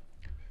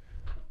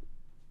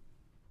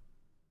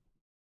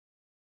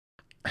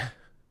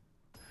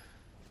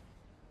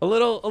 A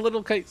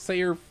little kite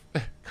sail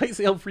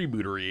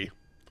freebootery.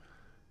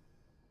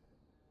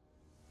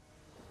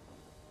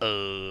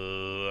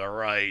 All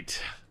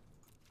right.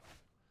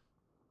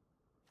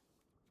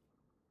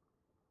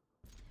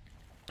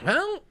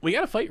 Well, we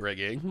got a fight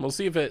rigging. We'll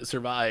see if it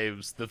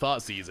survives the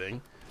thought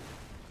seizing.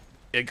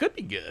 It could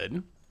be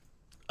good.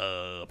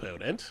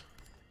 Opponent.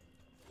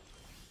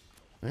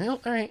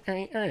 Well, all right.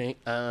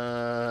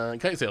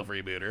 Kite sail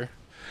freebooter.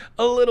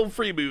 A little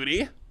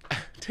freebooty.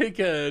 Take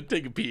a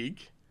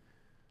peek.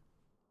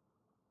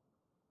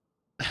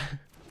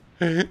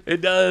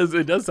 It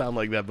does sound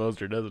like that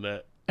poster, doesn't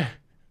it?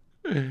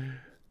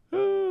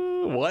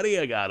 What do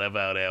you got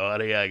about it? What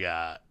do you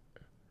got?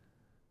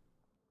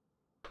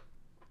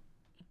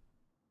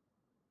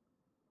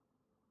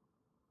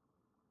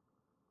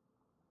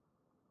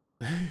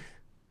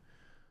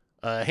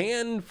 A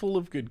handful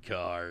of good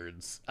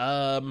cards.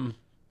 Well,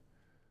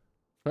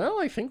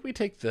 I think we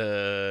take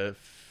the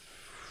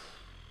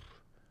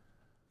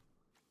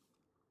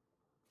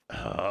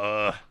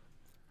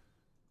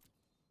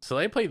so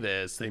they play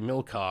this, they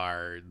mill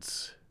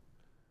cards.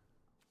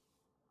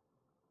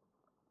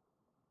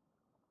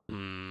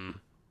 Well,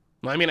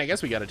 I mean, I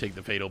guess we gotta take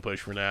the Fatal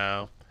Push for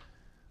now.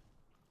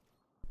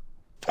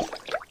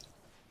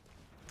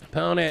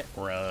 Opponent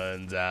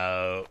runs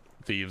out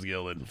Thieves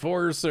Guild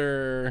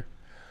Enforcer.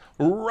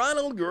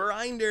 Ronald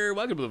Grinder,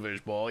 welcome to the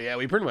Fishbowl. Yeah,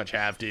 we pretty much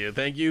have to.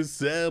 Thank you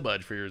so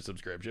much for your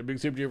subscription. Big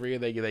super for you.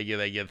 Thank you, thank you,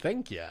 thank you,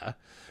 thank you.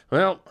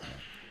 Well,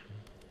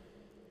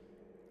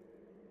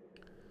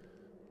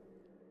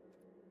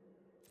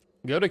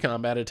 go to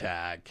combat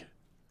attack.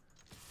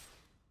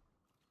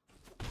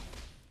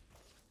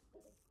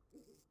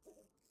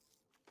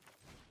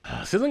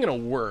 This isn't gonna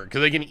work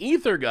because I can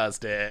Ether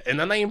Gust it, and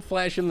then I can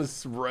flash in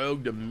this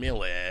rogue to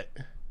mill it.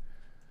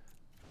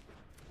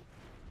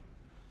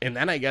 And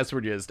then I guess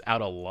we're just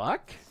out of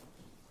luck.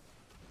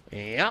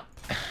 Yep.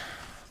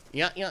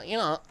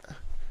 Yeah.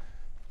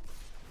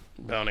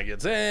 Opponent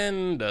gets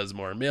in, does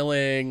more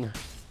milling.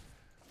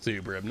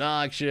 Super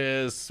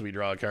obnoxious. We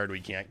draw a card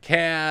we can't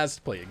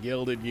cast. Play a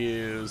Gilded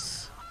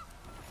Use.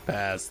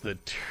 Pass the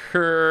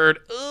turn.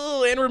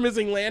 Oh, and we're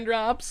missing land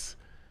drops.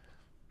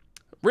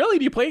 Really?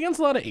 Do you play against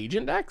a lot of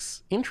agent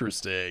decks?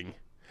 Interesting.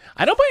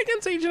 I don't play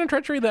against Agent and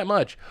Treachery that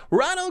much.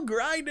 Ronald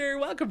Grinder,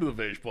 welcome to the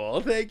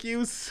Fishbowl. Thank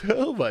you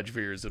so much for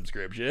your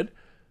subscription.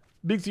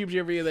 Big super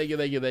chat for you. Thank you,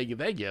 thank you, thank you,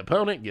 thank you.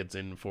 Opponent gets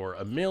in for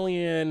 $1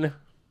 million.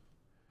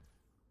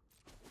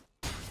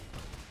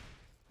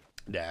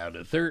 Down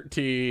to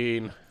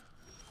 13.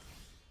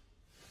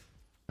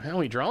 Now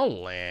we draw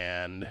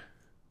land.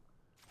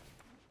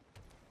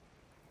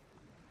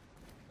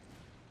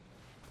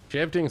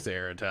 Shifting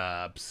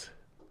Ceratops.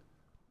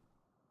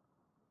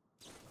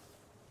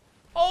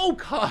 Oh,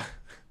 God.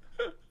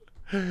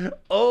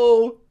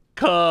 Oh,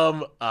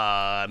 come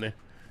on. All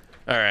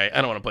right,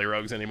 I don't want to play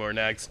rogues anymore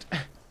next.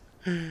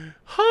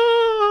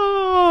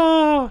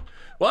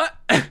 What?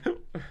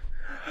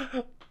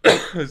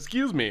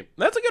 Excuse me.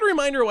 That's a good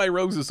reminder why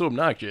rogues is so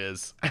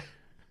obnoxious.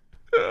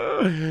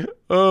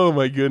 Oh,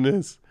 my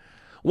goodness.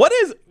 What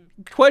is...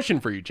 Question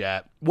for you,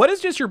 chat. What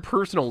is just your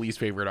personal least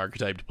favorite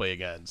archetype to play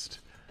against?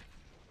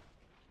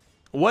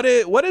 What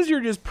is your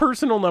just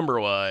personal number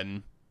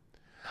one?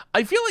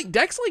 I feel like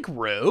decks like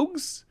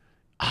rogues,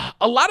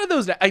 a lot of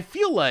those, I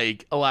feel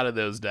like a lot of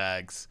those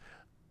decks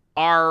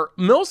are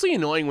mostly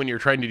annoying when you're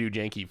trying to do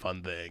janky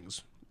fun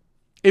things.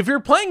 If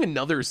you're playing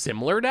another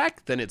similar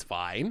deck, then it's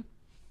fine.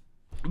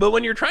 But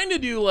when you're trying to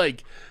do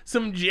like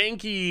some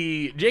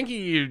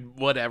janky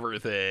whatever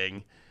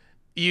thing,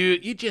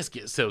 you just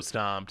get so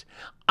stomped.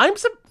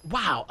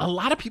 Wow, a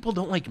lot of people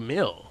don't like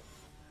mill.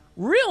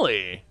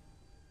 Really?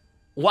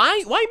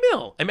 Why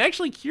mill? I'm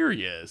actually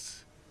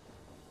curious.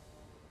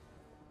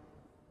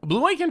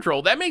 Blue-white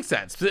control, that makes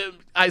sense.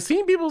 I've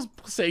seen people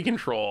say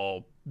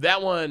control.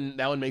 That one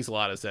makes a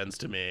lot of sense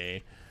to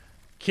me.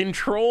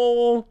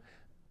 Control,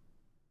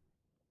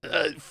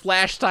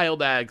 flash style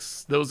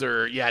decks, those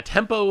are, yeah,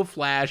 tempo,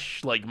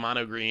 flash, like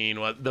mono green,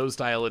 those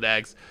style of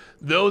decks,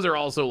 those are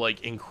also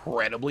like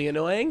incredibly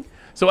annoying.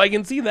 So I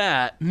can see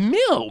that.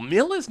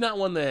 Mill is not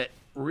one that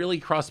really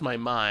crossed my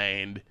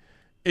mind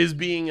as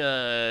being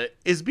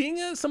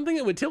something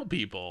that would tilt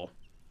people.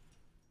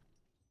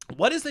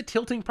 What is the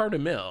tilting part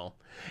of mill?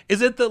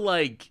 Is it the,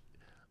 like,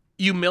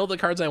 you mill the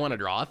cards I want to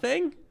draw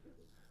thing?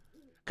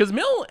 Because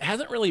mill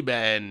hasn't really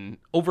been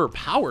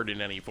overpowered in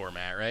any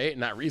format, right?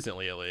 Not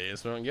recently, at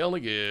least. So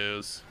Gilded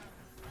Goose.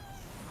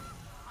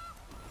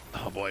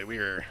 Oh, boy,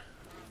 we're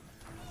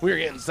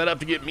getting set up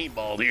to get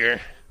meatballed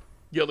here.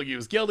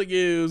 Gilded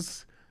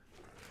Goose.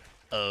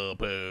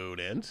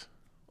 Opponent.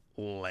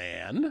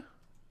 Land.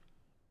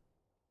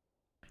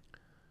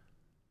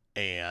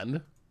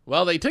 And,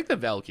 well, they took the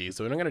Velky,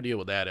 so we're not going to deal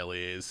with that, at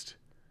least.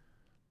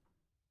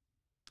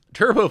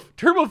 Turbo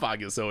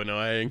Fog is so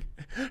annoying.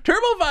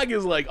 Turbo Fog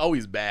is like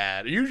always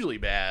bad, usually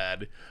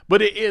bad,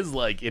 but it is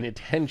like an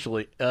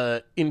intentionally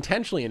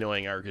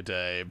annoying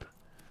archetype.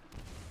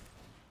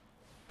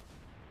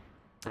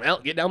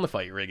 Well, get down the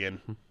fight,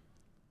 Riggin.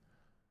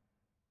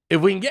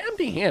 If we can get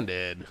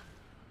empty-handed,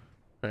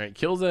 all right,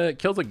 kills a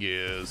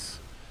goose.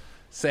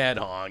 Sad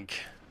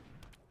honk.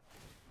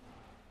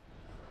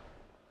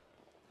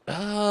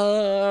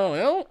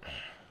 Well.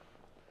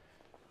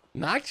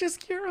 Noxious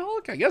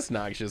Gearhulk? I guess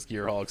Noxious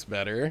Gearhulk's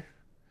better.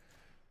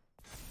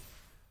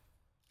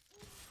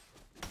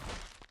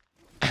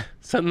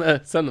 Send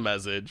the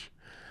message.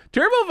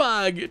 Turbo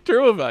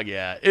Fog,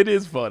 yeah, it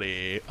is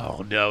funny.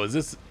 Oh no, is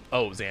this,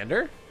 oh,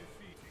 Xander?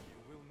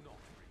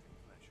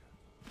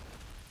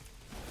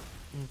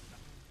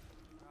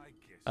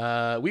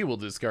 We will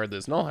discard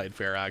this Nullhide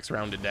Ferox,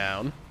 rounded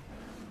down.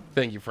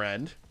 Thank you,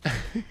 friend.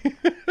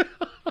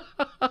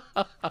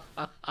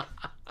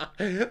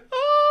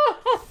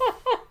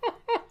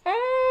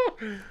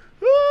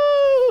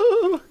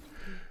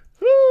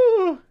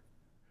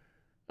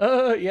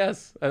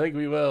 Yes, I think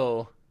we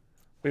will.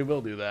 We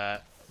will do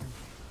that.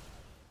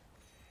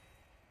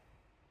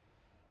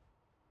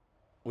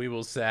 We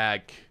will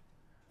sack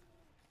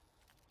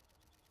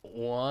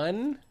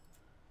one.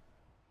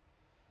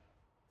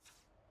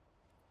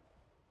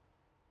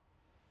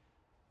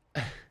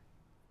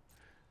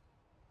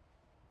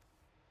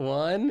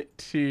 One,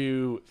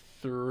 two,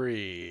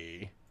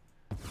 three.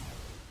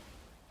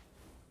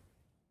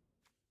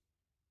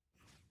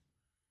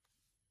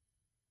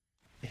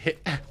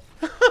 Hit.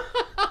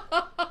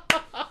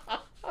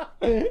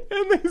 And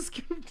they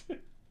skipped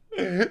it.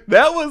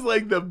 That was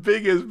like the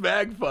biggest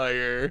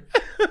backfire.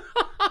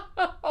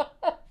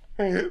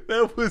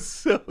 That was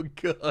so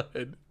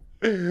good.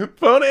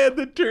 Pona had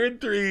the turn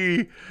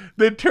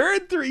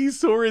 3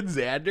 Sorin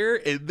Xander,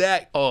 and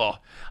that, oh,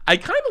 I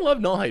kind of love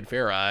Nullhide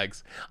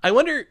Ferox. I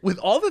wonder, with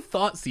all the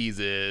Thought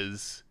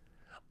Seizes,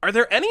 are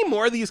there any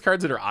more of these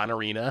cards that are on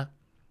Arena?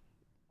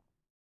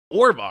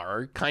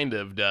 Orvar kind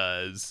of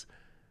does.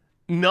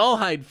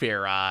 Nullhide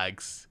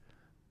Ferox.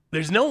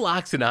 There's no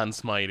Loxodon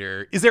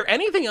Smiter. Is there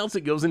anything else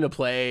that goes into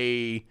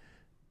play?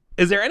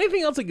 Is there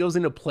anything else that goes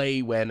into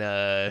play when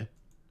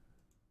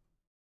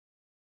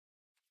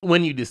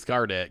you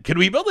discard it? Could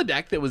we build a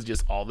deck that was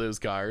just all those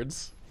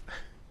cards?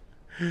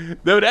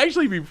 That would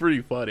actually be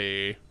pretty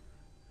funny.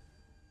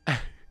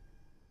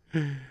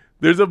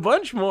 There's a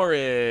bunch more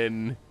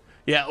in...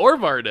 Yeah,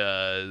 Orvar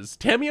does.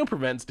 Tameo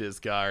prevents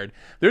discard.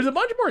 There's a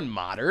bunch more in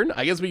Modern.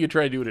 I guess we could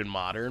try to do it in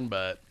Modern,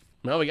 but...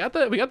 No, we got the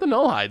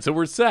Nullhide, so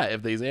we're set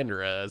if they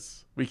Xander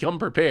us. We come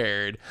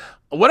prepared.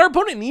 What our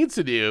opponent needs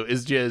to do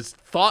is just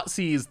Thought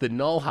Seize the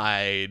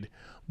Nullhide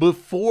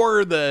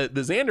before the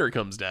Xander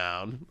comes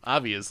down,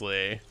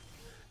 obviously.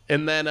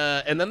 And then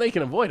they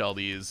can avoid all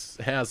these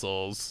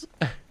hassles.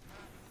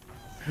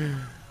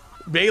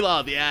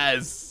 Baloth,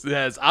 yes.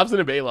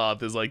 Obstinate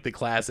Baloth is like the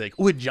classic.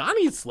 With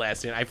Johnny's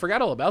last in, I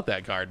forgot all about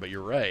that card, but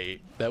you're right.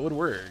 That would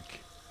work.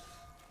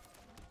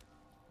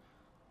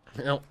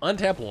 You know,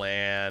 untap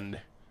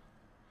land.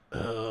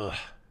 Ugh.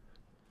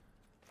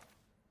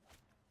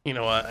 You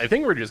know what? I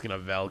think we're just gonna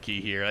Valky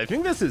here. I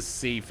think this is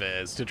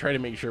safest to try to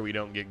make sure we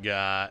don't get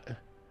got.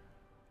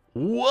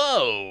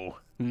 Whoa!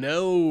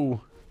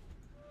 No.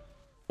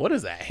 What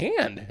is that?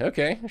 Hand?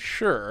 Okay,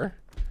 sure.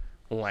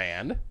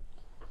 Land.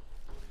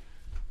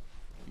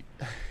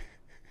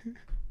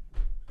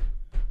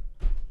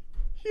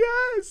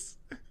 Yes!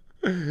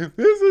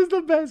 This is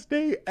the best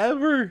day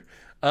ever.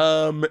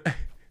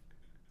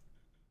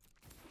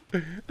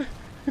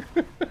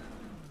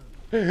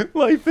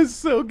 Life is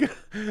so good.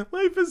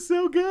 Life is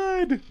so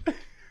good.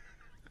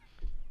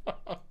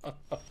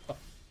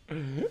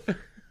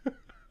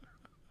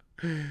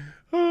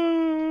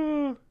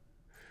 Oh.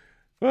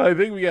 Well, I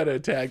think we got to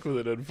attack with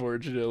it,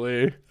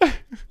 unfortunately.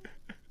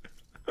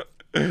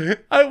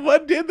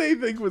 What did they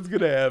think was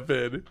going to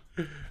happen?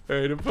 All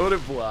right,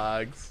 opponent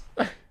blocks.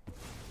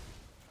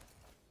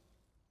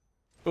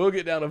 We'll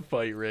get down to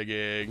fight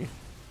rigging.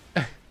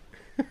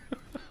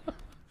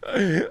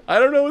 I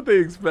don't know what they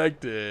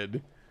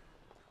expected.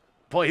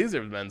 Boy, these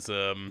have been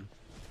some...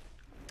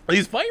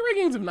 These fight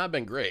riggings have not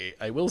been great,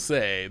 I will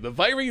say. The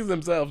fight riggings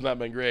themselves have not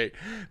been great.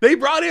 They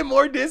brought in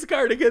more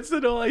discard against the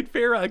Nullhide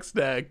Ferox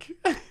deck.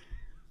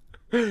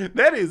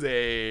 That is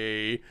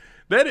a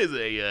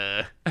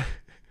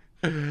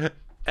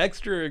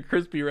extra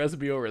crispy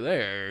recipe over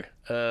there.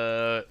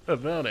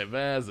 Opponent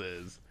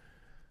vases.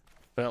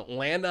 Well,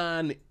 land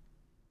on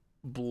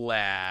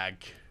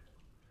black.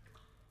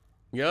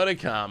 Go to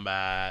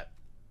combat.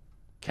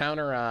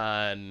 Counter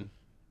on...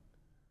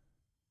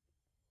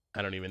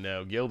 I don't even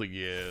know.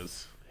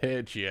 Gildegoose.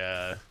 Hit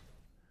ya.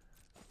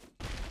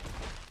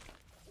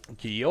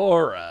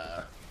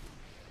 Kiora.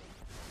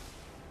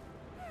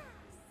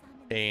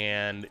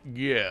 And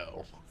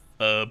go.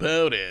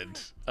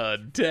 Opponent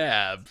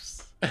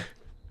adapts.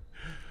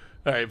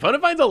 Alright,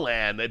 opponent finds a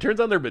land that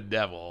turns on their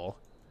Bedevil.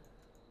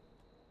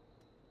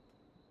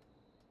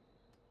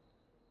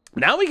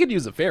 Now we could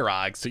use a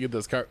Ferox to get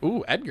this card.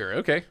 Ooh, Edgar.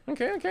 Okay.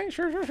 Okay.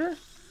 Sure.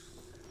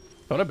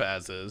 Opponent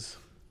passes.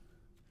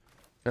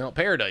 Well,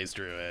 Paradise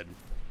Druid.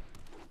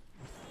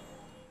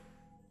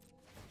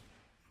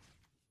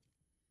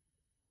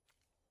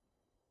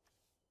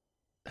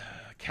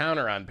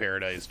 Counter on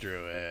Paradise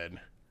Druid.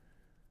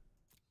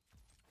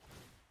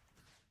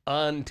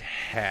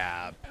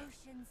 Untap.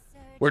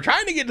 We're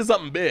trying to get to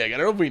something big. I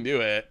don't know if we can do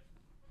it.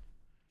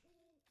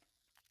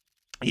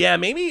 Yeah,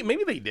 maybe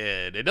they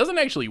did. It doesn't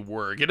actually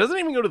work. It doesn't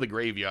even go to the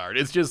graveyard.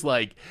 It's just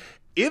like,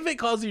 if it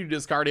causes you to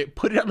discard it,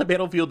 put it on the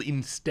battlefield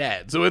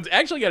instead. So it's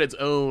actually got its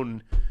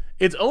own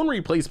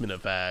replacement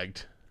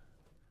effect.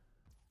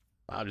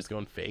 I'm just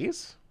going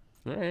face.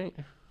 All right.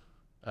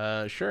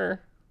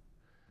 Sure.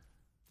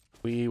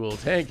 We will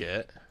take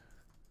it.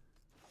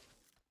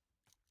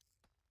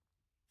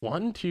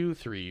 1, 2,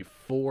 3,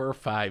 4,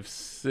 5,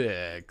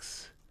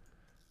 6.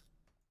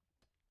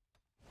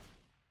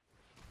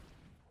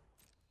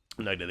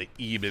 Knight of the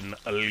Eben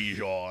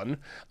Legion.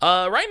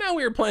 Right now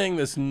we are playing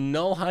this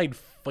Nullhide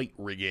fight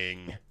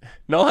rigging.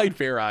 Nullhide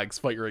Ferox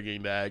fight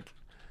rigging deck.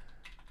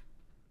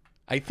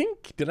 I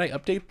think, did I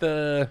update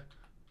the...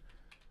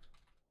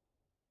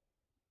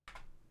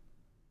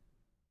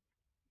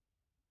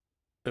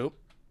 Oh.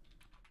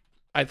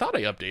 I thought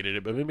I updated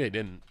it, but maybe I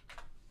didn't.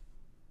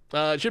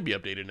 It should be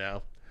updated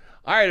now.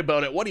 All right,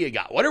 opponent, what do you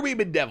got? What are we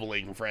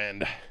bedeviling,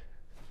 friend?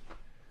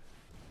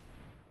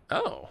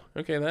 Oh,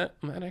 okay, that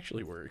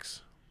actually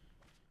works.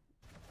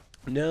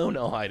 No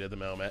Nullhide at the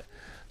moment.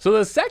 So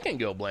the second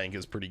go blank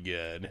is pretty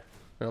good.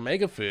 I'll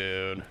make a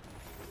food.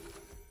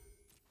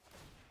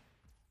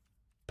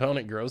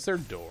 Opponent grows their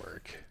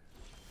dork.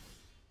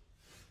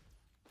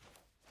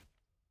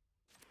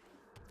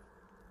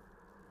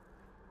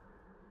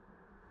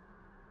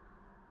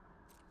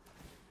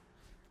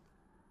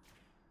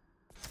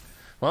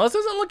 Well, this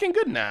isn't looking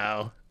good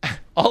now.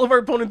 All of our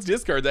opponents'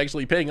 discards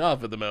actually paying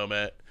off at the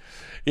moment.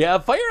 Yeah,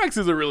 Ferox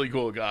is a really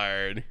cool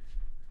card.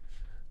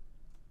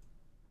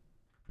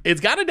 It's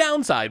got a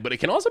downside, but it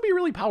can also be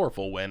really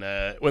powerful when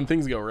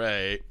things go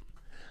right.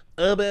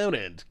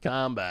 Opponent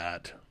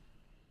combat.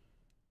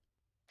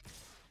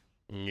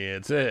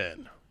 It's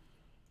in.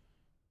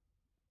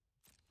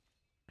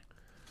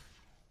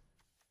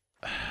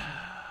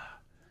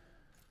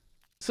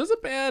 This is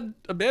a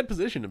bad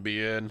position to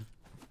be in.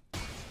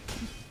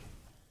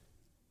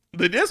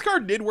 The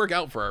discard did work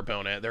out for our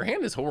opponent. Their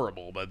hand is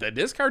horrible, but the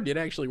discard did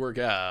actually work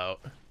out.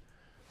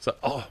 So,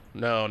 oh,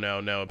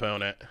 no,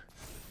 opponent.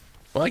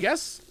 Well, I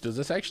guess, does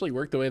this actually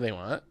work the way they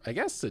want? I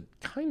guess it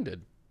kind of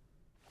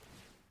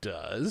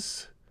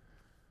does.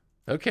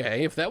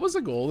 Okay, if that was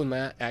a goal, then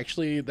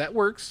that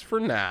works for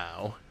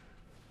now.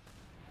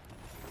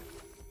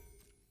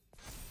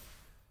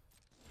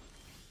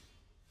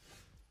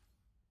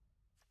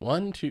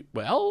 One, two,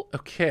 well,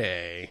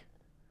 okay.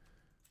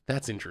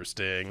 That's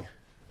interesting.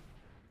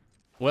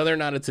 Whether or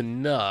not it's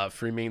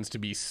enough remains to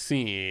be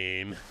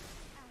seen.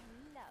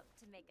 I love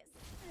to make a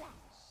splash.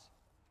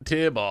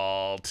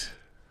 Tybalt.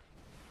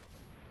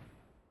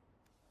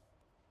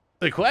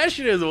 The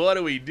question is, what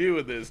do we do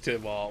with this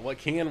Tybalt? What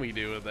can we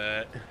do with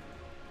it?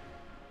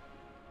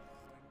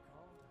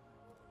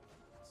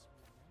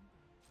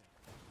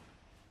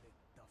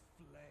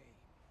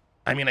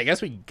 I mean, I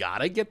guess we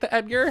gotta get the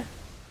Edgar.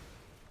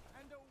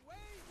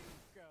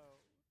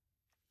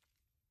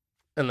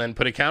 And then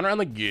put a counter on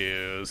the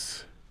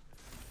Goose.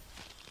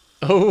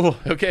 Oh,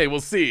 okay, we'll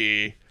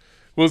see.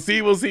 We'll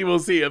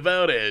see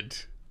about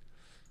it.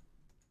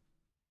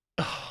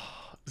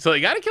 So they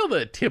gotta kill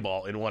the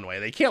Tybalt in one way.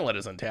 They can't let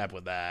us untap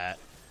with that.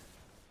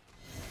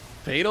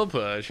 Fatal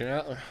Push,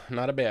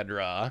 not a bad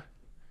draw.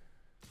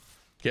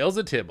 Kills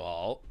a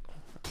Tybalt.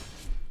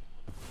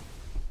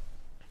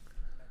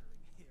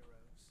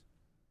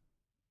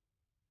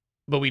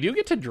 But we do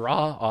get to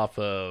draw off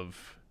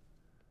of...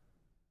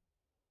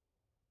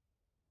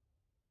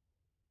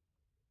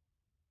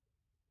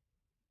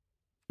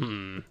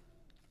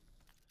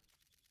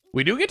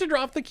 We do get to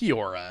draw off the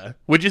Kiora,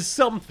 which is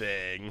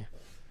something.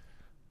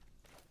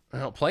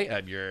 I'll play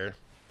Edgar.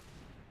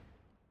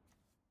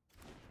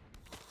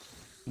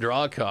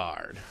 Draw a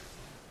card.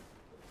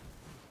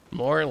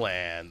 More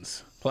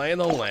lands. Play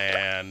the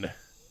land.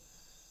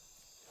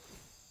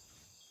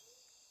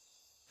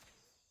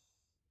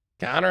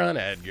 Counter on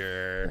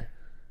Edgar.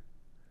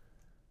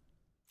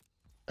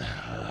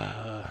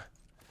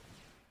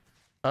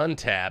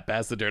 Untap,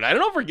 pass the dirt. I don't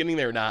know if we're getting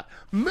there or not.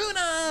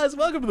 Munas,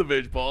 welcome to the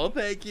Fish Bowl.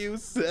 Thank you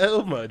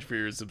so much for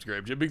your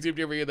subscription. Big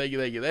super duper, thank you.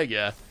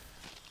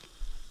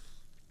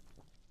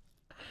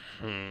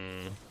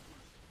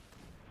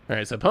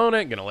 Alright, so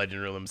opponent, gonna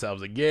legend rule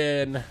themselves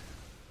again.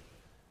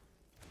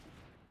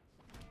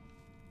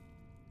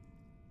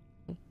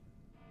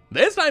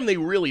 This time they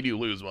really do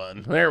lose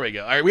one. There we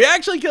go. Alright, we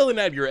actually killed an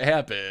Edgar. It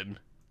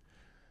happened.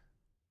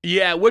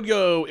 Yeah, it would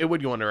go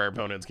under our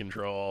opponent's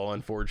control,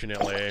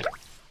 unfortunately.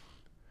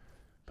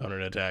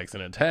 Opponent attacks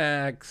and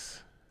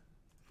attacks.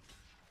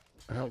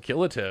 Oh,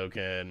 kill a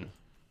token.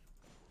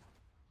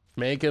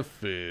 Make a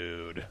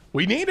food.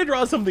 We need to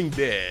draw something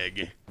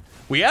big.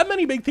 We have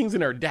many big things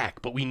in our deck,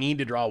 but we need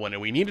to draw one,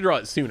 and we need to draw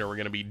it sooner. We're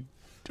gonna be...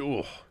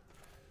 Ooh.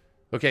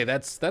 Okay,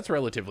 that's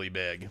relatively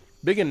big.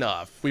 Big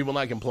enough. We will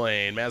not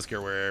complain.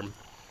 Massacre Worm.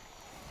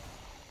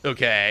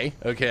 Okay.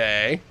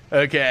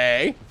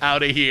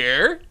 Out of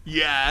here.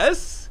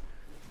 Yes.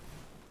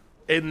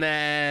 And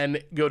then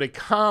go to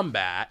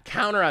combat.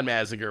 Counter on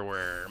Massacre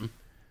Worm.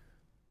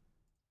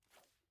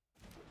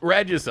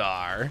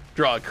 Regisar.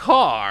 Draw a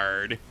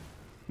card.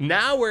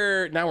 Now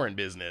we're in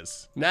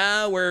business.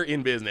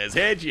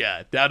 Hit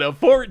ya. Down to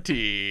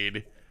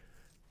 14.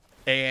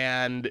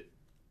 And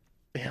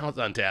it's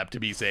untap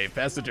to be safe.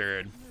 Pass the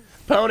turn.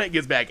 Opponent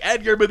gets back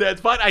Edgar, but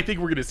that's fine. I think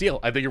we're gonna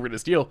steal.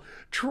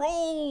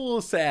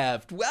 Troll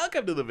Saft.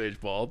 Welcome to the Fish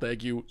Bowl.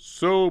 Thank you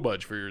so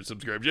much for your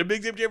subscription.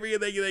 Big zip for you.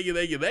 Thank you.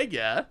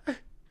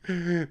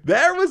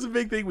 There was a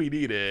big thing we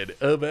needed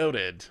about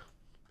it.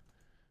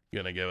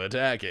 Gonna go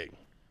attacking.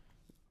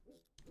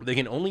 They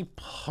can only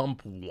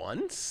pump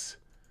once?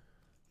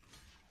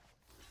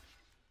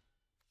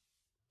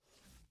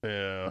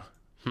 Yeah.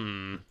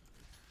 Alright,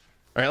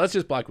 let's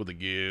just block with the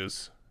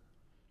Goose.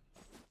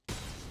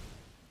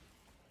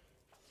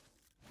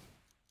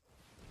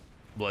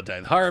 Blood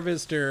Tithe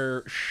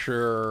Harvester,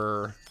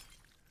 sure.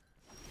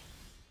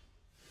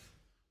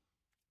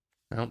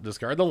 I'll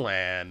discard the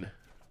land.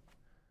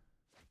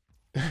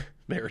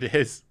 There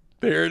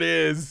it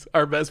is.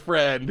 Our best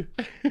friend.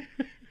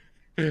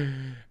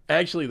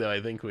 Actually, though,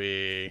 I think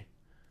we...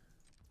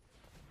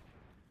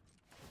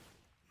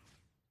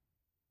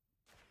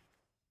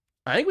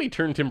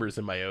 turn Timber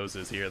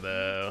Symbiosis here,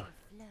 though.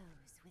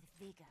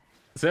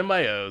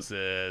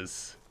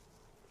 Symbiosis.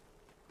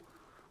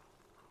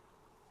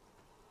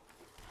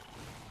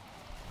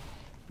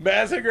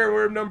 Massacre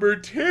Worm number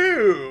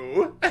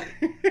 2.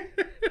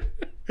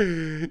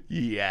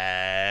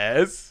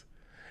 Yes.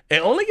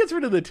 It only gets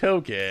rid of the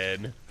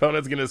token.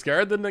 Opponent's gonna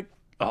discard the...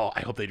 Oh,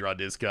 I hope they draw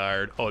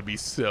discard. Oh, it'd be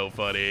so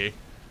funny.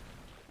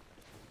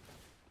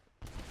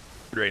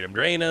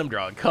 Drain him,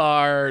 draw a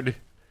card.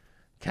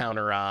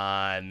 Counter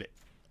on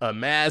a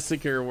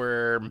Massacre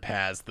Worm,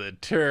 pass the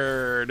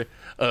turn.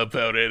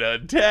 Opponent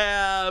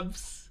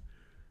untaps.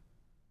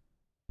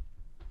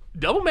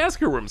 Double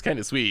Massacre Worm's kind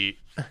of sweet.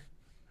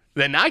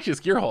 The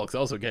Noxious Gearhulk's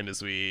also kind of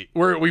sweet.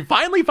 We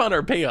finally found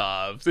our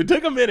payoffs. It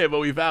took a minute, but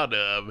we found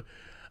them.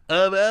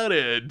 About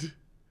it.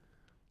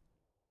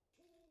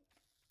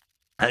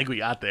 I think we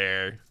got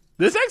there.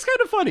 This deck's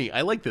kind of funny.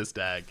 I like this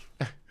deck.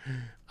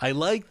 I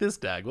like this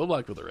deck. We'll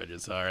block with the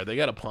Regisar. They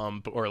got to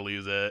pump or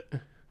lose it.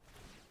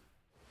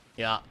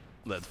 Yeah,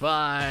 that's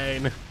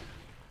fine.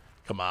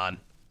 Come on.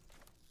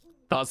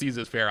 Toss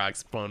uses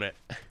Ferox opponent.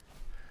 All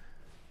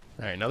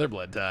right, another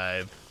Blood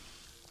Tithe.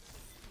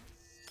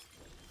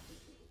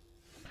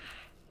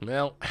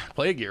 Well,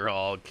 play a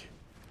Gearhulk.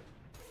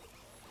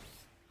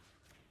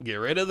 Get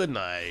rid of the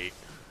Knight.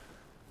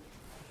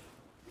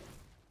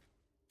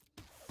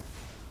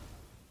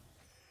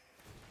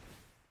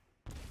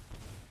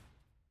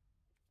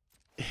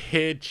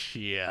 Hit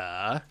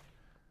ya.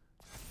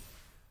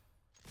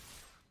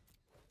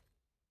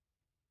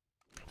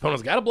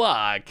 Opponent's got a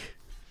block.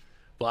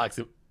 Blocks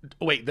it.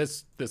 Wait,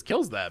 this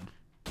kills them.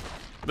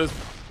 This.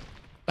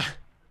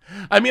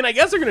 I mean, I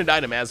guess they're gonna die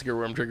to Massacre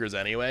Worm triggers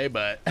anyway,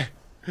 but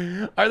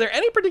are there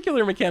any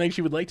particular mechanics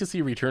you would like to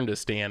see return to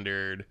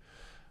standard?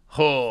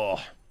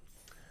 Oh.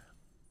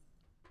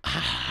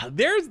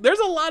 There's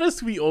a lot of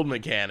sweet old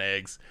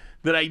mechanics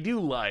that I do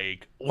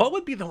like. What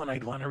would be the one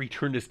I'd want to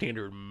return to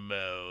standard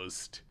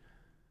most?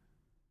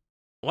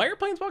 Why are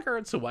Planeswalker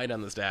cards so wide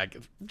on the stack?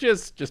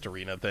 Just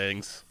arena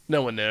things.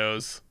 No one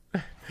knows.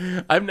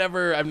 I've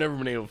never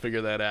been able to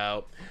figure that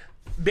out.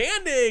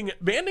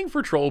 Banding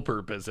for troll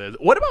purposes.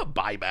 What about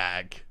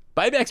buyback?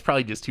 Buyback's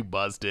probably just too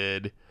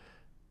busted.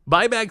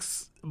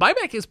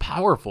 Buyback is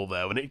powerful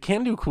though, and it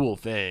can do cool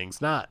things.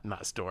 Not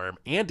Storm.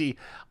 Anti.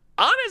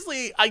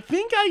 Honestly, I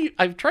think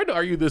I've tried to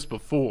argue this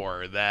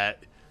before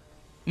that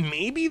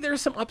maybe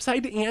there's some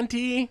upside to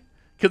Anti.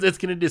 Because it's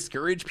going to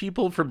discourage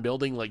people from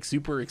building like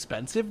super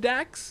expensive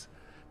decks.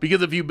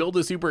 Because if you build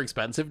a super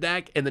expensive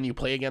deck and then you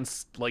play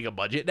against like a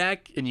budget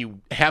deck and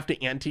you have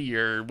to ante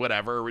your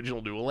whatever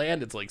original dual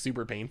land, it's like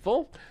super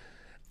painful.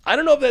 I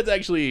don't know if that's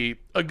actually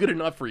a good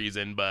enough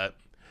reason, but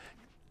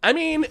I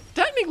mean,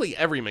 technically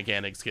every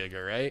mechanic's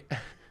kicker, right?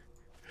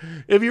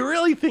 If you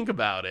really think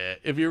about it,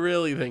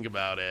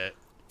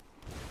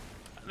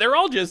 they're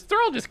all just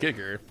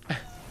kicker.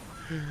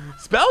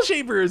 Spell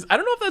Shapers, I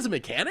don't know if that's a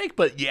mechanic,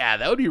 but yeah,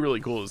 that would be really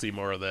cool to see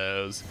more of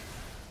those.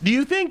 Do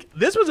you think,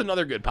 this was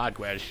another good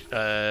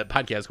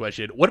podcast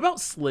question, what about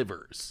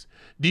slivers?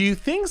 Do you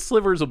think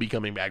slivers will be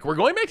coming back? We're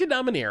going back to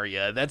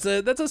Dominaria. That's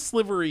a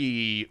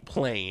slivery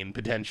plane,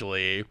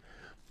 potentially.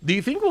 Do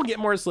you think we'll get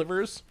more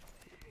slivers?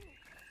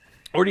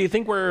 Or do you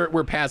think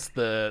we're past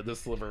the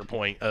sliver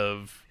point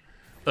of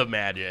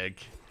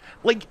Magic?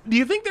 Like, do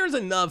you think there's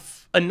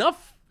enough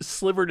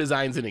sliver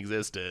designs in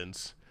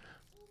existence?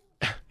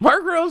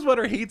 Mark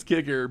Rosewater hates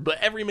kicker, but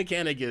every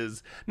mechanic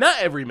is, not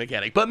every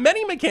mechanic, but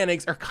many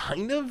mechanics are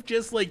kind of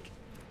just like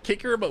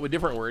kicker, but with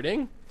different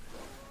wording.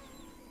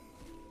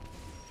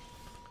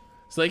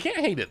 So they can't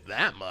hate it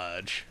that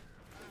much.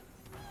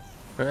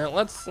 Well,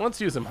 let's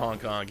do some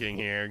honking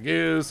here.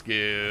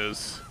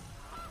 Goose.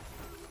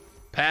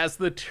 Pass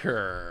the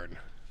turn.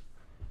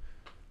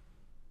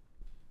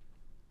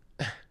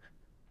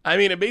 I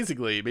mean, it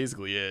basically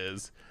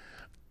is.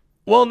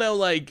 Well, no,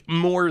 like,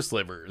 more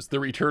slivers. The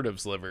return of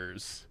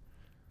slivers.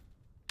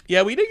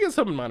 Yeah, we did get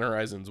some in Modern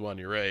Horizons 1,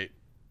 you're right.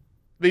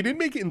 They did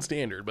make it in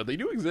standard, but they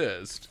do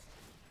exist.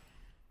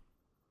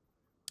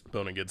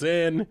 Opponent gets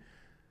in.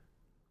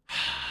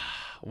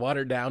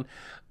 Watered down.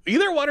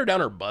 Either watered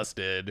down or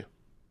busted.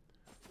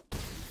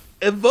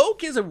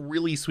 Evoke is a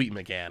really sweet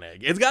mechanic.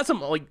 It's got some,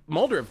 like,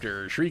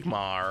 Muldrifter,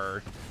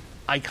 Shriekmaw,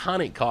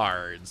 iconic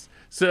cards.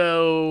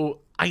 So,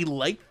 I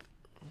like...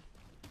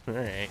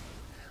 Alright.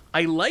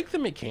 I like the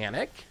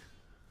mechanic.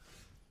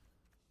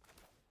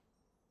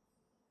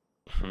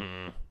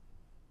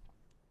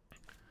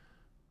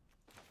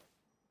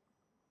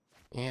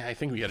 Yeah, I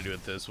think we gotta do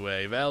it this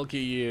way.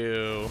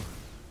 Valkyrie.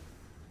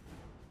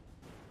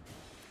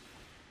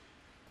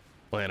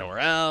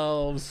 Llanowar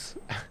Elves.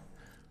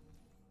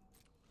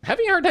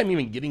 Having a hard time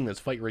even getting this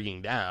fight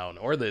rigging down,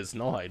 or this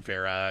Nullhide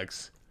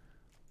Ferox.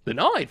 The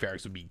Nullhide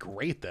Ferox would be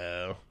great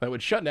though. That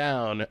would shut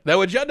down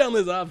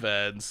this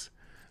offense.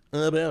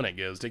 Opponent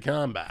goes to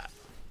combat.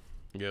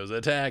 Goes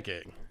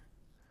attacking.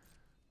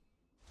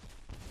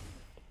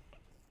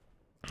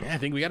 Yeah, I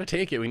think we gotta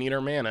take it. We need our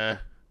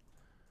mana.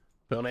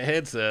 Opponent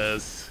hits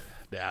us.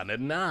 Down to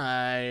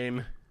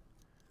 9.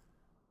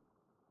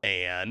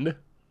 And...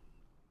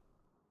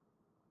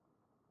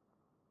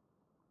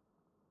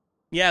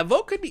 yeah,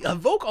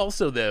 Evoke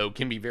also, though,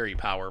 can be very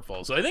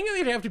powerful. So I think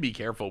they'd have to be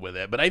careful with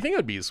it, but I think it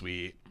would be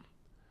sweet.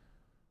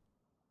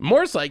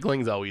 More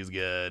cycling's always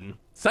good.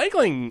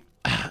 Cycling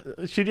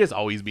should just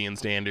always be in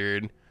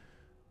standard.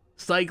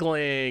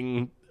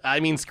 Cycling, I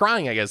mean,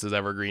 scrying, I guess, is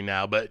evergreen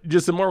now, but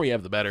just the more we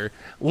have, the better.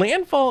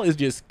 Landfall is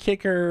just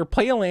kicker,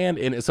 play a land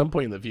in at some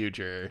point in the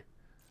future.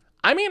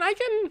 I mean, I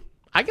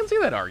can see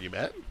that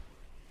argument.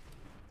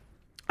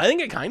 I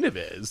think it kind of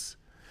is.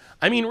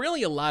 I mean,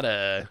 really a lot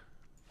of...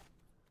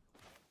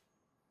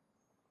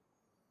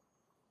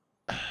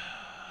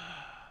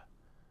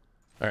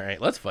 All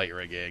right, let's fight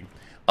rigging.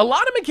 A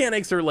lot of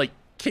mechanics are like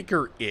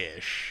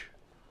kicker-ish.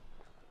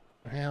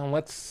 Well,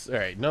 let's... All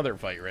right, another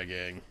fight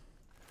rigging.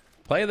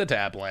 Play the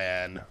tap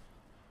land.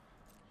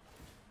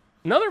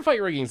 Another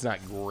fight rigging's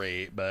not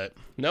great, but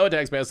no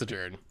attacks past the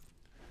turn.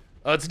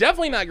 Oh, it's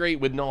definitely not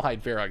great with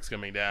Nullhide Ferox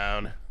coming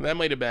down. That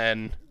might have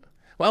been...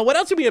 Well, what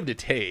else do we have to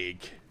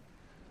take?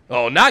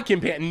 Oh, not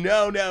Companion.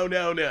 No, no,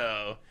 no,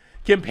 no.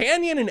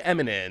 Companion and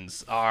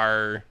Eminence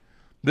are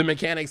the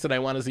mechanics that I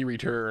want to see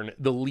return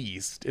the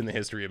least in the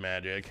history of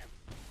Magic.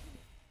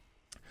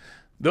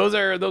 Those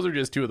are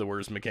just two of the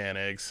worst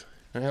mechanics.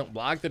 Well,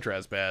 block the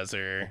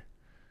Trespasser.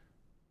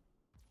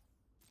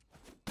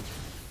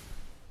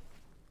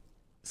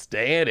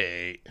 Stay at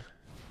 8.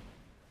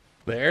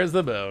 There's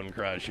the Bone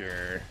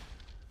Crusher.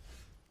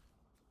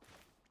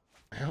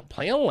 Well,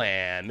 play a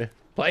land.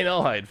 Play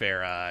Nullhide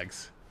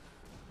Ferox.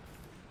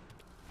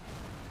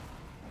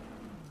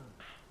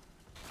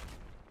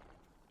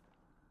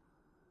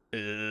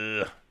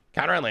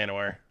 Counter on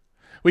Llanowar.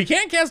 We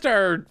can't cast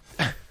our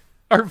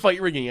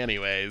fight rigging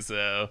anyway,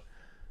 so.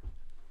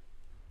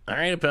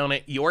 Alright,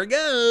 opponent, your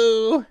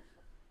go.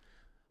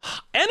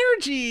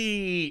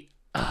 Energy.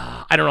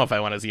 I don't know if I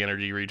want to see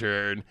energy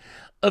return.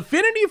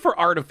 Affinity for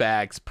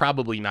artifacts,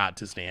 probably not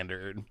to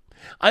standard.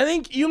 I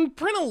think you can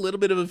print a little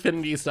bit of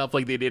affinity stuff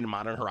like they did in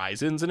Modern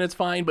Horizons, and it's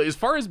fine. But as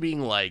far as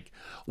being like,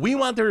 we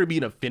want there to be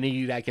an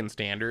affinity deck in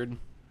standard,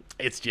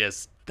 it's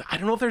just, I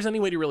don't know if there's any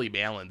way to really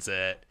balance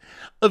it.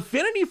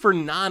 Affinity for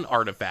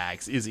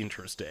non-artifacts is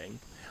interesting.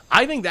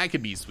 I think that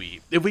could be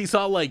sweet. If we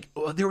saw like,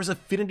 there was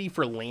affinity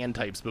for land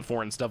types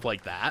before and stuff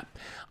like that,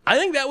 I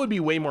think that would be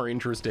way more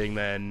interesting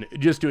than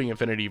just doing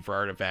affinity for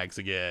artifacts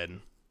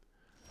again,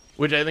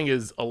 which I think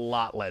is a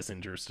lot less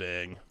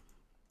interesting.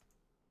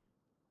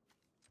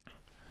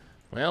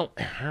 Well,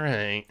 all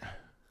right.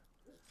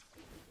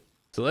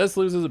 So let's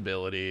lose his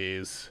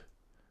abilities.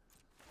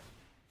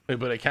 We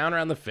put a counter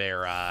on the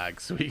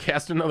Ferox. We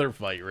cast another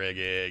fight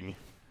rigging.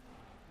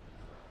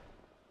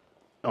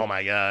 Oh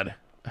my god.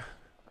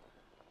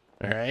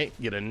 All right,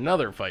 get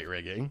another fight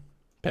rigging.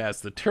 Pass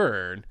the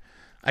turn.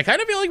 I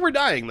kind of feel like we're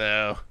dying,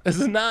 though. This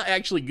is not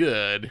actually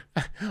good.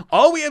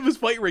 All we have is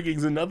fight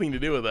riggings and nothing to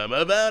do with them.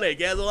 About it,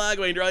 Castle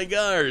Alchemy, drawing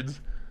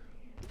cards.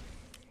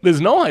 This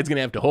Nullhide's going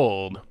to have to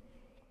hold.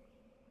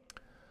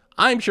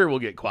 I'm sure we'll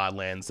get quad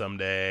land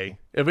someday.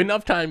 If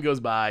enough time goes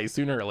by,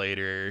 sooner or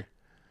later.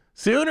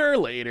 Sooner or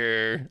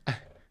later.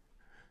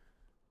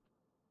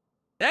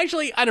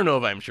 Actually, I don't know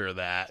if I'm sure of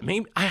that.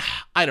 Maybe, I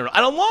don't know.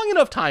 On a long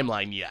enough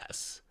timeline,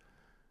 yes.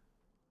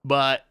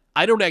 But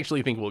I don't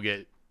actually think we'll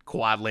get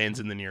quad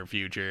lands in the near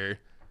future.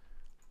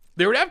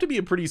 There would have to be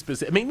a pretty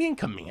specific, maybe in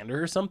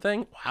Commander or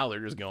something. Wow, they're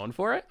just going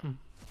for it. All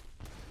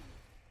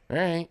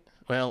right.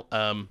 Well,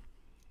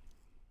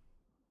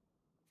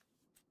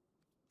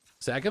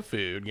 sack of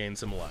food, gain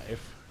some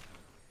life.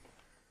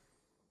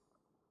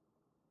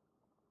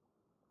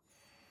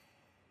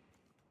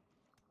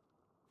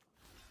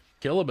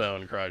 Kill a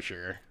Bone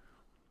Crusher.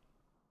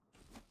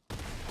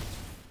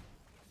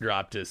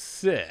 Drop to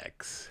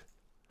 6.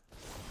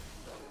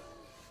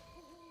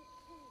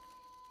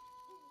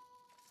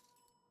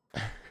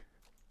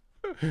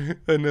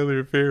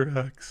 Another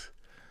Ferox.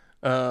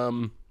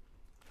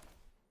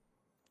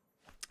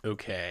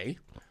 Okay.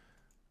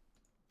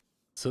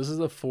 So this is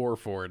a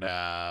 4/4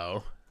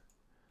 now.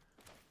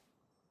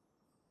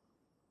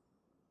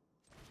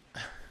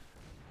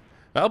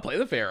 I'll play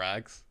the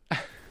Ferox.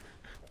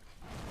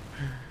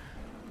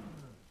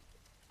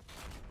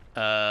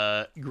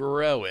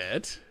 Grow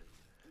it.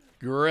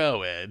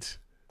 Grow it.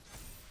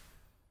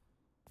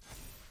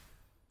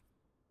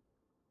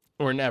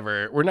 We're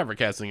never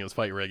casting as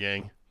fight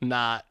rigging.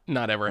 Not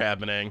ever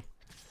happening.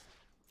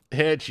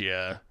 Hit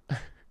ya.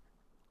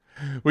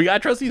 We got to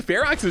trust these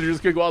Feroxes are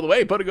just gonna go all the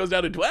way. Opponent goes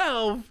down to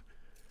 12.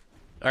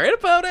 All right,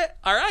 opponent.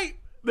 All right,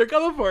 they're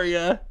coming for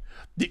you.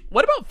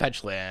 What about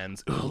fetch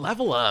lands? Ooh,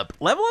 level up.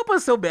 Level up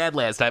was so bad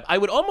last time. I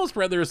would almost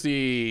rather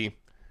see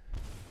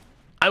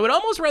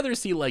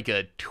like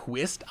a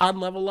twist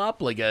on level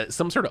up, like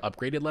some sort of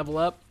upgraded level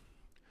up.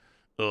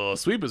 Oh,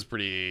 sweep is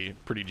pretty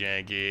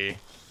janky.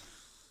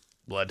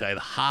 Blood Tithe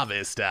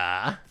Harvest.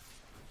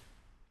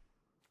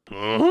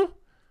 You're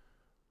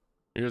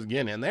just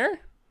getting in there?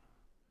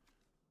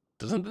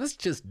 Doesn't this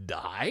just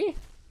die?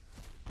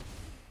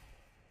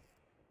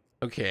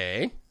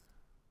 Okay.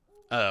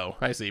 Oh,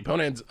 I see.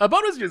 Opponent's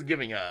just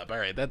giving up. All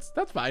right, that's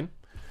fine.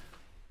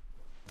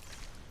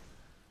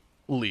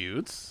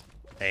 Loots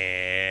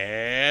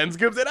and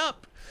scoops it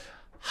up.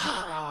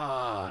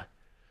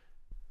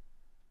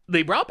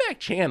 They brought back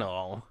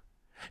Channel.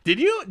 Did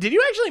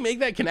you actually make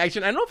that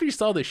connection? I don't know if you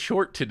saw the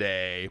short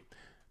today,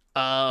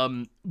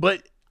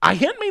 but I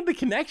hadn't made the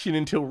connection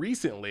until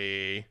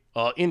recently.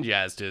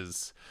 Ingest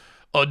is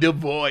Oh,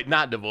 Devoid,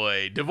 not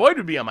Devoid. Devoid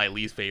would be on my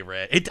least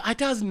favorite. It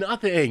does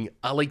nothing,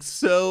 like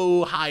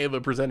so high of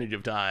a percentage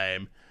of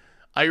time.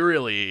 I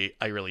really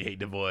hate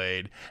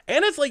Devoid.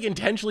 And it's like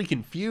intentionally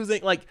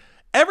confusing. Like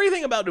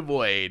everything about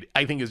Devoid,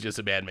 I think is just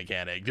a bad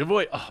mechanic.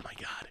 Devoid, oh my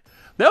God.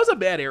 That was a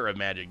bad era of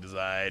Magic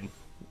design.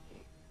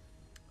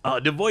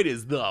 Devoid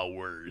is the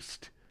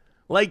worst.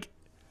 Like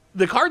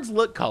the cards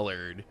look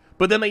colored,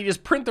 but then they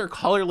just print their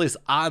colorless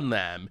on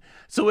them.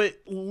 So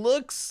it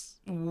looks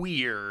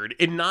weird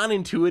and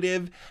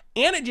non-intuitive,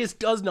 and it just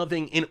does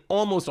nothing in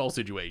almost all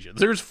situations.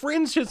 There's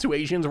fringe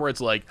situations where it's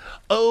like,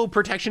 oh,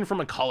 protection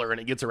from a color and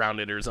it gets around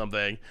it or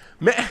something.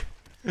 Megamorph,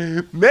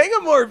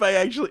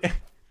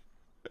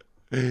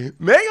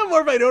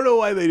 Megamorph, I don't know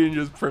why they didn't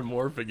just print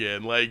Morph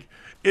again. Like,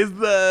 is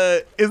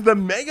the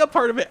mega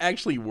part of it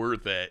actually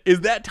worth it? Is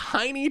that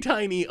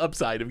tiny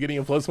upside of getting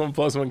a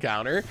 +1/+1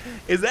 counter,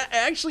 is that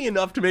actually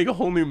enough to make a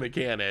whole new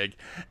mechanic?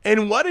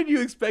 And what did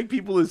you expect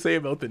people to say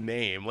about the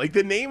name? Like,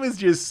 the name is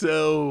just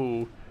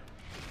so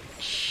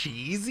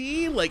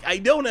cheesy. Like, I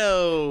don't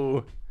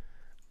know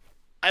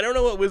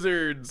what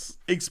Wizards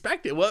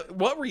expected.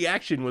 What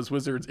reaction was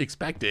Wizards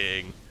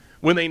expecting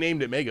when they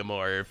named it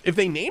Megamorph? If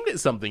they named it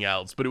something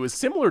else, but it was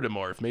similar to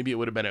Morph, maybe it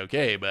would have been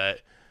okay,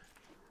 but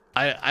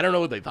I don't know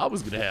what they thought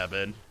was going to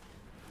happen.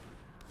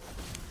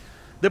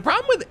 The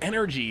problem with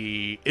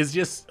energy is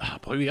just, oh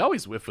boy, we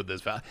always whiff with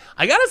this.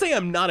 I gotta say,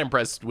 I'm not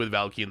impressed with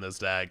Valky in this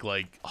deck,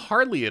 like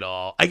hardly at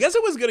all. I guess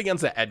it was good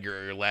against the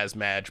Edgar last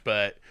match,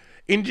 but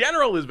in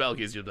general, his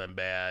Valky's just been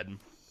bad.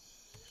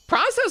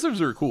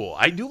 Processors are cool.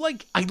 I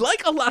like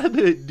a lot of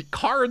the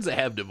cards that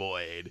have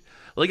Devoid.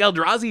 Like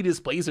Eldrazi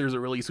Displacer is a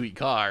really sweet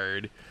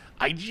card.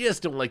 I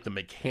just don't like the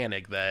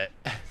mechanic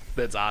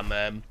that's on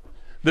them.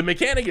 The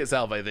mechanic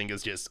itself, I think,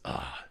 is just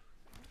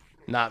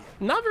not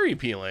very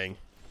appealing.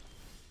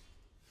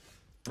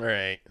 All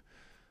right.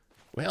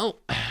 Well,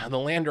 the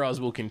land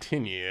draws will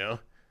continue.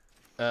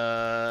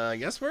 I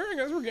guess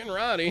we're getting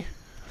rowdy.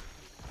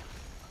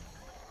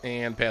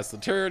 And past the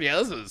turn.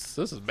 Yeah, this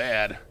is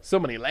bad. So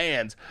many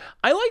lands.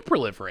 I like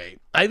Proliferate.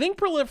 I think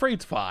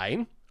Proliferate's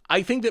fine.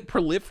 I think that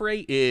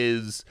Proliferate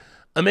is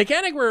a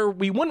mechanic where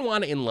we wouldn't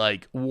want it in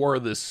like War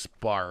of the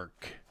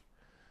Spark.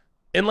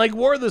 And like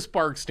War of the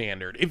Spark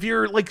standard, if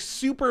you're like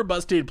super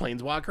busted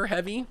Planeswalker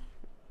heavy,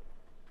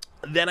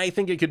 then I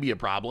think it could be a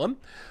problem.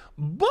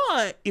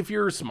 But if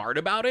you're smart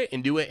about it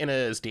and do it in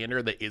a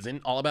standard that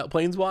isn't all about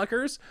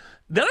Planeswalkers,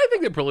 then I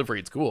think that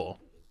Proliferate's cool.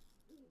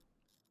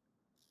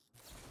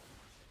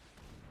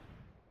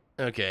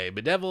 Okay,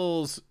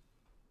 Bedevils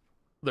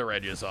the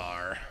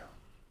Regisaur.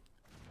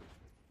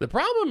 The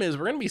problem is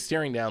we're going to be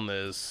staring down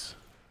this.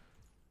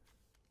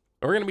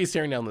 We're going to be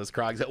staring down this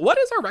Krog. What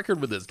is our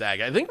record with this deck?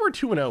 I think we're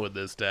 2-0 with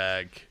this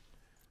deck.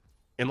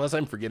 Unless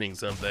I'm forgetting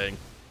something.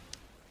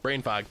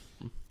 Brain fog.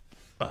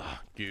 Ugh,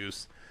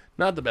 Goose.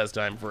 Not the best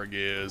time for a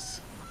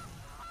Goose.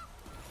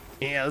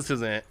 Yeah, this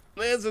is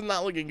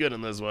not looking good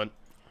in this one.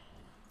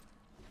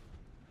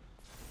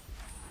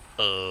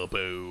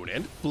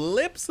 Opponent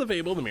flips the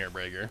Fable the Mirror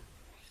Breaker.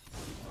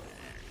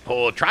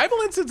 Oh, Tribal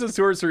Instants and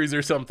Sorceries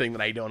are something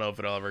that I don't know if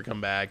it'll ever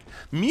come back.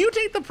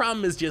 Mutate, the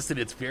problem is just that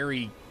it's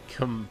very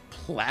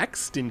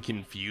complex and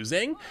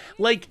confusing.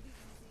 Like,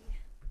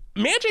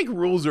 Magic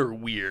rules are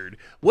weird.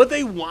 What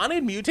they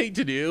wanted Mutate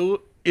to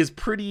do is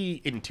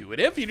pretty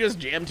intuitive. You just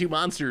jam two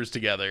monsters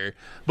together.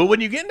 But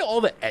when you get into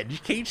all the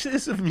edge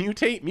cases of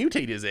Mutate,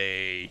 Mutate is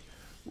a...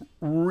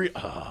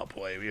 oh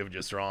boy, we have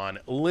just drawn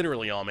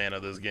literally all mana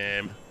this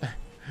game.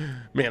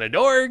 Mana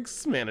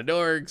dorks,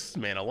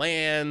 mana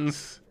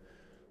lands.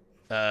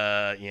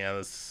 Yeah,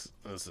 this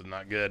is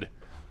not good.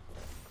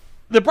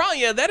 The problem,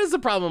 yeah, that is the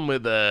problem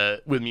with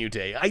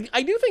Mutate.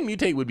 I do think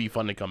Mutate would be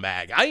fun to come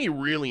back. I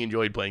really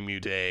enjoyed playing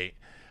Mutate.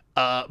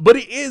 But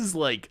it is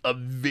like a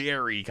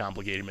very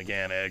complicated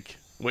mechanic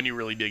when you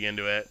really dig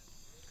into it.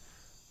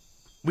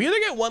 We either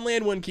get one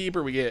land, one keep,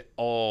 or we get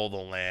all the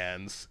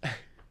lands.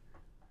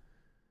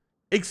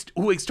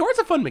 Extort's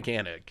a fun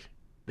mechanic.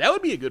 That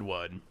would be a good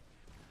one.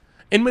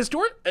 And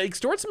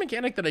Extort's a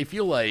mechanic that I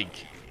feel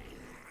like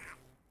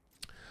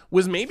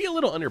was maybe a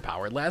little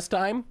underpowered last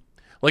time.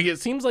 Like, it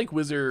seems like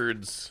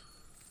Wizards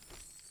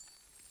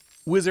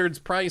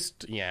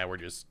priced... Yeah,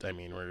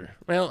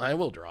 well, I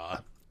will draw.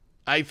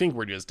 I think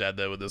we're just dead,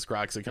 though, with this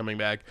Croxa coming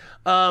back.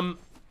 I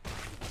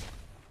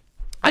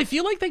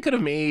feel like they could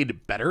have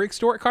made better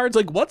Extort cards.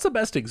 Like, what's the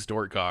best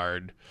Extort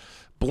card?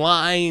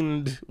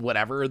 Blind,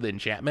 whatever, the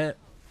enchantment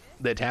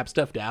that taps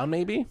stuff down,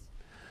 maybe?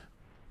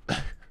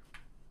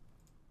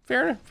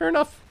 Fair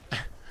enough.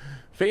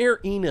 Fair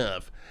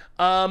enough.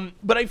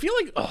 But I feel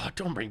like, oh,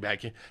 don't bring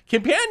back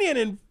Companion,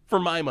 and for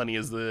my money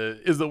is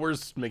the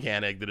worst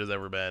mechanic that has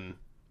ever been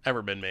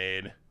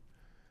made.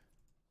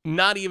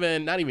 Not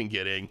even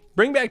kidding.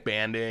 Bring back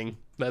banding.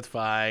 That's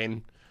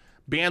fine.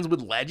 Bands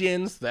with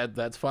legends.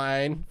 That's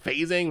fine.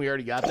 Phasing. We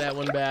already got that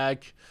one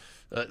back.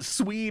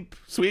 Sweep.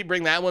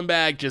 Bring that one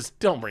back. Just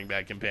don't bring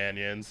back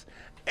companions.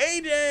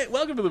 AJ,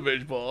 welcome to the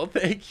Fishbowl.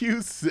 Thank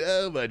you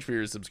so much for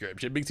your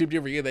subscription. Big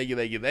super for you. Thank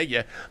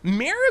you.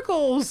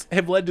 Miracles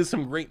have led to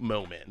some great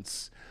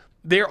moments,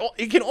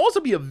 it can also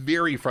be a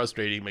very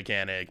frustrating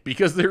mechanic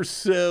because they're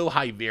so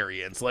high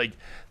variance. Like,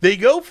 they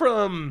go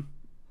from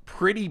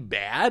pretty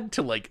bad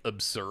to like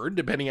absurd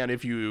depending on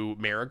if you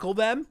miracle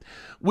them,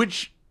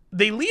 which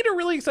they lead to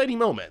really exciting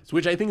moments,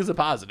 which I think is a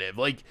positive.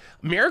 Like,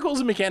 miracles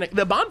and mechanic,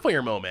 the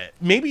bonfire moment,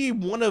 maybe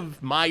one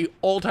of my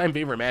all-time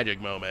favorite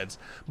Magic moments,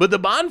 but the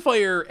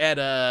bonfire at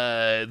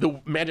the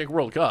Magic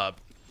World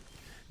Cup,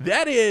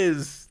 that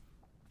is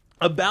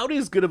about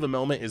as good of a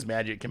moment as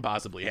Magic can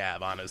possibly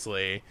have,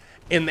 honestly.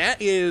 And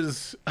that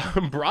is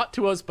brought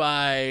to us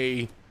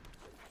by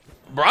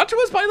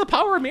the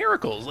power of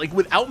miracles. Like,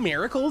 without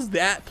miracles,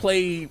 that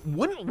play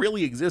wouldn't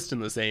really exist in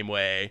the same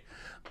way.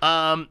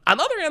 On the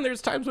other hand,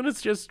 there's times when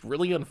it's just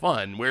really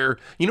unfun, where,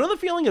 you know the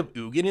feeling of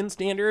Ugin in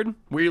Standard,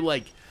 where you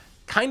like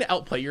kind of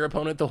outplay your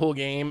opponent the whole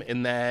game,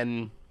 and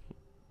then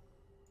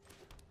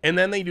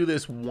they do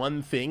this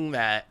one thing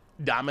that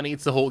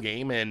dominates the whole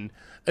game and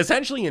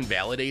essentially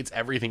invalidates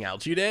everything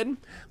else you did.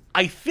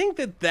 I think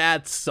that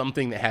that's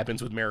something that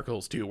happens with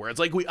miracles too, where it's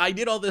like, I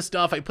did all this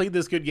stuff, I played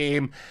this good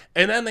game,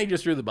 and then they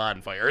just threw the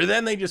bonfire, or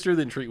then they just threw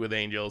the Entreat with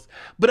Angels.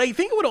 But I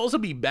think it would also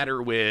be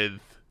better with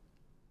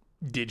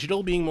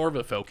digital being more of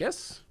a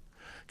focus,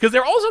 because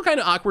they're also kind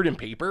of awkward in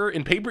paper.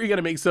 In paper, you got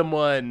to make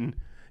someone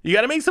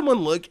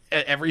look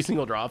at every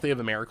single draw if they have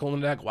a miracle in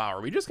the deck. Wow,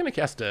 are we just gonna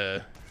cast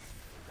a?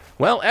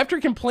 Well,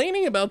 after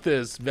complaining about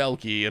this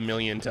Velki a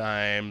million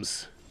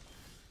times,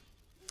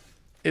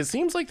 it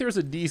seems like there's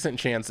a decent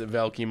chance that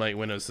Velki might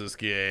win us this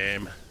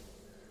game.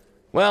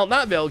 Well,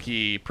 not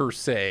Velki per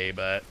se,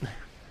 but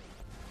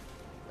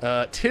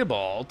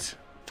Tybalt,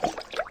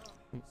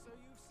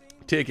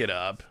 tick it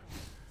up.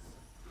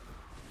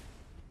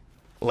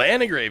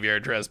 Land a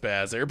Graveyard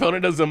Trespasser.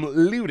 Opponent does some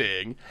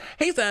looting.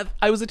 Hey Seth,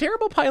 I was a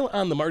terrible pilot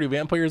on the Mardu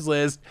Vampires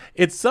list.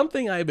 It's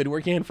something I've been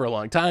working on for a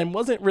long time.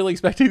 Wasn't really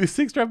expecting the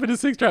 6-drop and a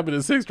 6-drop and a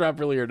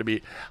 6-drop earlier to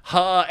be.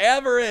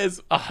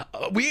 Avarice.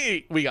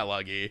 We got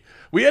lucky.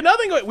 We had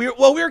nothing going. We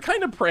were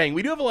kind of praying.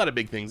 We do have a lot of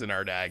big things in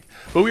our deck,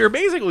 but we were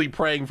basically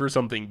praying for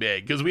something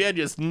big because we had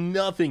just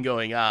nothing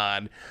going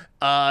on.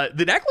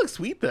 The deck looks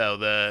sweet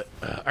though.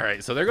 All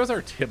right, so there goes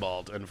our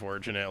Tybalt,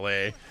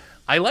 unfortunately.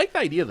 I like the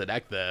idea of the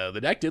deck, though.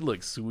 The deck did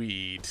look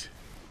sweet.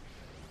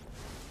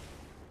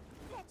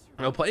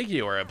 I'll play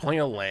Kiora, play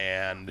a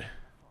land.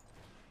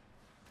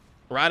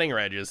 Rotting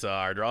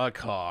Regisaur, draw a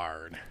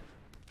card.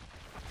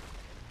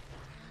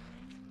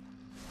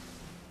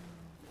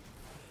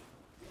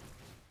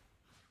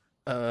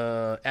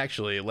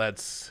 Actually,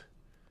 let's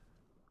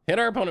hit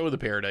our opponent with a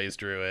Paradise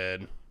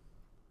Druid.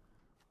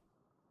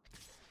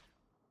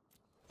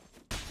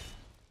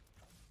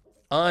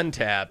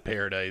 Untap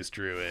Paradise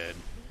Druid.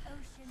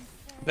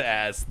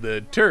 Pass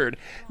the turn.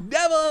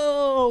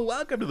 Devil!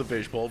 Welcome to the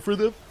Fishbowl for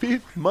the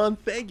 5th month.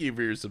 Thank you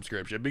for your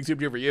subscription. Big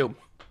super for you.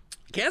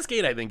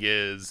 Cascade, I think,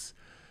 is...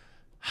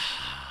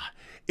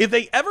 If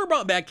they ever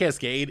brought back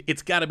Cascade,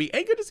 it's got to be...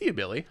 Hey, good to see you,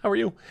 Billy. How are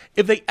you?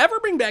 If they ever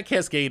bring back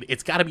Cascade,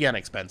 it's got to be on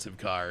expensive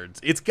cards.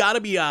 It's got to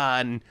be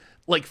on,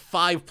 like,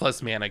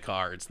 5+ mana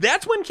cards.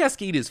 That's when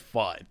Cascade is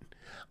fun.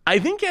 I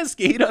think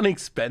Cascade on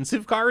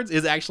expensive cards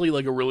is actually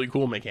like a really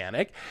cool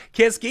mechanic.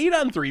 Cascade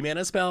on 3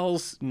 mana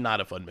spells, not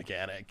a fun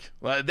mechanic.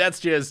 That's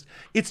just,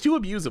 it's too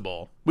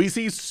abusable. We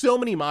see so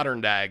many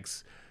modern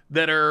decks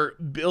that are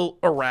built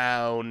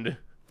around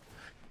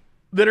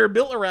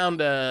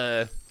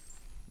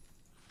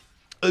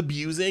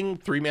abusing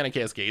 3 mana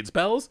Cascade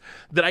spells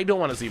that I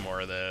don't want to see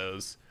more of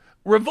those.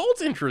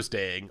 Revolt's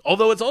interesting,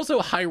 although it's also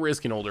high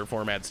risk in older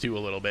formats too a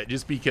little bit,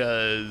 just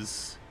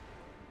because...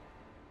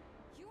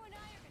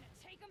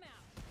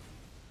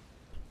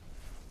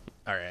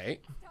 All right.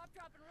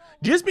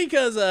 Just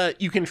because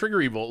you can trigger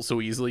Revolt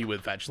so easily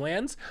with fetch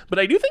lands, but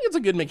I do think it's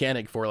a good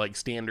mechanic for like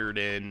standard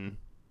in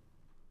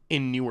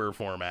newer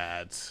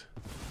formats.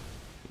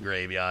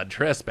 Graveyard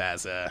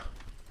Trespasser.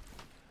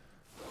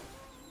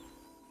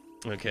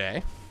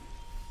 Okay.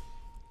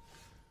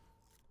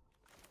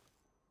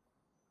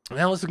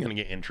 Now this is gonna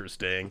get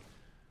interesting.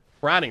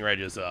 Rotting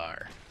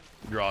Regisaur.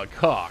 Draw a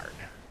card.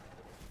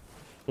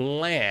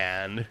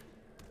 Land.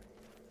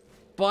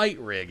 Fight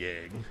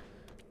rigging.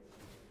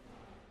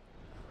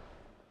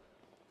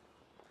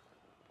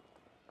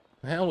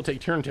 Well, we'll take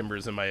Turn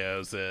Timbers and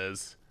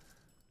Symbiosis.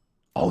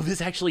 Oh,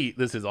 this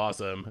is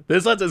awesome.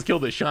 This lets us kill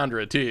the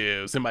Chandra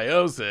too.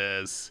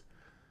 Symbiosis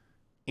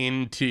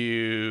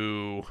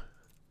into...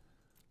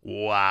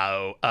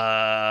 Wow.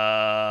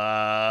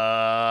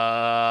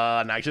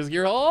 Noxious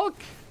Gear Hulk.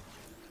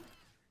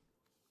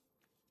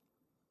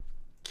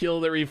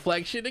 Kill the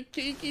Reflection of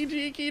Kiki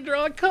Jiki,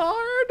 draw a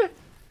card.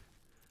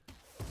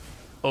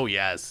 Oh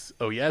yes.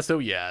 Oh yes, oh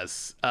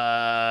yes.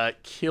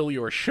 Kill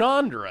your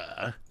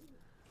Chandra.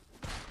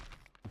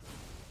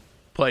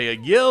 Play a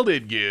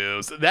Gilded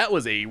Goose. That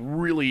was a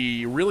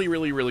really, really,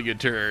 really, really good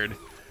turn.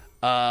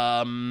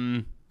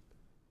 And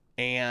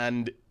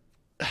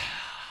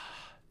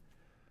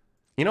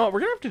you know what? We're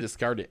gonna have to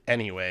discard it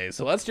anyway.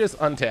 So let's just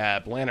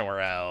untap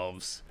Llanowar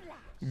Elves.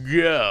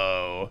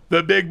 Go.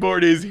 The big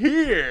board is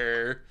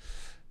here.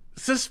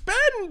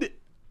 Suspend.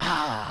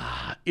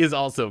 is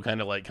also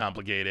kind of like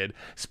complicated.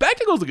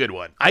 Spectacle's a good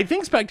one. I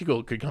think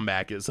Spectacle could come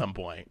back at some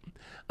point.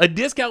 A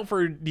discount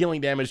for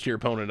dealing damage to your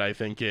opponent, I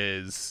think,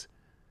 is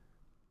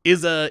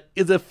a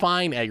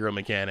fine aggro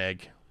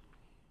mechanic.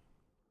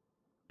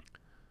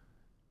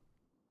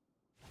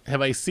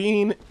 Have I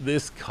seen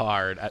this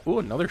card? Oh,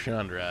 another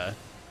Chandra.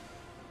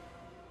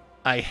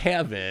 I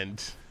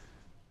haven't.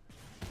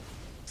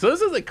 So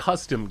this is a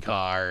custom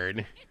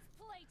card.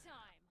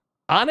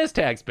 Honest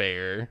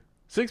Taxpayer.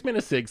 6 mana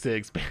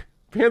 6/6.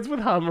 Pants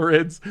with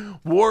Homerids.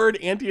 Ward,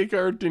 anti a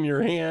card in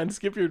your hand.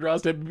 Skip your draw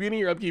step. Beginning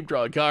your upkeep,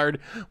 draw a card.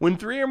 When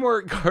 3 or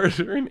more cards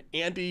are in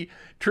anti,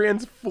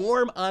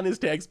 transform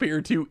Honest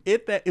Taxpayer to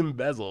it that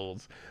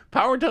embezzles.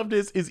 Power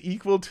toughness is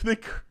equal to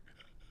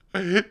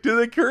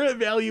the current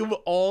value of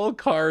all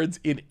cards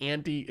in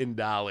anti in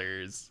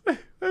dollars.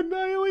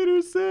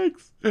 Annihilator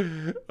 6.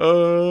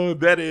 Oh,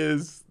 that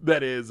is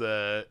that is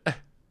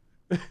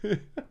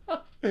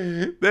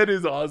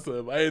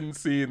awesome. I hadn't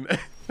seen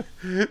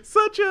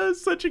such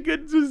a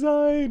good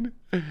design.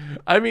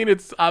 I mean,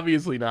 it's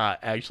obviously not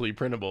actually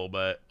printable,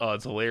 but oh,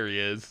 it's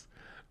hilarious.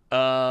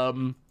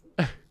 Well,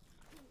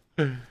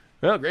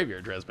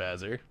 Graveyard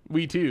Trespasser.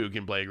 We too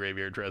can play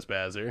Graveyard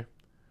Trespasser.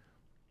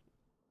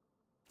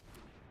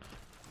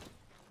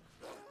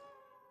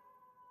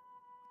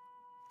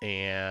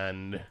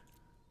 And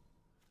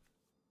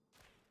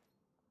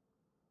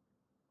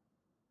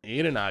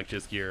need a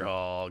Noxious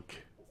Gearhulk.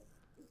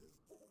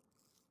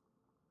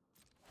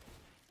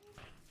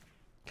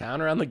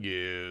 Counter on the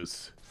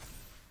Goose.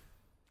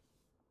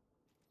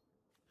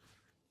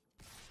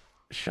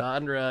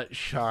 Chandra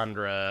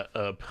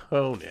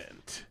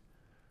opponent.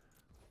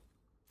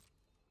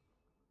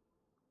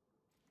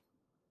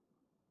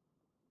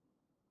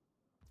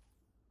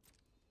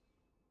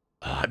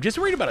 I'm just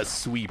worried about a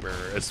sweeper.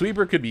 A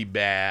sweeper could be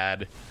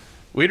bad.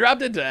 We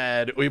dropped a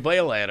dead. We play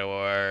a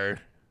Llanowar.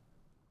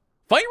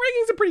 Fight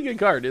Ranking's a pretty good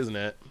card, isn't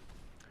it?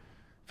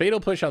 Fatal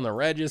Push on the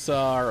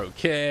Regisar.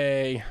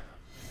 Okay.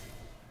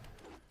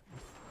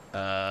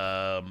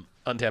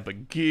 Untap a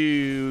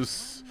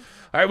Goose.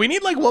 All right, we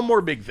need like one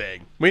more big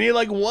thing. We need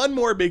like one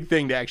more big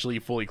thing to actually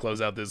fully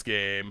close out this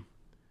game.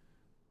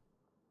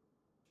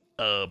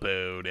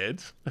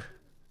 Opponent.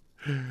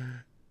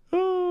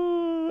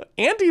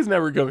 Anti's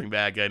never coming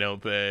back, I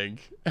don't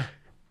think.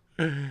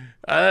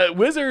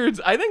 Wizards,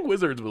 I think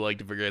Wizards would like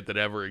to forget that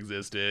ever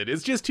existed.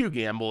 It's just too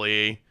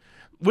gambly.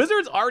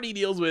 Wizards already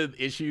deals with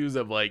issues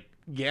of like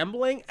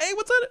gambling. Hey,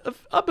 what's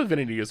up,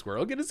 Affinity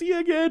Squirrel? Good to see you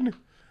again.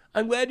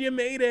 I'm glad you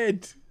made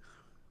it.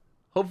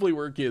 Hopefully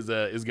work is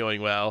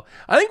going well.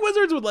 I think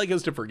Wizards would like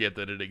us to forget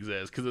that it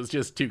exists because it's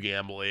just too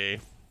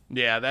gambly.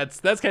 Yeah,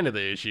 that's kind of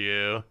the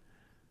issue.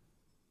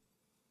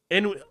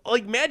 And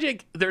like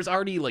Magic, there's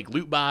already like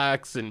loot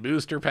box and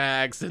booster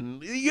packs,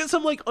 and you get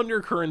some like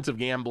undercurrents of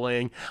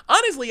gambling.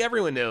 Honestly,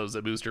 everyone knows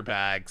that booster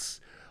packs,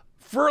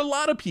 for a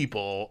lot of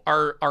people,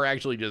 are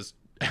actually just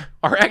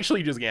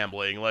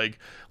gambling. Like,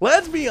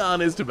 let's be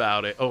honest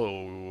about it.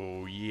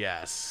 Oh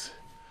yes,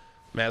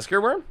 Massacre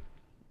Worm.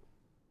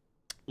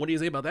 What do you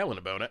say about that one,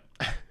 opponent?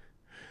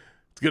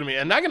 It's gonna be.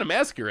 I'm not gonna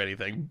massacre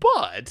anything,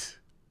 but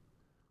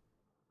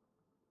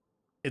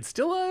it's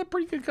still a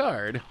pretty good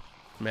card.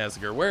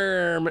 Massacre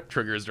Worm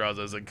triggers, draws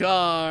us a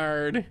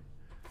card.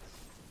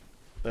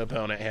 The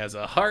opponent has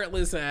a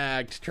Heartless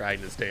Act,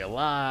 trying to stay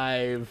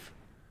alive.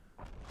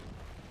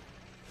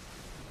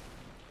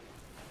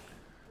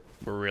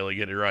 We're really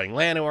good at drawing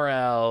Llanowar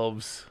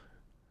Elves.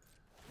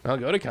 I'll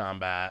go to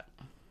combat.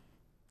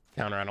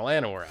 Counter on a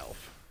Llanowar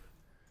Elf.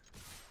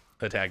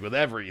 Attack with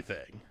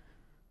everything.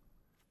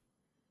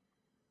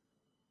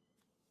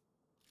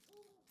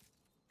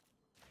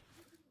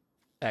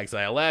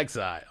 Exile,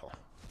 exile.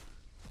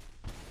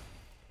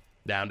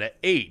 Down to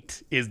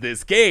 8 is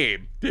this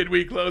game. Did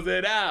we close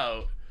it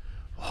out?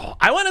 Oh,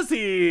 I want to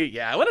see,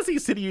 yeah, I want to see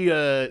City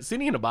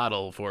in a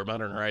Bottle for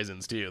Modern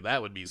Horizons too.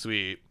 That would be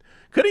sweet.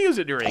 Could have used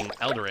it during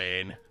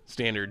Eldraine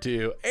Standard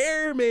too.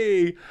 Air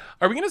me.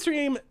 Are we going to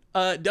stream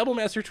Double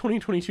Master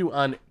 2022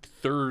 on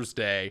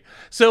Thursday?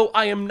 So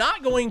I am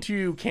not going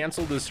to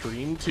cancel the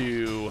stream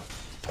to...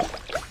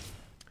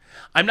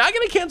 I'm not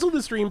going to cancel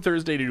the stream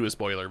Thursday to do a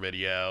spoiler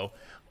video.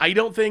 I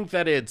don't think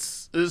that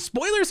it's... The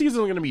spoiler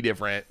season is going to be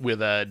different with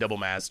Double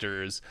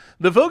Masters.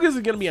 The focus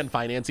is going to be on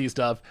financy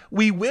stuff.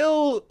 We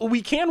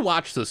can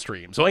watch the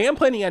stream, so I am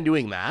planning on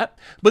doing that.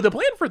 But the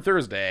plan for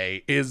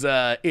Thursday is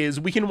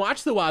we can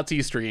watch the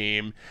WotC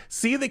stream,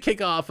 see the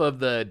kickoff of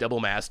the Double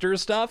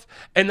Masters stuff,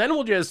 and then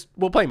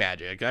we'll play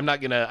Magic. I'm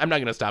not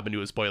gonna stop and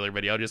do a spoiler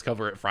video. I'll just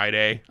cover it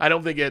Friday. I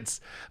don't think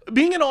it's...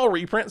 Being an all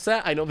reprint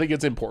set, I don't think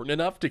it's important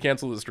enough to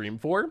cancel the stream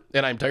for,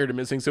 and I'm tired of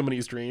missing so many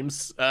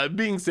streams,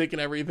 being sick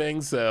and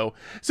everything, so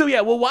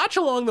yeah, we'll watch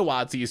along the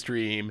WotC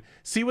stream,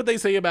 see what they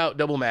say about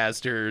Double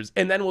Masters,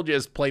 and then we'll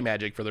just play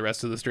Magic for the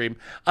rest of the stream.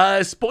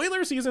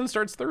 Spoiler season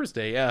starts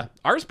Thursday, yeah.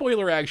 Our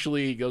spoiler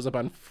actually goes up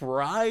on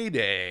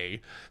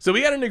Friday. So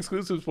we got an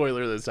exclusive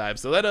spoiler this time,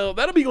 so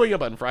that'll be going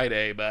up on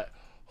Friday, but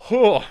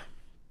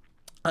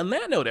on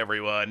that note,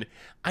 everyone,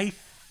 I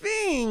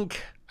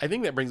think I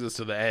think that brings us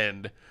to the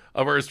end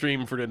of our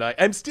stream for tonight.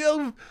 I'm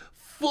still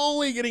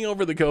fully getting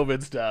over the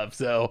COVID stuff,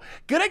 so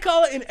gonna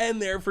call it an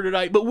end there for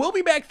tonight, but we'll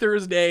be back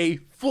Thursday,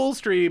 full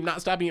stream,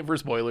 not stopping it for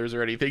spoilers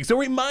or anything, so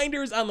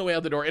reminders on the way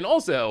out the door. And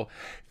also,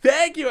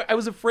 thank you. I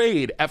was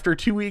afraid after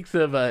 2 weeks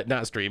of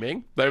not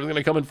streaming that I was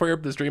gonna come and fire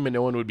up the stream and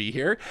no one would be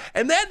here,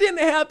 and that didn't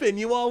happen.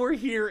 You all were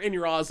here and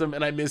you're awesome,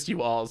 and I missed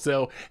you all,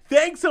 so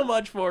thanks so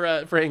much for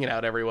hanging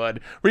out, everyone.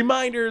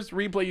 Reminders,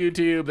 replay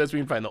YouTube, that's where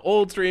you can find the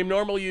old stream,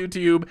 normal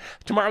YouTube,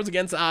 tomorrow's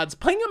Against Odds,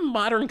 playing a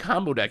modern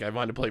combo deck I've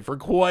wanted to play for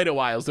quite a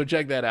while, so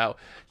check that out.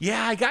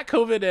 Yeah, I got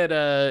COVID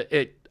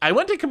at I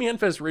went to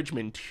Command Fest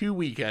Richmond 2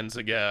 weekends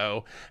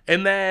ago,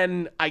 and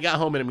then I got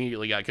home and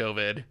immediately got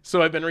COVID.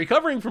 So I've been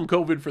recovering from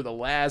COVID for the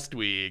last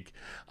week,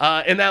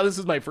 and now this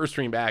is my first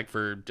stream back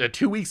for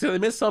 2 weeks, and I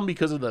missed some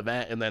because of the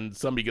event, and then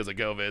some because of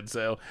COVID.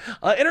 So,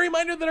 and a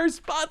reminder that our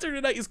sponsor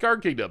tonight is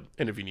Card Kingdom,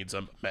 and if you need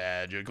some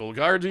magical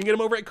cards, you can get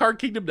them over at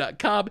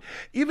cardkingdom.com.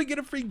 Even get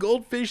a free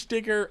goldfish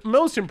sticker.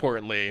 Most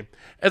importantly,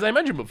 as I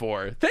mentioned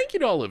before, thank you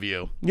to all of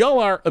you. Y'all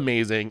are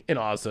amazing and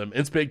awesome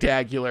and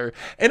spectacular,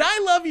 and I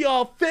love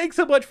y'all. Thanks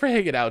so much for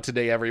hanging out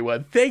today,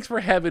 everyone. Thanks for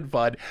having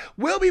fun.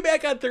 We'll be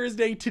back on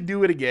Thursday to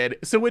do it again.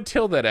 So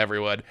until then,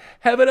 everyone,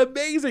 have an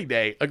amazing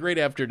day, a great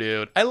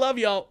afternoon. I love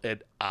y'all,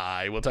 and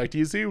I will talk to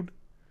you soon.